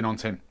cheaper than tin on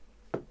tin.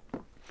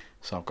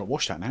 So I've got to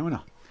wash that now, haven't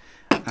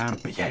I?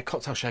 But yeah,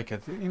 cocktail shaker,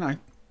 you know,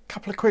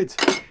 couple of quid.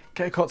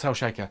 Get a cocktail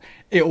shaker.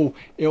 It'll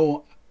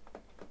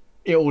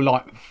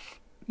like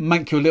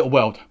make your little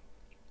world.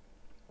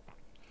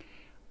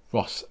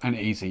 Ross and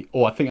easy.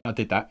 Oh, I think I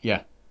did that.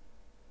 Yeah.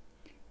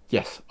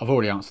 Yes, I've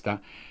already answered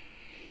that.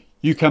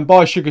 You can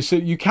buy sugar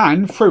syrup. You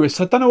can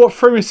Fruis. I don't know what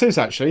Fruis is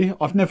actually.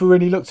 I've never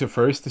really looked at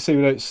Fruis to see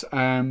whether it's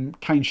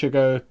cane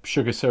sugar,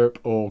 sugar syrup,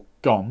 or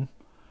gum.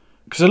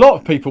 Because a lot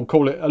of people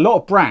call it. A lot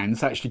of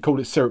brands actually call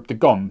it syrup de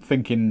gomme,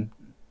 thinking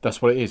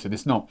that's what it is, and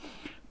it's not.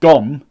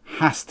 Gum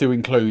has to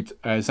include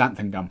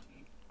xanthan gum.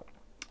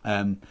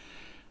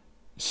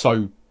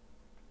 So,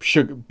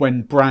 sugar,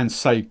 when brands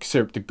say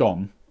syrup de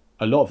gomme,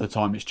 a lot of the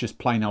time it's just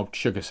plain old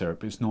sugar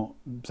syrup. It's not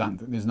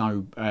xanthan. There's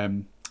no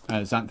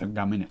xanthan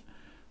gum in it.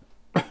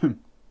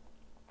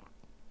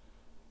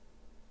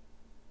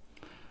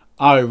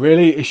 Oh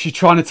really? Is she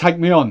trying to take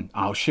me on?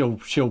 Oh, she'll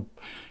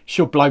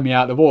blow me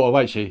out of the water,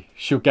 won't she?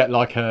 She'll get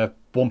like a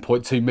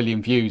 1.2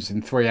 million views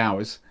in 3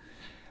 hours.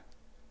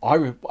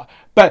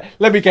 But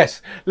let me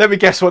guess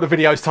what the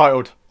video's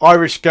titled.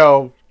 Irish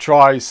girl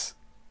tries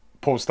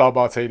porn star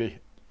martini.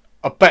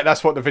 I bet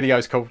that's what the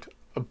video's called.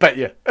 I bet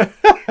you.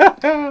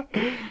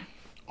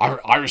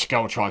 Irish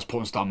girl tries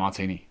porn star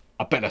martini.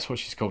 I bet that's what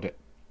she's called it.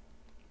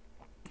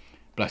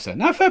 Bless her.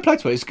 No, fair play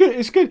to her. It's good.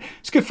 It's good.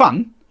 It's good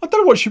fun. I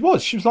don't know what she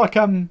was. She was like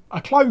a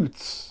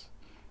clothes.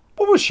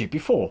 What was she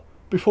before?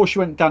 Before she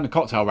went down the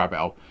cocktail rabbit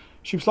hole,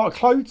 she was like a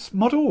clothes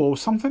model or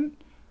something.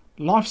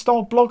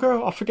 Lifestyle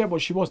blogger. I forget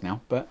what she was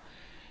now, but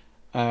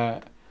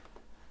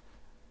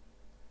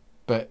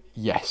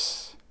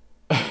yes.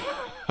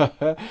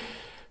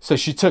 So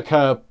she took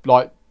her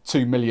like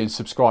 2 million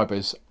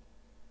subscribers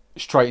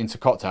straight into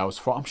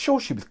cocktails. I'm sure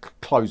she was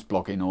clothes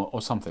blogging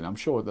or something. I'm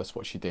sure that's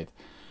what she did.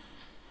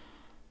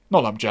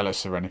 Not that I'm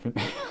jealous or anything.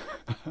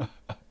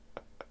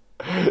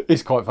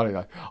 It's quite funny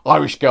though.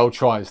 Irish girl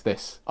tries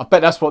this. I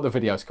bet that's what the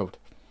video's called.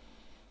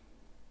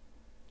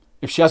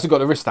 If she hasn't got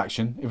the wrist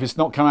action, if it's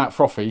not come out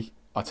frothy,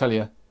 I tell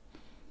you.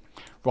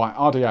 Right,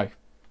 RDA.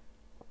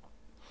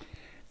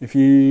 If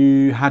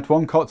you had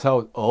one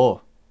cocktail...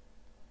 Oh.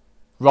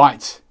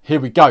 Right, here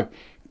we go.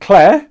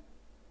 Claire.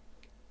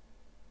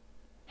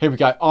 Here we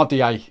go,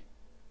 RDA.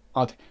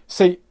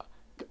 See,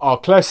 oh,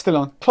 Claire's still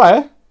on.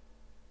 Claire.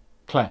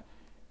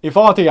 If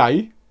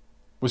RDA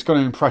was going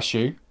to impress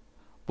you,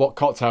 what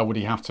cocktail would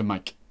he have to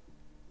make?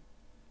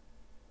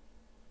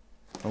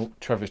 Oh,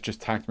 Trevor's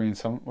just tagged me in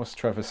something. What's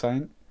Trevor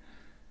saying?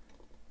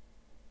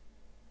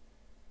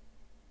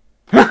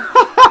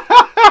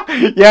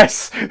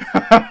 Yes!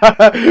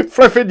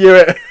 Flipping knew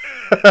it.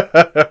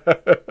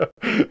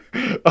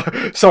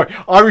 Sorry,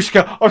 Irish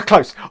girl. Oh,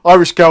 close.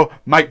 Irish girl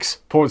makes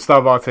porn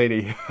star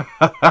martini.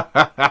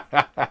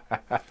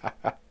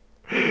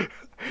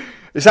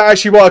 Is that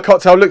actually what a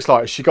cocktail looks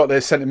like? She got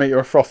the centimetre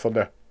of froth on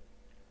her.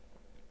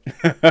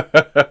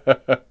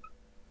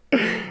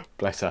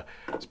 Bless her.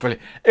 It's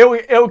brilliant.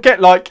 It'll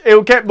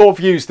get more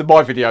views than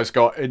my video's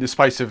got in the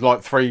space of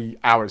like 3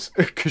 hours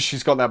because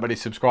she's got that many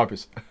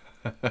subscribers.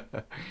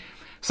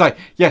 So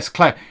yes,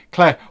 Claire,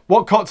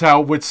 what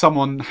cocktail would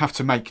someone have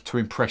to make to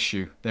impress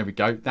you? There we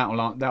go.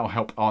 That'll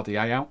help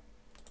RDA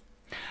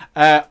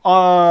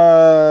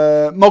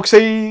out.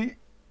 Moxie.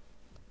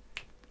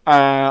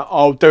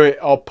 I'll do it.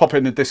 I'll pop it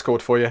in the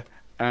Discord for you.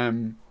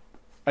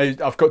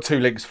 I've got 2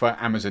 links for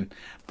Amazon.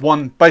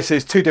 One, basically,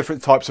 it's 2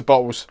 different types of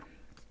bottles.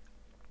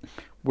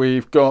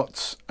 We've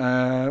got...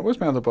 where's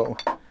my other bottle?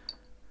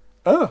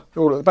 Oh,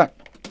 they're all at the back.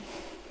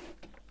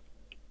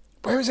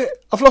 Where is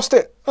it? I've lost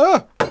it.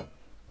 Oh.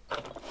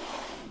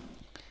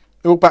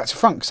 They're all back to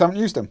front because I haven't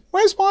used them.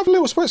 Where's my other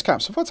little spritz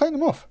caps? Have I taken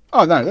them off?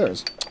 Oh, no, there it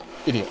is.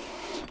 Idiot.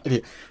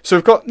 So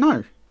we've got...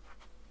 No.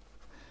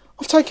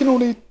 I've taken all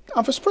the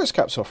other spritz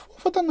caps off.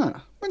 Have I done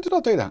that? When did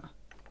I do that?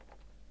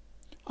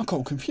 I got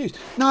all confused.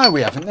 No,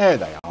 we haven't. There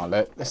they are.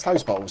 Look, there's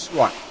those bottles.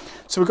 Right.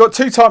 So we've got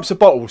 2 types of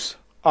bottles,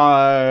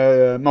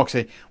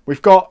 Moxie.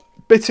 We've got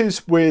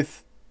bitters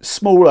with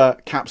smaller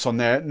caps on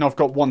there, and I've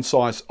got 1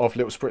 size of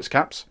little spritz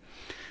caps.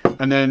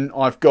 And then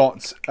I've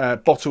got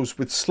bottles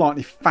with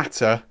slightly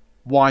fatter,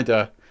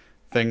 wider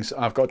things.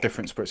 I've got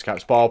different spritz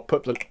caps, but I'll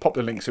pop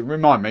the links in.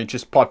 Remind me,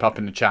 just pipe up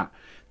in the chat,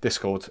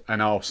 Discord,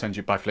 and I'll send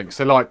you both links.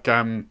 They're like...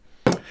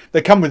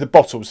 they come with the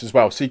bottles as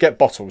well, so you get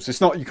bottles.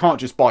 It's not, you can't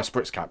just buy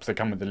spritz caps. They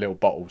come with the little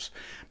bottles,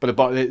 but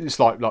it's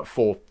like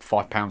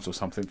 £4-5 or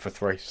something for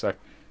 3. So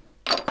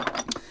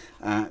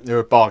they're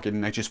a bargain.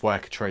 And they just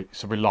work a treat.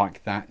 So we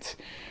like that.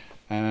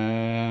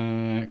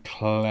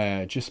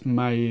 Claire just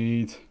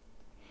made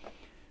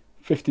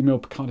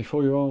 50ml Bacardi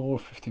 4-year-old or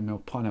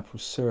 50ml pineapple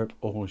syrup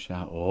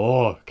orgeat.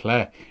 Oh,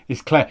 Claire,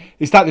 is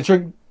that the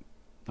drink?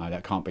 No,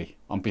 that can't be.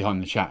 I'm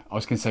behind the chat. I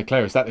was going to say,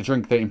 Claire, is that the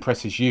drink that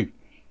impresses you?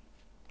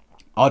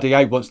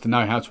 RDA wants to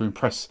know how to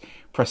impress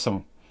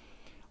someone.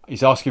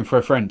 He's asking for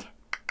a friend.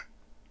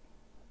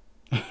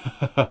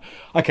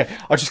 Okay,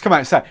 I'll just come out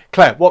and say,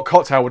 Claire, what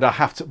cocktail would I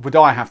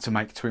have to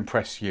make to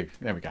impress you?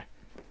 There we go.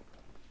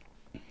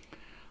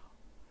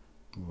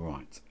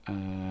 Right.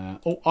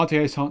 Oh,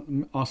 RDA's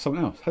asked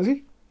something else, has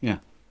he? Yeah.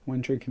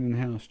 When drinking in the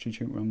house, do you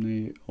drink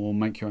rum or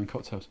make your own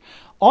cocktails?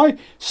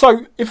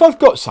 So if I've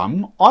got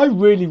some, I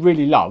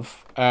really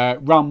love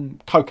rum,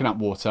 coconut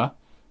water,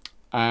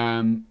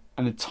 and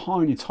a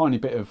tiny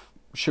bit of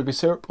sugar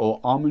syrup or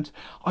almond.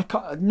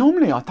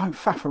 Normally I don't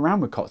faff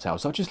around with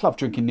cocktails. I just love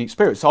drinking the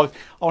experience. So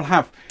I'll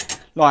have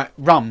like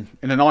rum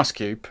in an ice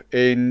cube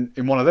in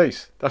one of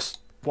these. That's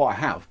what I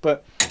have.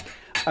 But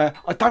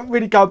I don't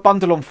really go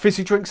bundle on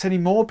fizzy drinks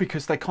anymore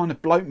because they kind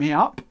of bloat me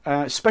up,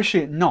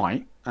 especially at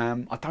night.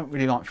 I don't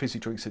really like fizzy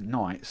drinks at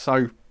night.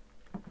 So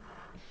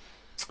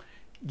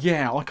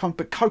yeah,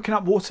 but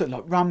coconut water,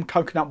 like rum,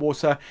 coconut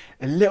water,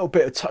 a little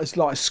bit of, it's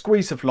like a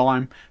squeeze of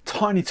lime,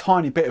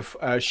 tiny bit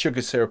of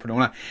sugar syrup and all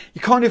that.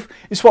 You kind of,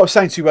 it's what I was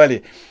saying to you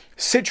earlier,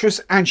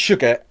 citrus and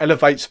sugar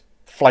elevates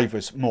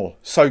flavours more.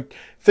 So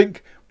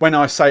think when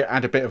I say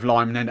add a bit of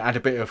lime and then add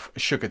a bit of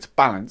sugar to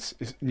balance,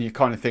 you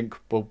kind of think,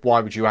 well, why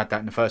would you add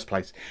that in the first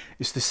place?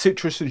 It's the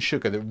citrus and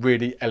sugar that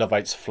really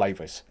elevates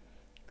flavours.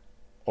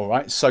 All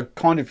right, so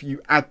kind of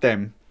you add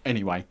them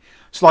anyway.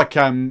 It's like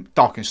dark and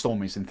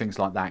stormies and things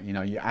like that. You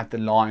know, you add the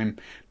lime,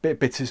 bit of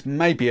bitters,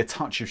 maybe a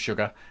touch of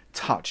sugar,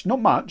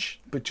 not much,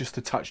 but just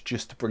a touch,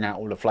 just to bring out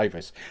all the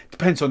flavours.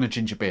 Depends on the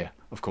ginger beer,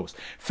 of course.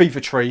 Fever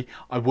Tree,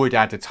 I would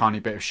add a tiny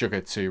bit of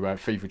sugar to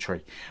Fever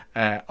Tree.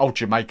 Old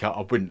Jamaica,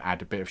 I wouldn't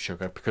add a bit of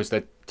sugar because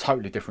they're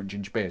totally different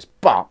ginger beers.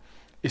 But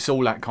it's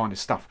all that kind of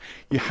stuff.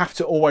 You have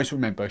to always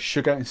remember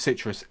sugar and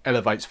citrus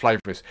elevates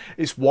flavours.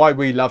 It's why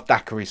we love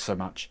daiquiris so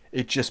much.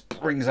 It just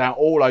brings out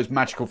all those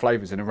magical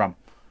flavours in a rum.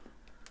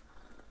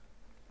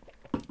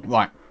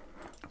 Right,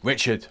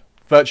 Richard,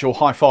 virtual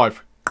high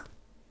five.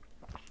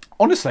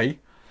 Honestly,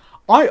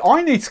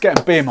 I need to get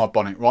a bee in my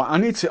bonnet, right? I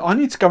need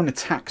to go and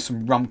attack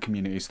some rum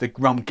communities, the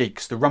rum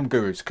geeks, the rum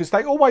gurus, because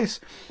they always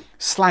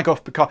slag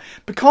off Bacardi.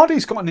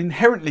 Bacardi's got an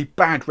inherently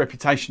bad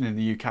reputation in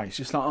the UK. It's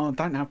just like, oh,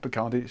 don't have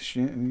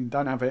Bacardi,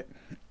 don't have it.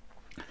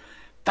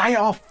 They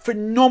are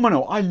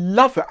phenomenal. I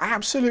love it. I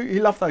absolutely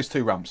love those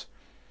two rums.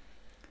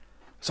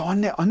 So I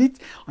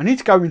need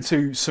to go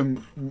into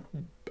some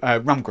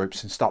rum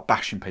groups and start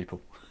bashing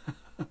people.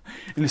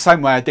 In the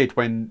same way I did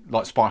when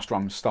like spiced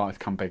rums started to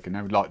come big and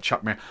they would like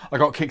chuck me. I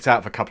got kicked out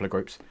of a couple of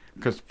groups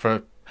because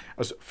for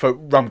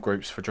rum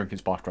groups for drinking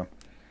spiced rum.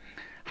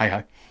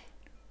 Hey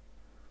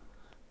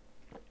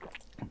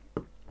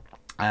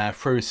ho.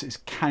 Fruit is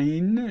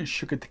cane,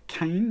 sugared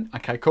cane.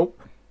 Okay, cool.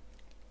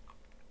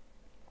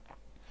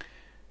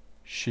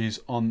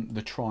 She's on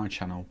the Try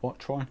channel. What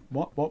Try?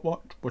 What?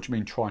 What do you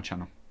mean Try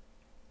channel?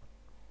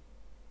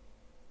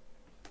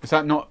 Is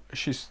that not?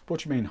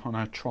 What do you mean on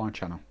her Try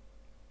channel?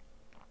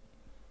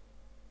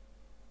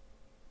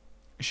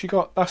 She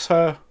got, that's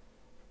her,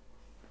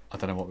 I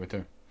don't know what we're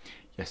doing.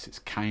 Yes, it's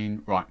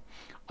Kane, right.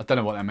 I don't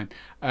know what that meant.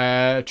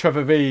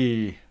 Trevor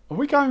V, are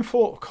we going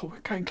for, we're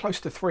getting close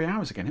to 3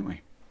 hours again, aren't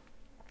we?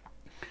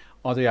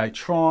 RDA,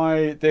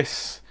 try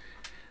this.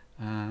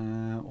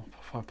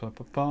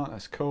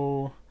 That's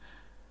cool.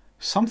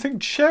 Something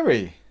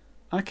cherry,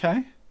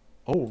 okay.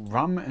 Oh,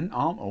 rum and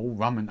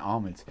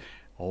almond.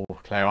 Oh,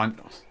 Claire,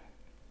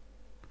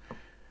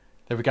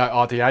 there we go,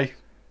 RDA.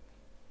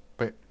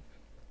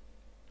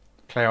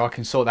 Claire, I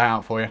can sort that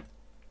out for you.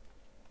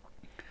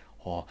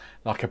 Oh,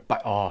 like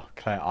oh,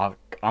 Claire,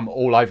 I'm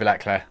all over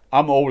that, Claire.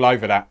 I'm all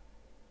over that.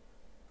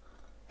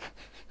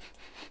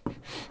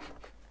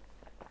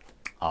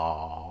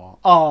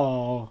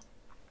 Oh.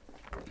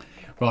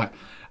 Right.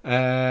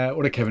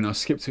 What did Kevin? I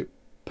skipped it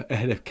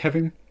ahead of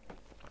Kevin.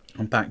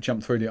 I'm back.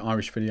 Jumped through the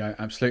Irish video.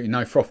 Absolutely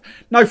no froth.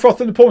 No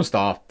froth in the porn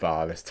star.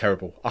 Oh, that's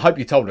terrible. I hope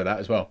you told her that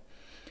as well.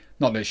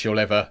 Not that she'll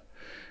ever.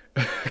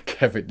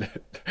 Kevin,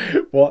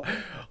 what?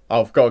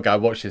 I've got to go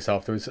watch this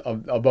afterwards.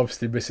 I'm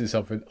obviously missing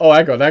something. Oh,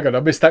 hang on. I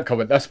missed that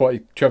comment. That's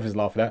what Trevor's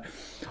laughing at.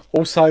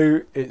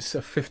 Also, it's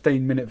a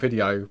 15-minute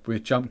video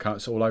with jump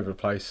cuts all over the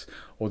place,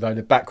 although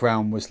the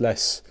background was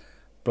less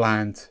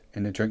bland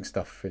in the drink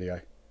stuff video.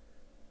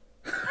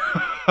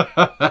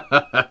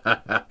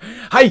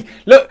 Hey,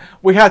 look,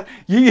 we had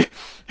you.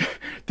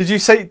 Did you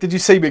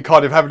see me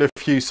kind of having a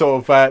few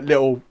sort of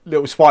little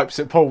swipes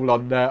at Paul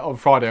on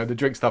Friday on the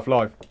drink stuff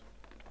live?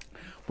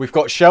 We've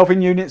got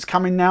shelving units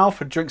coming now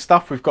for drink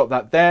stuff. We've got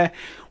that there.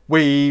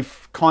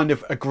 We've kind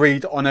of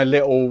agreed on a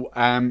little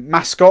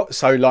mascot.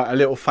 So like a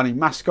little funny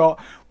mascot.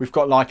 We've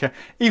got like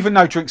even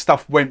though drink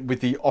stuff went with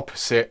the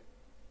opposite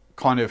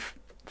kind of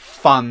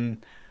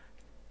fun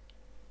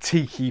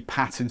tiki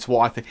pattern to what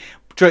I think.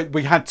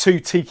 We had two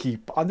tiki,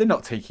 they're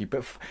not tiki,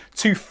 but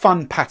two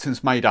fun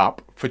patterns made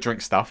up for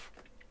drink stuff.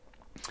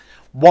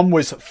 One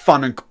was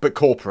fun but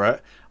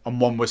corporate. And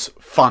one was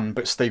fun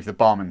but Steve the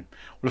Barman.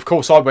 Well, of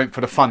course, I went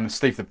for the fun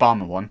Steve the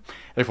Barman one.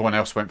 Everyone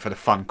else went for the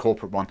fun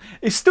corporate one.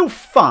 It's still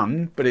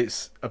fun, but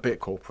it's a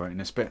bit corporate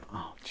and it's a bit,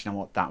 oh, do you know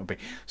what that would be?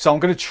 So I'm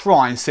going to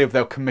try and see if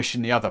they'll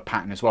commission the other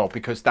pattern as well,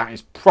 because that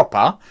is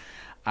proper.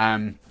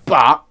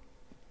 But,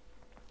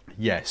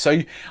 yeah,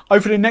 so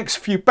over the next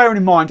few, bearing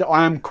in mind,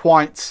 I am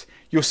quite,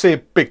 you'll see a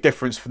big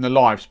difference from the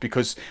lives,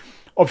 because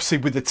obviously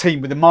with the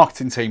team, with the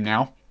marketing team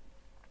now,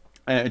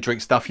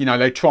 drink stuff, you know,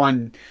 they try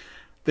and,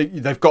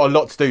 they've got a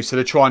lot to do, so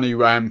they're trying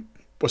to,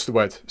 what's the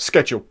word?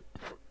 Schedule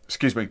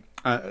excuse me,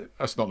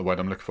 that's not the word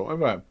I'm looking for.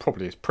 Well,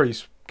 probably it's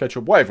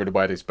pre-scheduled, whatever the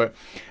word is, but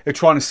they're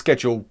trying to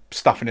schedule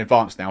stuff in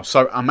advance now.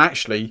 So I'm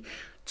actually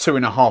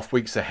 2.5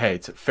 weeks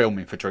ahead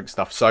filming for Drink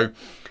Stuff. So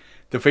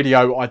the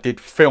video I did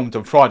filmed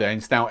on Friday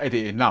and it's now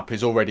edited up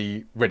is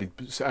already ready,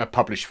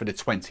 published for the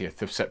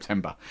 20th of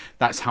September.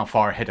 That's how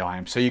far ahead I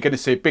am. So you're going to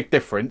see a big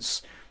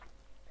difference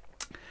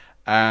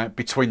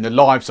between the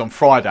lives on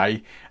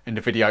Friday and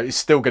the video. It's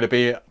still going to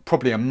be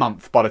probably a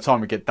month by the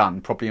time we get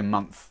done, probably a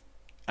month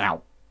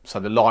out. So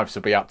the lives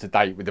will be up to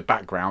date with the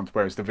background,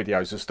 whereas the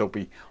videos will still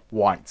be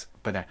white.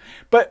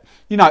 But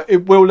you know,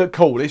 it will look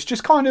cool. It's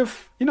just kind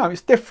of, you know, it's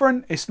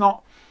different. It's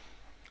not,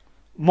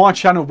 my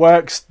channel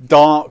works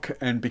dark,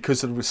 and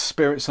because of the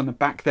spirits on the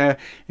back there,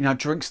 you know,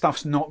 Drink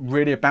Stuff's not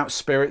really about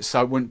spirits,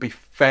 so it wouldn't be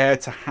fair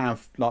to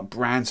have like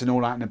brands and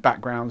all that in the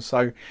background.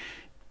 So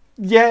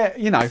yeah,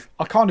 you know,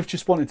 I kind of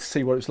just wanted to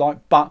see what it was like,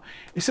 but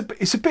it's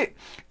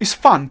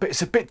fun, but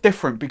it's a bit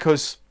different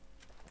because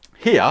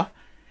here,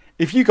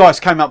 if you guys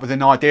came up with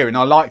an idea and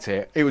I liked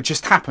it, it would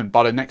just happen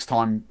by the next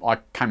time I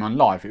came on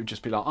live. It would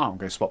just be like, oh, I'm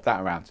going to swap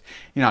that around.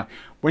 You know,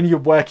 when you're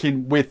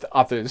working with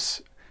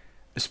others,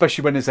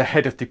 especially when there's a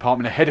head of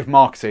department, a head of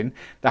marketing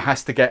that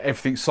has to get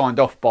everything signed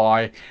off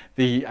by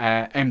the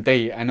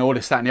MD and all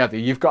this, that and the other,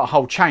 you've got a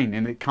whole chain,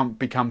 and it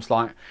becomes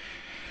like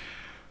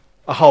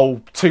a whole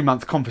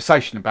 2-month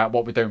conversation about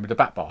what we're doing with the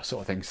back bar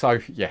sort of thing. So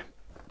yeah,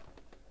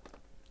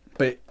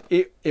 but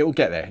it'll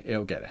get there.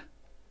 It'll get there.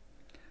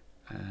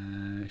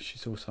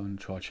 She's also on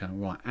the trial channel,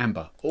 right?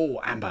 Amber. Oh,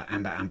 Amber.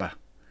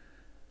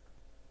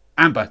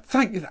 Amber,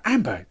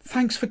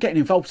 thanks for getting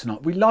involved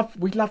tonight. We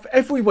love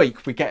every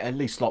week we get at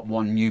least like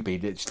one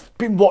newbie that's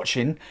been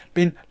watching,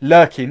 been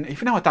lurking,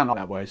 even though I don't like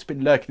that word, it's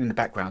been lurking in the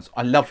backgrounds.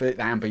 I love it,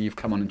 Amber, you've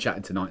come on and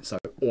chatted tonight, so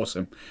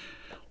awesome.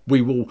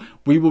 We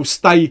will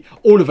stay,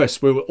 all of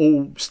us will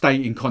all stay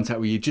in contact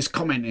with you. Just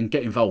comment and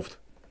get involved.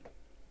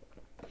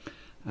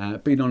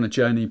 Been on a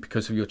journey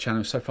because of your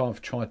channel. So far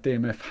I've tried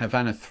DMF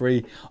Havana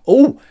 3.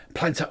 Oh,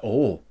 Planta.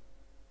 Oh.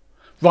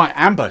 Right,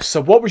 Amber. So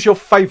what was your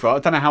favourite? I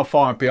don't know how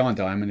far behind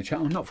I am in the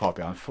channel. I'm not far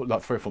behind,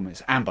 like 3 or 4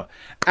 minutes. Amber.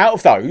 Out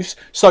of those,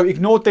 so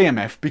ignore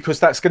DMF because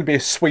that's going to be a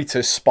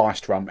sweeter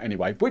spiced rum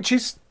anyway, which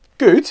is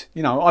good.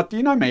 You know,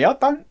 you know me. I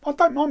don't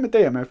mind the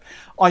DMF.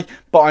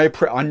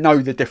 But I know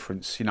the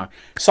difference. You know.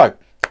 So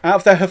out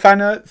of the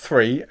Havana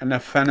 3 and the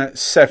Havana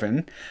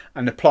 7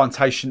 and the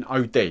Plantation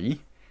OD,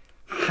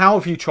 how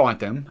have you tried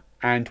them,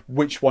 and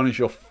which one is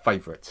your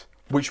favourite?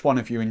 Which one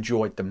have you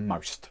enjoyed the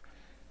most?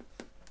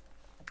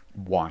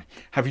 Why?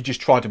 Have you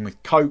just tried them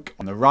with Coke,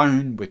 on their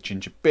own, with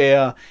ginger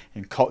beer,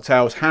 in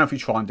cocktails? How have you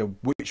tried them?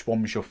 Which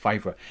one was your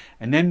favourite?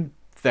 And then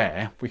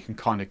there, we can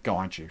kind of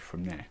guide you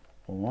from there.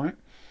 All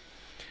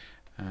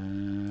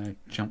right?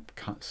 Jump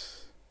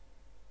cuts.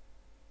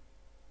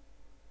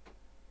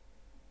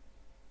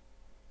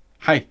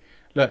 Hey,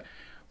 look,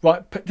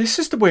 right, but this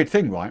is the weird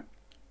thing, right?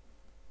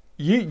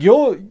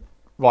 You're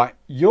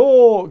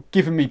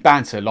giving me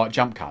banter like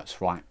jump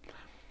cuts, right?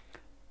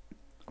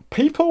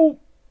 People,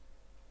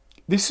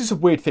 this is a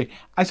weird thing.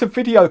 As a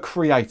video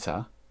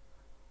creator,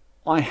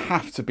 I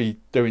have to be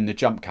doing the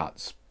jump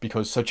cuts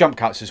because, so jump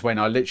cuts is when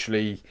I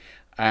literally,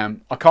 I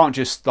can't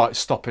just like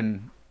stop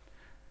and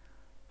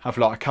have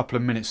like a couple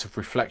of minutes of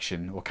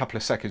reflection or a couple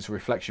of seconds of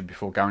reflection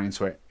before going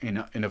into it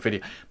in a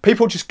video.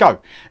 People just go.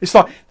 It's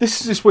like,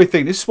 this is this weird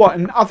thing. This is what,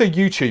 and other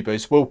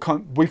YouTubers will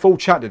we've all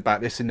chatted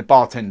about this in the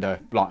bartender,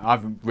 like I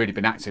haven't really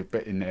been active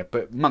but in there,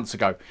 but months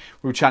ago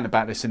we were chatting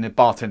about this in the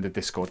bartender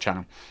Discord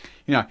channel.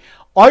 You know,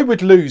 I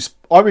would lose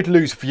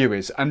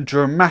viewers and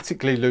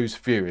dramatically lose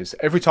viewers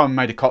every time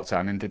I made a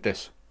cocktail and did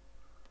this.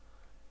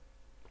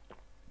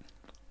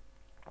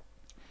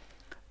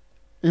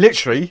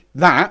 Literally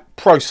that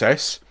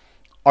process,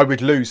 I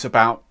would lose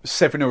about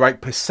 7 or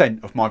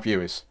 8% of my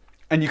viewers.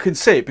 And you can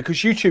see it because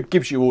YouTube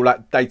gives you all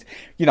that data.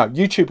 You know,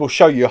 YouTube will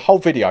show you a whole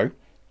video,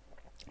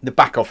 the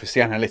back office, the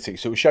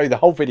analytics. It will show you the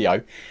whole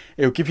video.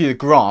 It will give you the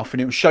graph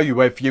and it will show you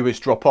where viewers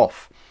drop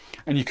off.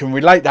 And you can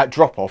relate that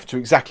drop off to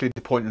exactly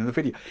the point in the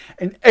video.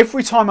 And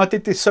every time I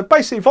did this, so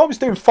basically if I was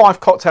doing 5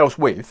 cocktails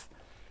with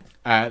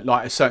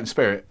like a certain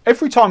spirit,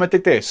 every time I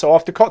did this, so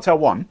after cocktail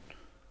 1,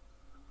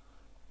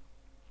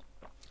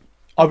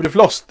 I would have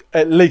lost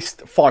at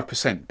least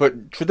 5%,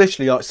 but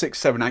traditionally like 6,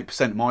 7,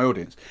 8% of my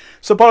audience.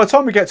 So by the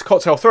time we get to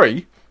cocktail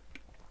 3,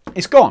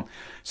 it's gone.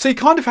 So you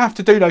kind of have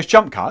to do those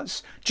jump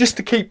cuts just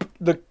to keep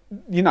the,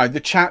 you know,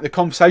 the chat, the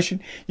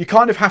conversation. You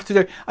kind of have to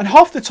do, and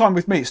half the time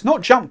with me, it's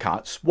not jump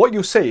cuts. What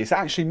you'll see is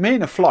actually me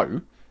in a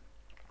flow,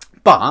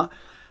 but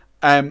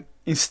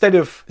instead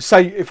of,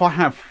 say, if I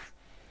have,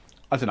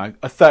 I don't know,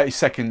 a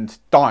 30-second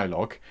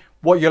dialogue,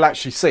 what you'll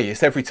actually see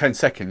is every 10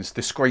 seconds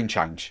the screen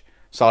change.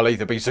 So I'll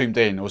either be zoomed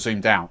in or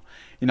zoomed out.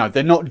 You know,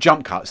 they're not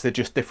jump cuts, they're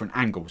just different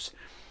angles.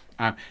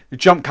 The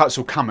jump cuts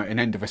will come at an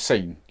end of a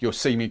scene. You'll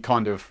see me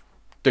kind of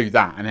do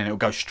that and then it'll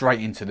go straight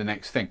into the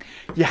next thing.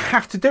 You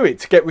have to do it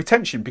to get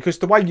retention, because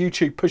the way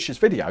YouTube pushes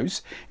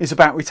videos is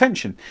about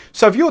retention.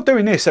 So if you're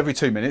doing this every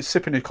 2 minutes,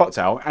 sipping a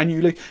cocktail, and you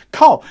leave,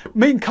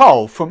 me and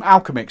Carl from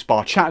Alchemix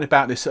Bar chatted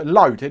about this a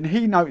load, and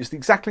he noticed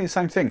exactly the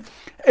same thing.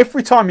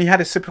 Every time he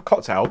had a sip of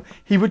cocktail,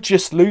 he would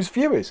just lose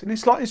viewers, and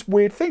it's like this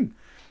weird thing.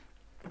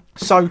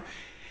 So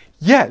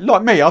yeah,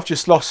 like me, I've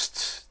just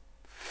lost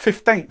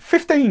 15.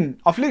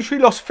 I've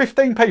literally lost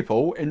 15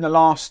 people in the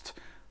last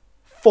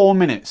 4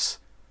 minutes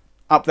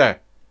up there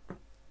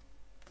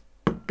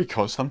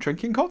because I'm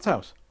drinking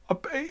cocktails.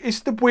 It's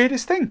the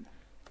weirdest thing,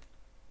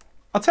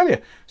 I'll tell you.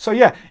 So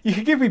yeah, you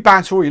can give me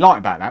banter all you like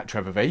about that,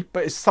 Trevor V,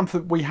 but it's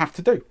something we have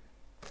to do.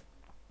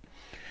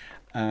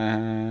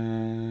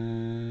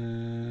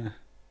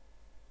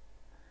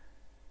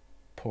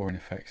 Pouring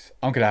effects.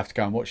 I'm gonna have to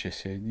go and watch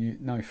this. You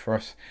know, for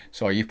us.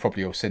 Sorry, you've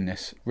probably all seen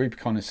this.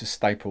 Rubicon is a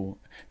staple.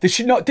 Did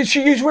she not? Did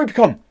she use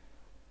Rubicon?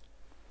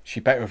 She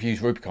better have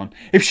used Rubicon.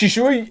 If she's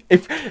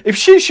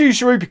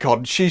used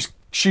Rubicon, she's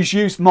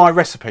used my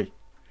recipe,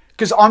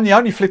 because I'm the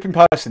only flipping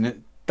person that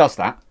does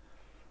that.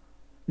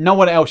 No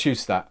one else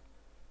uses that.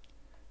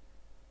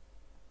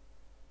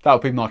 That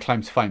would be my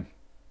claim to fame.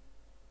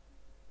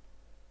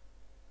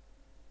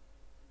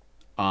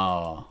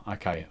 Ah,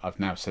 okay. I've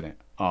now seen it.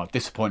 Oh,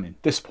 disappointing.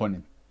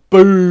 Disappointing.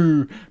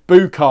 Boo!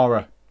 Boo,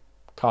 Cara.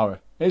 Cara.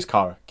 It is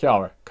Cara.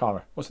 Cara.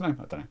 What's her name?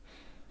 I don't know.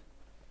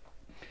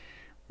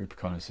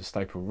 Rubicon is a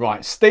staple.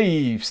 Right,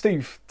 Steve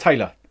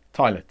Taylor.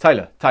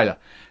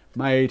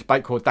 Made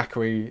baked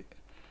daiquiri.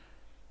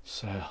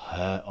 So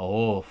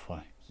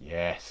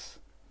yes.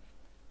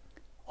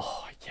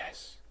 Oh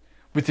yes.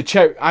 With the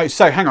cherry. Oh,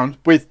 so hang on.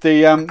 With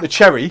the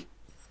cherry,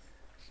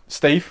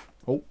 Steve.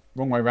 Oh,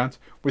 wrong way round.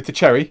 With the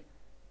cherry,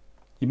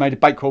 you made a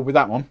baked with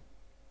that one.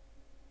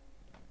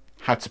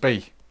 Had to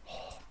be.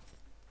 Oh.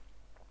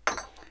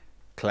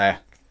 Claire.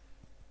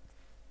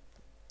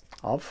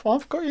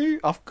 I've got you.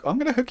 I'm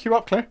going to hook you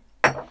up, Claire.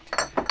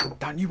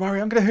 Don't you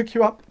worry, I'm going to hook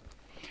you up.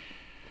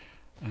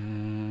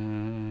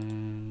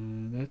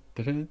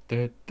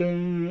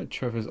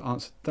 Trevor's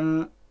answered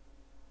that.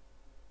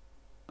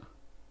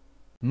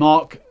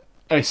 Mark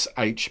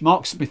SH.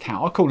 Mark Smith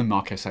Howe. I call him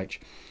Mark SH.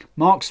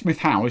 Mark Smith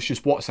Howe has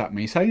just WhatsApped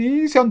me saying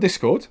he's on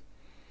Discord.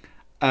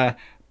 But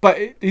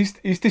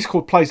his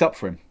Discord plays up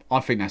for him. I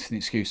think that's an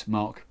excuse,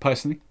 Mark,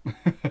 personally.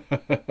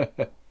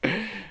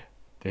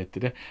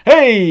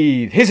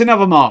 Hey, here's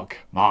another Mark.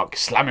 Mark,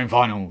 slamming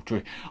vinyl.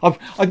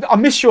 I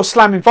miss your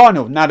slamming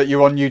vinyl now that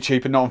you're on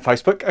YouTube and not on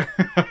Facebook.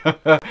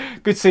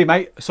 Good to see you,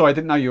 mate. Sorry, I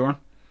didn't know you were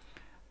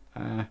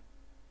on.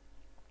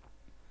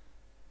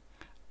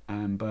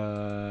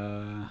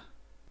 Amber.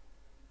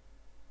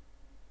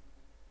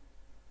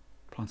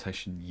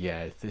 Plantation,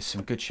 yeah, there's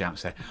some good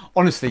shouts there.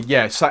 Honestly,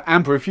 yeah. So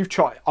Amber, if you've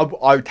tried, I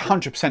would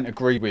 100%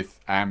 agree with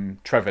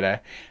Trevor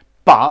there.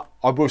 But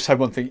I will say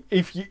one thing: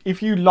 if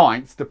you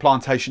liked the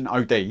Plantation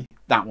OD,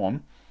 that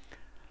one,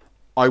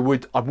 I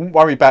wouldn't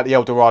worry about the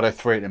Eldorado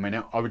 3 at the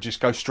minute. I would just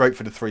go straight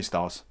for the 3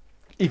 stars.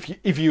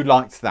 If you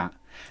liked that,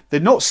 they're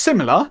not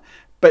similar,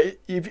 but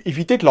if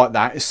you did like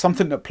that, it's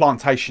something that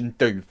Plantation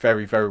do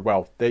very, very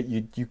well.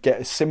 You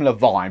get a similar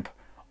vibe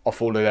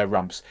off all of their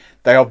rums.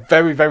 They are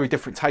very, very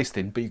different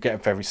tasting, but you get a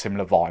very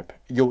similar vibe.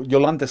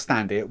 You'll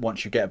understand it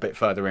once you get a bit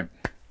further in.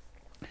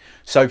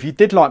 So if you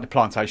did like the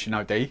Plantation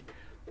OD,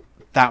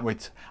 that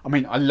would, I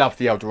mean, I love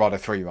the Eldorado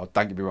 3-year-old,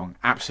 don't get me wrong,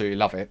 absolutely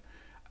love it.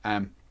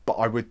 But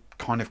I would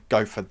kind of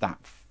go for that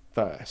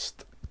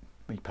first,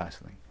 me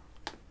personally.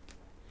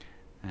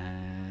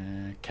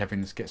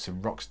 Kevin's get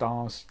some rock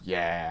stars,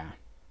 yeah.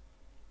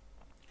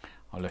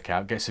 I'll look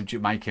out, get some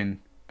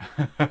Jamaican.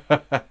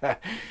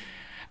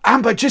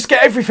 Amber, just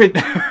get everything.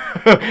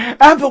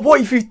 Amber,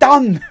 what have you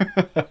done?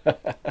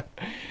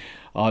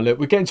 Oh, look,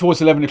 we're getting towards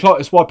 11 o'clock.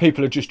 That's why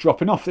people are just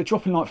dropping off. They're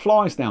dropping like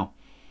flies now.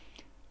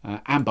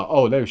 Amber,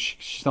 oh, there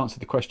she's answered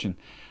the question.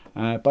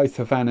 Both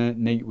Havana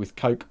neat with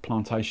Coke.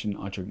 Plantation,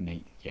 I drink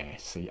neat. Yeah,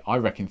 see, I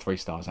reckon 3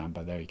 stars,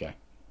 Amber. There you go.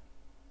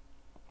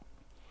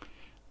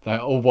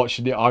 They're all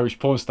watching the Irish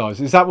porn stars.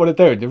 Is that what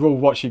they're doing? They're all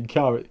watching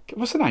Cara.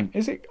 What's the name?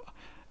 Is it?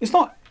 It's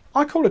not.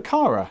 I call it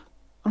Cara.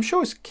 I'm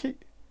sure it's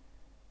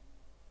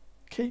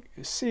how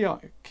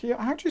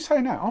do you say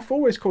it now? I've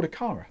always called it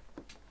Cara.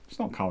 It's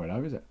not Cara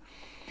though, is it?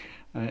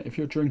 If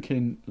you're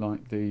drinking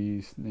like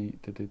these,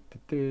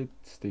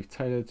 Steve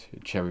Taylor,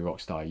 Cherry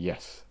Rockstar,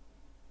 yes.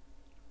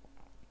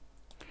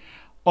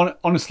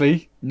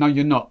 Honestly, no,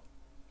 you're not.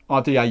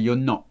 RDA, you're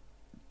not.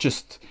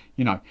 Just,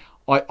 you know,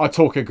 I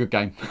talk a good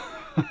game.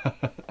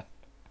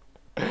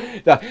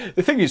 Now,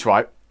 the thing is,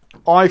 right,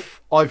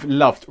 I've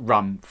loved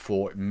rum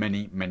for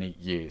many, many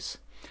years.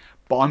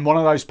 But I'm one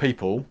of those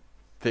people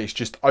that is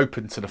just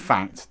open to the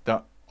fact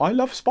that I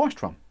love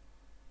spiced rum.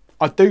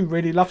 I do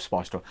really love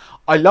spiced rum.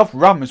 I love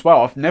rum as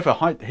well. I've never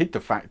hid the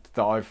fact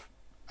that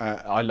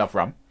I love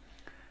rum.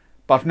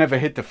 But I've never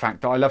hid the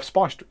fact that I love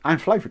spiced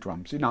and flavoured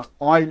rums. You know,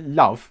 I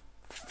love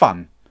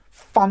fun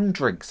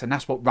drinks, and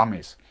that's what rum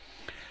is.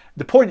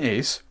 The point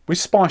is, with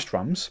spiced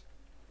rums,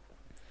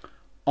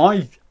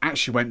 I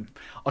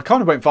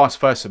kind of went vice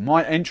versa.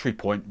 My entry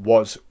point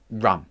was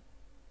rum.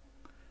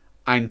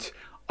 And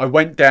I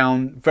went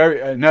down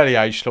very at an early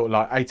age, sort of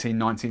like 18,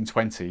 19,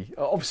 20.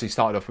 Obviously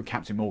started off with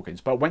Captain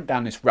Morgan's, but I went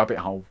down this rabbit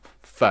hole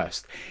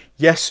first.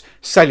 Yes,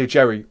 Sailor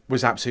Jerry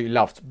was absolutely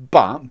loved,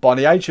 but by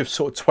the age of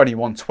sort of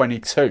 21,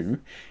 22,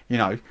 you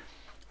know,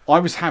 I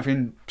was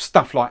having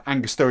stuff like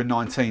Angostura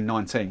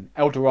 1919,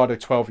 Eldorado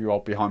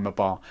 12-year-old behind my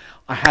bar.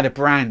 I had a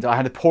brand, I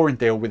had a pouring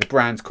deal with a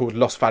brand called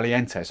Los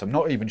Valientes. I'm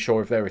not even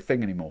sure if they're a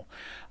thing anymore.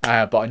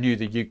 But I knew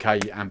the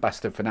UK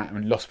ambassador for that,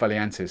 and Los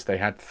Valientes, they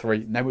had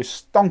 3, and they were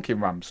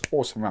stonking rums,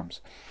 awesome rums.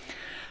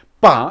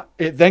 But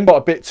it then got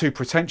a bit too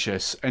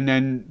pretentious, and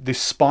then this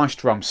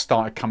spiced rum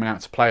started coming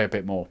out to play a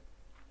bit more.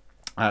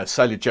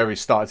 Sailor Jerry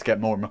started to get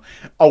more and more.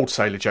 Old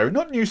Sailor Jerry,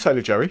 not new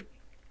Sailor Jerry,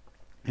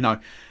 you know.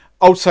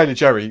 Old Sailor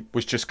Jerry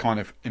was just kind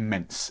of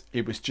immense.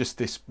 It was just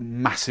this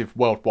massive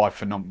worldwide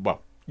phenomenon,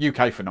 well,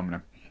 UK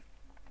phenomenon.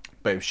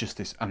 But it was just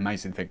this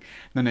amazing thing.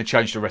 And then they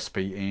changed the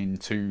recipe in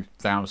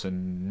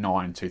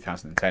 2009,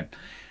 2010.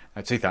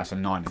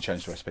 2009 they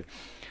changed the recipe.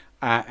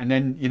 And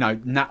then, you know,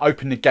 that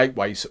opened the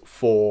gateways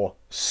for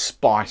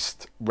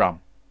spiced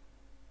rum.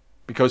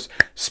 Because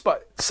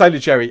Sailor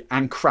Jerry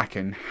and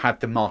Kraken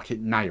had the market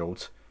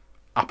nailed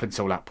up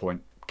until that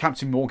point.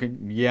 Captain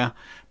Morgan, yeah.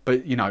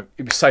 But, you know,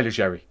 it was Sailor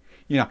Jerry.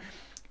 You know,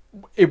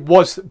 it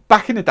was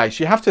back in the day.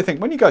 So you have to think,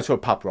 when you go to a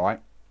pub,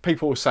 right,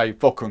 people will say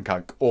vodka and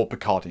Coke or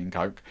Bacardi and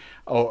Coke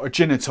or a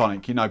gin and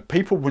tonic. You know,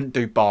 people wouldn't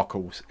do bar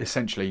calls,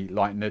 essentially,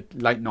 like in the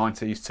late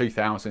 90s,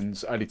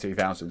 2000s, early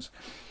 2000s.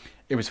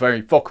 It was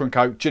very vodka and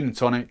Coke, gin and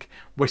tonic,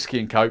 whiskey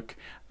and Coke.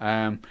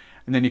 And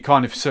then you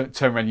kind of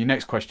turn around, your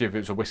next question, if it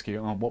was a whiskey,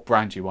 oh, what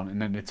brand do you want? And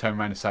then they turn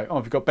around and say, oh,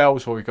 have you got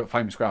Bell's or have you got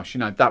Famous Grouse? You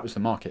know, that was the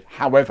market.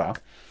 However,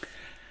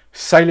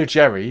 Sailor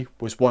Jerry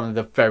was one of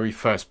the very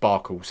first bar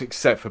calls,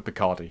 except for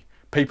Bacardi.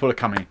 People are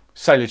coming,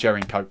 Sailor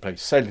Jerry and Coke,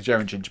 please. Sailor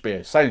Jerry and ginger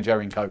beer, Sailor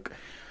Jerry and Coke.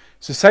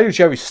 So Sailor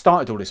Jerry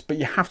started all this, but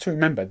you have to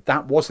remember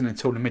that wasn't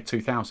until the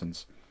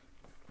mid-2000s.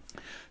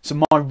 So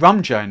my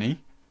rum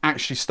journey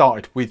actually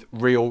started with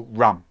real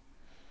rum.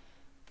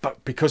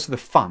 But because of the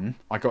fun,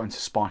 I got into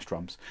spiced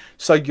rums.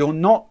 So you're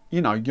not, you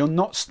know, you're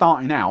not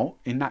starting out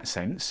in that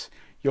sense.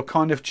 You're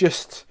kind of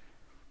just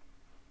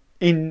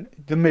in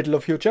the middle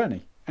of your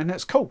journey, and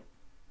that's cool.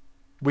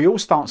 We all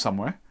start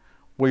somewhere.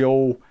 We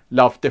all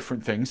love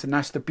different things, and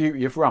that's the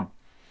beauty of rum.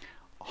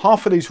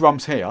 Half of these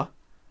rums here,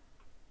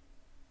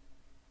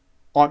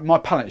 my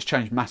palate has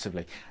changed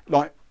massively.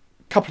 Like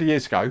a couple of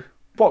years ago,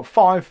 what,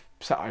 I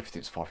think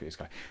it's 5 years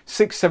ago,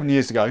 6, 7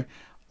 years ago,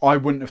 I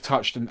wouldn't have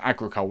touched an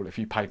agricole if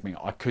you paid me.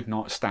 I could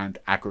not stand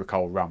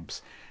agricole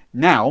rums.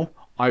 Now,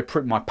 my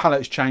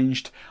palate has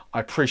changed. I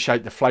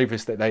appreciate the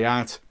flavours that they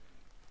add.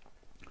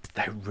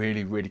 They're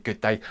really, really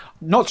good. They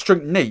not to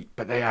drink neat,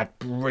 but they add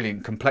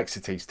brilliant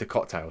complexities to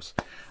cocktails.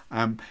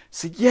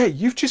 So yeah,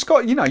 you've just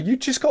got, you know, you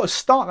just got to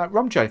start that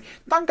rum journey.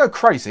 Don't go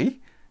crazy.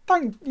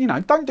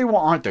 Don't do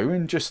what I do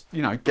and just,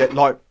 you know, get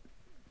like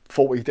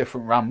 40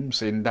 different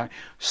rums in that.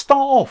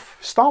 Start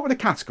with the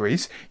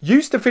categories.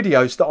 Use the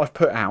videos that I've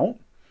put out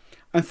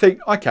and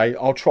think, okay,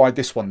 I'll try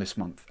this one this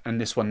month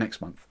and this one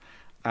next month.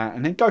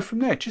 And then go from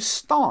there. Just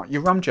start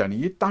your rum journey.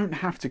 You don't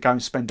have to go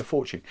and spend a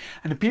fortune.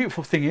 And the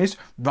beautiful thing is,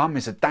 rum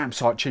is a damn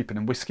sight cheaper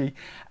than whiskey.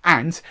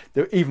 And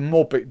the even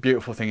more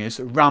beautiful thing is,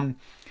 rum,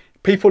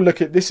 people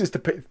look at, this is the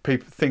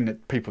thing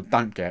that people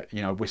don't get,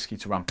 you know, whiskey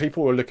to rum.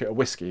 People will look at a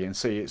whiskey and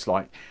see it's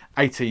like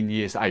 18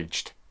 years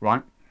aged,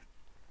 right?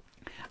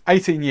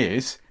 18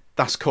 years,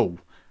 that's cool.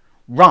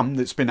 Rum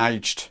that's been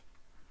aged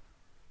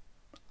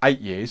 8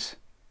 years,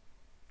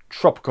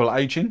 tropical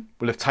aging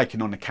will have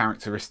taken on the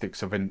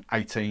characteristics of an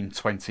 18,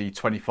 20,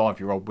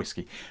 25-year-old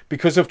whiskey.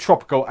 Because of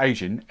tropical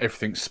aging,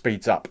 everything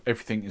speeds up,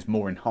 everything is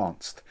more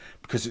enhanced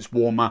because it's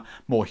warmer,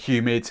 more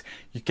humid,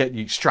 you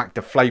extract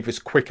the flavours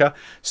quicker.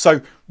 So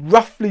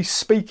roughly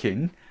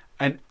speaking,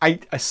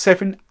 a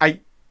 7,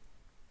 8,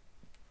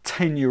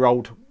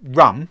 10-year-old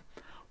rum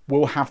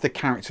will have the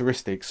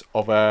characteristics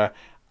of a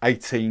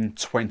 18,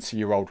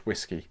 20-year-old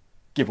whiskey,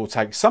 give or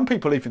take. Some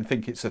people even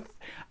think it's a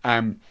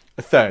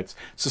third,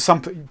 so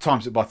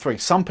sometimes it by 3.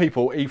 Some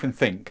people even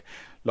think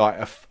like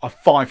a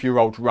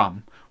 5-year-old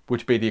rum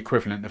would be the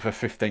equivalent of a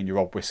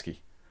 15-year-old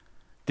whiskey,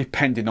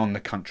 depending on the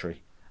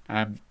country.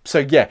 So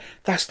yeah,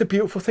 that's the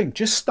beautiful thing.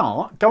 Just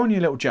start, go on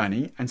your little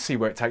journey and see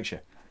where it takes you.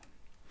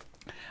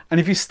 And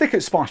if you stick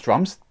at spiced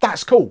rums,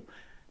 that's cool.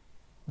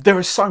 There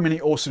are so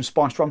many awesome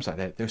spiced rums out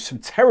there. There's some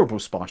terrible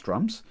spiced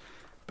rums,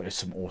 but there's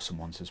some awesome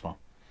ones as well.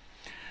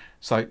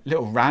 So,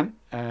 little rant.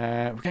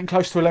 We're getting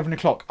close to 11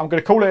 o'clock. I'm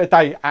going to call it a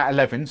day at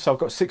 11, so I've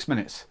got 6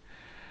 minutes.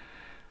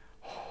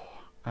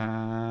 We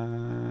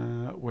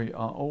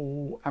are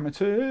all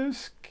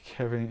amateurs.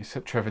 Kevin,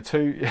 except Trevor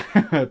too.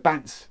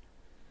 Bants.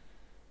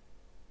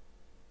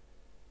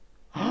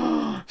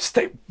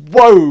 Steve,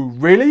 whoa,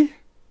 really?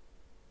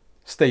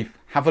 Steve,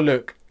 have a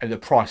look at the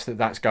price that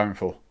that's going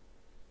for.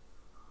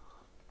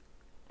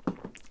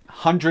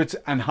 Hundreds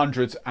and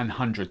hundreds and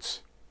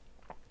hundreds.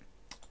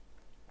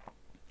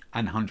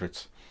 And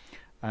hundreds.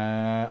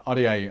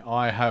 RDA,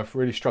 I have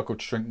really struggled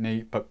to drink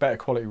neat, but better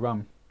quality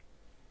rum.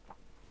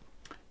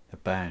 The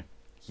band.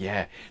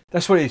 Yeah,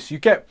 that's what it is. You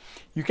get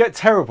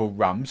terrible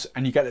rums,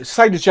 and you get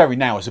Sailor Jerry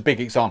now is a big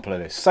example of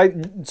this.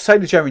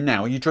 Sailor Jerry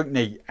now, you drink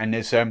neat, and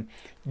there's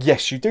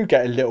yes, you do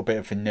get a little bit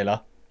of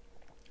vanilla,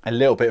 a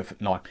little bit of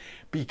lime,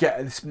 but you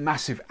get this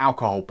massive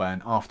alcohol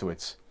burn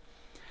afterwards,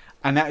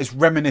 and that is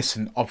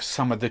reminiscent of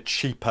some of the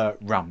cheaper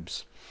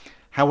rums.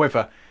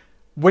 However,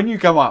 when you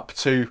go up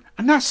to,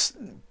 and that's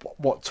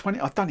what 20,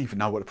 I don't even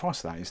know what the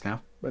price of that is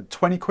now, but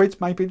 20 quid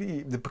maybe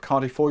the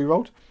Bacardi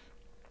 4-year-old.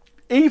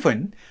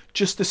 Even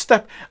just a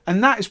step,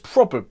 and that is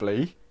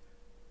probably,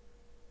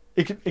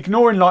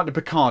 ignoring like the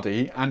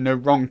Bacardi and the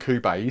Ron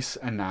Cubes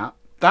and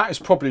that is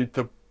probably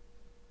the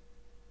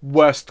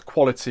worst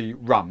quality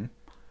rum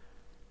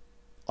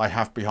I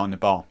have behind the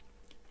bar,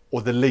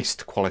 or the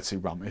least quality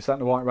rum. Is that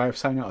the right way of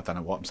saying it? I don't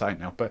know what I'm saying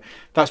now, but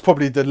that's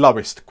probably the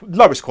lowest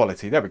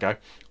quality. There we go.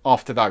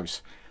 After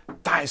those,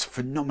 that is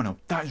phenomenal.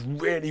 That is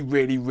really,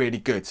 really, really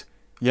good.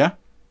 Yeah.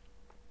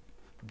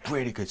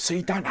 Really good. So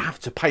you don't have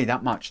to pay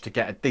that much to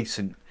get a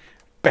decent,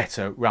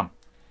 better rum.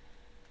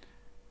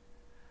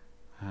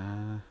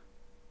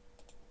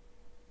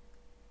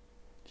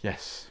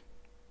 Yes.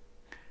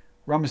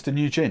 Rum's the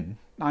new gin.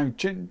 No,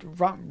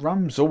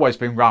 rum's always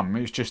been rum.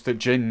 It's just that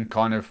gin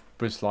kind of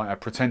was like a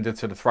pretender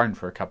to the throne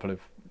for a couple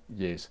of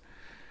years.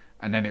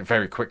 And then it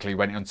very quickly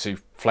went on to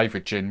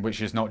flavoured gin,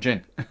 which is not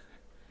gin.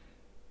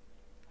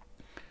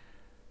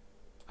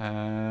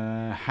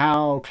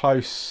 How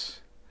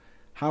close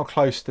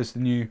does the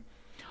new...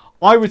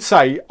 I would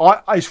say,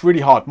 it's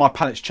really hard. My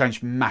palate's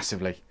changed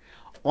massively.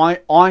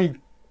 I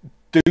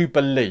do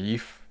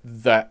believe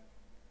that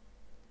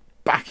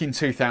back in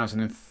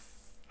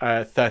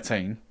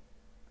 2013,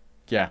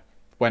 yeah,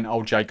 when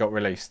Old J got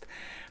released,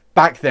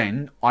 back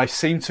then I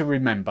seem to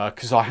remember,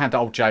 because I had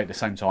Old J at the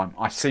same time,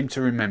 I seem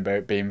to remember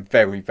it being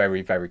very,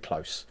 very, very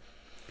close.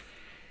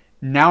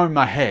 Now in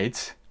my head,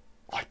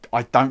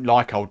 I don't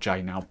like Old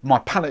J now. My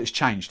palate has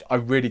changed. I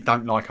really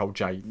don't like Old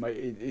J.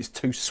 It's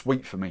too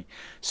sweet for me.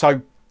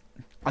 So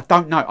I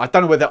don't know. I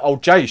don't know whether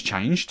Old J has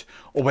changed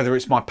or whether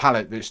it's my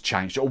palate that's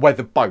changed or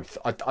whether both.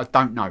 I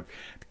don't know.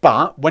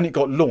 But when it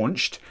got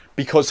launched,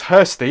 because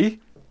Hursty,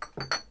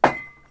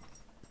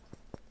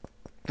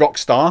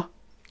 Rockstar,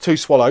 2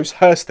 Swallows,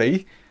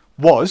 Hursty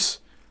was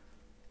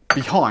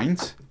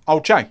behind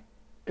Old J.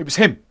 It was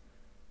him.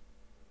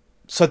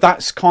 So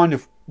that's kind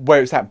of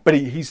where it's at. But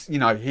he's, you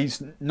know,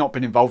 he's not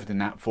been involved in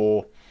that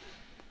for,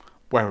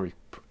 where are we,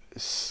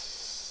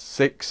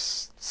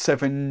 6,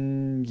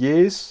 7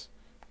 years,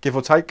 give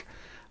or take.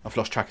 I've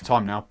lost track of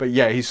time now, but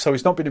yeah,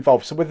 he's not been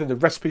involved. So whether the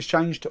recipe's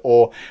changed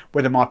or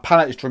whether my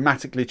palate has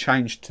dramatically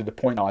changed to the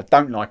point that I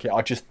don't like it,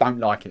 I just don't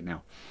like it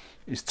now.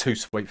 It's too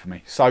sweet for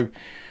me. So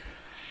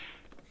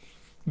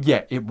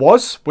yeah, it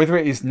was. Whether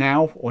it is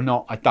now or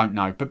not, I don't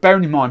know. But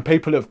bearing in mind,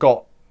 people have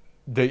got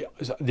the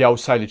old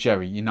Sailor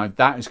Jerry, you know,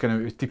 that is going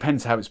to, it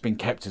depends how it's been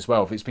kept as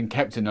well. If it's been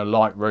kept in a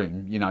light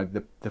room, you know,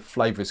 the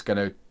flavour's going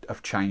to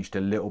have changed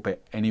a little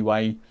bit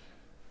anyway.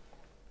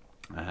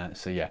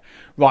 So yeah,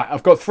 right,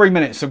 I've got 3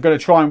 minutes. I'm going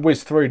to try and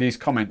whiz through these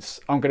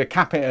comments. I'm going to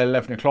cap it at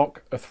 11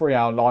 o'clock, a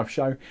 3-hour live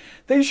show.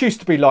 These used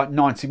to be like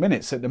 90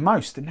 minutes at the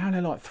most, and now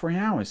they're like 3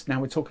 hours. Now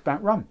we talk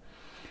about rum.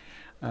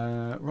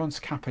 Ron's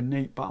Kappa,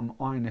 neat, but I'm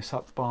eyeing this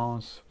up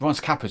bars. Ron's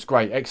Kappa's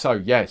great.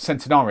 XO, yeah,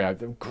 Centenario,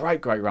 they're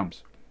great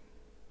rums.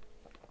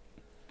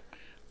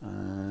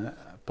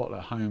 Bottle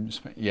at home,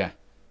 yeah.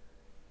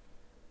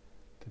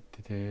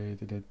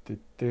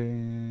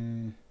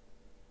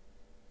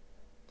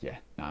 Yeah,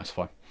 no, it's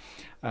fine.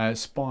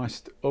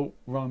 Spiced, oh,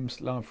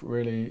 rums, love,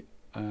 really.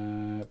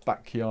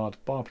 Backyard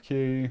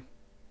barbecue.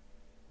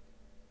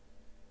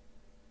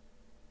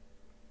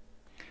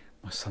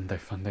 My Sunday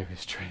Funday is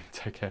stream.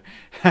 Take care.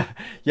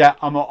 Yeah,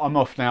 I'm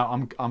off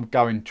now. I'm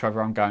going,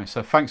 Trevor. I'm going.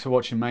 So thanks for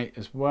watching, mate,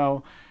 as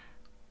well.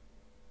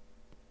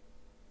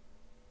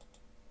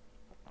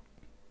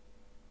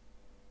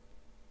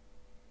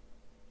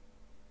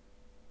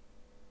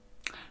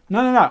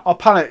 No. I'll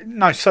palate.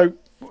 No, so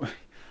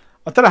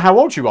I don't know how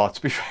old you are,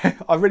 to be fair.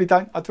 I really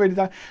don't.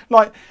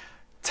 Like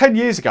 10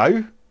 years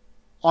ago,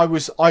 I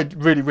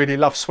really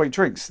loved sweet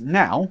drinks.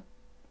 Now,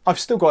 I've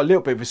still got a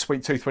little bit of a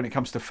sweet tooth when it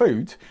comes to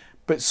food,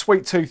 but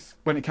sweet tooth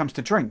when it comes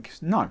to drink,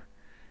 no.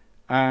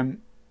 I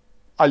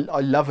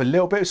love a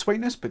little bit of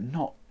sweetness, but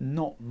not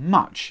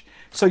much.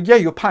 So yeah,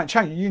 your palate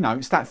change. You know,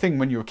 it's that thing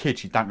when you're a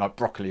kid, you don't like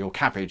broccoli or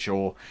cabbage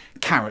or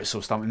carrots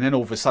or something. And then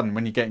all of a sudden,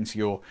 when you get into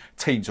your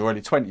teens or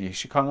early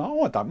 20s, you kind of,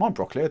 oh, I don't mind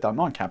broccoli, I don't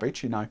mind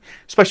cabbage, you know,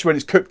 especially when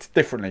it's cooked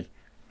differently.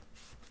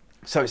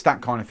 So it's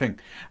that kind of thing.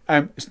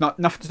 It's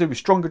nothing to do with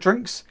stronger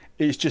drinks.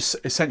 It's just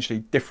essentially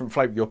different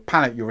flavour. Your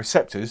palate, your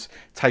receptors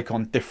take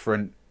on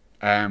different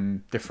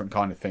kind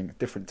of thing,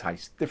 different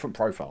tastes, different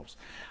profiles.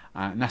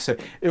 And that's it.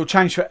 It'll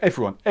change for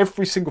everyone.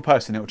 Every single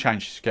person, it'll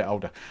change as you get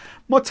older.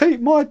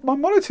 My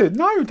monitor,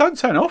 no, don't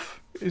turn off.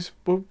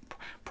 We'll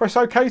press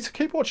OK to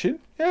keep watching.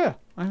 Yeah,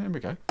 there we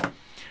go.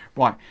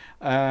 Right.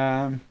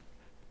 Right,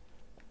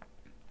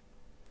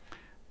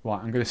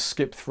 I'm going to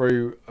skip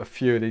through a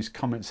few of these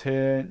comments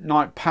here.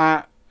 Night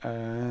Pat.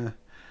 Right,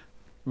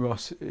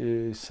 Ross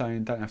is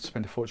saying don't have to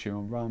spend a fortune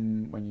on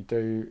rum. When you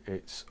do,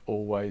 it's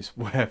always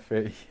worth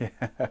it.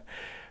 Yeah.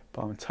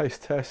 Barman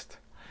taste test.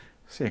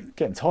 See,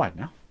 getting tired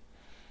now.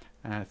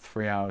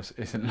 3 hours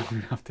isn't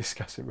long enough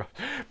discussing rum.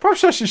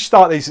 Perhaps I should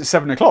start these at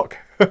 7 o'clock.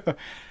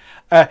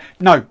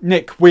 No,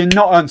 Nick, we're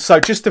not on. So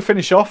just to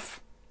finish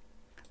off,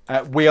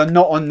 we are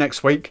not on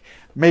next week.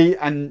 Me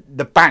and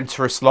the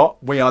banterous lot,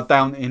 we are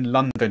down in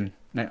London.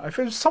 Now, if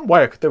there was some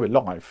way I could do it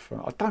live,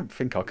 I don't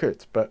think I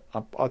could, but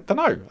I don't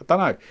know. I don't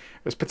know.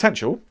 There's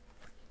potential.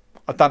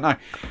 I don't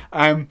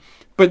know.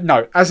 But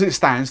no, as it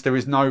stands, there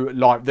is no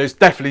live. There's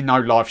definitely no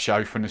live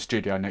show from the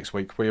studio next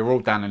week. We are all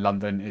down in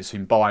London. It's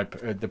Imbibe,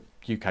 the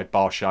UK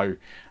bar show,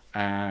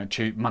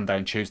 Monday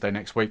and Tuesday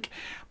next week.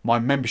 My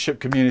membership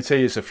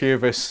community is a few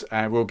of us.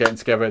 We're all getting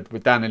together. We're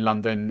down in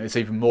London. There's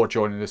even more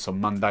joining us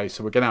on Monday.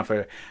 So we're going to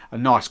have a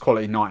nice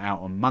quality night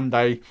out on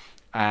Monday.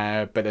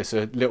 But there's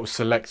a little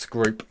select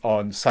group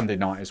on Sunday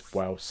night as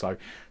well. So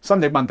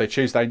Sunday, Monday,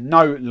 Tuesday,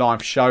 no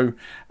live show.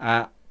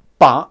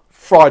 But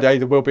Friday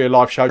there will be a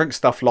live show, Drink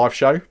Stuff live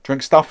show.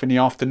 Drink Stuff in the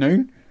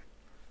afternoon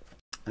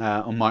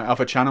on my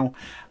other channel.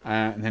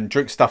 And then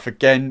Drink Stuff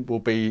again will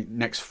be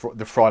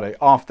the Friday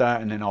after.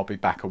 And then I'll be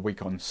back a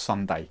week on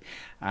Sunday.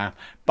 But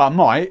I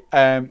might,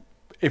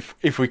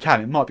 if we can,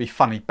 it might be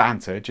funny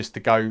banter just to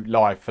go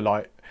live for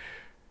like,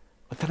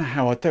 I don't know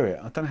how I do it.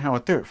 I don't know how I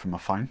do it from my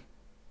phone.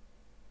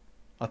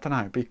 I don't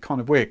know, it'd be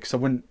kind of weird because I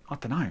wouldn't, I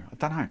don't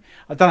know.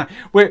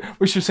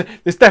 We should say,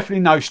 there's definitely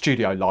no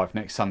studio live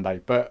next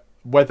Sunday, but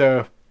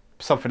whether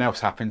something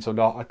else happens or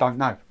not, I don't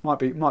know. Might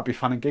be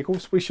fun and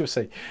giggles, we shall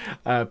see.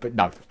 But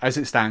no, as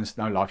it stands,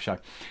 no live show.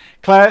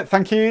 Claire,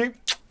 thank you.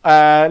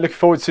 Looking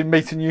forward to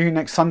meeting you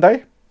next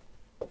Sunday.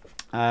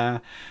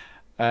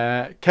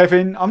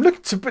 Kevin,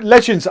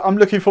 Legends, I'm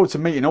looking forward to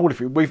meeting all of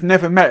you. We've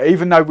never met,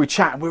 even though we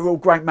chat and we're all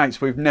great mates,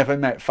 we've never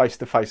met face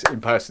to face in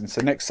person.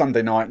 So next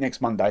Sunday night,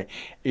 next Monday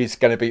is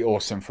going to be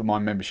awesome for my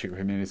membership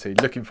community.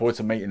 Looking forward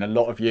to meeting a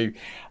lot of you.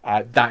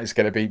 That is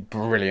going to be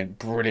brilliant,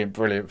 brilliant,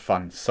 brilliant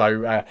fun.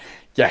 So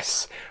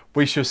yes,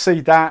 we shall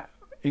see that.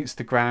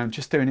 Instagram,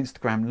 just doing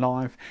Instagram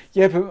live.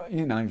 Yeah, but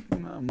you know,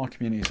 my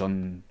community is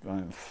on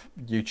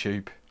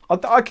YouTube.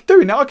 I could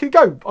do it. I could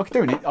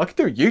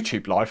do a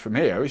YouTube live from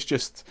here. It's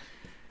just,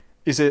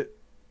 is it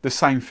the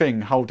same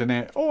thing, holding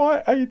it, all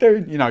right, how you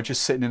doing? You know,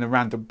 just sitting in a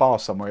random bar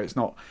somewhere. It's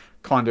not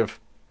kind of,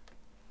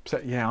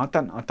 yeah, I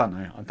don't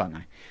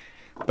know.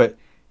 But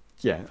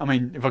yeah, I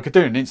mean, if I could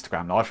do an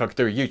Instagram live, I could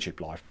do a YouTube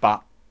live,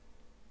 but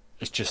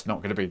it's just not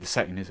going to be the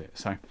setting, is it?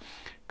 So,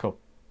 cool.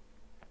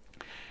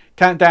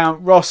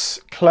 Countdown, Ross,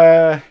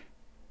 Claire,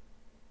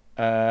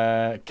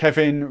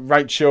 Kevin,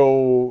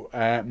 Rachel,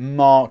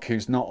 Mark,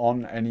 who's not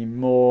on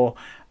anymore.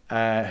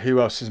 Who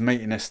else is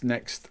meeting us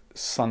next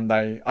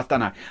Sunday? I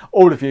don't know.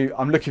 All of you,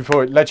 I'm looking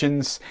forward.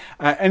 Legends,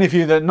 any of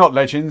you that are not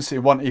legends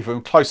who want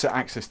even closer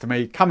access to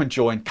me, come and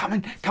join.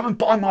 Come and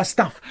buy my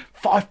stuff.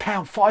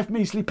 £5, 5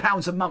 measly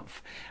pounds a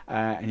month,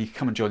 and you can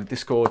come and join the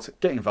Discord.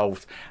 Get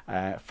involved.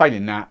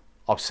 Failing that,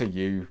 I'll see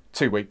you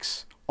 2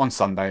 weeks on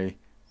Sunday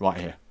right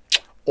here,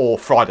 or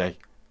Friday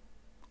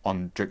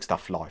on Drink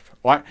Stuff Live.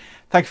 All right.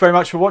 Thank you very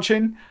much for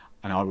watching,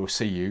 and I will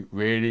see you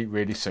really,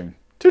 really soon.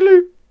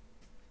 Toodaloo.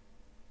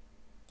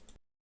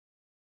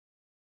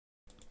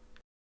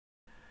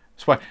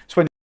 So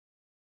when